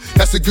know you.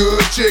 That's a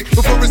good chick.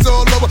 Before it's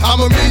all over,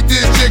 I'ma meet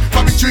this chick.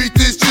 Probably treat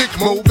this chick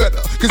more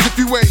better. Cause if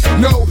you ain't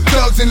no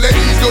thugs and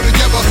ladies go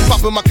together.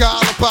 Popping my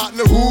collar,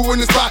 partner, who in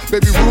the spot?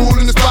 Baby, rule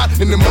in the spot,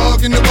 in the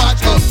mug, in the watch.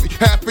 Ugly.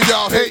 Half of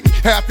y'all hate me,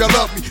 half y'all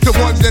love me. The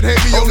ones that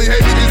hate me only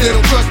hate me cause they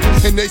don't trust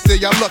me. And they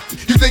say I'm lucky.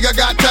 You think I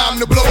got time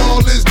to blow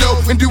all this dough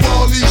and do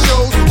all these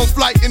shows? On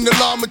flight in the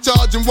llama,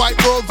 charging white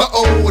robes.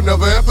 Uh-oh,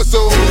 another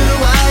episode.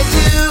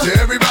 To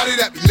everybody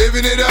that be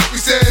living it up, we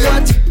say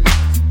what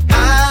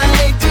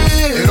I do.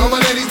 And all my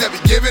ladies that be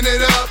giving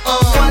it up,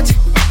 what you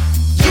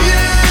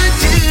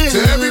do. To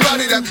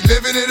everybody that be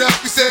living it up,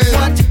 we say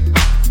what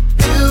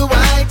do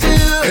I do.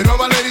 And all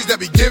my ladies that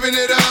be giving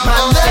it up,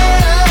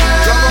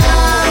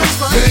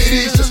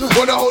 ladies just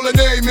wanna hold her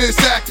name, Miss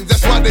Atkins.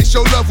 That's why they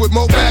show love with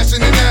more passion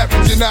than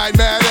average. And I ain't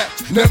mad at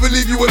you. never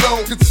leave you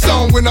alone. It's a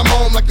song when I'm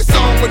home, like a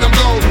song when I'm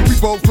gone. We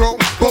both grown,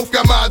 both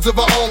got minds of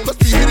our own. Let's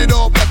be hit it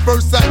off at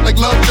first sight like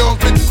Love Jones.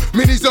 Been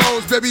many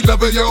zones, baby,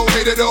 lover, yo,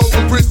 hate it all.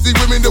 From prissy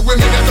women to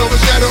women that's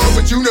overshadowed.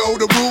 But you know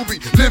the Ruby,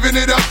 living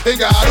it up, ain't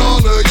got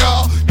all of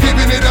y'all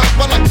giving it up.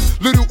 I like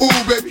little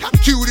ooh, baby, how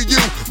cute are you?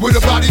 With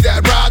a body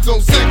that rides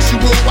on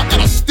sexual. I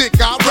got a stick,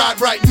 I'll ride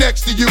right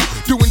next to you.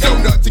 Doing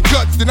donuts and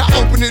cuts, then I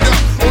open it up.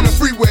 On the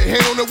freeway,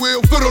 hand on the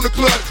wheel, foot on the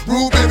clutch.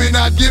 Rule, baby,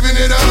 not giving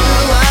it up.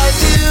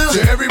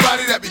 To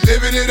everybody that be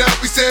living it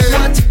up, we say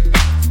what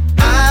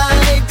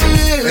I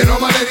do. And all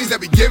my ladies that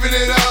be giving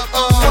it up,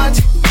 what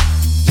you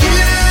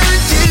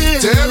do.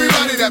 To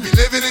everybody that be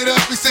living it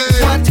up, we say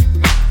what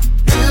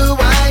do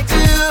I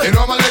do. And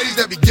all my ladies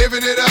that be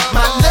giving it up,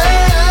 my love.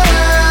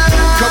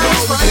 Come on,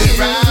 we get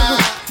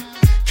right.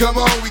 Come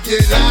on, we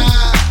get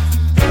live.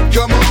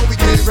 Come on, we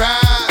get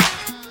right.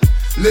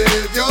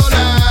 Live your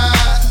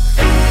life.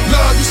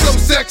 Love, you so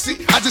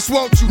sexy, I just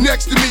want you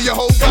next to me. Your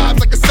whole vibe's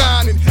like a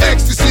sign in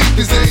ecstasy.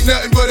 This ain't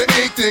nothing but an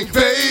ink thing,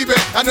 baby.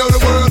 I know the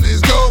world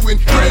is going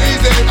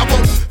crazy. I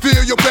wanna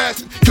feel your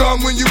passion.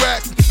 Come when you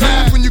act,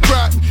 laugh when you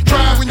cry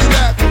when you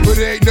laugh. But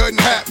ain't nothing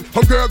happen.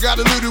 Homegirl got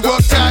a little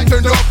uptight,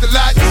 turned off the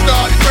lights and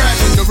started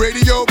crashing. The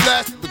radio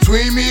blast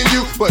between me and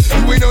you, but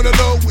you ain't on the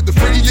low with the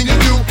pretty thing you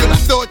do. Girl, I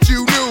thought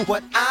you knew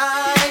what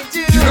I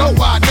do. You know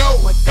I know.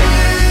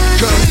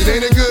 Cause it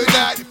ain't a good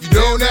night if you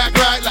don't act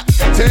right. Like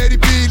Teddy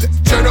B, let's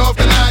turn off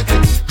the lights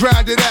and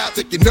grind it out.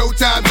 Taking no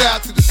time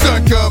out till the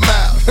sun come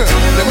out.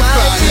 Let me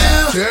find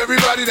out. To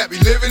everybody that be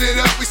living it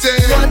up, we say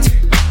what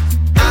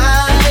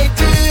I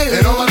do.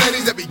 And all my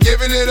ladies that be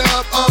giving it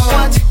up,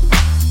 what you do.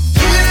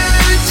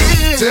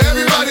 To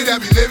everybody that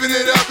be living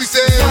it up, we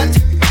say what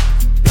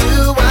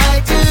do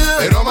I do.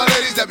 And all my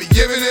ladies that be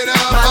giving it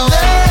up, my love.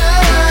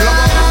 Come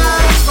on.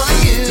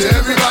 To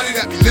everybody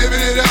that be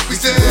living it up, we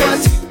say what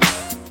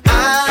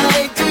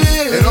I do.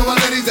 And all my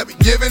ladies that be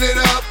giving it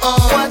up,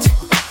 what you do.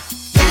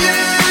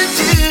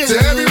 To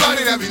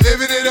everybody that be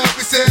living it up,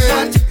 we say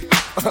what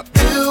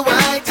do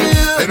I do.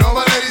 And all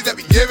my ladies that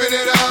be giving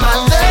it up,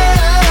 my love.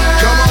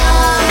 Come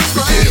on,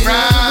 we get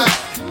right.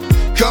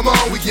 Come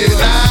on, we get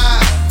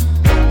live.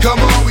 Come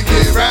on, we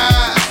get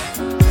right.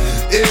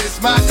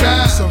 It's my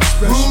time.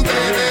 Ooh,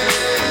 baby.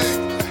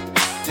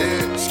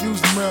 Yeah.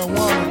 Excuse the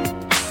marijuana.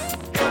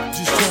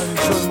 Just trying to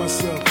enjoy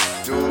myself.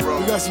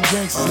 We got some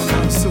gangsters in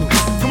here too.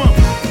 Come on.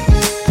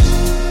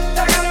 I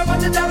got a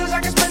bunch of dollars, I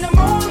can spend them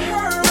on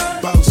her.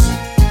 Boss.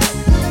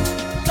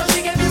 So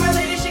she can be my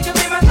lady, she can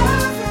be my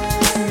lover.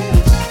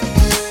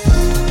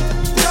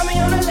 Tell me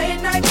on a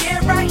late night,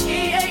 get right,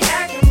 he ain't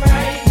acting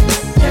right.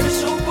 Every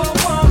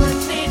superwoman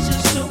needs a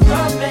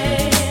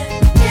superman.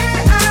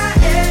 Here I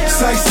am.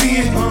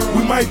 Sightseeing,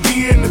 we might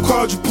be in the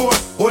quadruport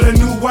or the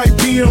new white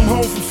BM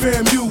home from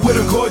FAMU with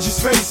a gorgeous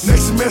face.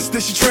 Next semester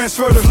she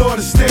transferred to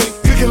Florida State.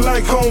 Cooking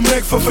like home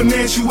ec for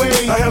financial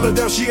aid. I held her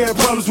down, she had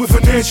problems with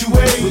financial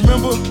aid.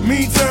 Remember,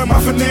 meantime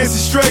my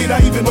finances straight. I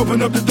even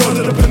opened up the door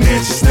to the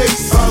financial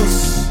states.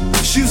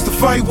 She used to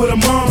fight with her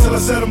mom till I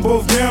sat them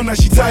both down. Now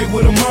she tight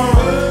with her mom.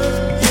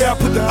 Yeah, I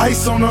put the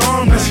ice on her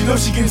arm. Now she know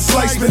she getting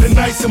sliced, spending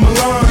nights in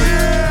Milan.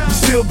 We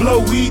still blow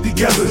weed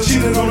together.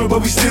 Cheated on her,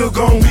 but we still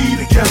gon' be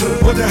together.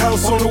 Put the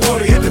house on the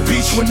water, hit the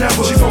beach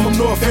whenever. She from up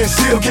north and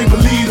still can't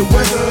believe the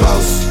weather.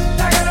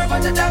 I got a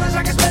bunch of dollars,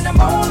 I can spend them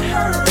on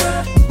her.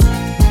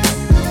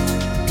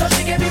 So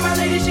she can be my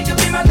lady, she can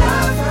be my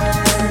lover.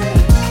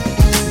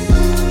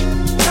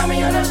 Tell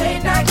me on a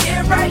late night,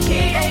 get right, he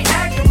ain't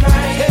acting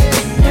right.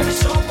 Every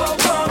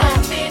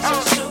superwoman needs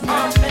a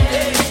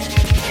superman.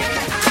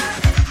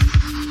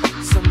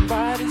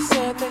 Somebody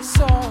said they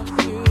saw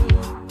you.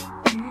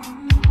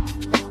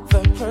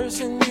 The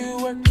person you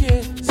were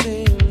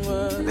kissing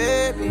was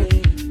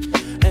me.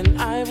 And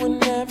I would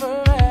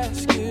never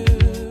ask you.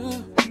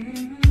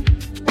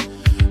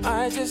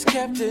 I just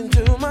kept it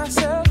to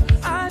myself.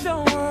 I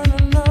don't wanna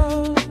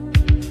know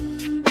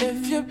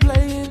if you're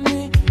playing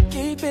me.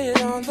 Keep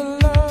it on the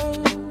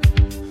low.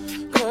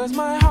 'Cause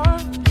my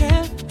heart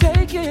can't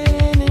take it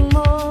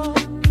anymore.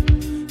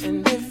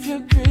 And if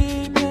you're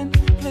creeping,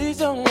 please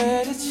don't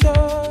let it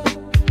show.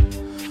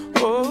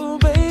 Oh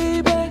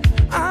baby,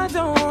 I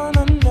don't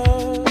wanna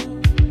know.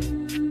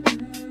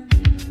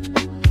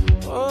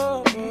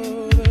 Oh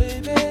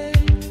baby,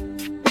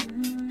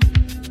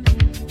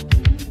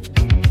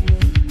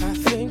 I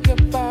think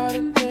about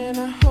it when I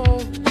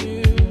hold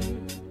you.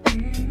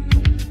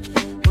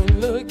 When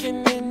looking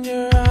in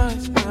your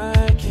eyes, I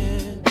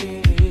can't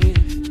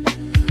breathe.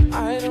 I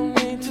don't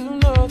need to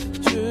know the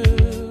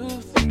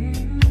truth.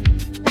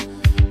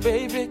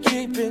 Baby,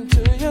 keep it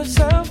to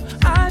yourself.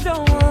 I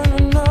don't wanna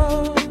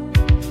know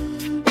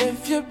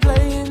if you're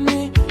playing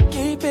me.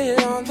 Keep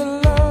it on the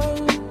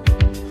low.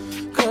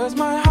 'Cause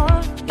my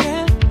heart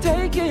can't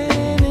take it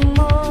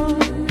anymore.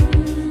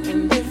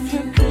 And if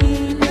you're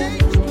creeping,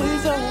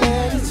 please don't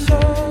let it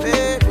show.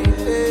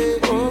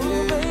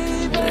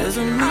 There's a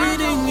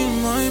meeting in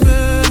my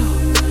bed.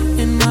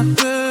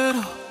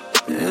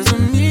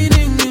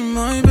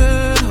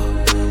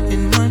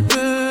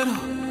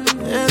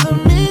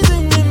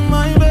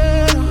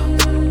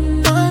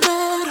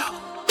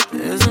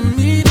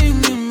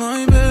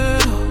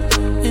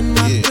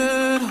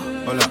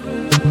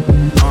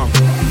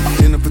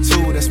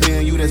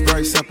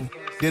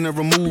 dinner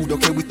removed.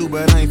 Okay, we through,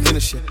 but I ain't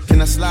finished yet.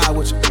 Can I slide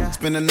with you?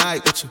 Spend the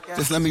night with you.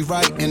 Just let me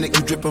write and it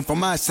keep dripping from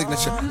my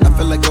signature. I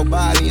feel like your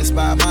body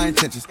inspired my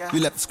intentions.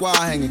 You left the squad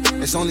hanging.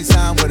 It's only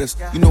time with us.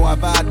 You know I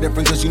vibe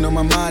different, cause you know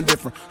my mind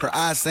different. Her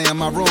eyes saying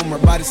my room, her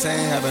body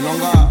saying heaven on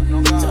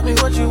God. Tell me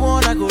what you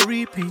want, I go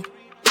repeat.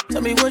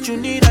 Tell me what you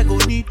need, I go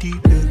knee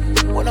deep.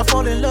 When I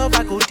fall in love,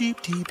 I go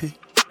deep, deep.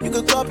 You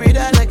could copy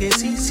that like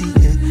it's easy.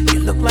 You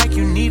look like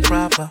you need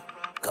proper.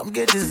 Come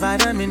get this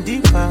vitamin D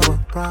power,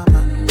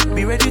 proper.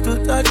 Be ready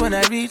to touch when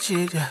I reach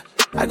it, yeah.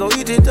 I go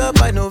eat it up,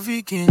 I know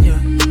vegan, yeah.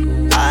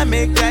 I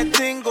make that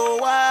thing go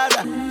wild.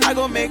 I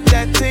go make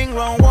that thing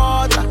run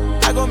water.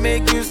 I go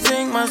make you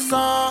sing my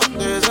song.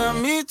 There's a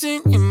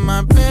meeting in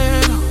my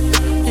bed,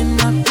 in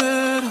my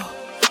bed.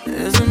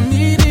 There's a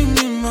meeting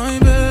in my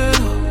bed,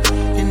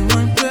 in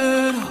my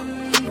bed.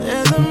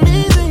 There's a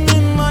meeting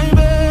in my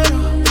bed,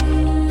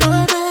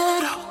 my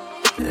bed.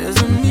 There's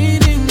a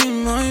meeting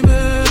in my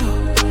bed,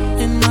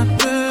 in my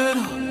bed,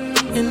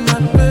 in my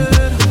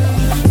bed.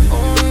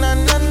 Oh na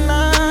na na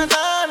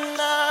na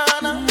na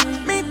na.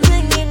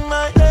 Meeting in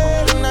my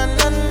bed, na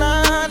na na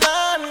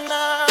na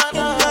na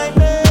in my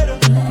bed.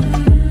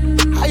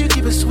 How you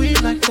keep it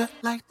sweet like that,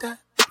 like that?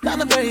 Down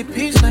the very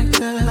peace like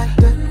that, like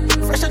that.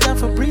 Fresher than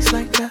Febreze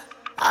like that.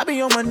 I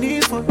be on my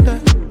knees for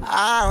that.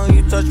 Ah,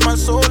 you touch my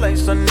soul like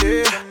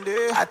Sunday.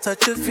 I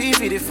touch your feet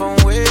the phone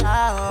way.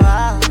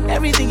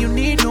 Everything you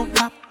need, no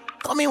cap.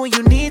 Call me when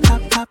you need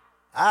top top.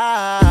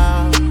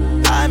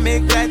 I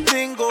make that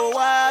thing go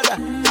wild.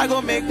 I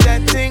go make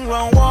that thing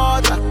run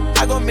water.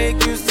 I go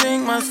make you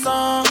sing my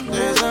song.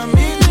 There's a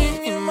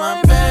meeting in my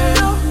bed,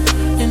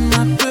 in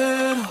my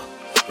bed.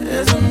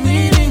 There's a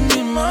meeting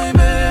in my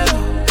bed,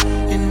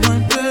 in my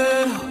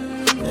bed.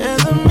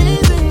 There's a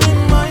meeting in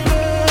my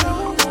bed,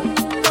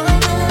 my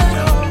bed.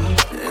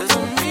 There's a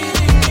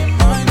meeting in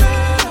my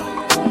bed,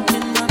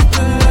 in my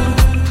bed.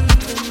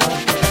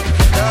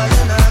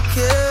 Darling, I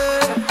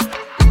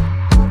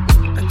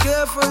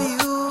care for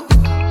you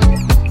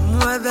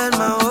more than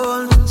my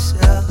own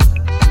self.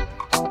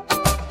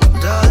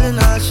 Darling,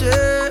 I'll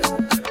share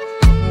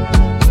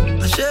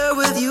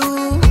with you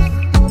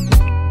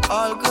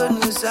all good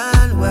news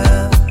and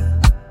well.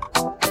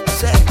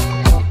 Say,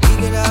 we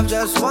can have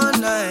just one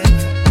night,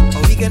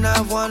 or we can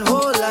have one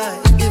whole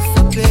life if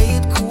we play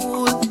it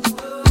cool.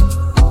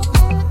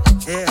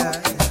 Yeah,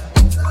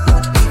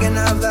 we can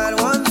have that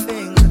one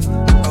thing,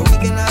 or we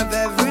can have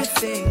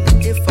everything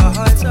if our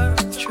hearts are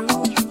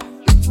true.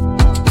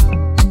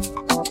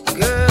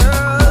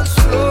 Girl,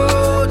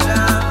 slow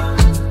down.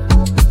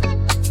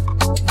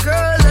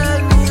 Girl,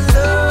 let me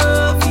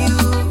love you.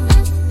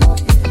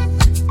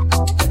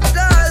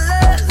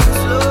 Darling,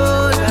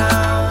 slow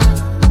down.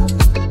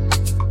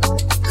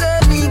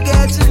 Let me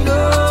get to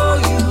know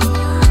you.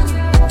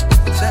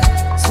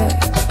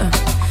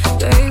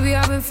 Baby,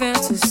 I've been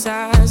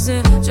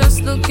fantasizing, just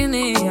looking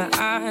in your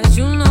eyes.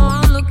 You know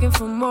I'm looking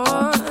for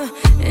more,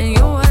 and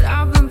you're what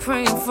I've been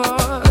praying for.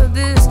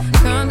 This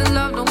kind of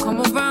love don't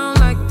come around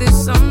like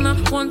this. I'm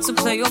not one to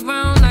play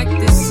around like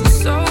this.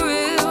 It's so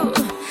real,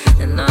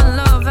 and I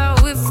love how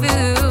it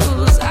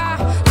feels. I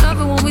love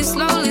it when we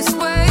slowly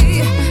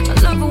sway. I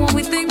love it when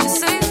we think the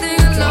same thing.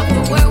 I love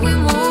the way we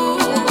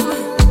move,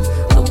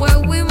 the way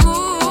we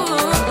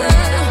move.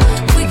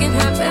 Yeah. We can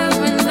have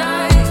every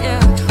night,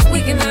 yeah. We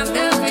can have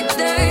every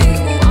day.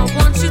 Ooh, I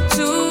want you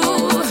to.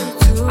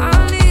 I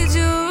need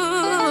you.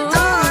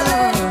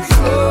 Darling,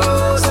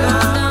 slow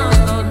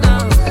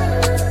down.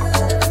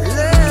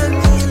 Let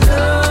me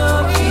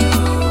love you.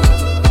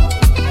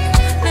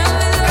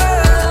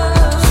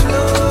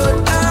 Slow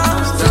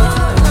down.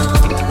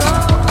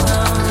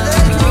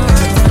 Let me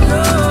get to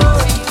know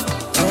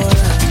you.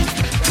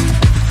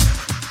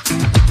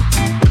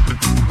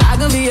 I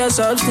can be your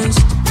substance.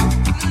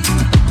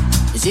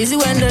 It's easy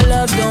when the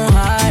love don't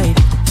hide.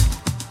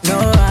 No,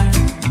 I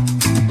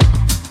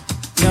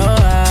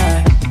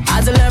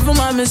had to learn from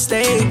my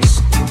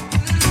mistakes.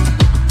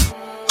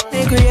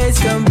 It creates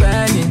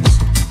companions.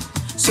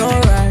 So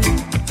right,